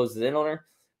closes in on her.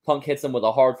 Punk hits him with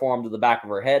a hard forearm to the back of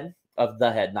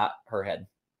the head, not her head.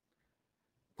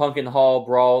 Punk and Hall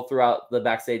brawl throughout the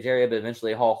backstage area, but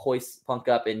eventually Hall hoists Punk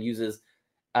up and uses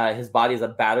his body as a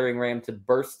battering ram to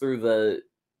burst through the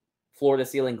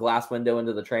floor-to-ceiling glass window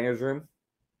into the trainer's room.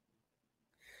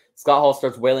 Scott Hall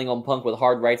starts wailing on Punk with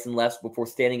hard rights and lefts before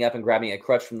standing up and grabbing a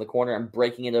crutch from the corner and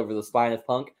breaking it over the spine of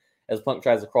Punk as Punk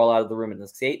tries to crawl out of the room and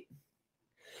escape.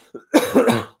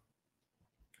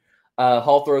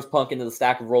 Hall throws Punk into the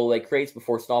stack of rollaway crates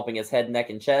before stomping his head, neck,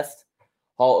 and chest.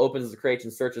 Hall opens the crates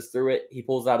and searches through it. He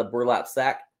pulls out a burlap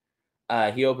sack.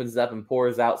 He opens it up and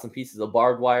pours out some pieces of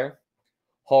barbed wire.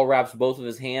 Hall wraps both of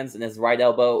his hands and his right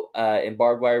elbow in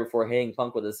barbed wire before hitting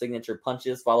Punk with his signature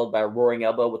punches, followed by a roaring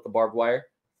elbow with the barbed wire.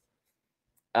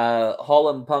 Hall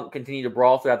and Punk continue to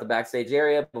brawl throughout the backstage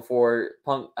area before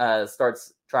Punk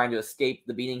starts trying to escape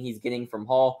the beating he's getting from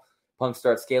Hall. Punk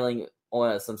starts scaling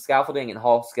on some scaffolding, and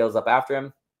Hall scales up after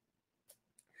him.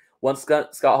 Once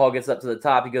Scott Hall gets up to the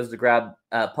top, he goes to grab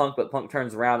Punk, but Punk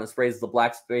turns around and sprays the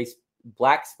black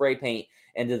spray paint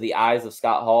into the eyes of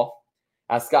Scott Hall.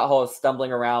 As Scott Hall is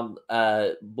stumbling around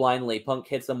blindly, Punk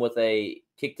hits him with a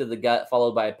kick to the gut,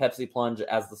 followed by a Pepsi plunge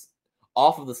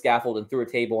off of the scaffold and through a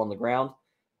table on the ground.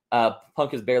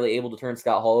 Punk is barely able to turn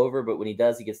Scott Hall over, but when he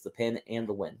does, he gets the pin and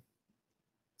the win.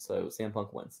 So CM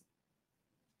Punk wins.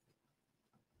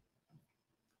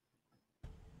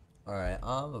 All right,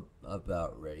 I'm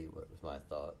about ready with my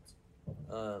thoughts.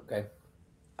 Okay.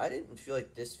 I didn't feel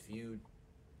like this feud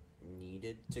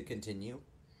needed to continue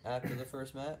after the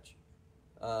first match.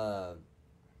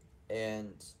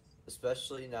 And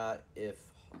especially not if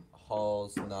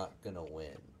Hall's not going to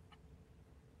win.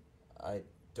 I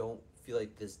don't feel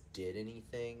like this did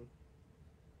anything.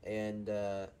 And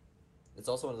it's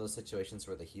also one of those situations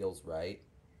where the heel's right.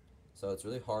 So it's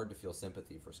really hard to feel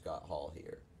sympathy for Scott Hall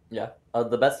here. Yeah,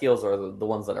 the best heels are the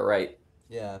ones that are right.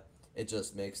 Yeah, it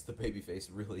just makes the babyface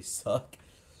really suck.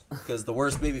 Because the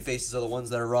worst babyfaces are the ones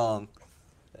that are wrong.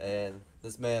 And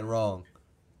this man wrong.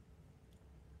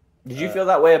 Did you feel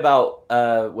that way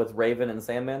about with Raven and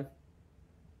Sandman?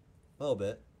 A little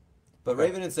bit. But Okay.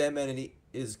 Raven and Sandman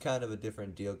is kind of a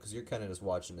different deal because you're kind of just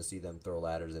watching to see them throw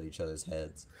ladders at each other's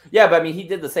heads. Yeah, but I mean, he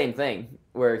did the same thing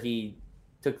where he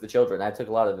took the children. I took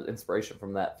a lot of inspiration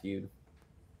from that feud.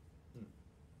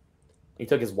 He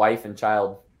took his wife and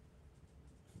child,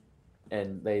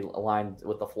 and they aligned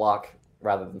with the flock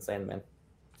rather than Sandman.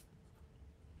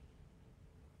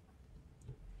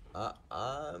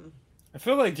 I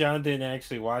feel like John didn't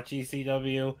actually watch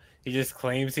ECW. He just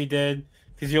claims he did.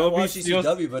 Because I you'll watched be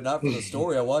ECW, but not for the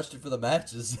story. I watched it for the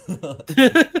matches.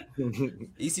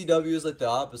 ECW is like the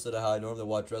opposite of how I normally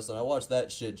watch wrestling. I watch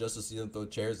that shit just to see them throw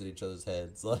chairs at each other's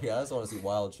heads. Like, I just want to see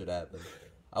wild shit happen.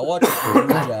 I watch it for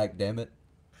Jack, damn it.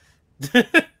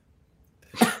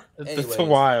 It's a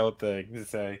wild thing to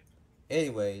say.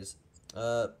 Anyways,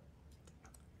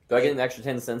 Do I get an extra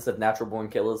 10 cents if Natural Born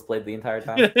Killers played the entire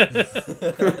time?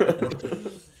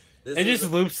 It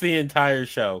just loops the entire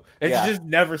show. It Yeah. just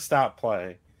never stop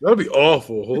playing. That'd be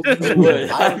awful. It would.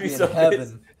 I I'd would be be in so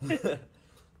heaven.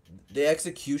 The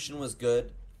execution was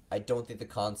good. I don't think the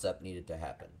concept needed to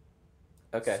happen.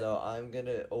 Okay. So I'm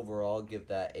gonna overall give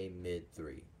that a mid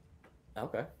 3.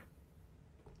 Okay.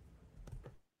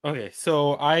 Okay,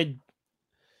 so I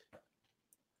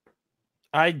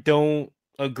don't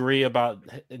agree about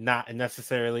not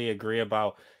necessarily agree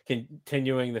about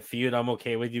continuing the feud. I'm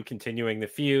okay with you continuing the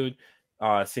feud.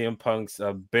 CM Punk's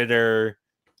a bitter,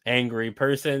 angry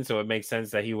person, so it makes sense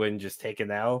that he wouldn't just take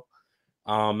an L.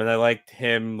 And I liked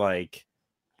him like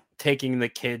taking the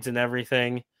kids and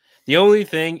everything. The only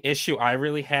issue I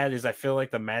really had is I feel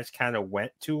like the match kind of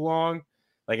went too long.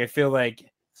 Like I feel like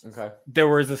Okay. there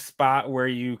was a spot where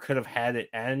you could have had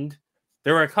it end.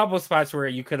 There were a couple of spots where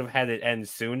you could have had it end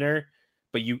sooner,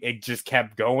 but it just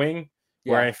kept going.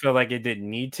 Where Yeah. I feel like it didn't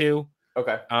need to.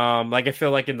 Okay. Like I feel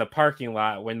like in the parking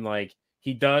lot when like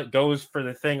he goes for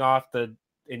the thing and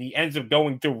he ends up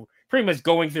pretty much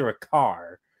going through a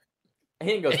car. He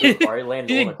didn't go through a car. He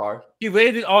landed on a car. He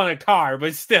landed on a car,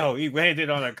 but still, he landed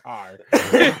on a car.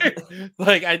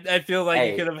 Like I feel like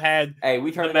Hey, you could have had. Hey,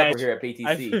 we turn the it up match- over here at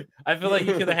PTC. I feel like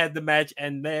you could have had the match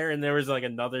end there, and there was like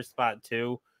another spot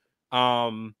too.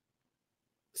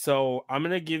 So I'm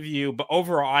gonna give you, but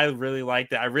overall, I really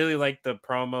liked it. I really liked the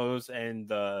promos and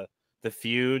the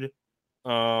feud.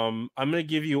 I'm gonna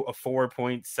give you a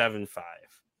 4.75.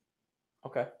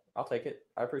 Okay. I'll take it.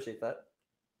 I appreciate that.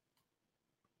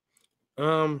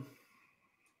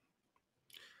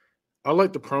 I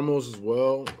like the promos as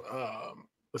well.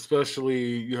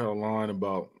 Especially you had a line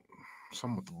about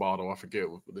something with the bottle. I forget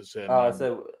what it said.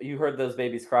 So you heard those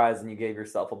babies' cries and you gave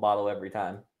yourself a bottle every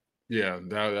time. Yeah,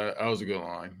 that was a good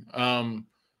line.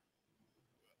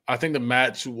 I think the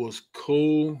match was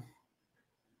cool.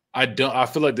 I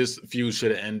feel like this feud should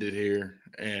have ended here,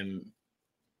 and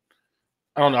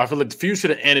I don't know. I feel like the feud should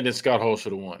have ended and Scott Hall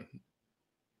should have won.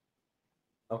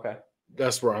 Okay.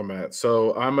 That's where I'm at.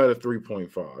 So I'm at a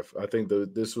 3.5. I think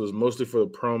this was mostly for the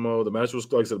promo. The match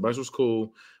was, like I said, the match was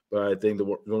cool, but I think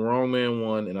the wrong man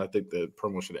won, and I think the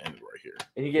promo should have ended right here.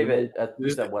 And you gave it you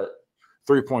said what?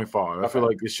 3.5. I feel Okay.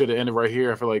 like it should have ended right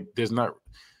here. I feel like there's not,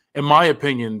 in my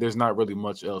opinion, there's not really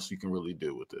much else you can really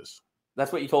do with this.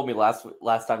 That's what you told me last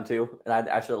time too, and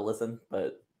I should have listened,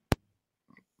 but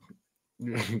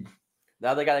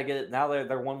now they gotta get it. Now they're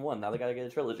 1-1. Now they gotta get a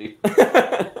trilogy.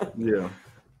 Yeah.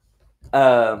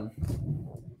 All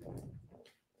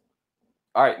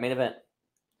right, main event.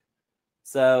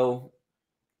 So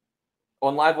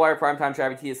on Livewire, Primetime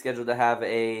Travie T is scheduled to have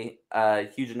a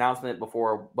huge announcement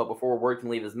before word can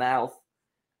leave his mouth.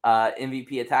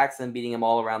 MVP attacks him, beating him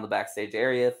all around the backstage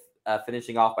area,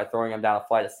 finishing off by throwing him down a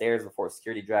flight of stairs before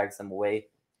security drags him away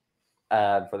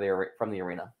from the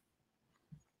arena.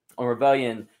 On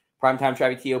Rebellion, Primetime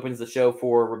Travie T opens the show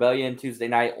for Rebellion Tuesday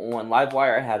night on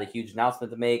Livewire. I had a huge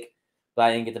announcement to make, but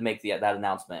I didn't get to make that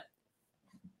announcement.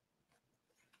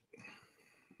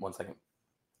 1 second.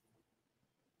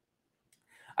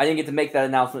 I didn't get to make that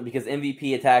announcement because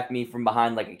MVP attacked me from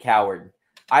behind like a coward.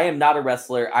 I am not a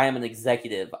wrestler. I am an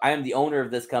executive. I am the owner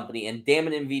of this company, and damn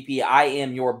it, MVP, I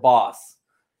am your boss.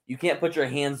 You can't put your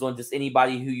hands on just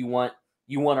anybody who you want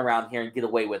around here and get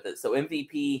away with it. So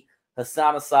MVP,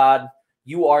 Hassan Assad,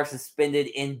 you are suspended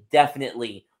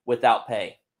indefinitely without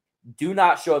pay. Do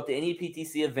not show up to any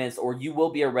PTC events or you will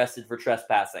be arrested for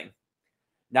trespassing.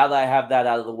 Now that I have that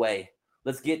out of the way,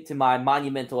 let's get to my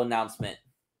monumental announcement.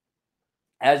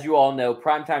 As you all know,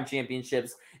 Primetime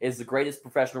Championships is the greatest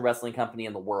professional wrestling company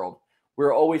in the world.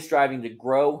 We're always striving to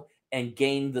grow and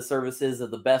gain the services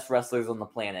of the best wrestlers on the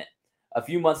planet. A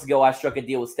few months ago, I struck a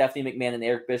deal with Stephanie McMahon and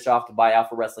Eric Bischoff to buy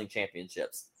Alpha Wrestling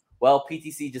Championships. Well,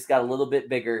 PTC just got a little bit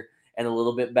bigger and a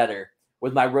little bit better.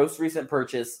 With my most recent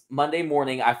purchase, Monday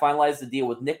morning, I finalized the deal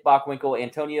with Nick Bockwinkel,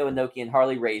 Antonio Inoki, and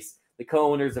Harley Race, the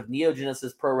co-owners of Neo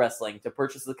Genesis Pro Wrestling, to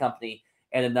purchase the company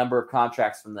and a number of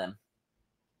contracts from them.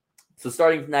 So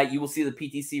starting tonight, you will see the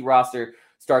PTC roster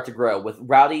start to grow, with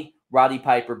Roddy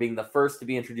Piper being the first to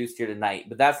be introduced here tonight.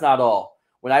 But that's not all.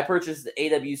 When I purchased the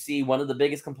AWC, one of the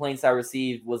biggest complaints I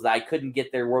received was that I couldn't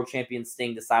get their world champion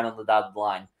Sting to sign on the dotted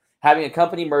line. Having a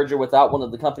company merger without one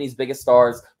of the company's biggest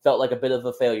stars felt like a bit of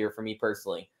a failure for me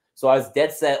personally. So I was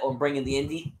dead set on bringing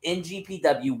the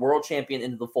NGPW world champion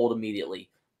into the fold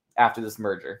immediately after this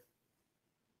merger.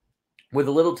 With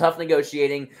a little tough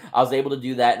negotiating, I was able to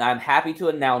do that, and I'm happy to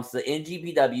announce the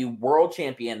NGPW world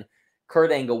champion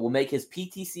Kurt Angle will make his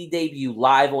PTC debut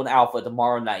live on Alpha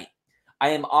tomorrow night. I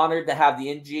am honored to have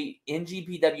the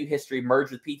NGPW history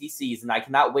merge with PTC's, and I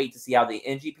cannot wait to see how the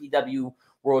NGPW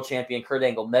world champion Kurt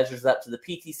Angle measures up to the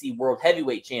PTC world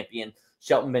heavyweight champion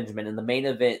Shelton Benjamin in the main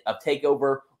event of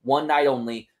TakeOver one night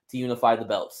only to unify the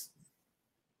belts.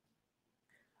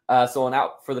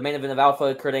 For the main event of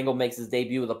Alpha, Kurt Angle makes his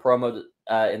debut with a promo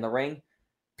in the ring.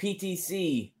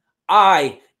 PTC,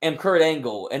 I am Kurt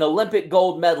Angle, an Olympic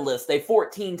gold medalist, a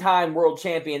 14-time world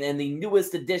champion, and the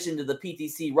newest addition to the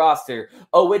PTC roster.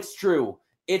 Oh, it's true.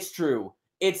 It's true.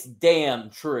 It's damn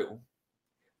true.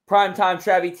 Primetime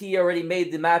Travie T already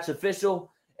made the match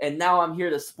official, and now I'm here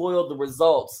to spoil the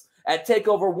results. At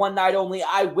TakeOver one night only,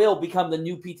 I will become the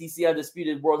new PTC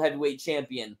Undisputed World Heavyweight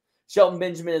Champion. Shelton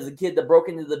Benjamin is a kid that broke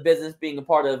into the business being a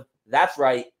part of, that's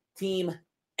right, Team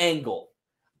Angle.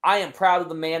 I am proud of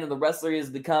the man and the wrestler he has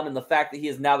become and the fact that he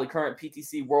is now the current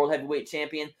PTC World Heavyweight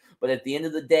Champion. But at the end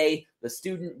of the day, the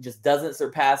student just doesn't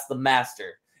surpass the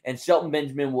master. And Shelton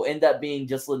Benjamin will end up being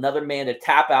just another man to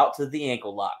tap out to the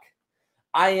ankle lock.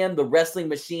 I am the wrestling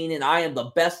machine and I am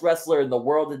the best wrestler in the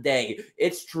world today.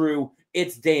 It's true.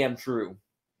 It's damn true.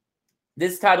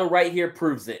 This title right here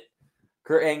proves it.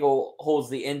 Kurt Angle holds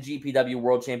the NGPW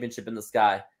World Championship in the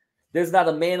sky. There's not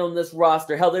a man on this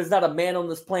roster. Hell, there's not a man on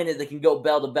this planet that can go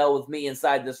bell to bell with me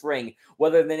inside this ring,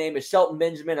 whether the name is Shelton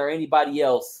Benjamin or anybody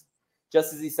else.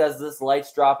 Just as he says this,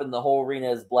 lights drop and the whole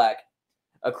arena is black.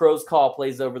 A crow's call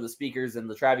plays over the speakers, and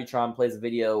the Travitron plays a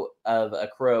video of a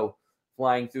crow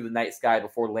flying through the night sky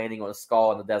before landing on a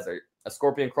skull in the desert. A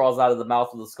scorpion crawls out of the mouth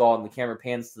of the skull, and the camera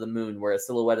pans to the moon, where a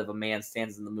silhouette of a man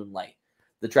stands in the moonlight.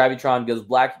 The Travitron goes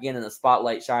black again, and the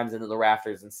spotlight shines into the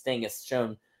rafters, and Sting is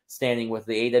shown standing with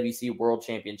the AWC World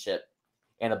Championship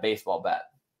and a baseball bat.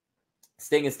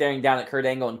 Sting is staring down at Kurt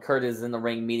Angle, and Kurt is in the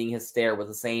ring meeting his stare with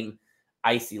the same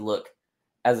icy look.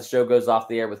 As the show goes off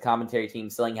the air with commentary team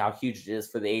selling how huge it is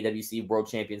for the AWC World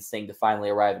Champion Sting to finally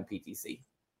arrive in PTC.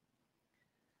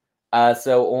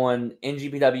 So on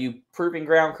NGPW Proving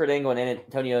Ground, Kurt Angle and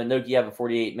Antonio Inoki have a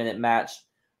 48-minute match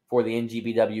for the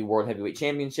NGPW World Heavyweight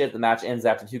Championship. The match ends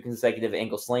after 2 consecutive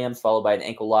ankle slams, followed by an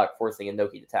ankle lock, forcing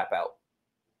Inoki to tap out.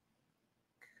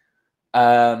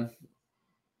 On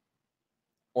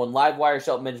Livewire,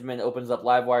 Shelton Benjamin opens up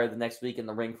Livewire the next week in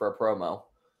the ring for a promo.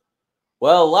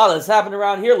 Well, a lot has happened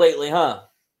around here lately, huh?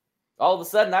 All of a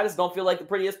sudden, I just don't feel like the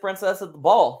prettiest princess at the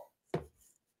ball.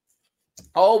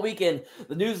 All weekend,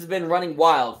 the news has been running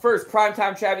wild. First,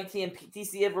 Primetime Travie T and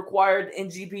PTC have required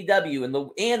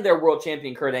NGPW, and their world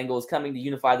champion Kurt Angle is coming to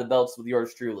unify the belts with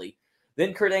yours truly.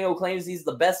 Then Kurt Angle claims he's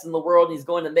the best in the world, and he's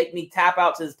going to make me tap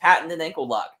out to his patented ankle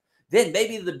lock. Then,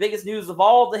 maybe the biggest news of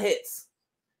all the hits.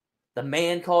 The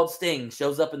man called Sting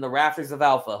shows up in the rafters of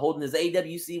Alpha, holding his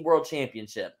AWC World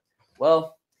Championship.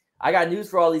 Well, I got news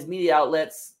for all these media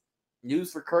outlets.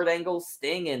 News for Kurt Angle,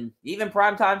 Sting, and even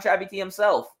Primetime Travie T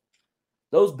himself.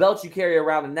 Those belts you carry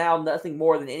around are now nothing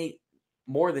more than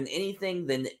anything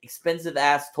than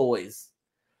expensive-ass toys.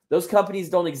 Those companies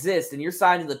don't exist, and you're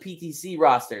signed to the PTC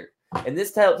roster. And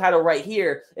this title right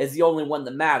here is the only one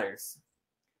that matters.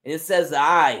 And it says that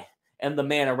I am the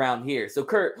man around here. So,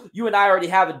 Kurt, you and I already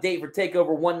have a date for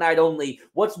TakeOver one night only.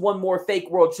 What's one more fake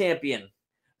world champion?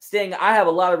 Sting, I have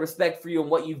a lot of respect for you and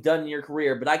what you've done in your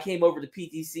career, but I came over to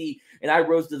PTC and I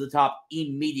rose to the top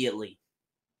immediately.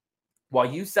 While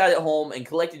you sat at home and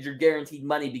collected your guaranteed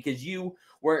money because you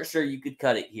weren't sure you could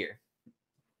cut it here.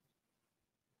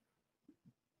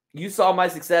 You saw my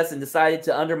success and decided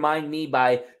to undermine me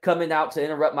by coming out to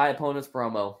interrupt my opponent's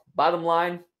promo. Bottom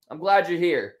line, I'm glad you're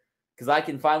here. because I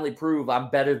can finally prove I'm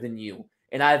better than you,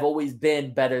 and I've always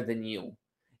been better than you.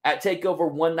 At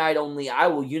TakeOver One Night Only, I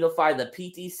will unify the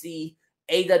PTC,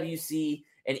 AWC,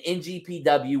 and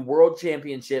NGPW World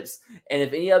Championships, and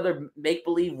if any other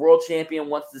make-believe world champion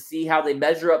wants to see how they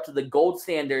measure up to the gold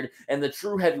standard and the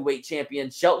true heavyweight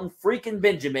champion, Shelton freaking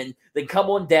Benjamin, then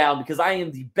come on down, because I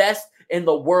am the best in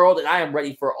the world, and I am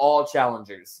ready for all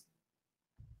challengers.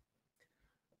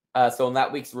 So in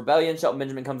that week's Rebellion, Shelton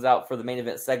Benjamin comes out for the main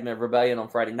event segment of Rebellion on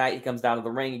Friday night. He comes down to the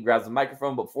ring, he grabs the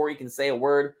microphone, but before he can say a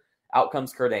word, out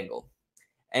comes Kurt Angle.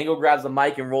 Angle grabs the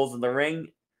mic and rolls in the ring.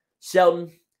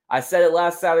 Shelton, I said it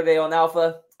last Saturday on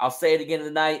Alpha. I'll say it again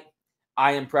tonight.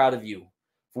 I am proud of you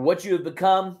for what you have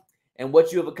become and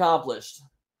what you have accomplished.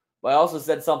 But I also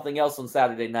said something else on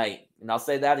Saturday night, and I'll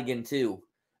say that again too.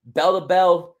 Bell to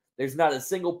bell, there's not a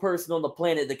single person on the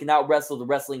planet that can out-wrestle the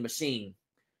wrestling machine.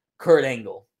 Kurt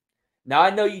Angle. Now,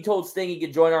 I know you told Sting he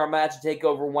could join our match and take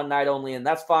over One Night Only, and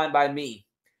that's fine by me.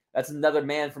 That's another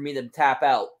man for me to tap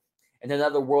out, and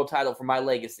another world title for my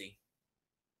legacy.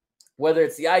 Whether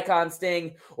it's the Icon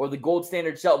Sting or the gold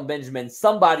standard Shelton Benjamin,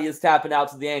 somebody is tapping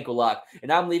out to the ankle lock,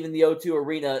 and I'm leaving the O2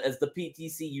 Arena as the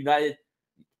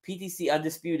PTC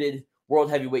Undisputed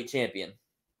World Heavyweight Champion.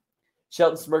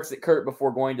 Shelton smirks at Kurt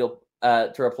before going to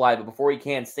reply, but before he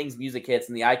can, Sting's music hits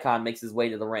and the Icon makes his way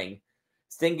to the ring.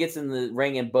 Sting gets in the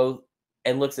ring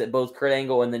and looks at both Kurt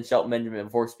Angle and then Shelton Benjamin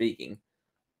before speaking.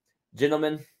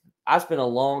 Gentlemen, I've spent a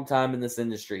long time in this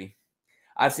industry.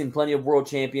 I've seen plenty of world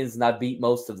champions, and I've beat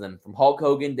most of them. From Hulk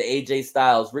Hogan to AJ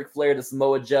Styles, Ric Flair to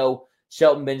Samoa Joe,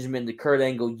 Shelton Benjamin to Kurt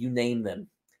Angle, you name them.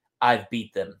 I've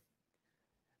beat them.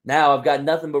 Now, I've got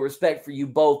nothing but respect for you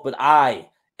both, but I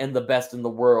am the best in the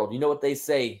world. You know what they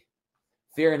say?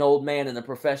 Fear an old man in a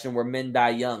profession where men die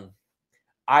young.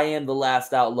 I am the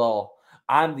last outlaw.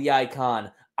 I'm the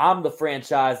icon. I'm the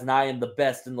franchise, and I am the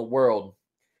best in the world.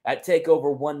 At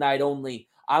TakeOver One Night Only,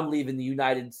 I'm leaving the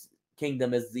United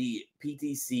Kingdom as the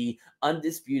PTC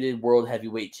Undisputed World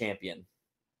Heavyweight Champion.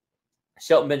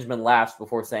 Shelton Benjamin laughs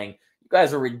before saying, "You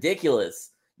guys are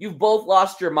ridiculous. You've both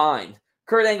lost your mind.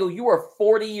 Kurt Angle, you are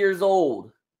 40 years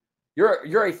old.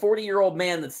 You're a 40-year-old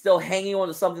man that's still hanging on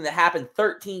to something that happened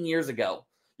 13 years ago.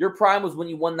 Your prime was when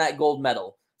you won that gold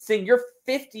medal. Sting, you're a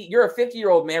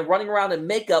 50-year-old man running around in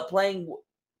makeup playing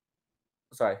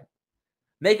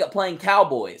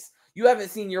cowboys. You haven't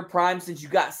seen your prime since you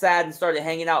got sad and started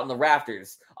hanging out in the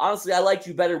rafters. Honestly, I liked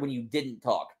you better when you didn't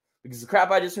talk, because the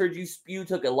crap I just heard you spew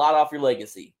took a lot off your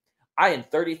legacy. I am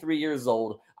 33 years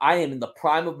old. I am in the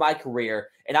prime of my career,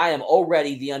 and I am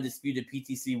already the undisputed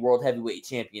PTC World Heavyweight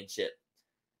Championship.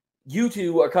 You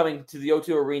two are coming to the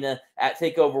O2 Arena at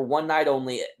TakeOver One Night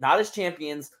Only, not as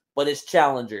champions, but as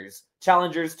challengers.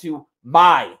 Challengers to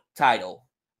my title.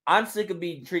 I'm sick of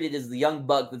being treated as the young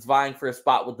buck that's vying for a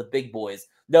spot with the big boys.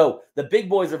 No, the big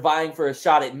boys are vying for a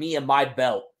shot at me and my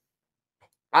belt.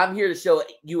 I'm here to show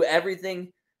you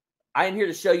everything. I am here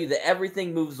to show you that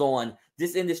everything moves on.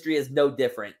 This industry is no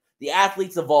different. The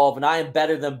athletes evolve, and I am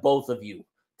better than both of you.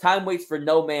 Time waits for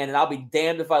no man, and I'll be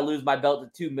damned if I lose my belt to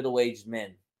two middle-aged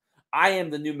men. I am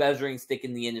the new measuring stick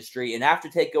in the industry, and after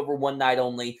TakeOver One Night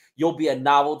Only, you'll be a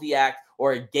novelty act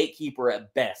or a gatekeeper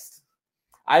at best.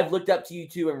 I've looked up to you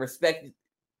two and respect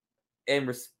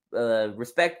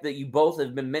that you both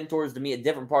have been mentors to me at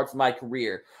different parts of my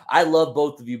career. I love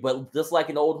both of you, but just like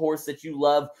an old horse that you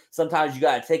love, sometimes you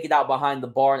got to take it out behind the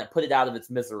barn and put it out of its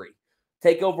misery.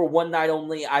 TakeOver One Night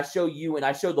Only, I show you and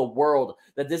I show the world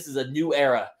that this is a new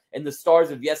era, and the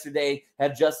stars of yesterday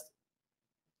have just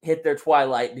hit their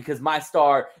twilight because my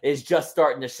star is just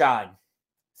starting to shine.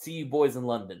 See you boys in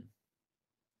London.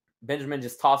 Benjamin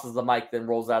just tosses the mic, then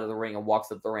rolls out of the ring and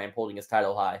walks up the ramp holding his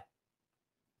title high.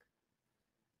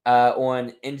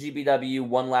 On NGPW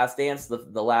One Last Dance,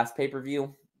 the last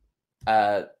pay-per-view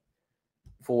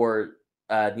for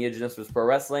Neo Genesis Pro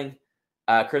Wrestling,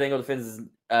 Kurt Angle defends his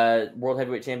World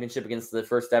Heavyweight Championship against the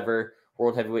first ever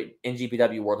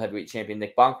NGPW World Heavyweight Champion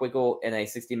Nick Bockwinkel in a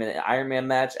 60-minute Iron Man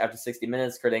match. After 60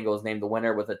 minutes, Kurt Angle is named the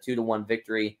winner with a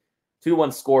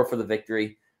 2-1 score for the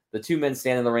victory. The two men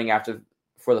stand in the ring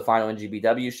for the final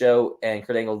NGPW show, and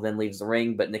Kurt Angle then leaves the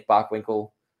ring, but Nick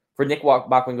Bockwinkel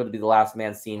to be the last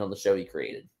man seen on the show he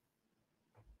created.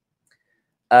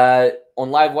 On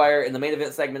Livewire, in the main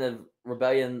event segment of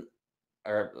Livewire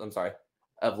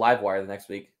the next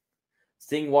week,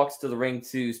 Sting walks to the ring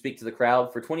to speak to the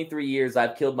crowd. For 23 years,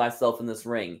 I've killed myself in this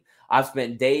ring. I've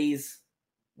spent days,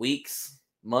 weeks,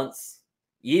 months,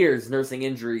 years nursing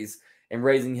injuries and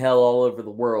raising hell all over the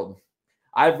world.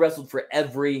 I've wrestled for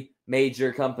every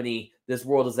major company this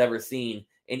world has ever seen.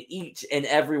 In each and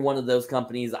every one of those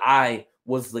companies, I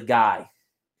was the guy.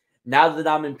 Now that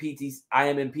I am in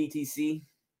PTC,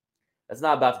 that's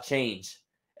not about to change.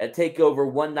 At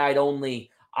TakeOver One Night Only,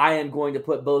 I am going to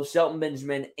put both Shelton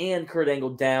Benjamin and Kurt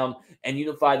Angle down and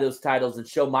unify those titles and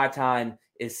show my time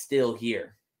is still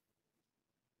here.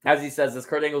 As he says this,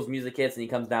 Kurt Angle's music hits and he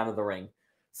comes down to the ring.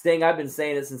 Sting, I've been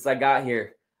saying it since I got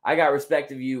here. I got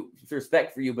respect for you,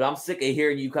 but I'm sick of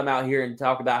hearing you come out here and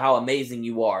talk about how amazing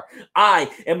you are.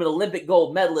 I am an Olympic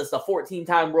gold medalist, a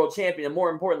 14-time world champion, and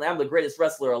more importantly, I'm the greatest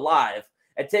wrestler alive.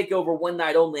 At TakeOver One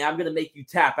Night Only, I'm going to make you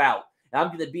tap out. And I'm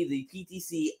going to be the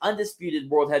PTC Undisputed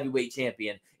World Heavyweight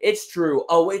Champion. It's true.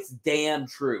 Oh, it's damn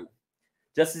true.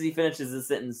 Just as he finishes his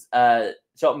sentence,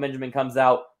 Shelton Benjamin comes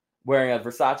out wearing a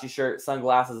Versace shirt,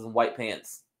 sunglasses, and white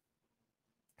pants.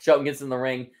 Shelton gets in the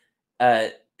ring,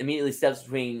 immediately steps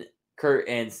between Kurt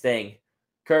and Sting.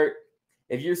 Kurt,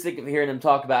 if you're sick of hearing him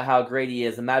talk about how great he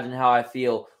is, imagine how I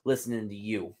feel listening to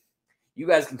you. You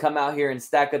guys can come out here and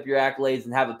stack up your accolades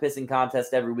and have a pissing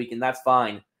contest every week, and that's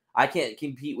fine. I can't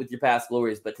compete with your past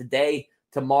glories, but today,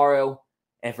 tomorrow,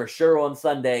 and for sure on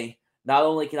Sunday, not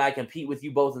only can I compete with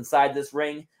you both inside this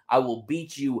ring, I will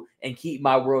beat you and keep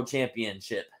my world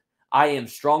championship. I am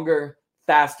stronger,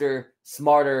 faster,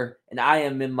 smarter, and I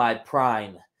am in my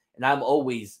prime. And I'm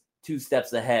always 2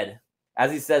 steps ahead. As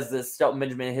he says this, Shelton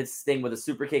Benjamin hits Sting with a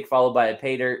super kick followed by a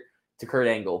pay dirt to Kurt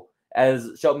Angle.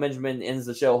 As Shelton Benjamin ends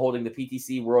the show holding the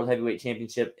PTC World Heavyweight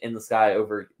Championship in the sky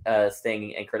over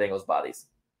Sting and Kurt Angle's bodies.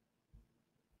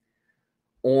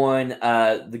 On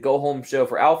the go-home show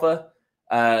for Alpha,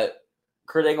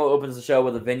 Kurt Angle opens the show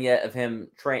with a vignette of him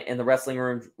in the wrestling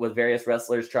room with various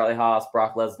wrestlers, Charlie Haas,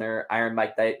 Brock Lesnar, Iron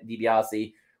Mike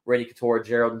DiBiase, Randy Couture,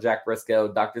 Gerald and Jack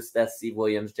Briscoe, Dr. Steve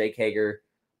Williams, Jake Hager,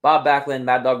 Bob Backlund,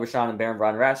 Mad Dog Vachon, and Baron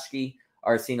Von Raschke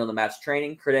are seen on the match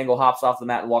training. Kurt Angle hops off the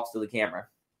mat and walks to the camera.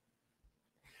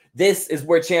 This is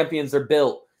where champions are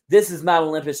built. This is Mount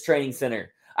Olympus Training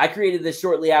Center. I created this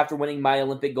shortly after winning my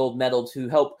Olympic gold medal to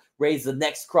help raise the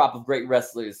next crop of great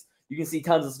wrestlers. You can see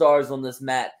tons of stars on this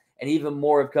mat, and even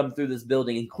more have come through this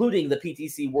building, including the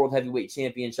PTC World Heavyweight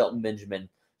Champion, Shelton Benjamin.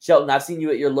 Shelton, I've seen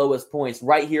you at your lowest points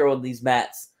right here on these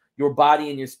mats. Your body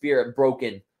and your spirit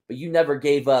broken, but you never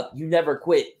gave up. You never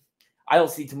quit. I don't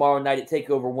see tomorrow night at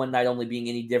TakeOver One Night Only being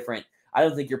any different. I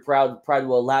don't think your pride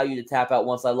will allow you to tap out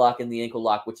once I lock in the ankle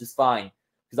lock, which is fine,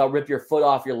 because I'll rip your foot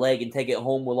off your leg and take it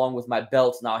home along with my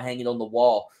belts, and I'll hang it on the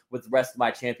wall with the rest of my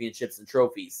championships and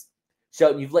trophies.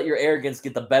 Shelton, you've let your arrogance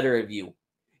get the better of you.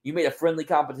 You made a friendly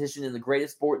competition in the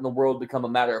greatest sport in the world become a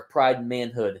matter of pride and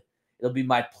manhood. It'll be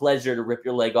my pleasure to rip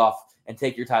your leg off and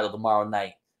take your title tomorrow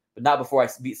night. But not before I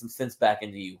beat some sense back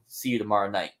into you. See you tomorrow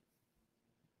night.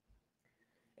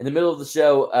 In the middle of the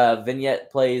show,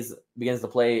 vignette begins to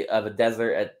play of a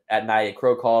desert at night. A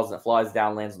crow calls and it flies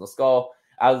down, lands on the skull.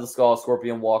 Out of the skull,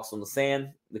 Scorpion walks on the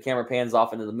sand. The camera pans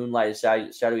off into the moonlight.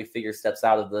 A shadowy figure steps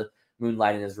out of the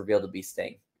moonlight and is revealed to be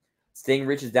Sting. Sting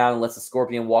reaches down and lets the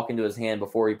Scorpion walk into his hand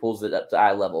before he pulls it up to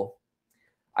eye level.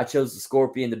 I chose the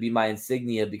Scorpion to be my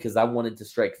insignia because I wanted to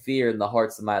strike fear in the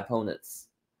hearts of my opponents,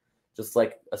 just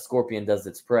like a scorpion does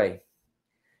its prey.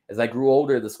 As I grew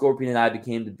older, the Scorpion and I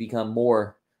become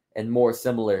more and more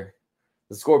similar.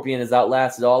 The Scorpion has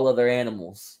outlasted all other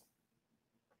animals.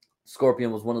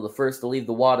 Scorpion was one of the first to leave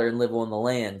the water and live on the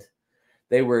land.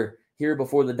 They were here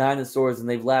before the dinosaurs, and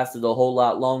they've lasted a whole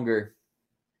lot longer.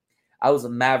 I was a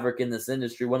maverick in this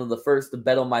industry, one of the first to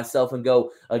bet on myself and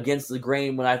go against the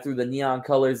grain when I threw the neon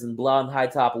colors and blonde high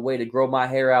top away to grow my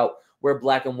hair out, wear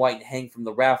black and white, and hang from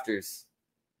the rafters.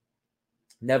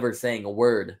 Never saying a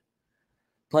word.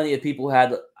 Plenty of people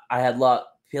had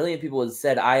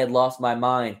said I had lost my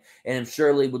mind and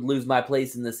surely would lose my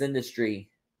place in this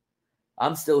industry.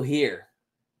 I'm still here.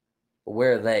 But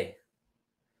where are they?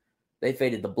 They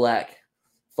faded to black,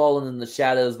 fallen in the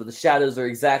shadows, but the shadows are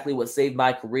exactly what saved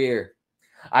my career.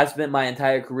 I've spent my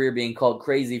entire career being called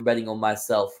crazy for betting on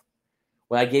myself.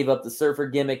 When I gave up the surfer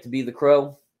gimmick to be the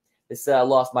Crow, they said I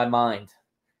lost my mind,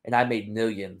 and I made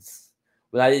millions.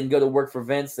 When I didn't go to work for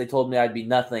Vince, they told me I'd be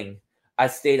nothing. I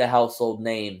stayed a household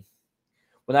name.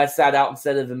 When I sat out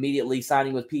instead of immediately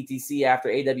signing with PTC after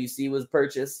AWC was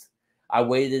purchased, I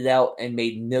waited it out and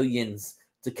made millions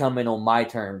to come in on my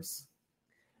terms.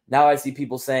 Now I see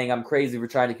people saying I'm crazy for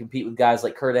trying to compete with guys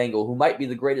like Kurt Angle, who might be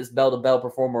the greatest bell-to-bell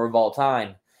performer of all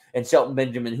time, and Shelton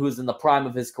Benjamin, who is in the prime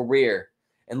of his career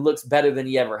and looks better than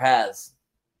he ever has.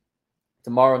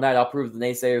 Tomorrow night, I'll prove the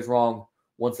naysayers wrong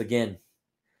once again.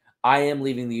 I am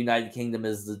leaving the United Kingdom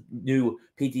as the new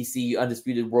PTC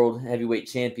Undisputed World Heavyweight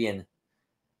Champion.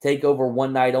 TakeOver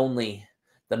One Night Only.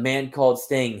 The man called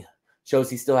Sting shows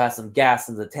he still has some gas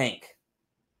in the tank.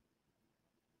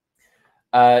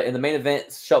 In the main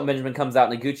event, Shelton Benjamin comes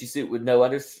out in a Gucci suit with no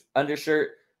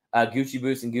undershirt. Gucci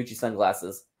boots, and Gucci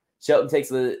sunglasses. Shelton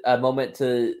takes a moment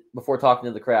before talking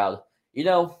to the crowd.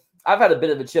 I've had a bit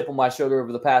of a chip on my shoulder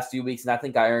over the past few weeks, and I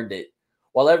think I earned it.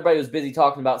 While everybody was busy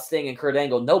talking about Sting and Kurt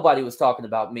Angle, nobody was talking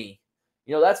about me.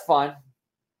 That's fine.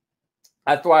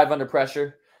 I thrive under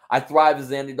pressure. I thrive as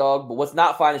the underdog, but what's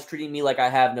not fine is treating me like I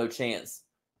have no chance.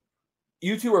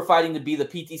 You two are fighting to be the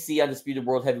PTC Undisputed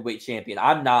World Heavyweight Champion.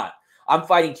 I'm not. I'm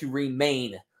fighting to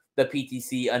remain the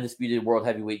PTC Undisputed World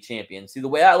Heavyweight Champion. See, the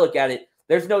way I look at it,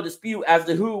 there's no dispute as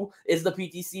to who is the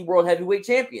PTC World Heavyweight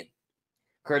Champion.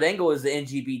 Kurt Angle is the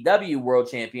NGPW World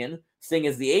Champion. Sting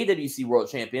is the AWC World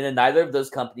Champion, and neither of those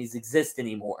companies exist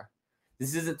anymore.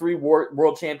 This isn't three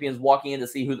world champions walking in to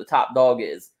see who the top dog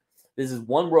is. This is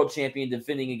one world champion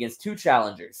defending against two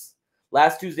challengers.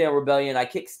 Last Tuesday on Rebellion, I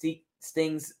kicked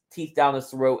Sting's teeth down his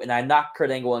throat, and I knocked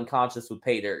Kurt Angle unconscious with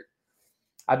pay dirt.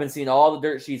 I've been seeing all the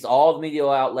dirt sheets, all the media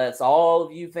outlets, all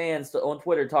of you fans on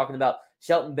Twitter talking about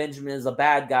Shelton Benjamin is a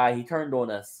bad guy. He turned on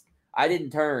us. I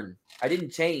didn't turn. I didn't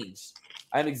change.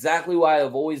 I'm exactly who I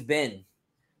have always been.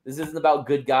 This isn't about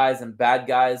good guys and bad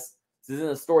guys. This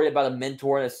isn't a story about a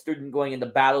mentor and a student going into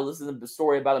battle. This isn't a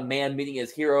story about a man meeting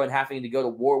his hero and having to go to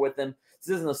war with him.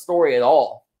 This isn't a story at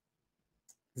all.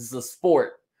 This is a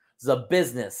sport. This is a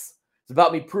business. It's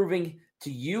about me proving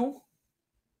to you,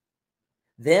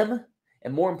 them,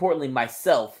 and more importantly,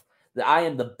 myself, that I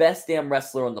am the best damn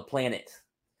wrestler on the planet.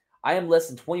 I am less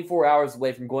than 24 hours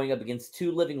away from going up against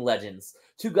two living legends,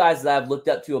 two guys that I've looked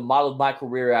up to and modeled my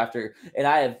career after, and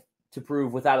I have to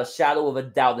prove without a shadow of a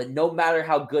doubt that no matter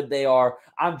how good they are,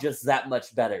 I'm just that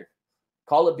much better.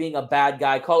 Call it being a bad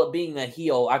guy, call it being a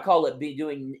heel, I call it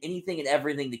doing anything and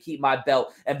everything to keep my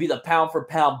belt and be the pound for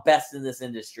pound best in this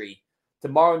industry.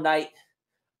 Tomorrow night,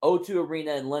 O2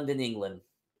 Arena in London, England.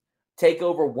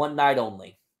 Takeover one night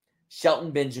only.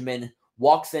 Shelton Benjamin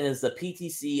walks in as the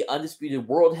PTC Undisputed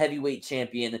World Heavyweight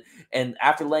Champion, and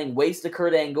after laying waste to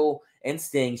Kurt Angle and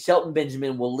Sting, Shelton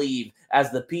Benjamin will leave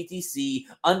as the PTC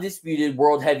Undisputed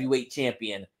World Heavyweight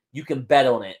Champion. You can bet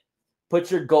on it.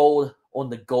 Put your gold on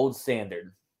the gold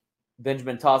standard.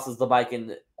 Benjamin tosses the mic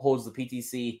and holds the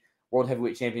PTC World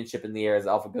Heavyweight Championship in the air as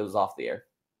Alpha goes off the air.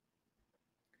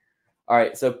 All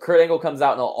right, so Kurt Angle comes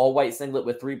out in an all-white singlet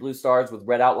with 3 blue stars with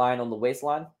red outline on the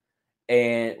waistline,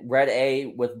 and red A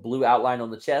with blue outline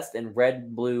on the chest, and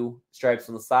red-blue stripes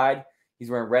on the side. He's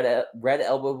wearing red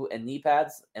elbow and knee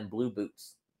pads and blue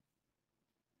boots.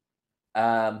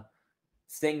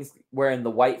 Sting's wearing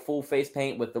the white full face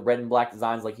paint with the red and black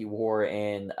designs like he wore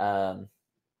in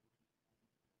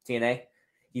TNA.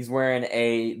 He's wearing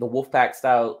the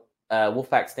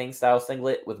Wolfpack Sting style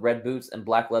singlet with red boots and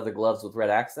black leather gloves with red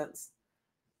accents.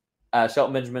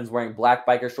 Shelton Benjamin's wearing black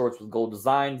biker shorts with gold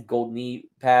designs, gold knee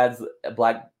pads,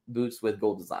 black boots with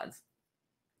gold designs.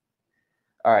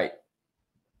 All right.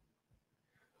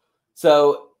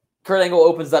 So Kurt Angle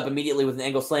opens up immediately with an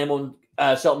angle slam on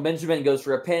Shelton Benjamin, goes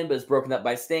for a pin, but it's broken up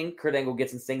by Sting. Kurt Angle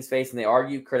gets in Sting's face and they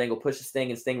argue. Kurt Angle pushes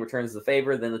Sting and Sting returns the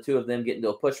favor. Then the two of them get into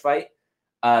a push fight.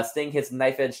 Sting hits a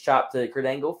knife edge chop to Kurt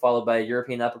Angle, followed by a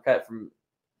European uppercut from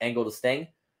Angle to Sting.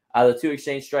 The two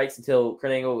exchange strikes until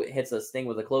Kurt Angle hits a Sting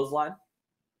with a clothesline.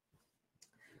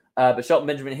 But Shelton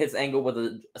Benjamin hits Angle with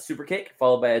a super kick,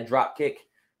 followed by a drop kick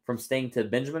from Sting to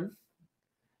Benjamin.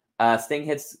 Sting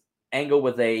hits Angle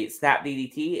with a snap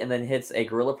DDT and then hits a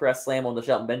gorilla press slam on the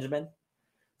Shelton Benjamin.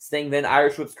 Sting then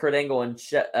Irish whips Kurt Angle and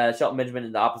Shelton Benjamin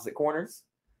into opposite corners.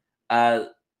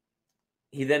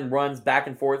 He then runs back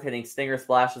and forth, hitting stinger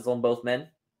splashes on both men.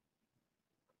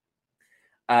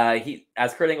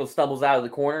 As Kurt Angle stumbles out of the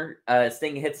corner,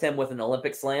 Sting hits him with an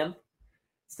Olympic slam.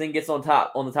 Sting gets on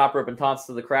the top rope and taunts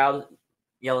to the crowd,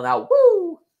 yelling out,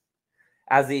 "Woo!"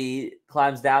 As he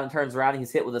climbs down and turns around,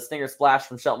 he's hit with a stinger splash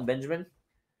from Shelton Benjamin.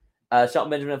 Shelton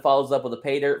Benjamin follows up with a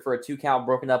pay dirt for a 2 count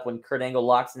broken up when Kurt Angle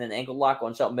locks in an ankle lock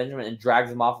on Shelton Benjamin and drags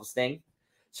him off of Sting.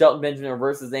 Shelton Benjamin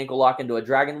reverses the ankle lock into a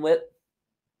dragon whip.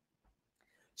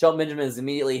 Shelton Benjamin is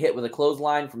immediately hit with a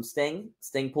clothesline from Sting.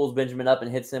 Sting pulls Benjamin up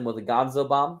and hits him with a Gonzo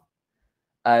bomb.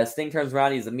 Sting turns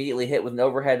around. He's immediately hit with an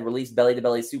overhead release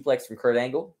belly-to-belly suplex from Kurt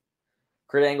Angle.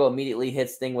 Kurt Angle immediately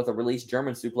hits Sting with a release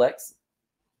German suplex.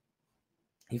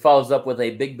 He follows up with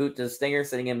a big boot to Stinger,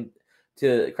 sending him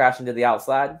to crash into the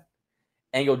outside.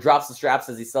 Angle drops the straps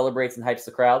as he celebrates and hypes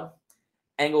the crowd.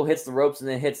 Angle hits the ropes and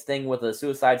then hits Sting with a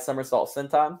suicide somersault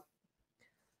senton.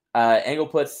 Angle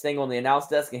puts Sting on the announce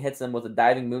desk and hits him with a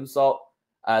diving moonsault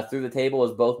through the table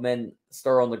as both men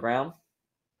stir on the ground.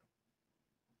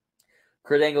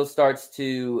 Kurt Angle starts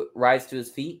to rise to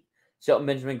his feet. Shelton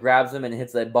Benjamin grabs him and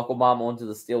hits a buckle bomb onto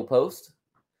the steel post.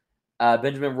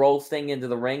 Benjamin rolls Sting into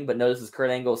the ring, but notices Kurt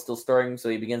Angle is still stirring, so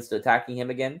he begins to attacking him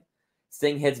again.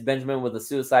 Sting hits Benjamin with a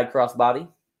suicide crossbody.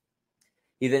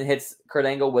 He then hits Kurt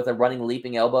Angle with a running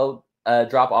leaping elbow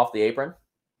drop off the apron.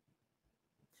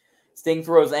 Sting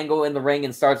throws Angle in the ring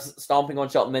and starts stomping on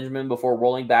Shelton Benjamin before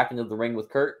rolling back into the ring with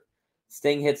Kurt.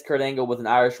 Sting hits Kurt Angle with an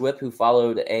Irish whip,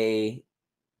 followed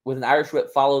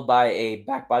by a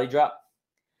back body drop.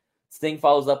 Sting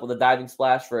follows up with a diving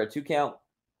splash for a 2 count.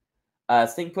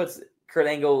 Sting pulls Kurt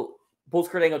Angle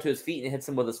to his feet and hits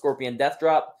him with a Scorpion Death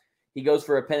Drop. He goes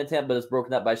for a pin attempt, but is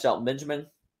broken up by Shelton Benjamin.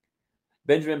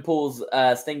 Benjamin pulls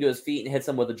Sting to his feet and hits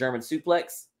him with a German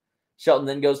suplex. Shelton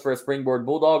then goes for a springboard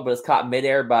bulldog, but is caught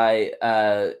midair by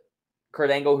Kurt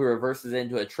Angle, who reverses it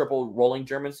into a triple rolling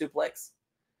German suplex.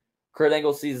 Kurt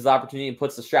Angle sees his opportunity and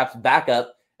puts the straps back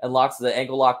up and locks the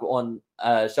ankle lock on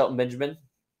Shelton Benjamin.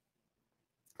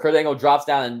 Kurt Angle drops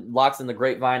down and locks in the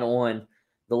grapevine on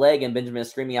the leg, and Benjamin is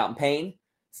screaming out in pain.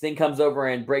 Sting comes over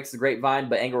and breaks the grapevine,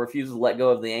 but Angle refuses to let go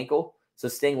of the ankle. So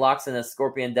Sting locks in a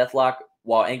Scorpion Deathlock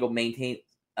while Angle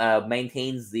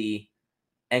maintains the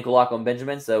ankle lock on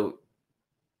Benjamin. So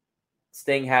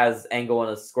Sting has Angle in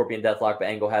a Scorpion Deathlock, but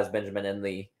Angle has Benjamin in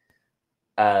the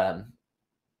ankle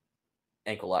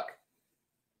lock.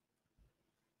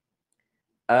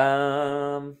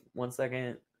 1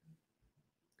 second.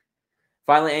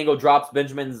 Finally, Angle drops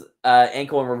Benjamin's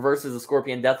ankle and reverses the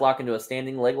Scorpion Deathlock into a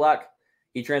standing leg lock.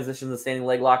 He transitions the standing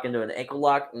leg lock into an ankle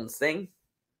lock on Sting.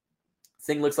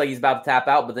 Sting looks like he's about to tap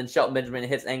out, but then Shelton Benjamin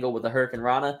hits Angle with a Hurricane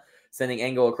Rana, sending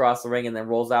Angle across the ring and then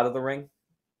rolls out of the ring.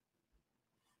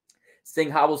 Sting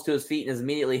hobbles to his feet and is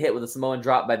immediately hit with a Samoan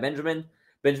drop by Benjamin.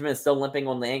 Benjamin is still limping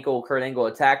on the ankle. Kurt Angle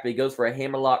attacked, but he goes for a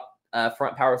hammerlock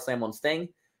front power slam on Sting.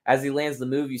 As he lands the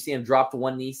move, you see him drop to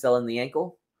one knee, selling the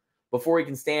ankle. Before he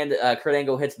can stand, Kurt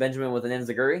Angle hits Benjamin with an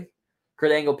enziguri.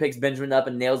 Kurt Angle picks Benjamin up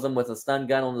and nails him with a stun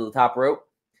gun onto the top rope.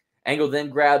 Angle then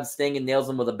grabs Sting and nails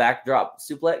him with a backdrop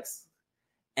suplex.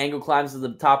 Angle climbs to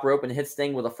the top rope and hits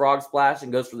Sting with a frog splash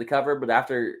and goes for the cover, but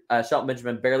after Shelton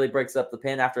Benjamin barely breaks up the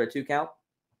pin after a 2 count.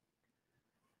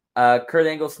 Kurt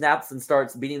Angle snaps and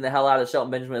starts beating the hell out of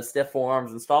Shelton Benjamin with stiff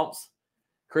forearms and stomps.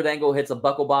 Kurt Angle hits a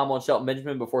buckle bomb on Shelton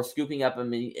Benjamin before scooping up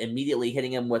and immediately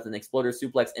hitting him with an exploder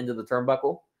suplex into the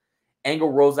turnbuckle.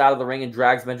 Angle rolls out of the ring and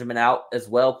drags Benjamin out as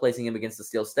well, placing him against the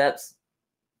steel steps.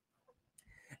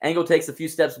 Angle takes a few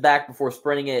steps back before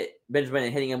sprinting at Benjamin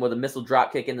and hitting him with a missile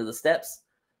drop kick into the steps.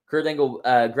 Kurt Angle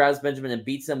grabs Benjamin and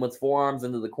beats him with forearms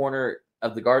into the corner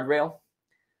of the guardrail.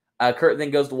 Kurt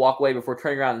then goes to walk away before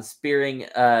turning around and spearing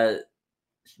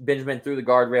Benjamin through the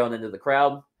guardrail and into the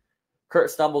crowd.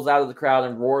 Kurt stumbles out of the crowd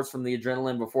and roars from the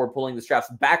adrenaline before pulling the straps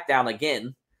back down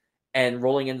again and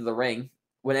rolling into the ring.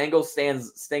 When Angle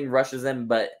stands, Sting rushes him,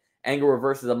 but Angle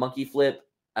reverses a monkey flip.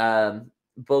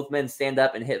 Both men stand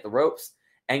up and hit the ropes.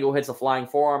 Angle hits a flying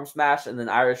forearm smash and then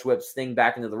Irish whips Sting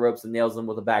back into the ropes and nails him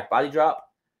with a back body drop.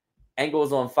 Angle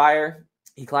is on fire.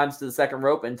 He climbs to the second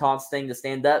rope and taunts Sting to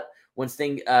stand up. When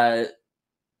Sting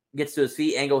gets to his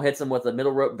feet, Angle hits him with a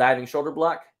middle rope diving shoulder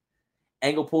block.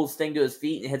 Angle pulls Sting to his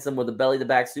feet and hits him with a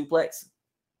belly-to-back suplex.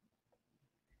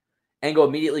 Angle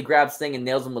immediately grabs Sting and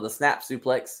nails him with a snap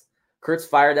suplex. Kurt's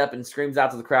fired up and screams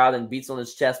out to the crowd and beats on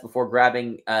his chest before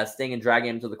grabbing Sting and dragging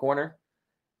him to the corner.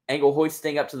 Angle hoists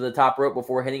Sting up to the top rope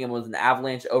before hitting him with an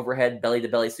avalanche overhead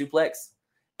belly-to-belly suplex.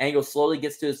 Angle slowly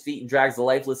gets to his feet and drags the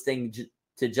lifeless Sting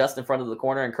to just in front of the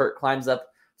corner, and Kurt climbs up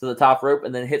to the top rope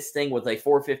and then hits Sting with a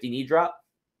 450 knee drop.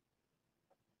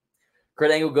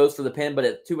 Kurt Angle goes for the pin, but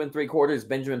at 2 3/4,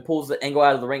 Benjamin pulls the Angle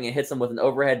out of the ring and hits him with an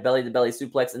overhead belly-to-belly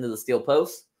suplex into the steel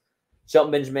post.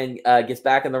 Shelton Benjamin gets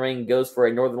back in the ring and goes for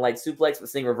a Northern Lights suplex, but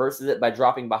Sting reverses it by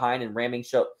dropping behind and ramming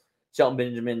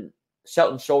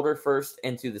Shelton's shoulder first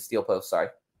into the steel post.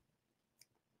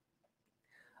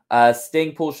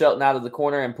 Sting pulls Shelton out of the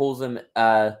corner and pulls him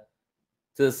to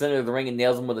the center of the ring and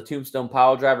nails him with a tombstone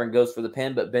pile driver and goes for the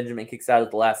pin, but Benjamin kicks out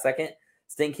at the last second.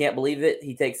 Sting can't believe it.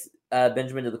 He takes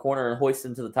Benjamin to the corner and hoists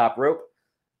him to the top rope.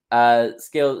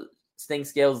 Sting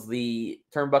scales the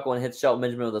turnbuckle and hits Shelton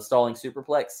Benjamin with a stalling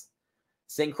superplex.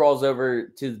 Sting crawls over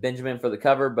to Benjamin for the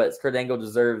cover, but Kurt Angle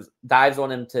dives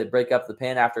on him to break up the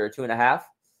pin after a 2.5.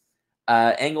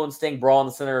 Angle and Sting brawl in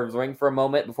the center of the ring for a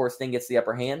moment before Sting gets the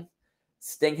upper hand.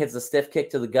 Sting hits a stiff kick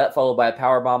to the gut, followed by a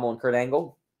powerbomb on Kurt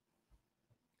Angle.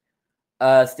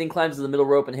 Sting climbs to the middle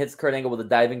rope and hits Kurt Angle with a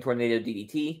diving tornado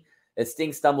DDT. As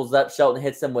Sting stumbles up, Shelton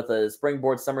hits him with a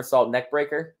springboard somersault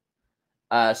neckbreaker.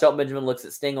 Shelton Benjamin looks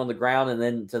at Sting on the ground and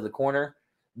then to the corner.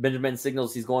 Benjamin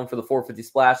signals he's going for the 450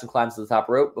 splash and climbs to the top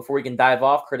rope. Before he can dive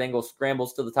off, Kurt Angle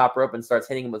scrambles to the top rope and starts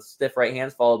hitting him with stiff right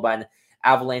hands, followed by an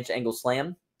avalanche Angle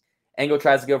slam. Angle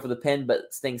tries to go for the pin,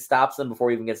 but Sting stops him before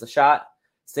he even gets a shot.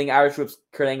 Sting Irish whips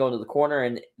Kurt Angle into the corner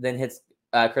and then hits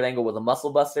Kurt Angle with a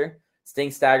muscle buster. Sting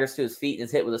staggers to his feet and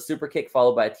is hit with a super kick,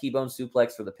 followed by a T-bone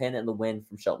suplex for the pin and the win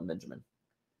from Shelton Benjamin.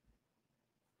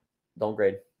 Don't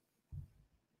grade.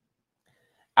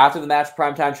 After the match,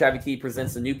 Primetime Travie T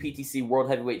presents the new PTC World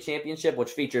Heavyweight Championship,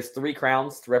 which features 3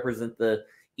 crowns to represent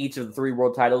each of the 3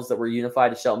 world titles that were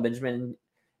unified to Shelton Benjamin,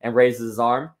 and raises his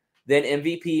arm. Then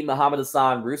MVP, Muhammad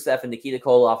Hassan, Rusev, and Nikita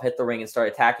Koloff hit the ring and start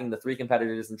attacking the 3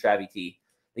 competitors in Travie T.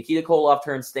 Nikita Koloff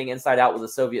turns Sting inside out with a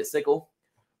Soviet sickle.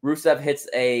 Rusev hits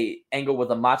a angle with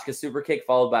a Machka super kick,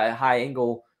 followed by a high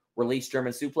angle release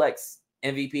German suplex.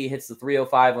 MVP hits the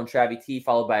 305 on Travie T,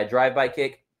 followed by a drive-by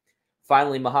kick.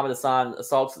 Finally, Muhammad Hassan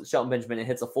assaults Shelton Benjamin and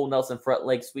hits a full Nelson front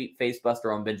leg sweep face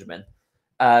buster on Benjamin.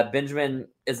 Benjamin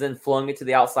is then flung to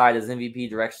the outside as MVP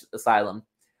directs Asylum.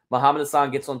 Muhammad Hassan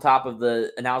gets on top of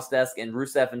the announce desk, and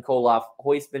Rusev and Koloff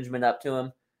hoist Benjamin up to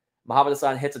him. Muhammad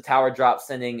Hassan hits a tower drop,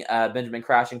 sending Benjamin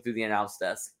crashing through the announce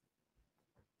desk.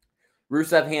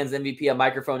 Rusev hands MVP a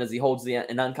microphone as he holds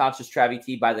an unconscious Travie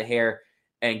T by the hair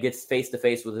and gets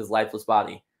face-to-face with his lifeless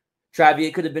body. Travie,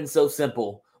 it could have been so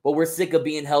simple, but we're sick of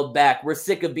being held back. We're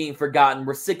sick of being forgotten.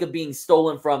 We're sick of being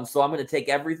stolen from, so I'm going to take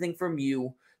everything from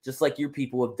you, just like your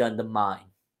people have done to mine.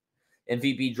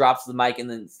 MVP drops the mic and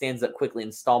then stands up quickly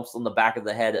and stomps on the back of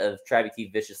the head of Travie T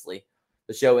viciously.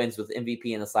 The show ends with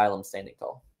MVP and Asylum standing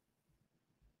tall.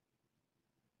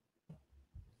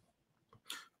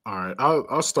 All right,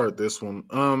 I'll start this one.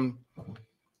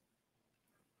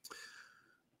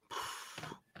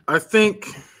 I think,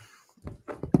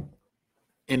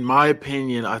 in my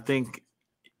opinion,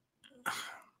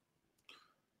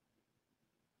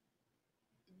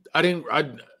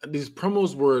 these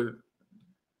promos were,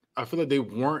 I feel like they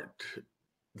weren't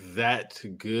that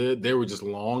good. They were just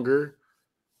longer.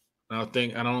 And I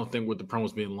don't think with the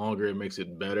promos being longer, it makes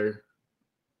it better.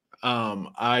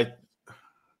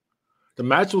 The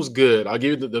match was good. I'll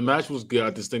give you the match was good.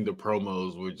 I just think the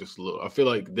promos were just a little. I feel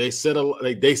like they said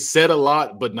a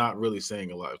lot, but not really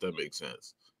saying a lot. If that makes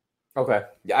sense. Okay.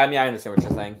 Yeah, I mean, I understand what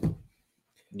you're saying.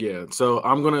 Yeah. So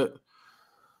I'm gonna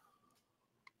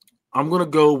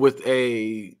go with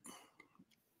a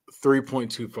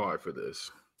 3.25 for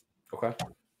this. Okay.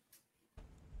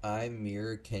 I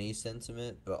mirror Kenny's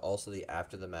sentiment, but also the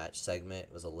after the match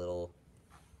segment was a little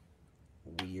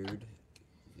weird.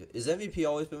 Is MVP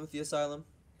always been with the Asylum?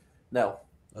 No.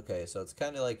 Okay, so it's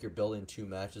kind of like you're building 2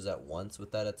 matches at once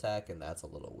with that attack, and that's a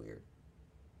little weird.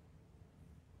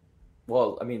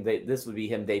 Well, I mean, this would be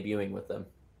him debuting with them.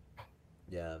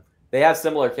 Yeah. They have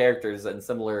similar characters and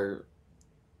similar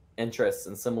interests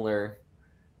and similar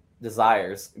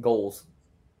desires, goals.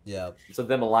 Yeah. So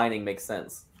them aligning makes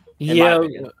sense.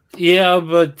 Yeah,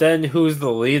 but then who's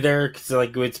the leader? Because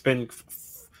like it's been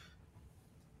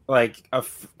like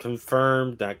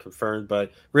confirmed, not confirmed,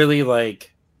 but really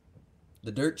like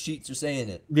the dirt sheets are saying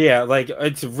it. Yeah, like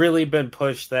it's really been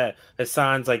pushed that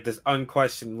Hassan's like this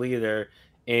unquestioned leader,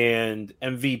 and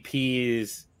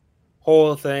MVP's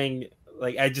whole thing.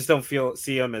 Like I just don't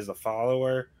see him as a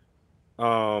follower.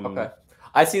 Okay,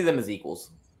 I see them as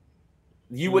equals.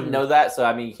 You wouldn't know that, so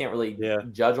I mean, you can't really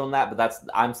judge on that. But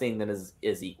I'm seeing them as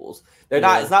equals. They're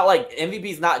not. It's not like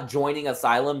MVP's not joining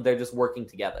Asylum. They're just working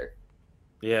together.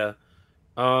 Yeah.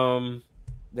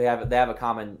 They have a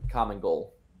common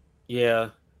goal. Yeah.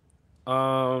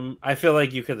 I feel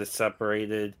like you could have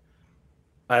separated.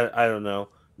 I don't know.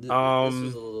 This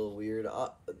was a little weird.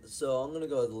 So I'm gonna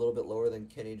go a little bit lower than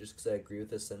Kenny just because I agree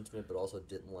with his sentiment, but also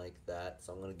didn't like that.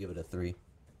 So I'm gonna give it a 3.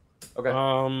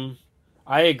 Okay.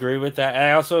 I agree with that.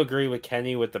 I also agree with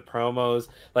Kenny with the promos,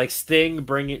 like Sting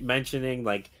mentioning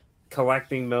like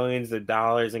collecting millions of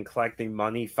dollars and collecting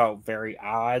money felt very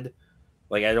odd.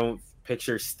 Like I don't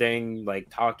picture Sting like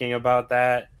talking about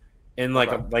that. And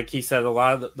like he said, a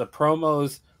lot of the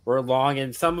promos were long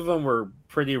and some of them were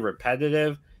pretty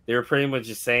repetitive. They were pretty much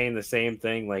just saying the same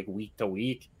thing like week to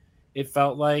week. It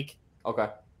felt like. Okay.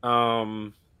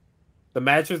 The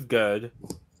match was good.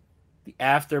 The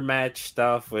after match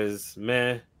stuff was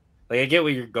meh. Like I get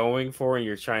what you're going for and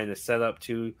you're trying to set up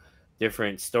 2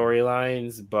 different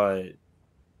storylines, but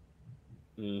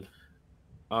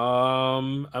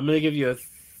I'm gonna give you a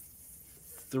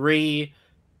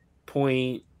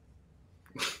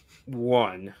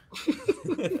 3.1.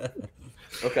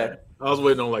 Okay. I was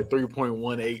waiting on like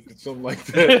 3.18, something like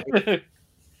that.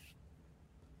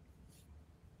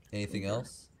 Anything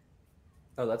else?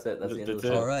 Oh, that's it. That's the end of the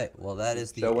show. All right. Well, that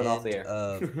is the show went end off the air.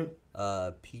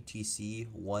 of PTC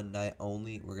One Night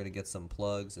Only. We're gonna get some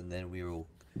plugs, and then we will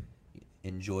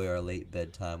enjoy our late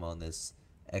bedtime on this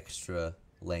extra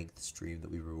length stream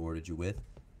that we rewarded you with.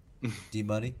 D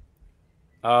Money.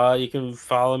 You can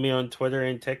follow me on Twitter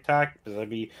and TikTok. I'll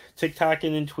be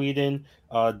TikToking and tweeting.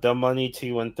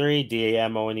 DaMoney213,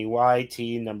 DAMONEY,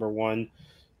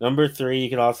 T1 3. You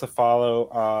can also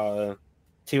follow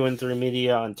 213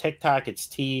 Media on TikTok. It's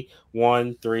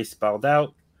T13 spelled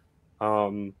out.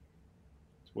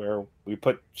 Where we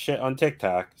put shit on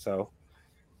TikTok. So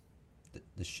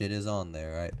The shit is on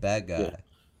there, right? Bad guy.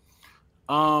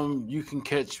 Yeah. You can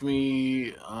catch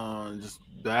me just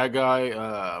Bad Guy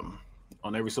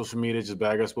on every social media, just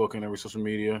Bad Guy Spoken every social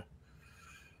media.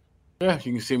 Yeah,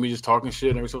 you can see me just talking shit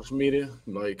on every social media,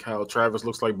 like how Travis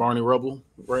looks like Barney Rubble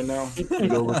right now. You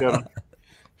go look at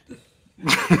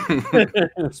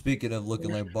him. Speaking of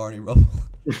looking like Barney Rubble.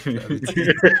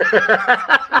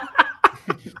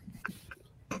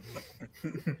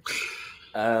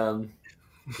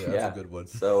 Yeah, that's a good one.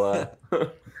 So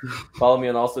follow me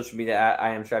on all social media at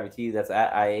I am Travy T. That's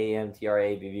at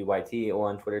IAMTRAVVYT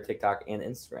on Twitter, TikTok, and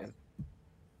Instagram.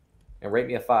 And rate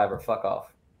me a 5 or fuck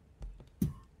off.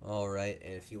 All right,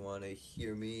 and if you want to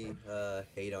hear me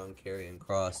hate on Karrion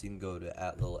Kross, you can go to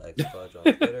 @LittleXFudge on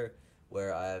Twitter,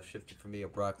 where I have shifted from being a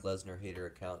Brock Lesnar hater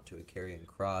account to a Karrion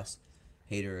Kross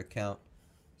hater account.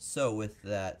 So with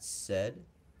that said,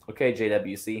 Okay,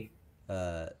 JWC.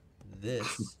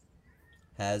 this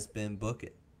has been Book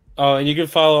It. Oh, and you can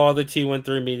follow all the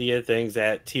T13 Media things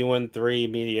at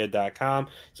T13media.com.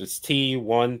 So it's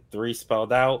T13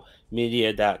 spelled out,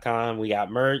 media.com. We got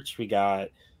merch. We got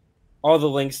all the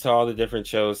links to all the different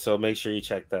shows. So make sure you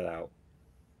check that out.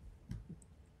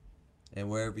 And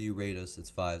wherever you rate us,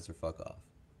 it's 5s or fuck off.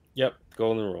 Yep,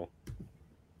 golden rule.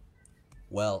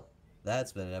 Well,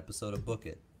 that's been an episode of Book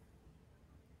It.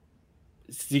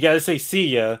 You got to say see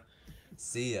ya.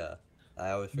 See ya.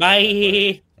 I always forget Bye.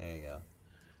 that part. There you go.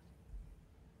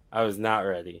 I was not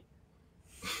ready.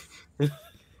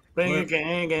 Bang,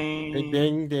 gang, gang. Ding,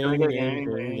 ding, ding, ding,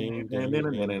 ding, ding,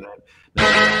 ding,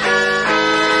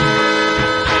 ding.